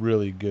really,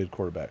 really good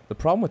quarterback. The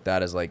problem with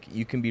that is like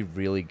you can be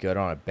really good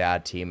on a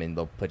bad team and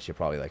they'll put you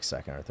probably like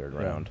second or third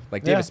Yeah. round.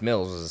 Like Yeah. Davis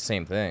Mills is the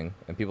same thing,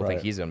 and people think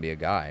Right. he's going to be a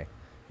guy.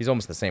 He's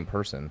almost the same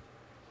person.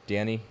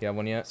 Danny, you have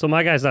one yet? So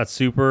my guy's not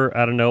super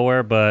out of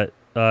nowhere, but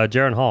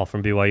Jaron Hall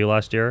from BYU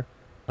last year.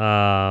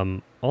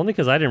 Only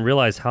because I didn't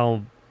realize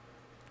how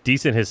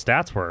decent his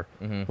stats were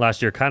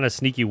last year. Kind of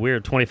sneaky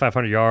weird.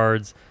 2,500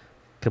 yards,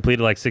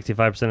 completed like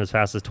 65% of his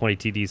passes, 20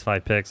 TDs,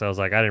 5 picks. I was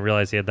like, I didn't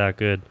realize he had that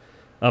good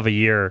of a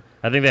year.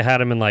 I think they had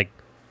him in like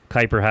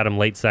Kuiper had him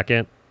late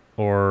second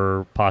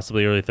or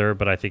possibly early third,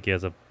 but I think he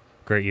has a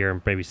great year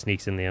and maybe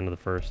sneaks in the end of the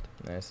first.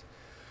 Nice.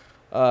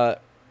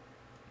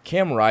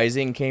 Cam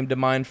Rising came to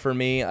mind for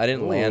me. I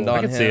didn't land on I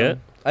him. can see it.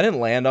 I didn't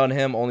land on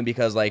him only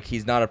because like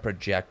he's not a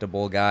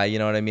projectable guy, you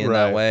know what I mean, in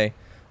Right. that way.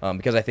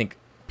 Because I think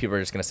people are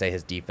just going to say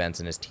his defense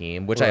and his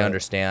team, which I Right.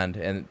 understand,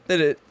 and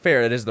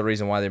fair. It is the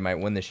reason why they might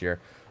win this year.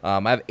 I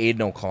have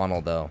Aiden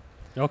O'Connell though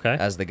Okay.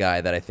 as the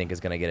guy that I think is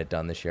going to get it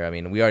done this year. I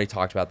mean, we already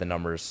talked about the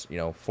numbers.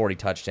 40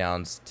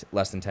 touchdowns,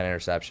 less than 10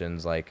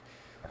 interceptions. Like,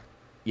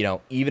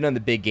 even in the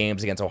big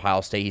games against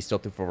Ohio State, he still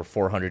threw for over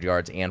 400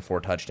 yards and 4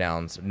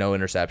 touchdowns, no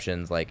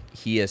interceptions. Like,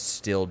 he is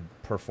still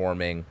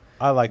performing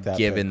I like that.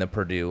 given pick. the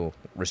Purdue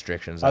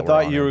restrictions. I That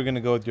thought on you him. were going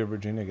to go with your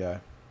Virginia guy.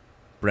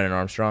 Brennan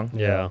Armstrong.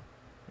 yeah.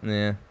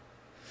 Yeah.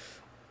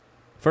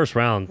 First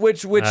round.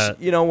 Which Uh,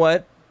 you know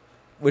what?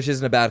 Which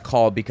isn't a bad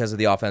call because of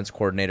the offense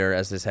coordinator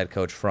as his head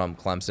coach from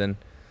Clemson.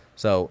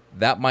 So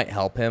that might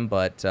help him,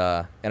 but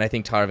and I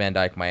think Tyler Van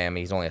Dyke,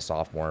 Miami, he's only a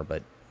sophomore,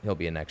 but he'll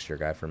be a next year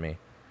guy for me.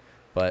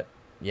 But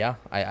yeah,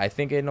 I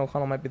think Aiden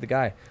O'Connell might be the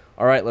guy.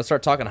 All right, let's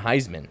start talking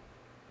Heisman.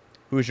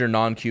 Who's your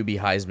non-QB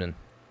Heisman?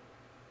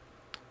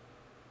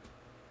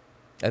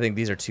 I think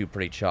these are two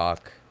pretty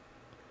chalk.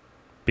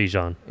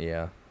 Bijan.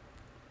 Yeah.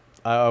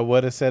 I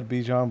would have said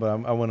Bijan, but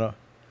I want to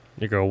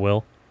Your girl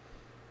Will.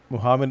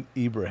 Muhammad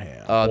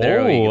Ibrahim. Oh,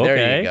 there Oh, you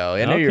okay. go.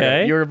 I knew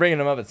Okay. you were bringing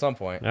him up at some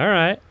point. All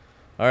right.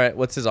 All right,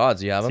 what's his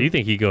odds? You have So him? you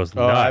think he goes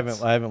Oh,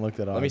 nuts? I haven't looked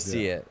at all. Let me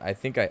see it. I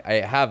think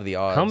I have the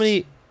odds.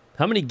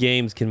 How many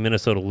games can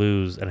Minnesota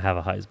lose and have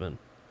a Heisman?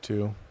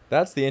 2.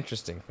 That's the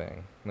interesting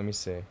thing. Let me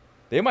see.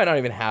 They might not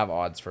even have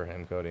odds for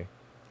him, Cody.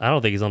 I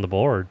don't think he's on the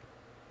board.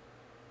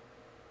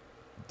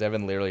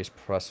 Devin Leary's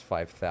plus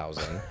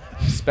 5,000.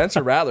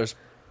 Spencer Rattler's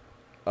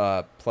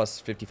plus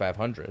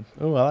 5,500.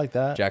 Oh, I like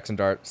that. Jackson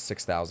Dart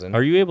 6,000.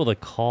 Are you able to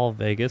call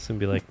Vegas and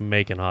be like,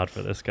 make an odd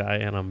for this guy,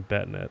 and I'm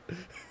betting it?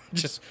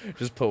 just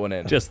put one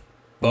in. Just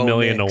Bo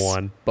million Nix. to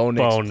 1. Bo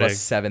Nix Bo plus Nix.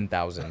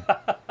 7,000.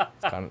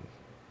 It's kind of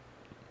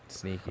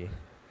sneaky.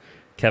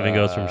 Kevin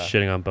goes from Uh,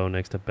 shitting on Bo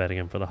Nix to betting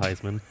him for the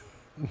Heisman.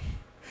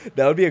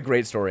 That would be a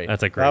great story.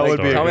 That's a That great would be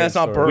story. a Tell me great that's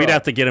not story. Burrow. We'd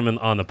have to get him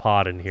on the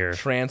pod in here.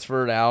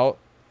 Transferred out.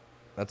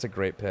 That's a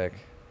great pick.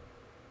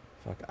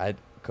 Fuck,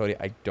 Cody,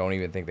 I don't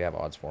even think they have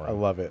odds for I him.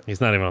 love it.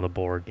 He's not even on the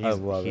board. He's, I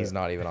love he's it.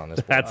 not even on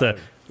this board. That's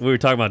we were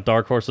talking about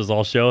dark horses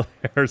all show.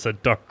 There's a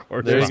dark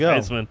horse There you go.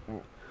 Heisman.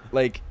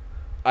 Like,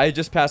 I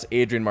just passed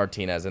Adrian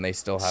Martinez, and they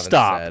still haven't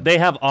Stop. said They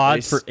have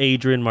odds They for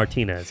Adrian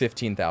Martinez.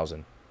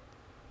 15,000.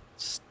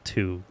 It's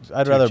too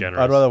I'd too rather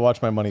generous.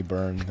 watch my money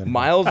burn than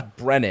Miles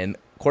Brennan,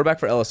 quarterback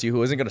for LSU,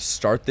 who isn't going to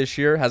start this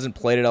year, hasn't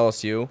played at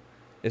LSU,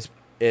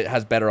 it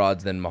has better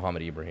odds than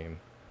Muhammad Ibrahim.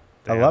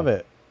 I love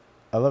it.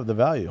 I love the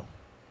value.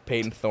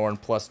 Peyton Thorne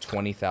plus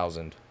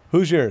 20,000.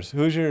 Who's yours?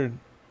 Who's your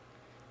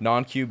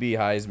Non-QB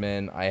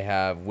Heisman, I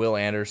have Will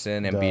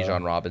Anderson and Duh.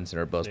 Bijan Robinson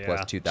are both Yeah.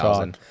 plus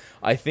 2,000.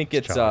 I think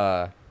it's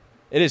chalk.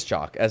 it is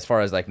chalk as far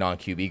as like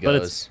non-QB But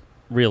goes. it's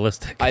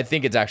realistic. I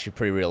think it's actually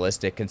pretty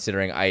realistic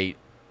considering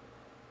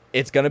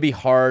it's going to be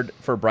hard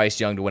for Bryce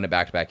Young to win it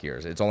back-to-back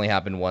years. It's only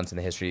happened once in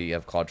the history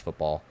of college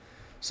football.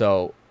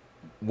 So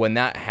when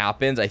that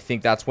happens, I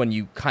think that's when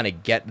you kind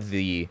of get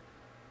the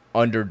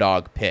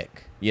underdog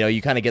pick.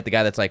 You kind of get the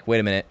guy that's like, wait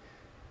a minute,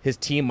 his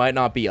team might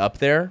not be up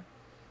there,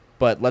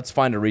 but let's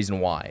find a reason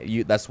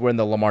why. That's when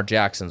the Lamar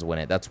Jacksons win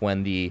it. That's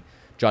when the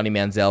Johnny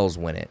Manziels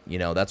win it.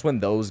 That's when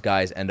those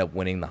guys end up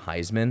winning the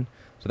Heisman.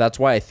 So that's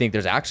why I think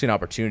there's actually an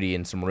opportunity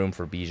and some room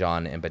for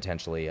Bijan and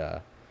potentially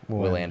Will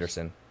Williams.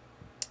 Anderson.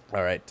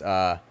 All right.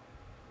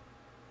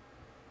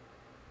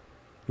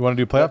 You want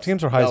to do playoff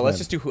teams or Heisman? No, let's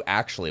just do who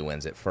actually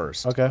wins it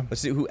first. Okay.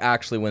 Let's do who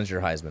actually wins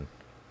your Heisman.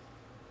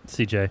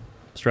 CJ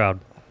Stroud.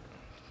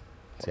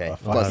 Okay. Ohio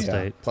Plus,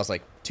 State. plus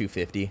like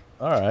 250.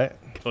 All right.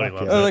 Cody Fuck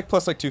loves yeah. it. Like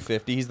plus like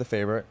 250. He's the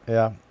favorite.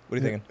 Yeah. What are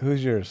you thinking?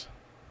 Who's yours?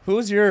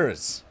 Who's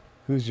yours?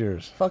 Who's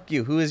yours? Fuck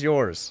you. Who is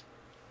yours?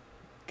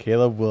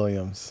 Caleb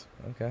Williams.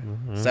 Okay.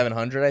 Mm-hmm.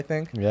 700, I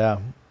think. Yeah.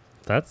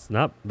 That's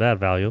not bad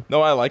value.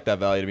 No, I like that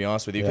value to be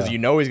honest with you because Yeah.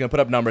 he's going to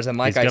put up numbers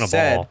and He's gonna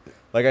ball.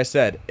 like I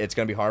said, it's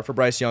going to be hard for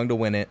Bryce Young to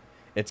win it.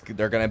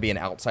 They're going to be an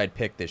outside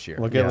pick this year.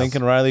 Look at Yes.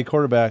 Lincoln Riley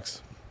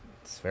quarterbacks.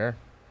 It's fair.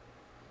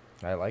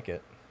 I like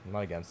it. I'm not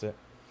against it.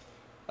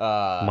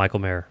 Michael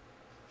Mayer.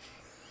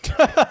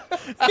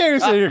 You can't even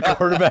say your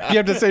quarterback. You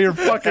have to say your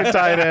fucking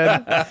tight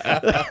end.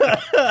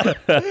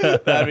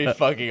 That'd be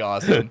fucking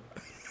awesome.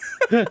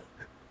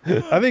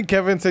 I think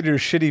Kevin said your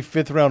shitty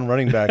 5th round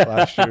running back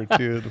last year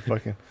too. The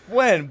fucking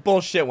When?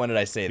 Bullshit. When did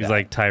I say He's that?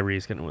 like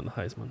Tyree's gonna win the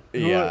Heisman.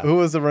 yeah. who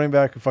was the running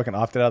back who fucking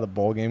opted out of the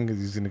bowl game because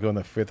he's going to go in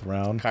the 5th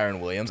round? Kyron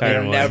Williams. Kyron I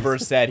Williams. never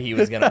said he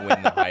was going to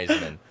win the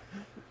Heisman.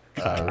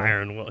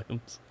 Kyron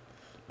Williams.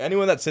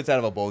 Anyone that sits out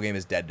of a bowl game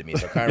is dead to me.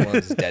 So Kyron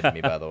Williams is dead to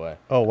me, by the way.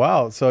 Oh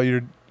wow! So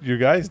your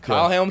guys.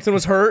 Kyle Hamilton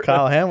was hurt.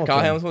 Kyle Hamilton.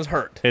 Kyle Hamilton was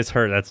hurt. It's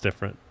hurt. That's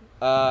different.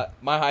 My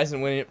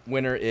Heisman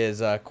winner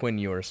is Quinn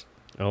Ewers.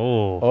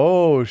 Oh.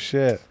 Oh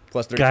shit!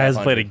 Plus Guy has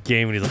 3,500. played a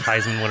game and he's a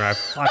Heisman winner. I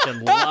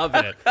fucking love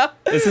it.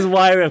 This is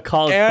why we have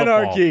college football.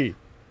 Anarchy.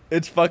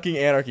 It's fucking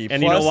anarchy.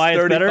 And you know why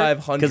it's better?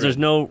 3,500. Because there's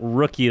no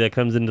rookie that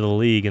comes into the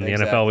league in the NFL.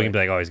 Exactly. We can be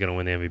like, oh, he's going to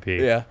win the MVP.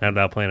 Yeah. And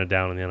without playing it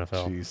down in the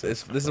NFL.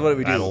 Jesus. This is what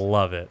we do. I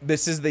love it.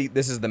 This is the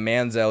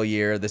Manziel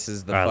year. This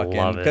is the I fucking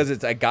love it. because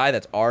it's a guy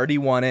that's already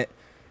won it.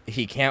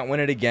 He can't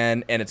win it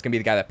again, and it's gonna be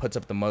the guy that puts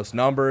up the most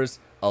numbers,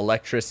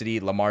 electricity,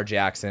 Lamar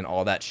Jackson,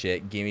 all that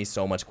shit. Give me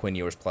so much Quinn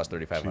Ewers plus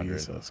 3,500.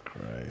 Jesus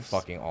Christ!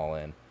 Fucking all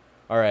in.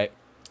 All right,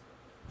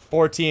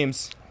 4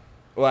 teams.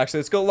 Well, actually,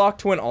 let's go lock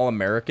to win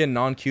All-American,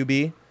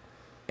 non-QB,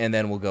 and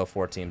then we'll go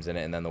 4 teams in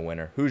it, and then the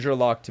winner. Who's your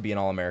lock to be an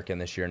All-American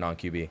this year,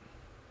 non-QB?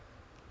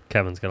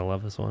 Kevin's going to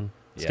love this one.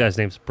 This Yeah. guy's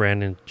name's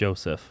Brandon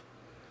Joseph.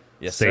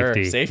 Yes,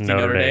 Safety, sir. Safety,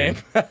 Notre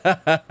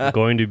Notre Dame.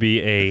 Going to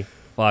be a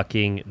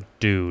fucking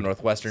dude.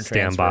 Northwestern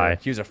Stand transfer. by.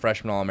 He was a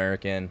freshman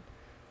All-American.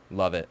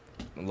 Love it.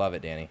 Love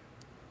it, Danny.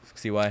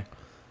 See why?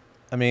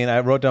 I mean, I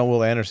wrote down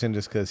Will Anderson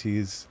just because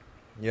he's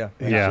Yeah.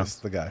 Yeah.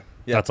 just the guy.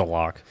 Yeah. That's a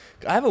lock.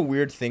 I have a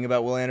weird thing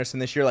about Will Anderson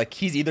this year. Like,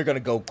 he's either going to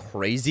go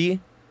crazy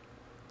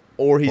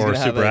or he's Or going to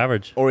have super a,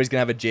 average. Or he's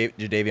going to have a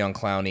Jadeveon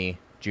Clowney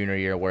junior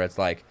year where it's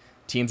like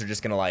teams are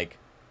just going to, like,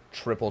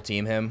 triple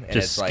team him. And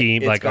Just it's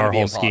scheme. Like, Like it's gonna our be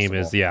whole scheme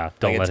impossible. is, yeah,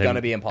 don't Like, let it's him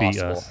gonna be beat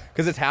impossible us.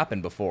 because it's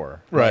happened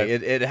before. Right.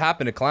 Like, it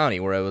happened to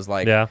Clowney where it was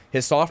like Yeah.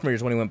 his sophomore year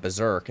is when he went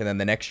berserk, and then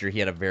the next year he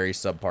had a very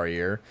subpar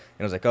year, and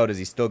it was like, oh, does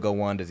he still go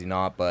one? Does he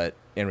not? But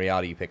in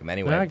reality, you pick him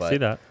anyway. Yeah, I can but see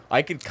that.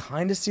 I could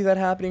kind of see that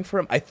happening for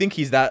him. I think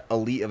he's that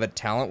elite of a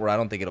talent where I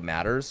don't think it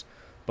matters,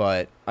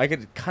 but I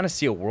could kind of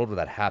see a world where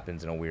that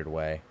happens in a weird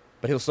way.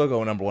 But he'll still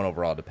go number 1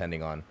 overall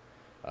depending on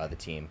the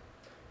team.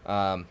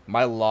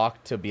 My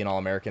lock to be an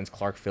All-American is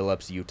Clark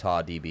Phillips,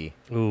 Utah DB.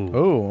 Ooh.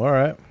 Oh, all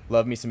right.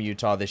 Love me some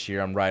Utah this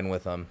year. I'm riding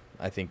with him.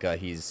 I think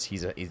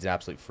he's an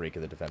absolute freak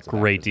of the defensive. back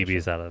Great position.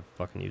 DBs out of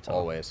fucking Utah.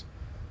 Always.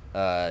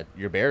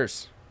 Your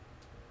Bears.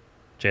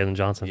 Jalen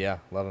Johnson. Yeah,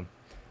 love him.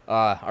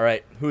 All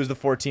right, who's the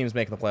 4 teams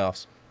making the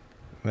playoffs?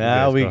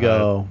 Now guys we go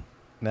go.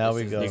 Now This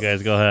we is- go. You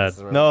guys go ahead. This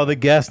is where- No, the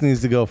guest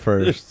needs to go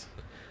first.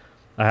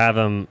 I have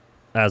him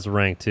as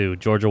ranked 2.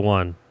 Georgia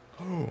 1.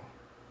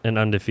 And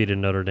undefeated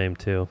Notre Dame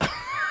 2.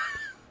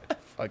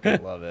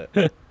 fucking love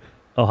it.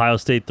 Ohio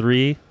State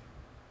 3.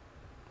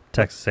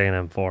 Texas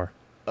A&M 4.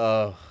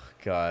 Oh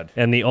God.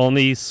 And the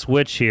only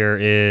switch here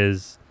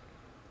is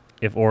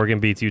if Oregon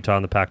beats Utah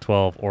in the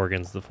Pac-12,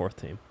 Oregon's the 4th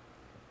team.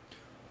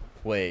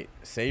 Wait,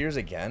 say yours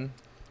again.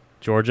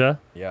 Georgia,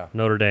 Yeah.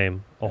 Notre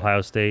Dame,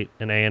 Ohio State,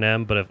 and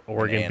A&M. But if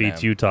Oregon And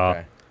beats A&M. Utah,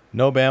 Okay.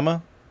 No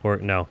Bama. or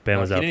no, No,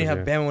 Bama's he out. didn't this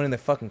have year. Bama winning the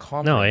fucking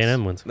conference. No,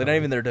 A&M wins. They're not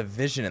even their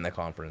division in the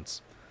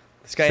conference.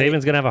 This guy,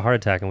 Saban's gonna have a heart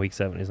attack in Week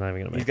 7. He's not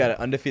even gonna make he's got an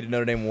undefeated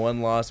Notre Dame,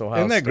 1 loss. Ohio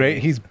Isn't that State. great?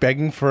 He's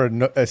begging for a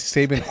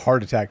Saban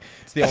heart attack.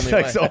 It's the only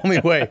That's way. the only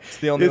way. It's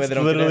the only way they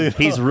don't get in. it.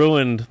 He's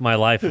ruined my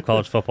life of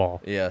college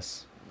football.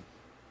 Yes.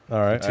 All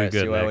right. All right,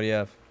 good, CY, Nick. what do you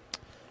have?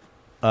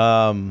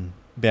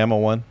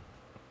 Bama won.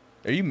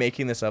 Are you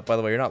making this up, by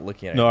the way? You're not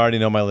looking at it. No, I already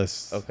know my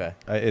list. Okay.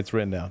 It's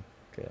written down.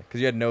 Okay. Because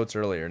you had notes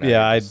earlier. Now Yeah,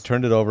 you're I just-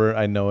 turned it over.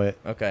 I know it.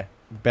 Okay.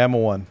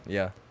 Bama won.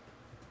 Yeah.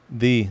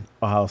 The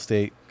Ohio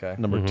State, Okay.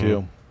 number Mhm.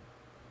 2.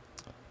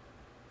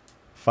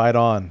 Fight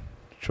on.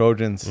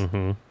 Trojans,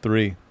 Mm-hmm.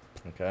 3.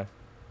 Okay.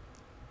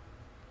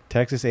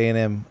 Texas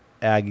A&M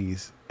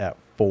Aggies at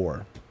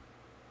 4.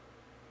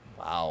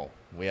 Wow.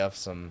 We have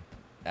some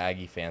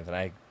Aggie fans, and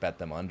I bet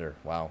them under.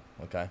 Wow.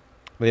 Okay.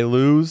 They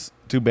lose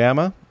to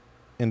Bama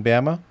in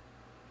Bama.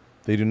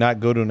 They do not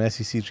go to an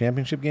SEC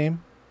championship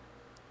game.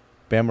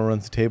 Bama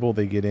runs the table.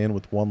 They get in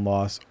with 1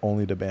 loss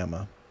only to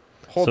Bama.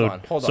 Hold so, on.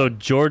 Hold so on. You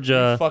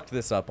Georgia, fucked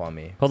this up on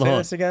me. Hold on, Say hold on.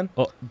 this again.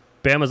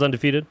 Bama's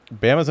undefeated.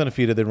 Bama's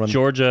undefeated. They run.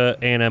 Georgia,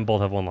 A&M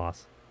both have 1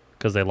 loss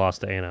because they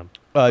lost to A&M.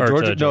 or to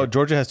Georgia. No, Georgia.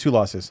 Georgia has 2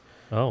 losses.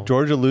 Oh,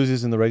 Georgia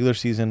loses in the regular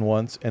season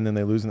once, and then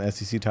they lose in the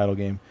SEC title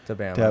game To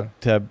Bama.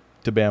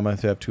 to Bama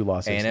to have 2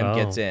 losses. A&M Oh.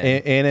 gets in.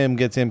 A&M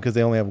gets in because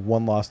they only have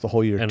 1 loss the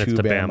whole year And to it's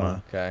to Bama.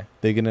 Bama. Okay.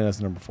 They get in as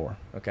number 4.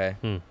 Okay.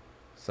 Hmm.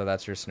 So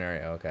that's your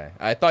scenario. Okay.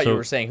 I thought you So-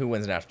 were saying who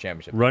wins the national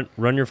championship.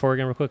 run your 4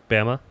 again real quick.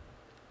 Bama,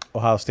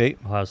 Ohio State,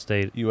 Ohio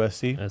State,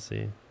 USC.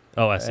 SC.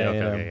 Oh, SC. Okay,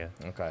 A&M. okay,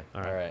 yeah. Okay.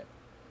 All All right. right.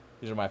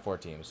 These are my 4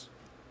 teams.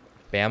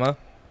 Bama,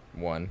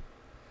 1.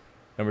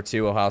 Number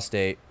 2, Ohio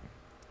State.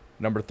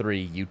 Number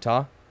 3,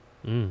 Utah.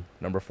 Mm.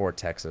 Number 4,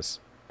 Texas.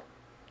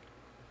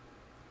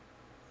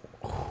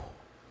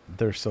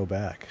 They're so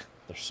back.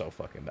 They're so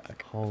fucking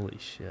back. Holy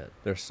shit.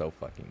 They're so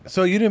fucking back.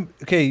 So you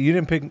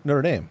didn't pick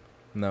Notre Dame.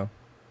 No.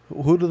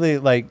 Who do they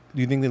like? Do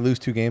you think they lose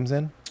 2 games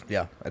then?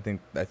 Yeah, I think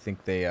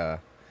they're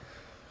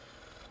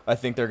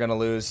gonna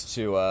lose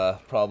to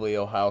probably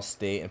Ohio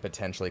State and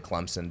potentially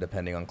Clemson,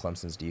 depending on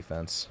Clemson's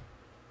defense.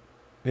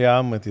 Yeah,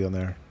 I'm with you on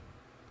there.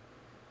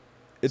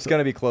 It's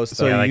gonna be close.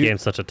 So though. yeah, that you-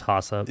 game's such a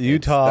toss-up.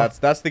 Utah.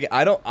 That's the.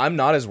 I'm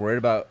not as worried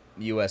about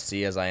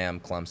USC as I am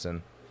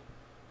Clemson.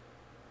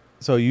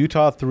 So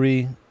Utah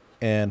 3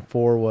 and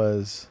 4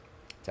 was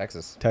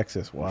Texas.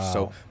 Texas. Wow.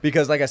 So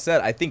because like I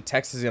said, I think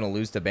Texas is gonna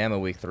lose to Bama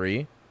week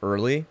 3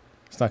 early,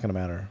 it's not going to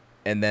matter.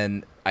 and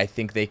then I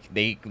think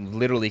they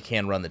literally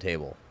can run the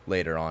table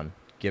later on,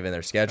 given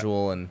their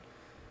schedule and.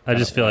 I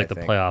just feel like the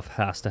think. playoff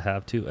has to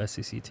have 2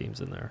 SEC teams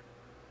in there.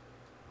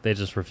 They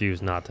just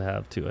refuse not to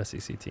have 2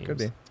 SEC teams. Could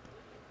be.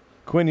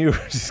 Quinn, you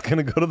were just going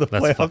to go to the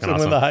That's playoffs fucking and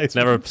awesome. win the Heisman.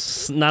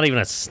 Never, not even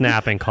a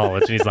snap in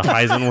college, and he's the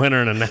Heisman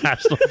winner and a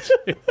national.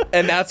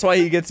 And that's why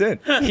he gets in.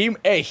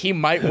 He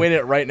might win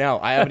it right now.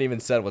 I haven't even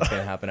said what's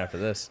going to happen after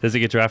this. Does he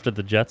get drafted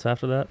the Jets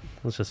after that?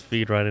 Let's just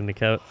feed right into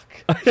Coach.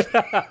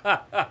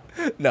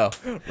 No,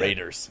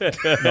 Raiders. It's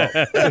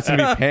going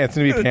to be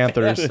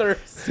Panthers. It's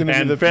going to be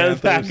And the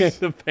back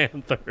Panthers. into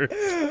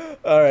Panthers.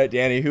 All right,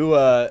 Danny. Who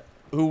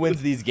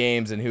wins these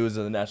games and who is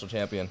the national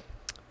champion?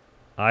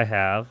 I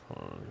have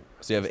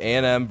So you have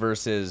A&M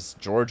versus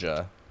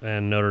Georgia.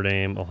 and Notre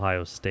Dame,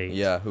 Ohio State.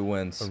 Yeah, who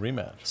wins? A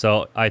rematch.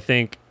 So I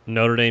think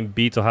Notre Dame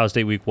beats Ohio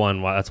State week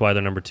 1. That's why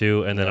they're number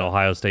 2, and then Yeah.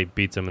 Ohio State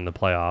beats them in the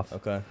playoff.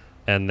 Okay.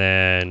 And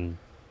then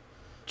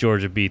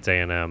Georgia beats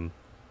A&M,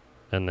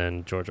 and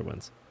then Georgia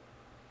wins.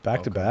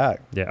 Back to Okay.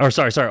 back. Yeah. Or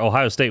sorry.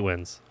 Ohio State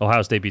wins.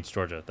 Ohio State beats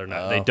Georgia. They're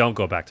not. They Oh. don't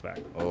go back to back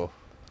Oh,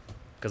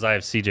 because I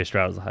have C.J.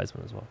 Stroud as the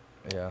Heisman as well.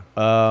 yeah.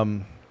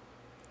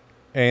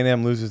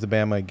 A&M loses to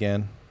Bama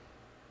again.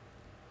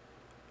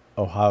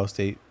 Ohio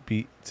State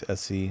beats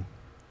SC.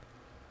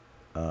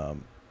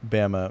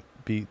 Bama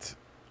beats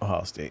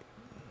Ohio State.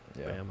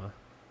 Yeah. Bama.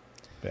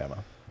 Bama.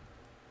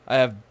 I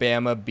have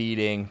Bama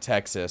beating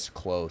Texas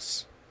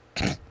close.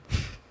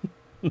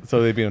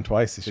 So they beat them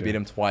twice this They year. beat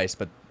them twice,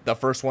 but the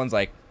first one's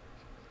like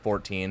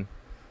 14.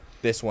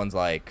 This one's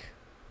like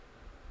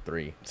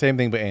 3. Same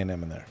thing, but A&M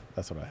in there.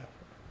 That's what I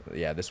have.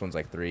 Yeah, this one's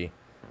like 3.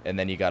 And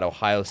then you got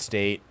Ohio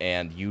State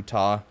and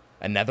Utah.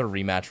 Another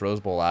rematch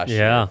Rose Bowl last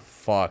Yeah. year.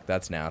 Fuck,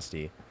 that's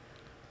nasty.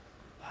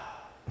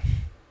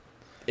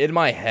 In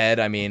my head,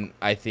 I mean,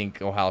 I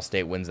think Ohio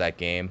State wins that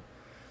game.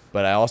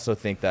 But I also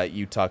think that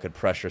Utah could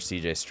pressure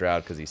CJ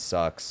Stroud because he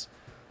sucks.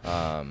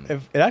 It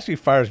actually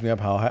fires me up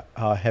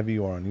how heavy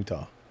you are on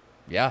Utah.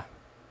 Yeah.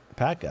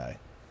 Pack guy.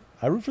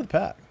 I root for the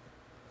Pack.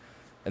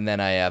 And then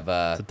I have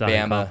It's a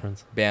dying Bama.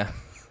 conference.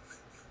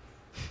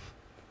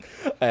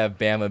 I have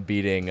Bama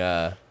beating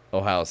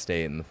Ohio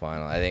State in the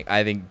final.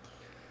 I think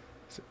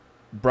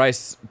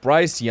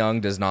Bryce Young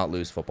does not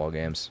lose football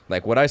games.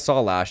 Like what I saw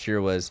last year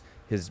was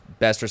his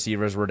best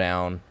receivers were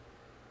down.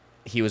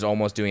 He was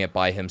almost doing it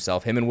by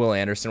himself. Him and Will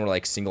Anderson were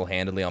like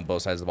single-handedly on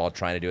both sides of the ball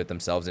trying to do it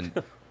themselves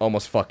and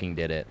almost fucking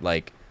did it.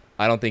 Like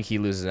I don't think he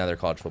loses another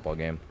college football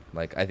game.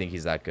 Like I think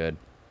he's that good.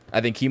 I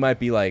think he might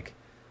be like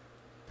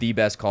the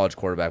best college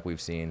quarterback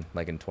we've seen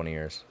like in 20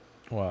 years.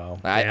 Wow.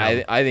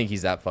 I think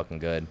he's that fucking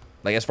good.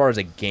 Like as far as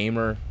a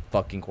gamer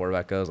fucking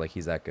quarterback goes, like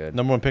he's that good.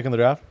 Number 1 pick in the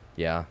draft?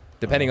 Yeah.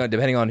 Depending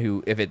on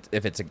who if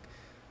it's a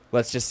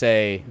let's just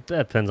say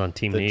That depends on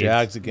team The needs.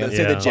 Jags again. let's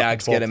say the Yeah.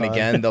 Jags get him Full-time.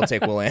 again, they'll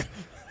take Will Anderson.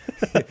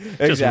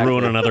 Just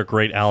ruin another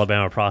great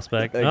Alabama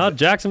prospect. Oh,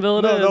 Jacksonville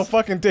it No, is. they'll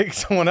fucking take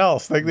someone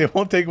else. Like they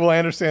won't take Will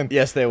Anderson.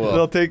 Yes, they will.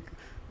 They'll take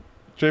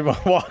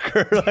Trayvon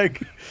Walker.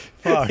 Like,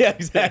 fuck. Yeah,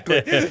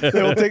 exactly.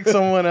 They will take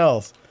someone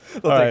else.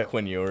 They'll All take right,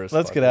 Quinn Ewers.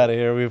 let's get out of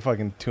here. We have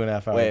fucking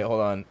 2.5 hours. Wait,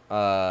 hold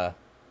on.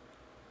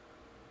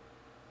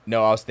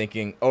 No, I was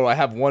thinking. Oh, I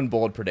have one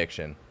bold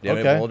prediction. Do you have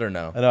Okay. any bold or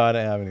no? No, I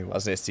didn't have any. I'll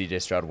say CJ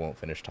Stroud won't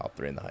finish top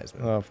 3 in the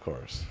Heisman. Of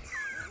course.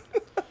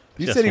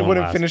 You Just said he one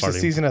wouldn't last finish the party.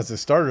 season as a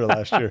starter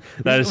last year.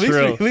 That is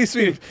true. At least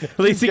we've At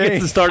least he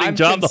gets the starting I'm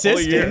job the whole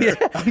consistent. year.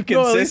 Yeah, I'm consistent.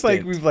 no, at least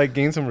like we've like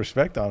gained some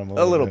respect on him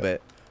A little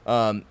bit.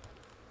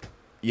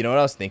 You know what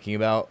I was thinking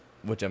about,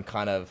 which I'm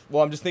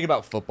just thinking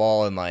about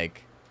football and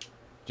like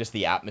just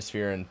the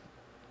atmosphere and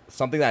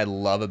something that I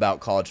love about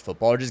college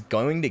football or just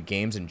going to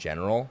games in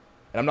general.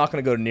 And I'm not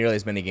going to go to nearly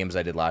as many games as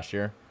I did last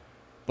year,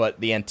 but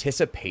the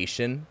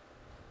anticipation,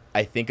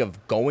 I think,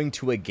 of going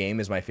to a game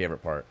is my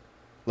favorite part.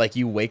 Like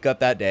you wake up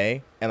that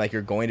day and like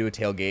you're going to a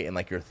tailgate and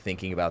like you're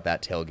thinking about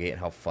that tailgate and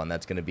how fun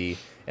that's going to be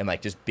and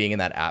like just being in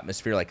that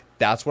atmosphere. Like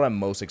that's what I'm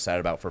most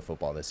excited about for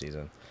football this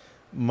season.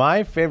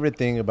 My favorite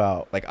thing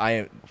about Like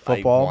I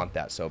Football? want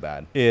that so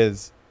bad.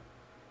 is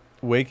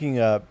waking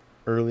up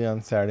early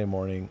on Saturday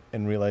morning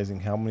and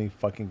realizing how many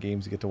fucking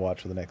games you get to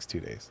watch for the next 2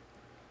 days.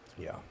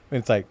 Yeah.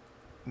 It's like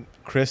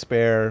crisp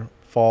air,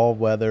 fall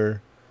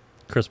weather.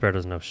 Chris Bear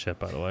doesn't know shit,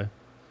 by the way.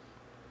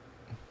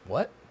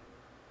 What?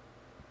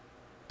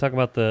 Talking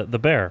about the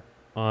bear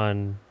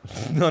on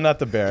No, not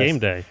the Bears. game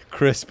day.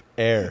 Crisp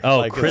air. Oh,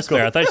 Like, Chris let's go.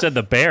 Bear. I thought you said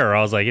the bear.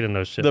 I was like, he didn't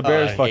know shit. The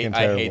Bear is I fucking hate,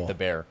 I hate terrible. the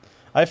bear.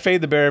 I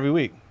fade the Bear every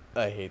week.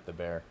 I hate the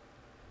bear.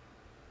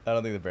 I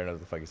don't think the bear knows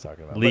what the fuck he's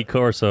talking about. Lee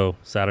Corso,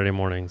 Saturday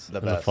mornings The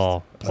in the best.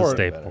 fall. It's a Poor-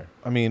 staple. better.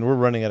 I mean, we're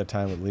running out of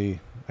time with Lee.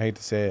 I hate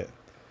to say it.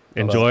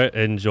 Enjoy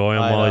him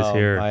while he's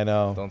here. I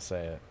know. Don't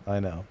say it. I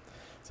know.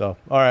 So,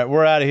 all right,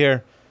 we're out of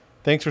here.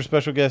 Thanks for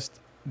special guest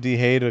D.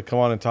 Hay to come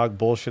on and talk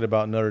bullshit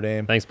about Notre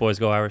Dame. Thanks, boys.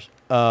 Go Irish.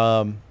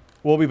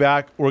 We'll be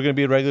back. We're going to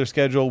be a regular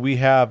schedule. We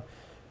have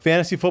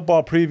fantasy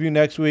football preview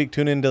next week.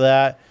 Tune into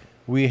that.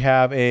 We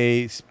have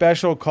a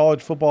special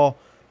college football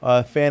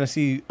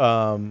fantasy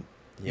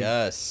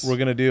Yes. we're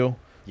going to do.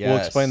 Yes. We'll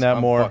explain that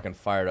I'm more. fucking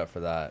fired up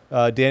for that.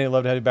 Danny, I'd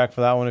love to have you back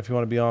for that one if you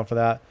want to be on for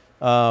that.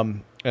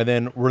 And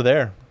then we're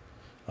there.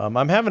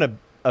 I'm having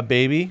a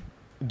baby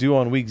due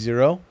on week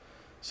 0.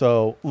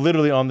 So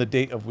literally on the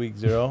date of week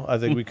 0. I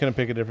think we couldn't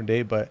pick a different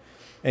date. But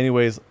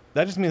anyways,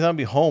 that just means I'm going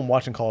to be home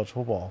watching college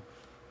football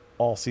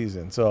all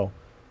season. So,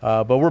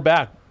 but we're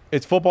back.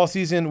 It's football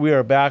season. We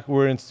are back.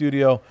 We're in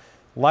studio.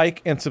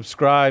 Like and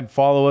subscribe.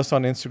 Follow us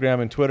on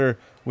Instagram and Twitter.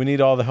 We need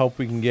all the help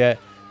we can get.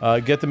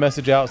 Get the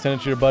message out. Send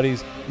it to your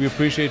buddies. We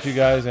appreciate you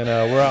guys, and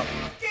we're out.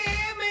 Give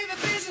me the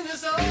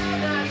business all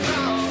night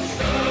long.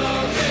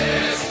 Stop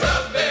it,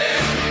 stop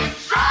it.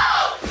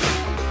 Stop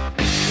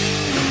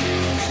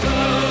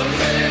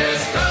it,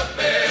 stop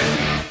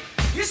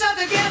it. You start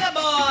together,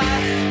 boy.